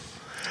emitted?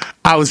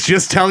 I was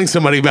just telling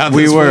somebody about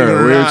We this. were. believe it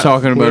or We were not.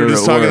 talking about We were it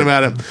just at talking work.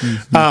 about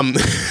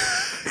it.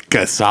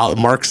 Got solid.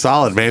 Mark's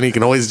solid, man. He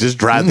can always just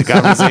drive the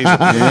conversation.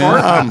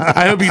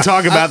 I hope you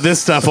talk about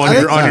this stuff on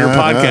your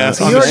podcast.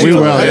 You on the already show.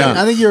 told- will, I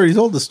yeah. think you already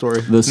told the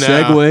story. The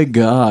Segway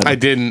God. I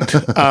didn't.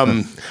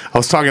 I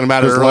was talking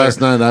about it Because earlier.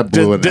 last night I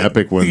blew an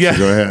epic one. yeah. So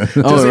go ahead.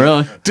 Oh,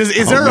 really?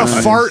 Is there a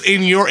fart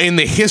in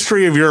the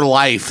history of your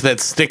life that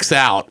sticks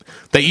out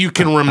that you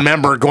can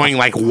remember going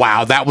like,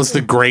 wow, that was the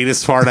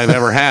greatest fart I've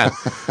ever had?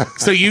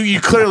 So you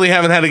clearly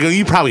haven't had to go.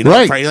 You probably don't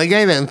Right. fart. You're like,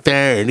 I don't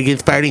fart. It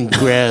gets farting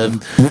gross.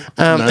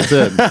 That's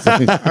it.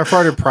 I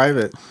farted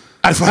private.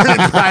 I fart in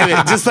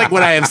private, just like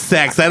when I have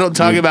sex. I don't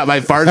talk about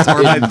my farts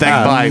or my thing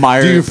by.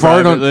 Admire Do you it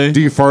fart on? privately.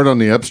 Do you fart on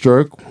the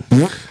upstroke?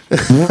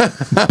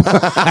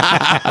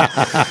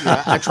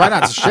 I try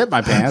not to shit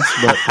my pants,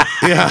 but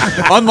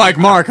Unlike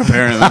Mark,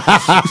 apparently.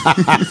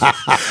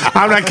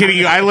 I'm not kidding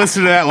you. I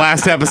listened to that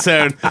last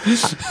episode,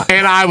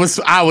 and I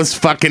was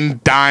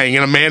fucking dying.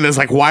 And Amanda's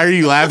like, "Why are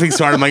you laughing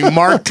so hard?" I'm like,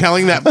 "Mark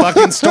telling that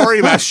fucking story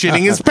about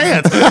shitting his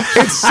pants.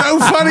 It's so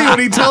funny when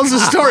he tells the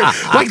story.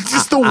 Like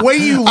just the way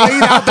you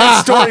laid out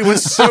that story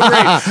was so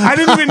great. I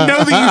didn't even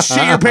know that you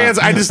shit your pants.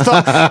 I just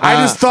thought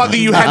that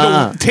you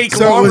had to take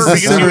longer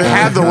because you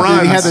had the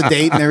runs. He had the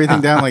date and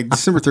everything down, like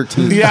December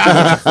 13th.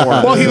 Yeah.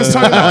 Well, he was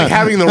talking about like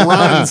having the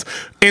runs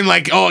and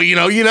like, oh, you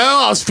know,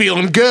 I was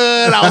feeling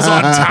good. I was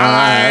on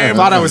time.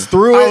 Thought I was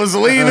through I it. was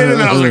leaving, and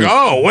then I was like,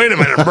 oh, wait a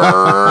minute,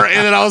 brr.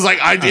 And then I was like,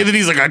 and then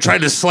he's like, I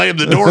tried to slam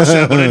the door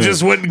shut, but it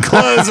just wouldn't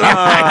close. And I'm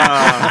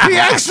like, he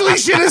actually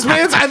shit his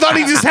pants. I thought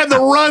he just had the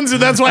runs,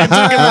 and that's why it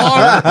took him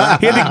longer.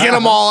 He had to get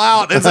them all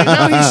out. It's like,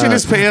 no, he shit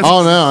his pants.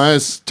 Oh no, I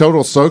was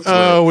total soaked.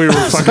 Oh, we were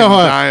fucking So,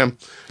 dying.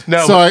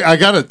 No, So I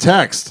got a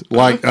text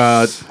like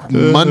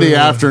Monday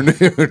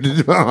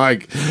afternoon.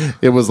 Like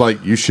it was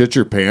like you shit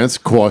your pants? ?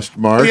 yeah.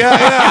 Oh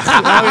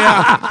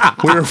yeah.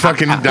 We were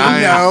fucking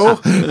dying.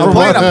 No, I'm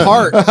playing a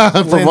part.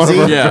 From one of our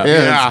Lindsay.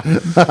 Yeah.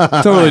 friends.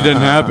 Yeah. Totally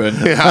didn't happen.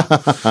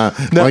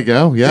 Like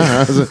oh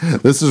yeah,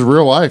 this is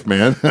real life,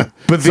 man.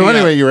 But so the,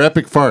 anyway, your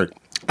epic fart.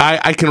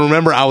 I can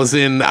remember I would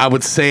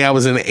say I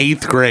was in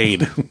 8th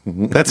grade.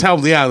 That's how,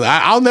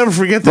 I'll never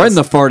forget this. Right in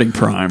the farting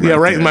prime. yeah,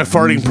 right in there. my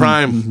farting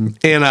prime.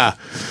 And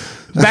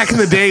back in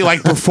the day,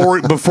 like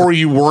before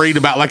you worried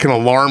about like an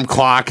alarm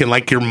clock and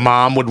like your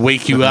mom would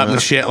wake you up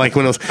and shit, like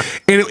when it was,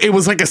 and it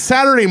was like a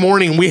Saturday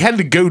morning, we had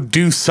to go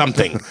do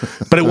something,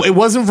 but it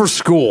wasn't for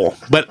school,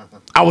 but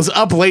I was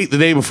up late the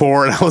day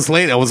before, and I was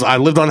late. I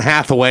lived on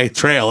Hathaway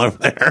Trail over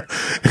there,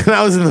 and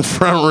I was in the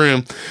front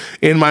room,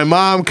 and my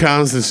mom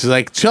comes and she's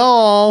like,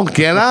 "Joel,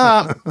 get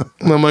up!"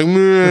 And I'm like,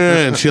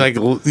 "Meh," and she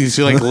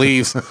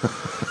leaves,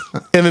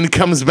 and then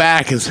comes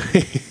back and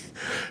says,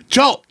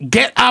 "Joel,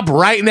 get up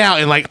right now!"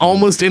 And like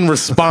almost in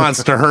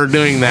response to her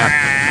doing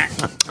that,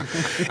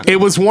 it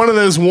was one of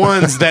those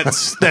ones that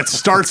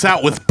starts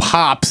out with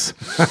pops.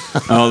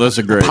 Oh, those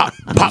are great.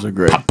 Those are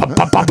great.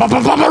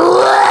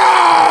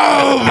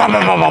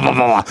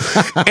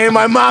 And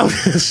my mom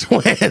just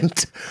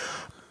went,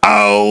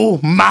 "Oh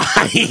my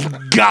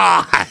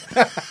God."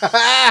 When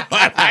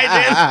I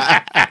did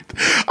that,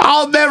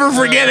 I'll never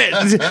forget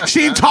it.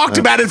 She talked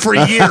about it for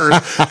years.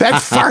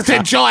 That fart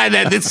that Joe had,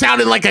 it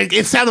sounded like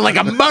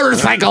a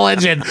motorcycle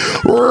engine. Like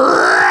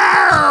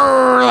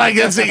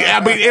it's, I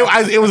mean,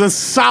 it was a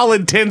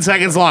solid 10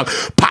 seconds long.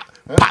 Pop,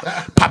 pop,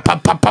 pop,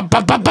 pop, pop, pop,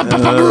 pop, pop,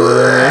 pop,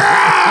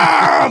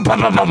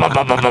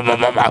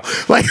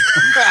 pop, like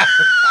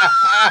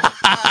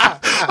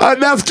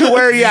enough to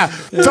where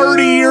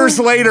 30 years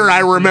later I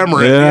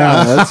remember it.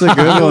 Yeah, that's a good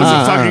That was a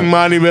one. fucking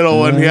monumental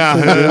one. Yeah,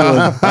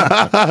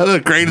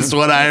 the greatest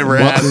one I ever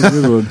had.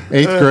 Good one.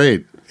 8th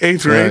grade.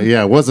 8th grade.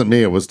 Yeah, it wasn't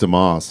me. It was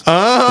DeMoss.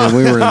 And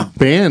we were in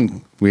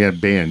band. We had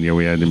band.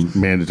 We had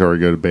mandatory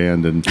go to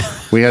band, and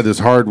we had this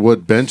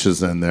hardwood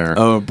benches in there.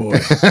 Oh boy.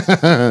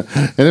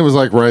 And it was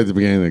like right at the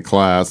beginning of the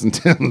class. And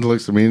Tim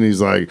looks at me and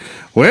he's like,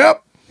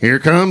 "Well, here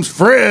comes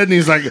Fred." And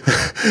he's like,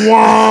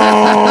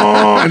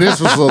 "Whoa!" And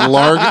this was the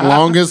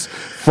longest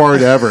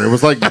fart ever. It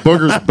was like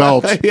Booger's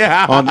belch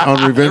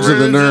on Revenge of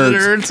the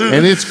Nerds.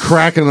 And it's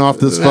cracking off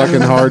this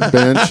fucking hard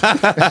bench.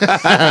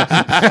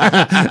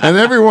 And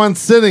everyone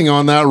sitting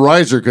on that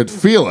riser could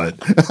feel it.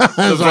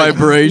 The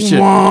vibration.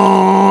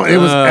 Whoa! It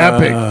was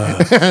epic.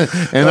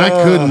 And I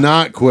could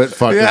not quit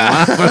fucking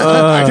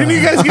laughing. Didn't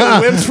you guys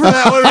get whips for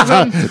that one or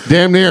something?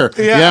 Damn near.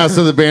 Yeah. Yeah,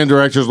 so the band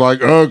director's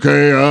like,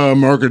 "Okay,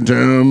 Mark and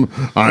Tim,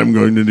 I'm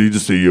going to need to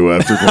see you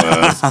after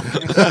class."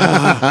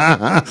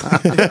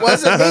 It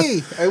wasn't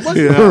me. It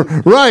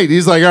wasn't. Right.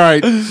 He's like, "All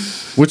right,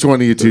 which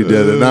one of you two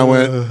did it?" And I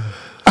went,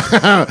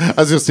 I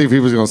was going to see if he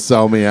was going to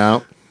sell me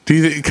out. Do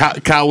you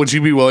think, Kyle, would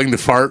you be willing to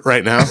fart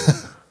right now?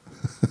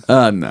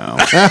 No.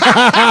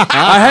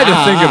 I had to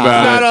think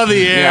about Not it. on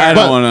the air. Yeah, I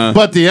don't want to.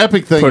 But the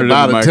epic thing put it in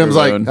about the it, Tim's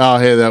like, microphone. "Oh,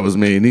 hey, that was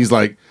me." And he's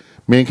like,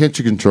 "Man, can't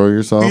you control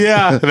yourself?"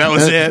 Yeah, that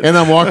was it. And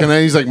I'm walking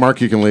in. He's like,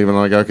 "Mark, you can leave." And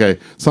I'm like, "Okay."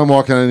 So I'm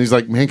walking in. And he's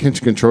like, "Man, can't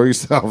you control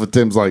yourself?" And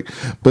Tim's like,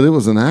 "But it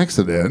was an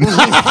accident."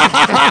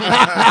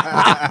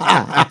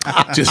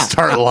 Just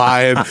start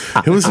lying.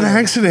 It was an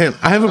accident.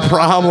 I have a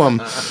problem.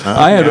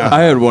 I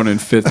had one in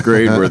 5th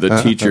grade where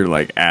the teacher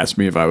asked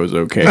me if I was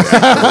okay. It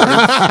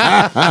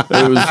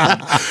was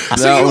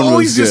So you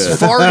always just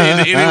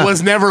farted, and it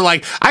was never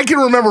like I can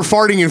remember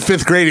farting in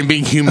 5th grade and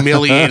being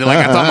humiliated, like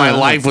I thought my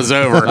life was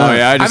over. Oh,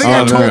 yeah, I just think I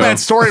wanted to told go. that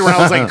story where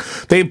I was like,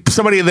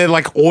 somebody had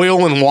like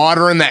oil and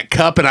water in that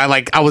cup, and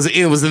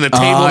it was in the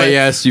table.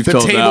 Yes, you've the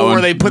told table that where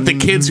one. they put the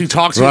kids who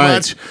talk too Right.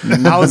 much.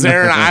 I was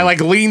there, and I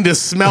leaned to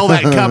smell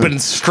that cup and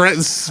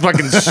stretched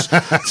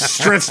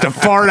a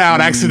fart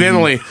out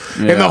accidentally,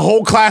 and the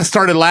whole class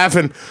started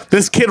laughing.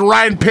 This kid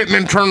Ryan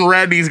Pittman turned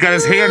red. And he's got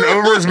his hand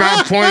over his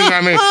mouth, pointing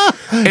at me,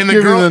 and the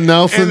Give me girl, the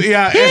Nelson. and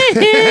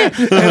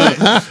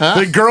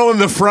the girl in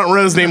the front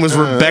row's name was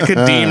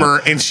Rebecca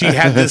Deemer, and she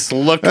had this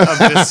look of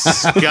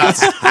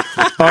disgust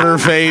on her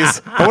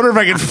face. I wonder if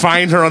I could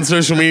find her on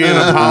social media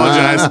and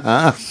apologize.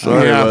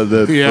 Sorry about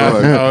that. Yeah.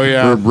 Fuck. Oh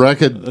yeah.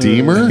 Rebecca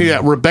Deemer? Yeah,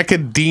 Rebecca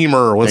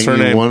Deemer was her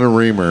And you name. won a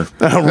reamer. She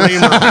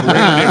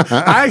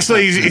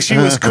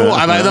was cool.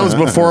 That was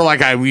before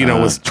I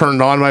was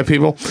turned on by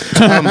people.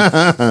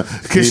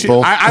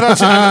 People. I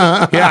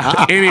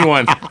thought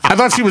anyone. I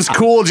thought she was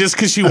cool just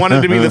because she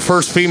wanted to be the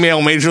first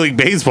female Major League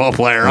Baseball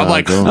player. I'm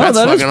like, cool. that's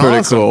that is fucking pretty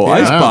awesome. cool. Yeah.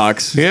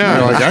 Icebox. Yeah,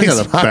 You're like, "I got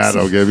a Icebox. bat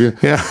I'll give you."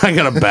 Yeah, I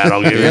got a bat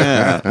I'll give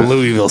you.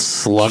 Louisville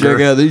Slugger.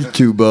 Check out these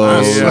two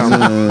balls. Check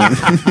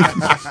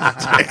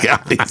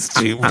out these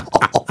two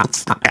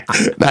balls.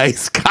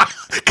 Nice. Kyle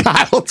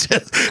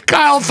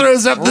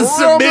throws up the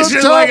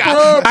submission like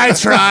I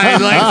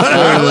tried.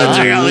 Let's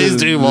check out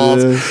these two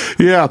balls.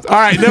 Yeah. All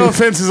right. No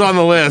offenses on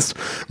the list.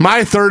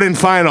 My third and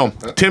final.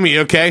 Timmy,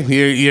 okay?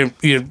 You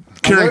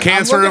curing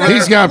cancer over there?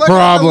 He's got Look at the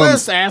problems.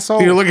 list,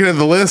 asshole. You're looking at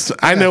the list.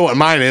 I know what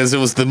mine is. It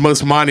was the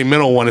most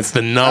monumental one. It's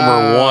the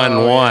number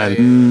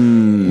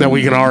one that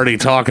we can already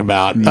talk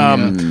about.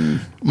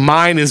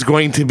 Mine is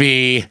going to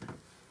be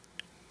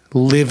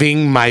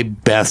living my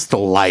best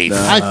life.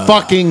 I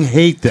fucking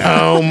hate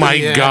that. Oh my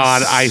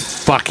God, I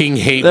fucking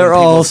hate They're when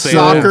people all say so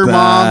that. Soccer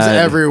moms bad.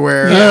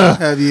 everywhere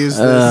have used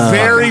this.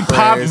 Very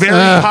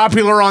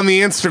popular on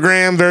the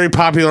Instagram, very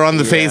popular on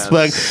the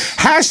Facebook.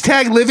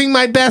 Hashtag living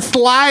my best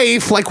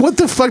life. Like, what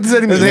the fuck does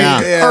that even mean?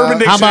 Yeah. Urban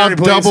How Dictionary, about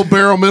please. double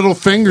barrel middle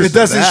fingers? It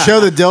doesn't show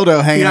the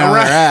dildo hanging Yeah, out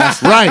right. her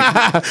ass. Right.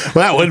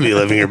 Well, that would be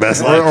living your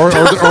best life. Or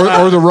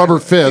the rubber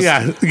fist.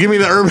 Yeah, give me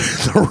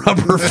the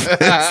rubber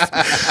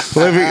fist.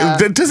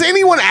 Does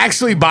anyone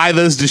actually buy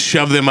those to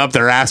shove them up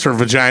their ass or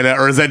vagina,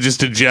 or is that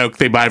just a joke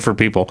they buy for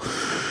people?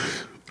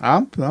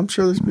 I'm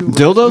sure there's people.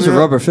 Dildos or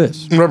rubber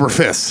fists? Rubber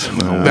fists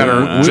that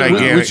are We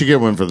gigantic. should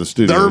get one for the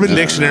studio. The Urban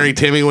Dictionary,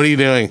 Timmy, what are you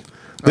doing?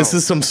 This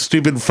is some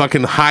stupid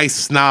fucking high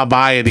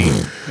snobiety.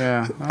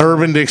 Yeah.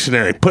 Urban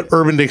Dictionary. Put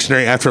Urban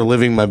Dictionary after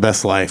living my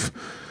best life.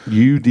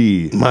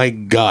 UD. My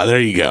God, there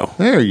you go.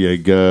 There you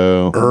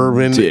go.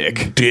 Urban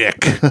Dick.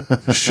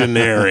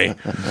 Dictionary.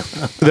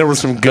 There were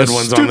some good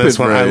ones on this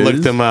stupid one. I phrase.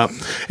 looked them up.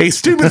 A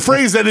stupid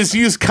phrase that is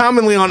used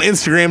commonly on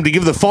Instagram to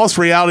give the false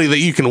reality that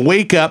you can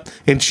wake up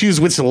and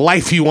choose which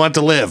life you want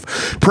to live.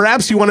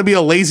 Perhaps you want to be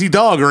a lazy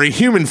dog or a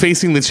human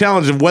facing the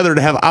challenge of whether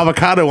to have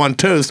avocado on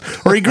toast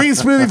or a green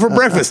smoothie for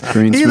breakfast.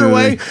 Green Either smoothie.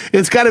 way,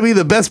 it's got to be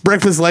the best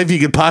breakfast life you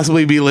could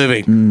possibly be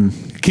living.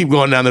 Keep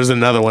going down. There's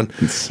another one.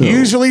 So-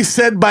 Usually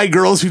said by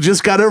girls who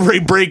just got over a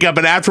breakup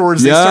and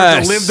afterwards they start to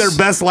Yes. live their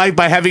best life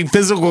by having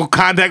physical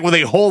contact with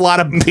a whole lot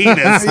of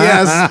penis.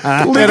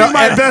 Yes. Living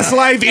my best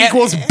life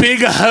equals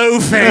big hoe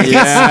face.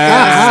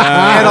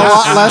 And a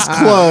lot less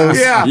clothes.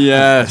 Yeah.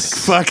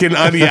 Yes. Fucking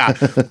yeah.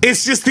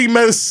 It's just the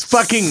most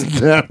fucking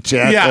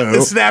Snapchat. yeah, the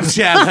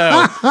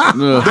Snapchat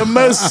hoe. The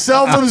most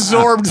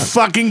self-absorbed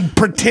fucking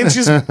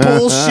pretentious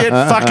bullshit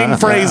fucking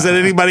phrase that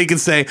anybody can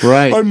say.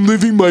 Right. I'm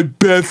living my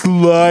best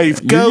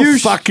life. Go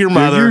fuck your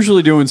mother. You're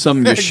usually doing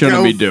something you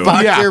shouldn't be doing.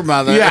 fuck your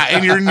mother. Yeah,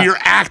 and you're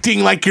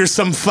acting like you're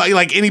some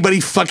like anybody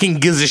fucking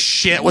gives a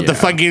shit with the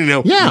fucking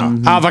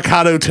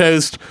avocado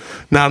toast.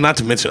 Now, not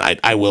to mention,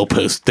 I will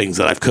post things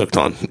that I've cooked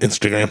on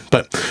Instagram,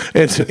 but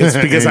it's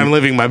because I'm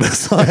living my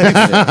best life.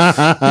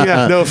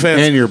 Yeah, no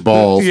offense. And your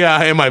balls.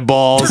 Yeah, and my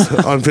balls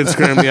on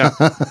Instagram. Yeah,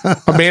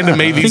 Amanda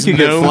made these you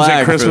get gnomes at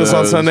flagged for Christmas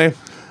on those. Sunday.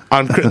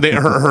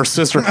 Her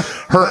sister,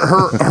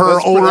 her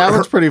older. That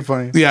looks pretty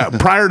funny. Yeah,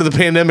 prior to the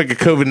pandemic of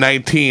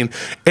COVID-19,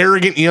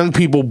 arrogant young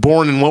people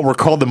born in what were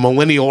called the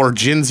millennial or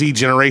Gen Z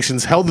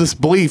generations held this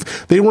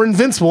belief they were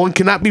invincible and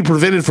cannot be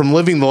prevented from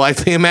living the life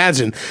they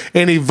imagined,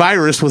 and a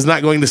virus was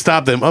not going to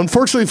stop them.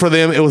 Unfortunately for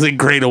them, it was a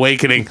great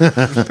awakening.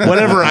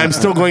 Whatever, I'm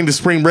still going to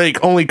spring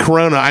break. Only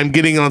Corona, I'm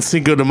getting on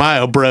Cinco de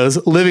Mayo,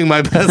 bros. Living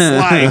my best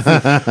life.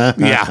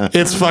 Yeah,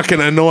 it's fucking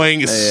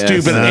annoying. It's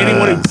stupid.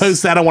 Anyone who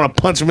posts that, I want to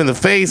punch them in the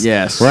face.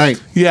 Yes. Right.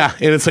 Yeah,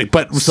 and it's like,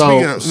 but So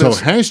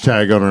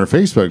hashtag on our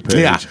Facebook page.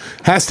 yeah.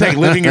 Hashtag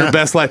living your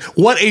best life.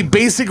 What a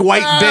basic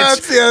white bitch.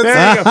 That's it.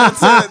 There you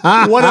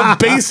go. What a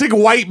basic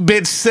white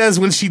bitch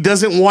says when she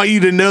doesn't want you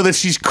to know that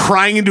she's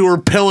crying into her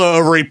pillow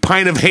over a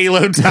pint of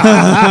Halo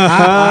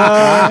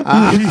Top.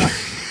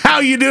 How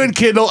you doing,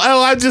 Kindle?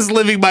 Oh, I'm just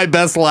living my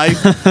best life.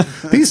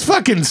 These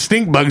fucking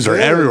stink bugs are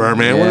everywhere,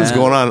 man. What is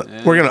going on?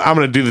 I'm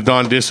gonna do the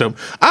Dawn dish soap.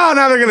 Oh,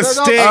 now they're gonna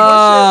sting.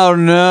 Oh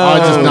no! I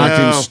just knocked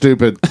no. him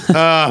stupid.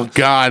 Oh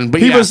God!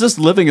 But He yeah. was just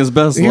living his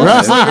best He was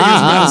life. just living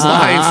his best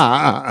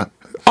life.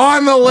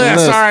 On the list.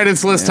 List. All right,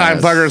 it's list time,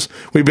 fuckers.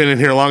 We've been in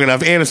here long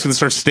enough. And it's going to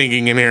start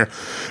stinking in here.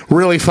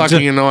 Really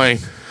fucking annoying.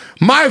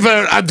 My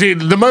vote,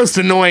 dude, the most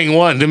annoying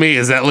one to me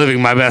is that living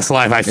my best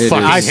life. I fucking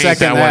I hate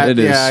second that one. It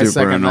is Yeah, I super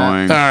second that.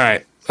 annoying. All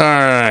right. All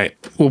right.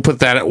 We'll put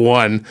that at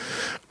 1.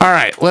 All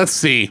right. Let's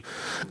see.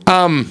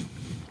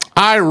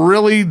 I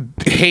really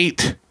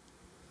hate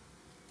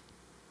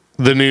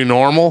the new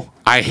normal.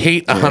 I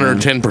hate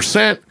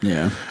 110%.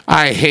 Yeah.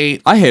 I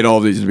hate. I hate all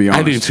these, to be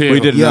honest. do too. We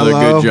did another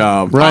YOLO. good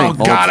job. Right. Oh,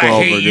 All God, I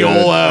 12 hate are good.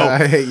 YOLO.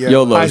 I hate you. I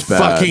YOLO's bad.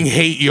 fucking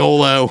hate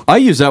YOLO. I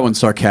use that one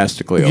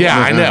sarcastically. a Yeah,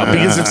 lot. I know,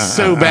 because it's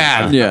so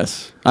bad.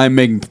 Yes. I'm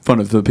making fun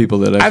of the people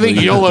that I actually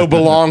think YOLO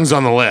belongs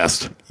on the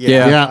list.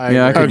 Yeah. Yeah.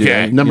 Yeah. I could do Okay.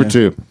 that. Number Yeah.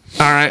 2.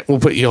 All right, we'll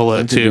put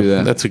YOLO do too.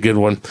 that. That's a good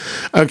one.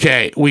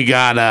 Okay, we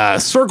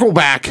got Circle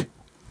Back.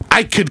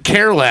 I could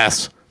care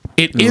less.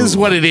 It is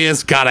what it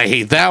is. God, I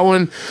hate that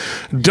one.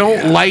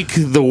 Don't like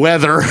the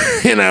weather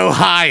in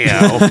Ohio.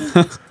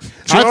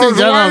 I think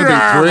that ought to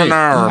be 3.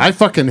 I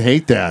fucking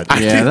hate that.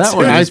 Yeah, that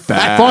one I is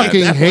bad.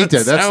 fucking hate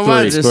that. That's so 3.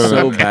 much. It's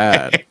so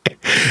bad.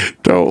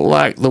 Don't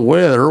like the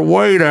weather.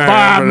 Wait a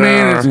 5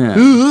 minute.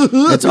 minutes.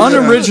 Yeah. It's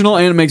unoriginal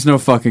and it makes no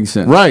fucking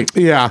sense. Right.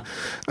 Yeah.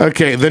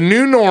 Okay, the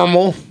new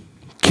normal.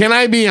 Can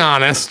I be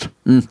honest?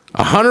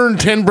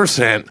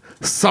 110%.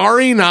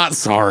 Sorry, not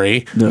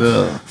sorry.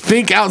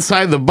 Think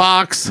outside the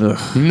box.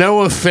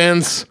 No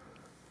offense.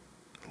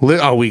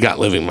 We got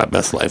living my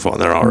best life on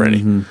there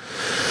already.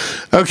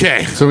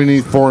 Okay. So we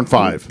need 4 and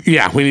 5.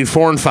 Yeah, we need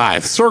 4 and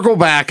 5. Circle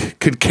back.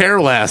 Could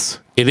care less.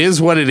 It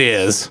is what it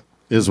is.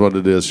 Is what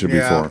it is. Should be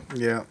 4.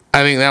 Yeah.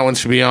 I think that one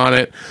should be on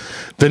it.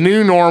 The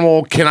new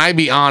normal. Can I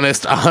be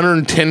honest?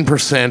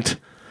 110%.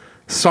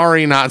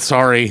 Sorry, not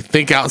sorry.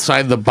 Think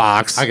outside the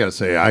box. I gotta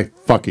say, I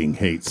fucking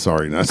hate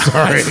sorry, not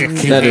sorry.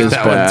 That is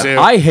that one bad. too.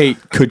 I hate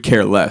could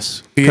care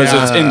less because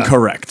Yeah. it's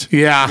incorrect.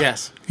 Yeah.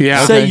 Yes.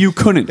 Yeah. Say you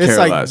couldn't It's care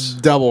like less.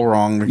 double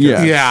wrong. Because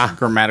Yeah. Yeah.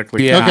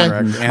 Grammatically Yeah. Okay.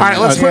 correct. All right,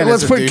 let's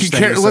put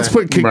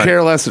could Right.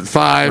 care less at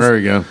 5. There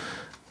we go.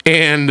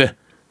 And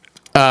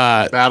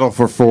Battle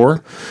for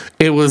 4.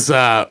 it was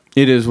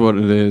It is what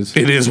it is.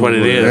 it is what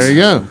it is. There you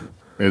go.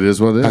 It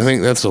is what it is. I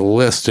think that's a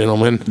list,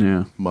 gentlemen.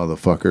 Yeah.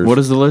 Motherfuckers. What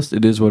is the list?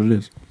 It is what it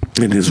is.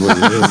 It is what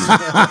it is.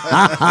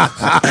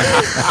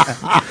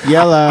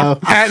 Yellow.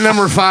 At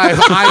number 5,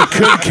 I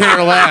could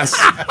care less.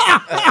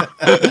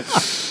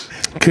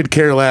 Could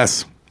care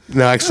less.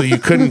 No, actually, you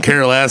couldn't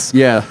care less.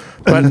 Yeah.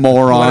 But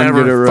moron,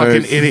 whatever, get it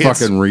right. fucking idiots.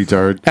 Fucking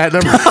retard. At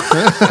number,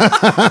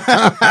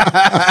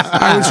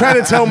 I was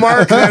trying to tell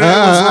Mark that it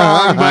was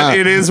wrong, but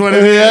it is what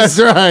it is.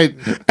 That's right.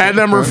 At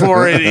number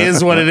 4, it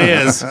is what it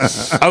is.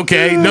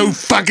 Okay, no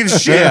fucking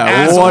shit. Yeah.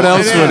 asshole. What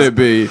else is. would it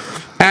be?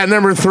 At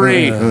number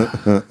 3,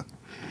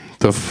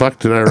 the fuck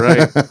did I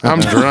write?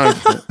 I'm drunk.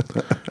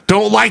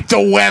 don't like the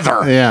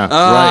weather. Yeah.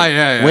 Ah,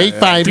 yeah. Wait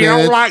 5 If you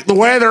minutes. don't like the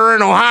weather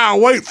in Ohio,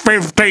 wait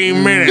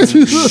 15 minutes.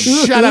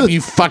 Shut up,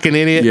 you fucking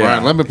idiot. Yeah. All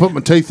right, let me put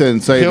my teeth in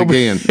and say it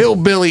again.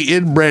 Hillbilly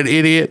inbred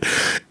idiot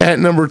at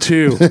number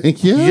 2.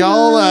 Yeah.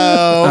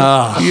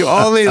 YOLO. You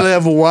only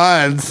live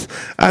once.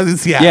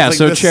 Yeah, it's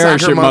so the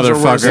cherish soccer it, moms are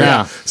worse. motherfucker.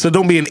 Yeah. So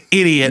don't be an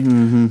idiot.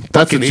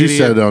 That's what you idiot.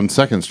 said on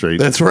 2nd Street.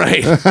 That's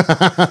right.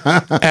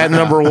 At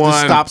number 1.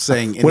 stop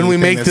saying when we anything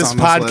make that's this on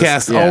this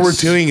podcast, list. all we're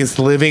Yes. doing is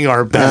living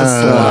our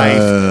best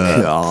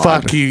life.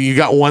 Fuck you. You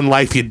got one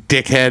life, you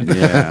dickhead.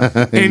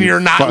 Yeah. And you're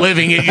not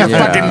living it. You're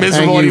Yeah. fucking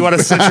miserable and you want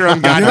to sit your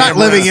own goddamn You're not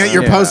living rest. it.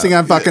 You're posting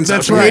on fucking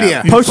That's social right.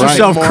 media. Post Right.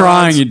 yourself Morons.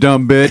 crying, you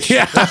dumb bitch.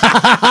 Yeah.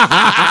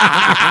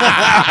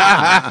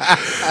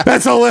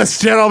 That's a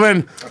list,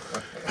 gentlemen.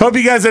 Hope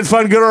you guys had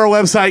fun. Go to our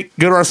website,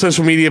 go to our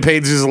social media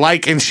pages,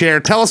 like and share.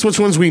 Tell us which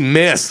ones we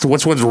missed,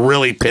 which ones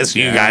really piss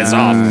you guys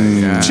off.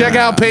 Check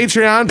out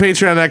Patreon,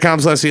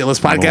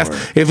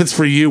 patreon.com/podcast. If it's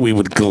for you, we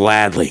would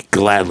gladly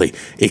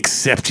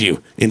accept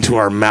you into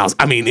our mouths.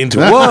 Into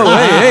Whoa,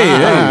 hey.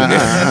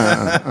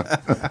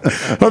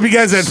 Hope you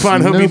guys had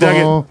fun. Hope you dug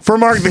Snowball. it. For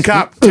Mark the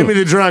Cop, Timmy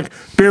the Drunk,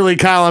 Beerly,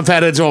 Kyle, and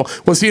Fathead Joel.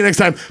 We'll see you next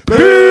time.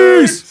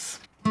 Peace!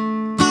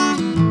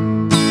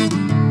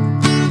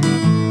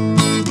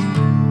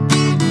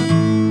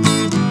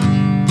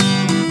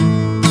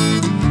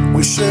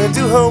 We sure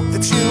do hope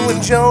that you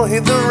enjoy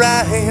the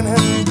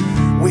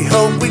ride. We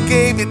hope we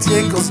gave you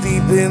tickles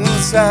deep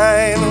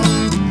inside.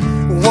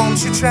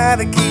 Won't you try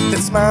to keep that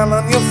smile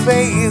on your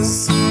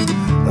face?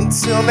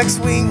 Until next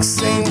week,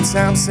 same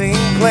time, same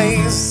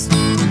place.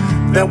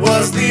 That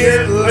was the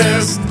hit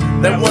list.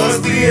 That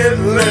was the hit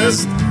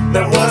list.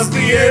 That was the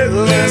hit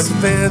list.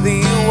 Fare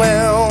thee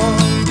well.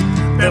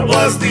 That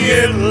was the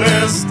hit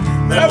list.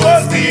 That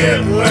was the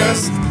hit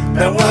list.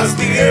 That was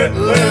the hit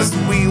list.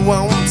 We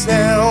won't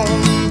tell.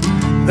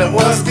 That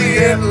was the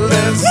hit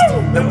list.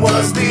 That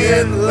was the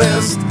hit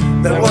list.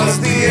 That was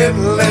the hit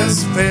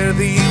list. Fare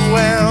thee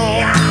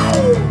well.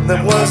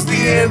 That was the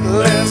hit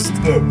list.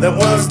 That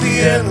was the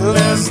hit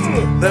list.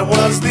 That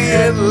was the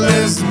hit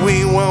list.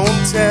 We won't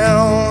tell.